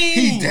even mean?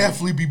 He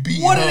definitely be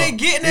beating What are her. they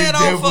getting It's that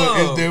off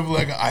definitely- of? It's definitely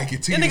like an Ike and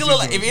That Tina nigga look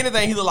like, if situation.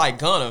 anything, he look like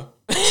Gunna.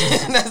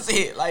 That's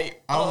it.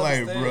 Like, I I'm don't like,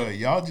 understand. bro,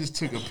 y'all just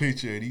took a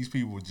picture of these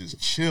people just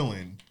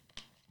chilling,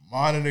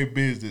 minding their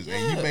business,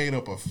 and you Yeah. made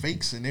up a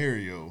fake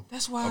scenario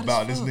That's wild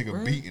about as this fuck, nigga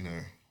bro. beating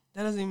her.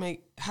 That doesn't even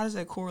make. How does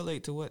that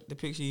correlate to what the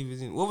picture even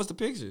is in? What was the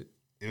picture?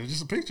 It was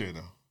just a picture, though.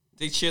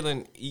 They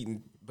chilling,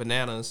 eating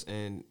bananas,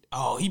 and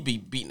he be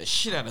beating the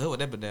shit out of her with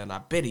that banana. I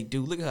bet he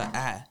do. Look at her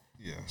eye.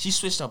 Yeah. She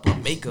switched up her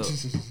makeup.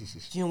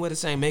 She don't wear the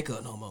same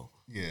makeup no more.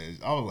 Yeah,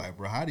 I was like,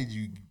 bro, how did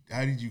you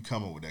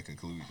come up with that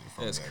conclusion?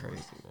 From That's that, bro?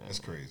 crazy, man. That's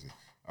crazy.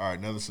 All right,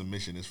 another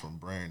submission is from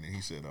Brandon. He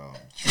said,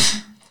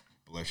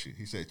 bless you.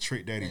 He said,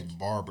 Trick Daddy's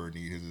barber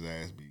need his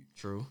ass beat.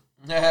 True.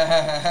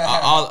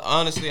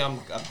 Honestly, I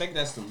think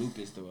that's the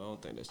lupus though. I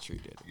don't think that's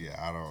Trick Daddy. Yeah,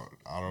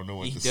 I don't know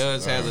what He to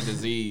does say. have a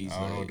disease. I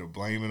don't know what like- to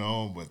blame it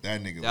on, but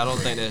that nigga. I don't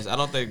was think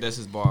crazy. that's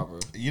his barber.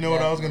 You know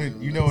what I was gonna.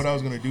 You know what I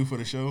was gonna do for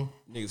the show.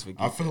 Niggas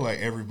forget. I feel like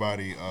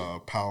everybody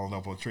piling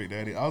up on Trick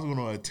Daddy. I was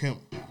gonna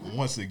attempt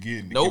once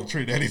again to Nope. give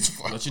Trick Daddy his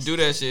flowers. Don't you do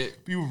that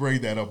shit. People bring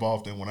that up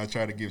often when I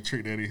try to give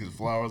Trick Daddy his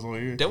flowers on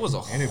here. That was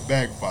and it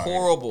backfired.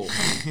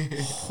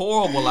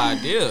 horrible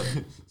idea.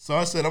 So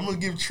I said I'm gonna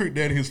give Trick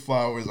Daddy his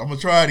flowers. I'm gonna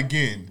try it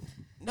again.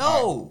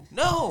 No.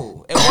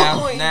 At one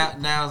point,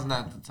 Now's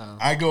not the time.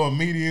 I go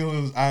immediately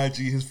on his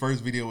IG. His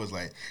first video was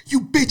like,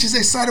 "You bitches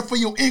excited for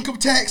your income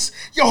tax?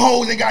 Your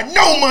hoes ain't got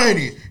no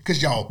money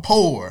because y'all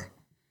poor."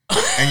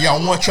 and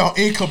y'all want y'all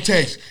income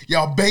tax.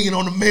 Y'all banging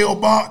on the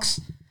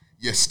mailbox.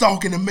 You're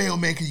stalking the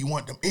mailman because you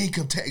want them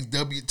income tax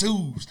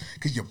W-2s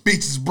because your bitch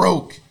is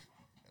broke.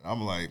 And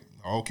I'm like,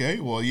 okay,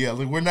 well, yeah,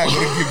 look, we're not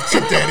going to give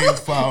Chip Daddy his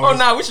flowers. Oh,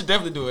 no, we should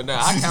definitely do it now.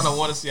 I kind of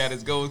want to see how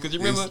this goes. Because you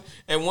remember,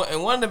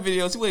 in one of the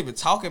videos, he would even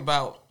talk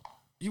about,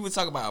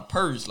 a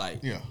purge, like.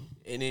 Yeah.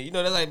 And then,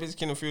 that's like bitch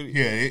Ken Fury.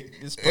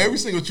 Yeah, every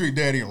single Trick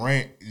Daddy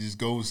rant just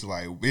goes to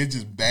like, it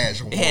just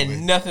bash It had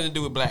nothing to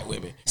do with black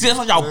women. See, that's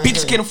why y'all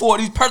bitches can't afford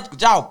these purses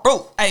because y'all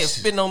broke. I ain't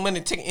spending no money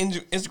taking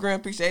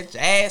Instagram pictures at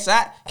your ass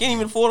out. Can't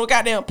even afford a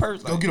goddamn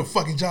purse. Go get a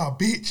fucking job,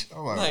 bitch.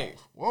 I'm like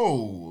whoa.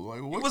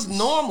 Like, what it was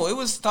normal. It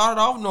was started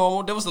off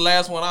normal. That was the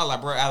last one I was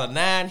like, bro, out of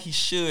 9, he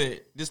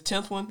should. This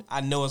 10th one, I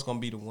know it's going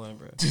to be the one,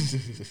 bro.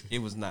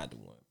 It was not the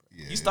one, bro.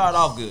 Yeah, he started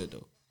off good,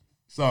 though.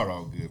 Started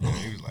off good, man.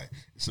 He was like,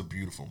 it's a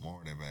beautiful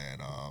morning, man.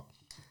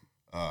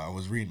 I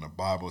was reading the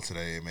Bible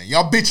today, man.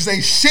 Y'all bitches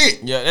ain't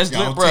shit. Yeah, that's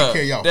y'all lit, bro. Take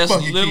care of y'all That's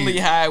fucking literally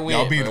kids. how it went.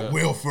 Y'all be in bro. the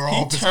welfare He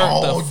office turned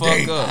all the fuck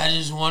day. up. I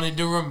just wanted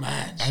to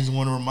remind you. I just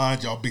want to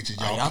remind y'all bitches,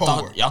 y'all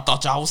poor. Y'all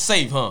thought y'all was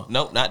safe, huh?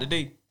 Nope, not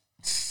today.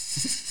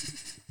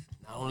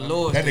 Oh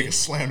Lord, that nigga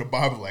slammed the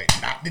Bible like,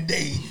 not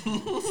today.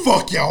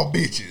 Fuck y'all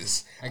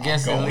bitches. I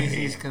guess at least in.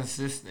 he's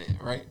consistent,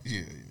 right?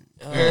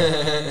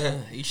 Yeah.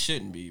 He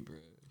shouldn't be, bro.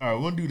 All right,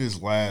 we'll do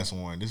this last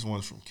one. This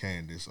one's from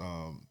Candace.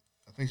 I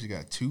think she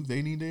got 2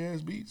 They Need Their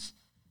Ass beats.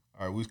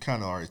 All right, we've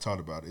kind of already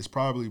talked about it. It's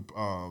probably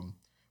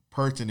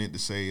pertinent to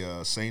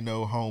say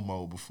no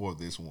homo before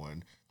this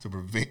one to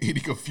prevent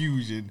any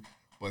confusion,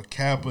 but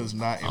Kappa's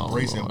not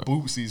embracing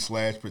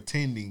Bootsy /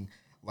 pretending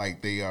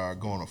like they are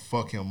going to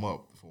fuck him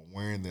up for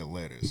wearing their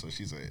letters. So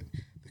she said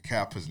the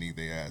Kappas need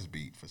their ass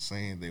beat for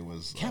saying they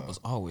was... Kappas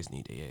always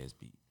need their ass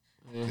beat.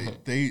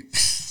 They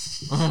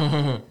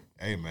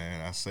hey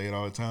man, I say it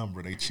all the time,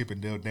 bro. They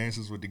Chippendale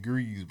dancers with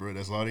degrees, bro.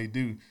 That's all they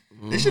do.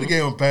 They should have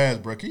gave them pass,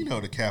 bro. 'Cause you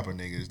know the Kappa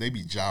niggas, they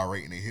be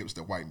gyrating their hips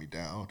to wipe me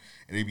down,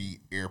 and they be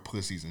air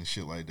pussies and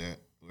shit like that.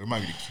 It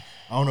might be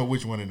I don't know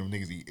which one of them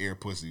niggas eat air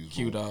pussies.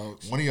 Q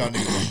dogs. One of y'all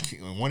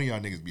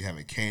niggas be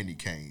having candy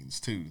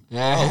canes too.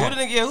 Oh,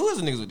 who is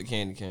the niggas with the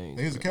candy canes?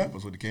 There's the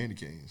Kappas with the candy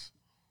canes.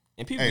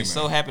 And people be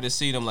so happy to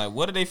see them. Like,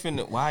 what are they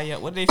finna?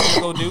 What are they finna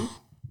go do?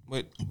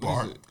 What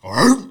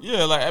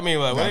yeah, like I mean,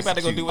 like what they about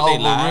to go do with their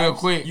lives? Real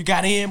quick, you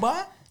got in, boy.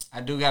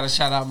 I do gotta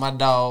shout out my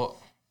dog,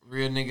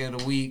 real nigga of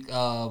the week,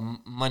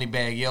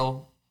 Moneybag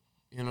Yo.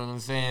 You know what I'm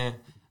saying?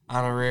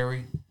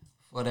 Honorary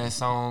for that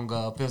song,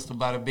 Pistol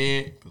by the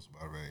Bed. Pistol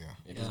by the Bed, yeah.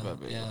 Pistol by the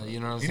Bed. Yeah, you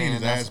know what I'm he saying? He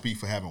needs his ass beat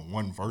for having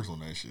one verse on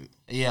that shit.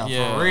 Yeah,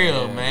 for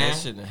real, man.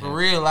 For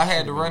real, I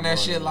had to run that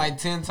shit there. like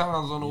 10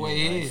 times on the way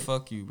like, here.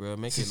 Fuck you, bro.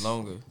 Make it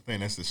longer. I think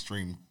that's the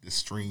stream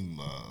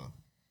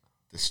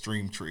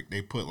trick.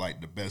 They put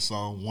like the best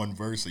song, one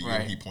verse, so you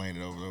gotta keep playing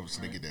it over and over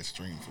so they get that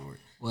stream for it.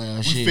 Well,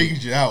 we shit.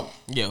 figured you out.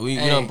 Yeah, we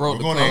done broke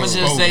the I'm gonna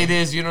just say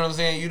this, you know what I'm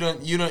saying?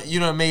 You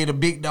done made a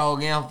big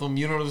dog anthem,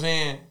 you know what I'm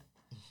saying?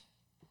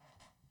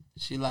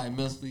 She like,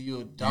 Mister, you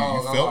a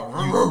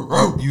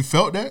dog. You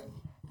felt that?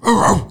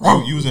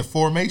 You was in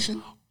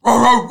formation?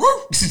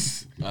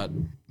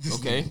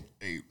 Okay.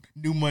 Hey,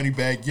 new money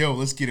bag, yo,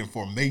 let's get in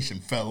formation,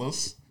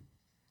 fellas.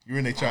 You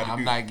and they tried to do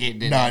I'm not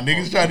getting it. Nah,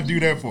 niggas tried to do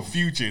that for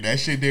Future. That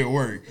shit didn't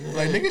work.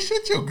 Like, nigga,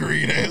 shut your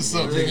green ass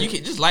up. You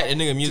can just like the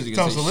nigga music.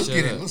 So let's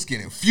get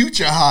in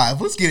Future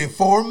Hive. Let's get in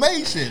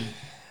formation.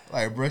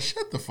 Like, bro,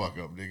 shut the fuck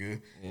up,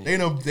 nigga. Yeah. They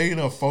know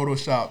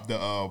Photoshop the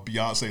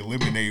Beyonce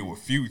Lemonade with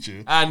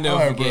Future. I never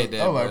like, forget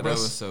that, like, bro. That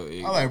was so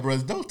ignorant. I like, bro,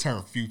 don't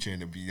turn Future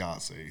into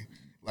Beyonce.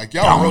 Like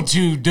y'all don't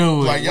you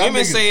do it? Like, y'all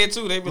women niggas, say it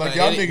too. They be like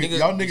y'all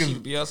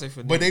niggas, Beyonce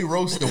for but they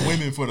roast the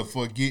women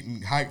for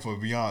getting hype for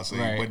Beyonce,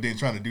 right. but then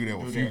trying to do that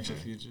with Future.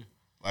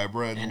 Like,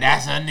 bro, and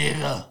that's a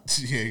nigga.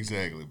 Yeah,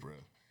 exactly, bro.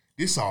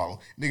 This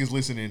all niggas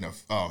listening to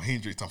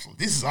Hendrix Thompson.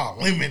 This is all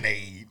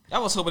Lemonade. I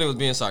was hoping they was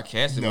being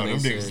sarcastic. No, when them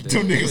they niggas, said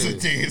them that. niggas are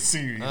dead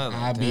serious.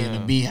 I'd be in the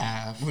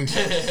beehive.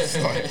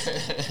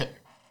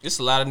 It's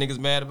a lot of niggas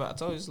mad about. I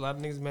told you, it's a lot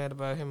of niggas mad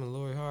about him and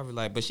Lori Harvey.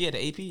 Like, but she had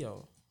the AP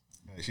on.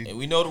 And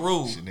we know the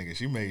rules.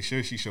 She made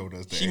sure she showed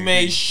us the She AP.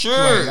 made sure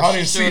like, y'all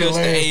didn't she see showed the us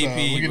last the time. AP.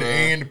 We get the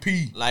A and the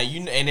P. Like,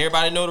 and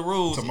everybody know the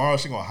rules. Tomorrow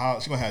she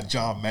gonna have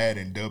John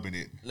Madden dubbing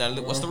it. Now,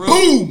 what's the rule?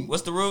 Boom!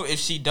 What's the rule? If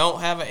she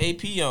don't have an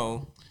AP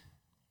on,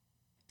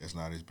 that's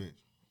not his bitch.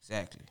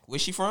 Exactly.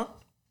 Where's she from?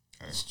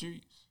 The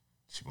streets.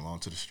 She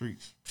belonged to the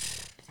streets.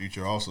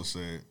 Future also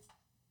said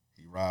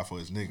he ride for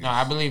his niggas. No,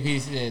 I believe he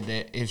said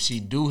that if she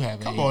do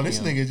have Come on, this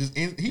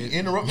nigga he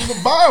interrupted the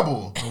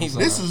Bible.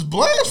 This is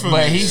blasphemy.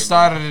 But he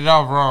started it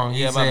off wrong.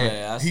 He Yeah, my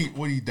said, bad.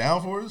 He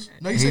down for us?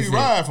 No, he said he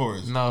ride for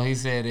us. No, he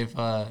said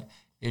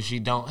if she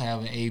don't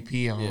have an AP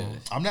on. Yeah.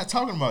 I'm not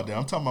talking about that.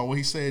 I'm talking about what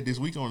he said this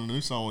week on the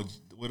new song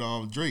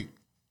with Drake.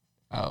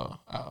 Oh,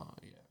 yeah.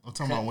 I'm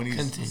talking about when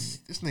this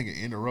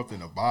nigga interrupting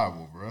the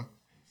Bible, bro.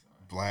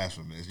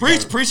 Blasphemous.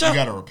 Preach You up.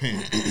 gotta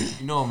repent.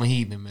 You know I'm a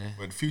heathen, man.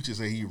 But Future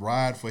said he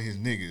ride for his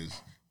niggas,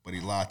 but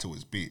he lied to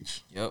his bitch.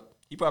 Yep.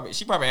 She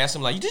probably asked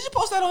him like, "Did you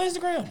post that on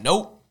Instagram?"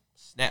 Nope.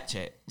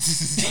 Snapchat.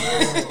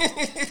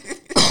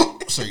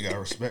 So you gotta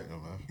respect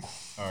him, man.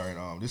 All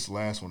right, this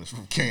last one is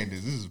from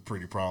Candace. This is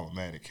pretty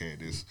problematic,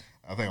 Candace.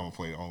 I think I'm gonna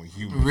play Only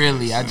Human.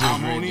 Really, I just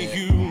I'm read only that.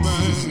 human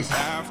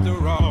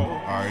after all. All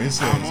right, it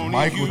says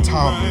Michael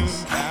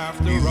Thomas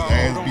needs his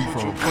ass beat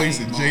for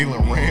replacing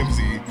Jalen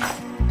Ramsey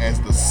as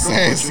the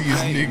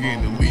sassiest nigga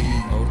in the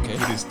league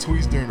with his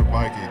tweets during the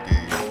Viking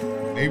game.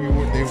 Maybe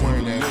they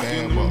weren't that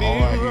bad, but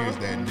all I hear is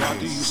that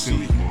nigga's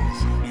silly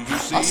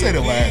voice. I said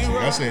it last week.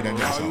 I said that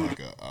nigga sound like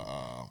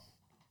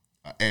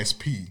a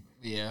SP.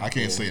 Yeah, I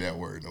can't say that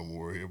word no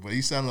more here, but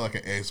he sounded like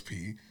an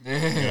SP,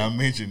 and I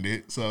mentioned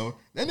it. So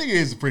that nigga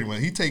is pretty much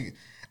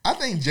I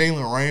think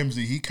Jalen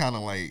Ramsey, he kind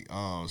of like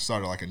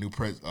started like a new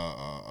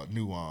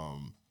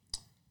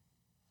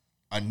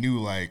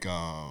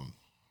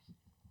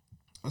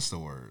what's the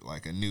word?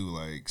 Like a new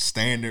like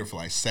standard for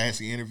like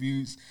sassy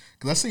interviews.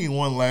 Cause I seen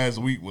one last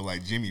week with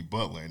like Jimmy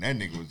Butler, and that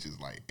nigga was just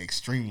like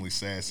extremely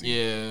sassy.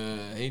 Yeah,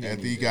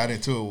 after he got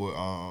into it with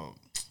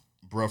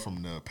bruh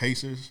from the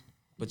Pacers.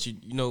 But you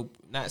know,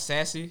 not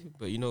sassy,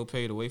 but you know,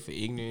 paid away for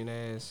ignorant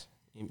ass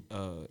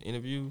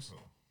interviews.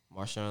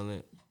 Marshawn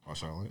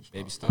Lynch,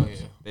 baby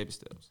steps, baby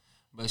steps.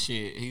 But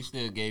shit, he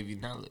still gave you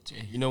knowledge.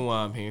 Eh? You know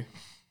why I'm here?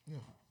 Yeah.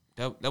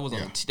 That was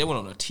on that went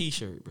on a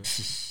T-shirt, bro.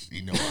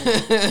 You know,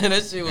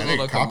 that shit was on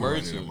a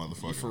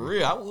commercial. For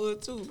real, I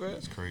would too, bro.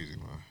 It's crazy,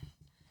 man.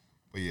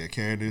 But yeah,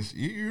 Candace,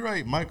 you're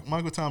right.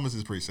 Michael Thomas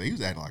is pretty safe. He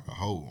was acting like a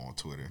hoe on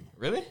Twitter.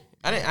 Really?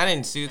 I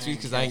didn't see the tweets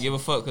because I didn't give a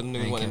fuck because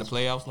niggas wasn't in the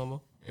playoffs no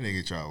more. And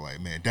nigga y'all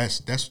like, man, that's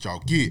what y'all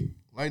get.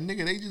 Like,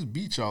 nigga, they just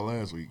beat y'all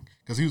last week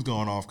because he was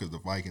going off because the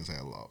Vikings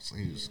had lost. So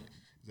he was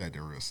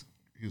acting real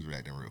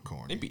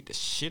corny. They beat the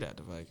shit out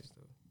the Vikings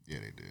though. Yeah,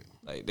 they did.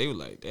 Like they were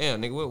like,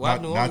 damn, nigga, why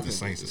New Orleans? Not the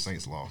Saints. The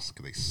Saints lost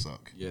because they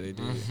suck. Yeah, they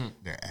did.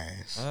 Their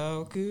ass.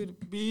 How could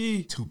it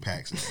be? 2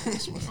 packs of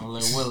ass. I'll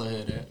let Willa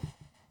hear that.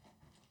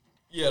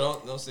 Yeah,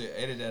 don't say it.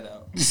 Edit that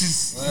out.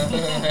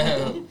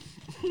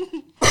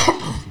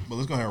 But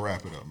let's go ahead and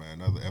wrap it up,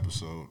 man. Another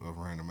episode of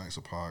Random Acts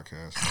of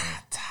Podcast.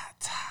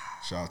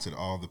 Shout out to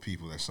all the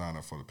people that signed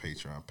up for the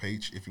Patreon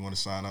page. If you want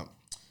to sign up,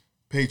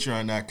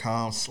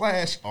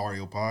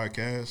 patreon.com/Ario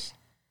Podcast.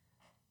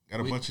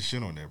 Got a bunch of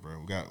shit on there, bro.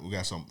 We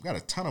got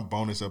a ton of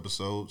bonus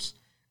episodes.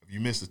 If you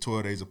missed the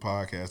 12 Days of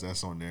Podcast,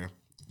 that's on there.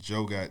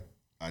 Joe got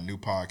a new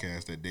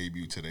podcast that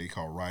debuted today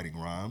called Writing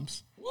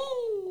Rhymes.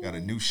 Woo! Got a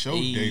new show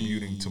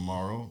debuting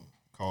tomorrow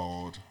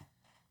called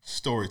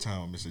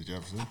Storytime with Mr.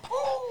 Jefferson.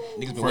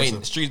 Niggas been waiting.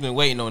 The streets been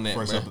waiting on that.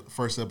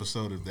 First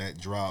episode of that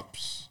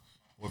drops.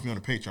 Well, if you're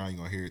on the Patreon, you're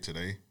gonna hear it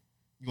today.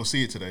 You're gonna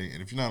see it today,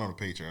 and if you're not on the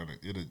Patreon,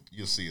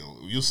 you'll see it.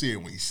 You'll see it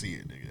when you see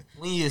it, nigga.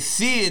 When you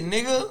see it,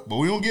 nigga. But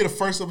we don't get a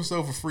first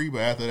episode for free. But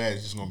after that,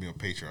 it's just gonna be on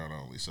Patreon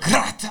only. So,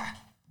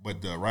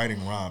 but the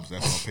Writing Rhymes,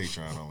 that's on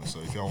Patreon only.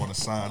 So if y'all want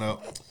to sign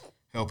up,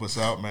 help us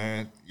out,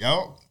 man.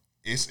 Y'all,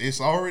 it's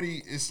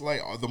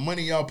like the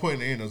money y'all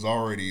putting in is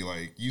already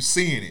like you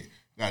seeing it.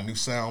 Got a new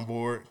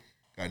soundboard,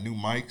 got new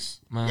mics.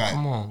 Man, got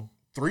come on.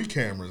 3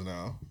 cameras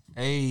now.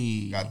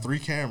 Hey, got 3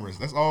 cameras.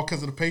 That's all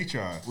because of the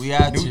Patreon. We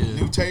out new, here.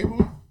 New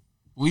table.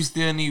 We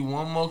still need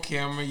one more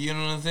camera. You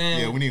know what I'm saying?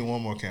 Yeah, we need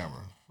one more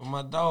camera. For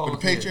my dog.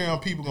 But the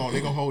Patreon people they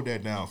gonna hold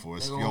that down for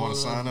us. If you want to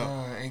sign up,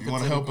 you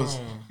want to help us.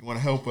 You want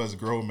to help us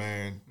grow,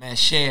 man. Man,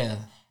 share,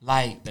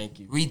 like, thank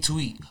you,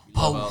 retweet,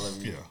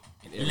 post. Yeah.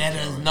 Let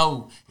us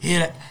know.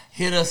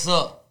 Hit us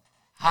up.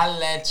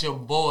 Holla at your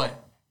boy.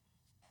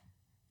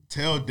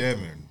 Tell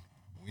Devin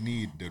we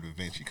need the Da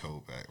Vinci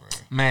Code back, man.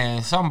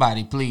 Man,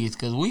 somebody please,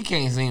 because we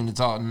can't seem to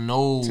talk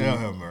no Tell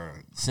him,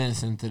 man.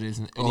 sense into this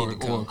or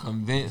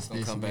convince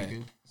this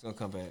nigga. It's gonna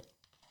come back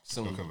soon. It's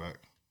gonna come back.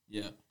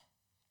 Yeah.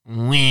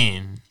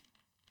 When?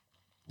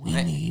 We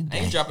need I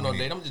ain't that. dropping no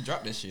date. I'm just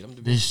drop that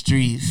shit. The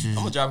streets. I'm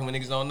gonna drop it when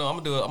niggas don't know.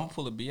 I'm gonna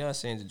pull a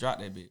Beyonce and just drop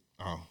that bitch.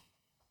 Oh.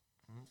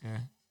 Okay.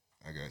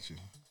 I got you.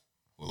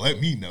 Well,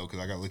 let me know because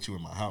I gotta let you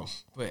in my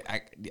house. But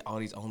all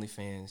these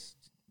OnlyFans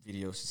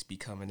videos just be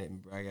coming at me,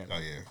 bro. I got. Oh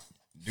yeah.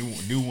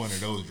 New one of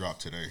those dropped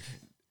today.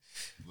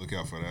 Look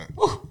out for that.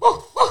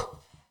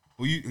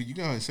 Well, you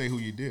gotta say who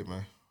you did,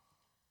 man.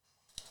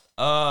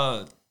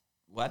 Well,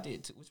 I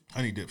did too.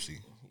 Honey Dipsy.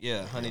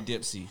 Yeah, Honey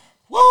Dipsy.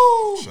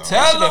 Woo!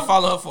 Tell her. Been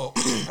following her for.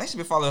 I should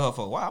been following her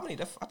for a while. I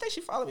think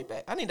she followed me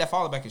back. I need that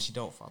follow back if she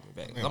don't follow me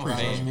back. I'm a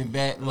fan. Me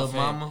back, little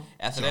mama.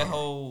 After that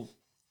whole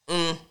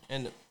and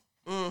the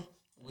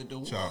with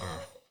the shout out to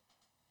her.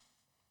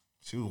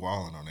 She was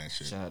wilding on that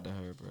shit. Shout out to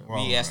her, bro.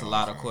 Wilding We asked a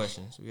lot of OnlyFans.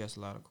 questions. She was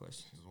wilding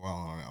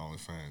on that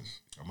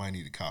OnlyFans. I might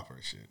need to cop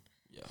her shit.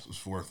 Yeah,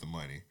 it's worth the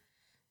money.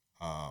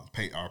 Our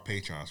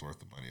Patreon's worth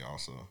the money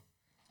also.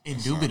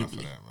 Indubitably.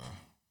 For that, man.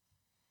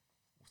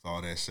 With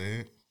all that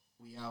said,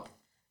 we out.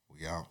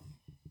 We out.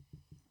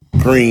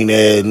 Green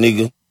ass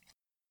nigga.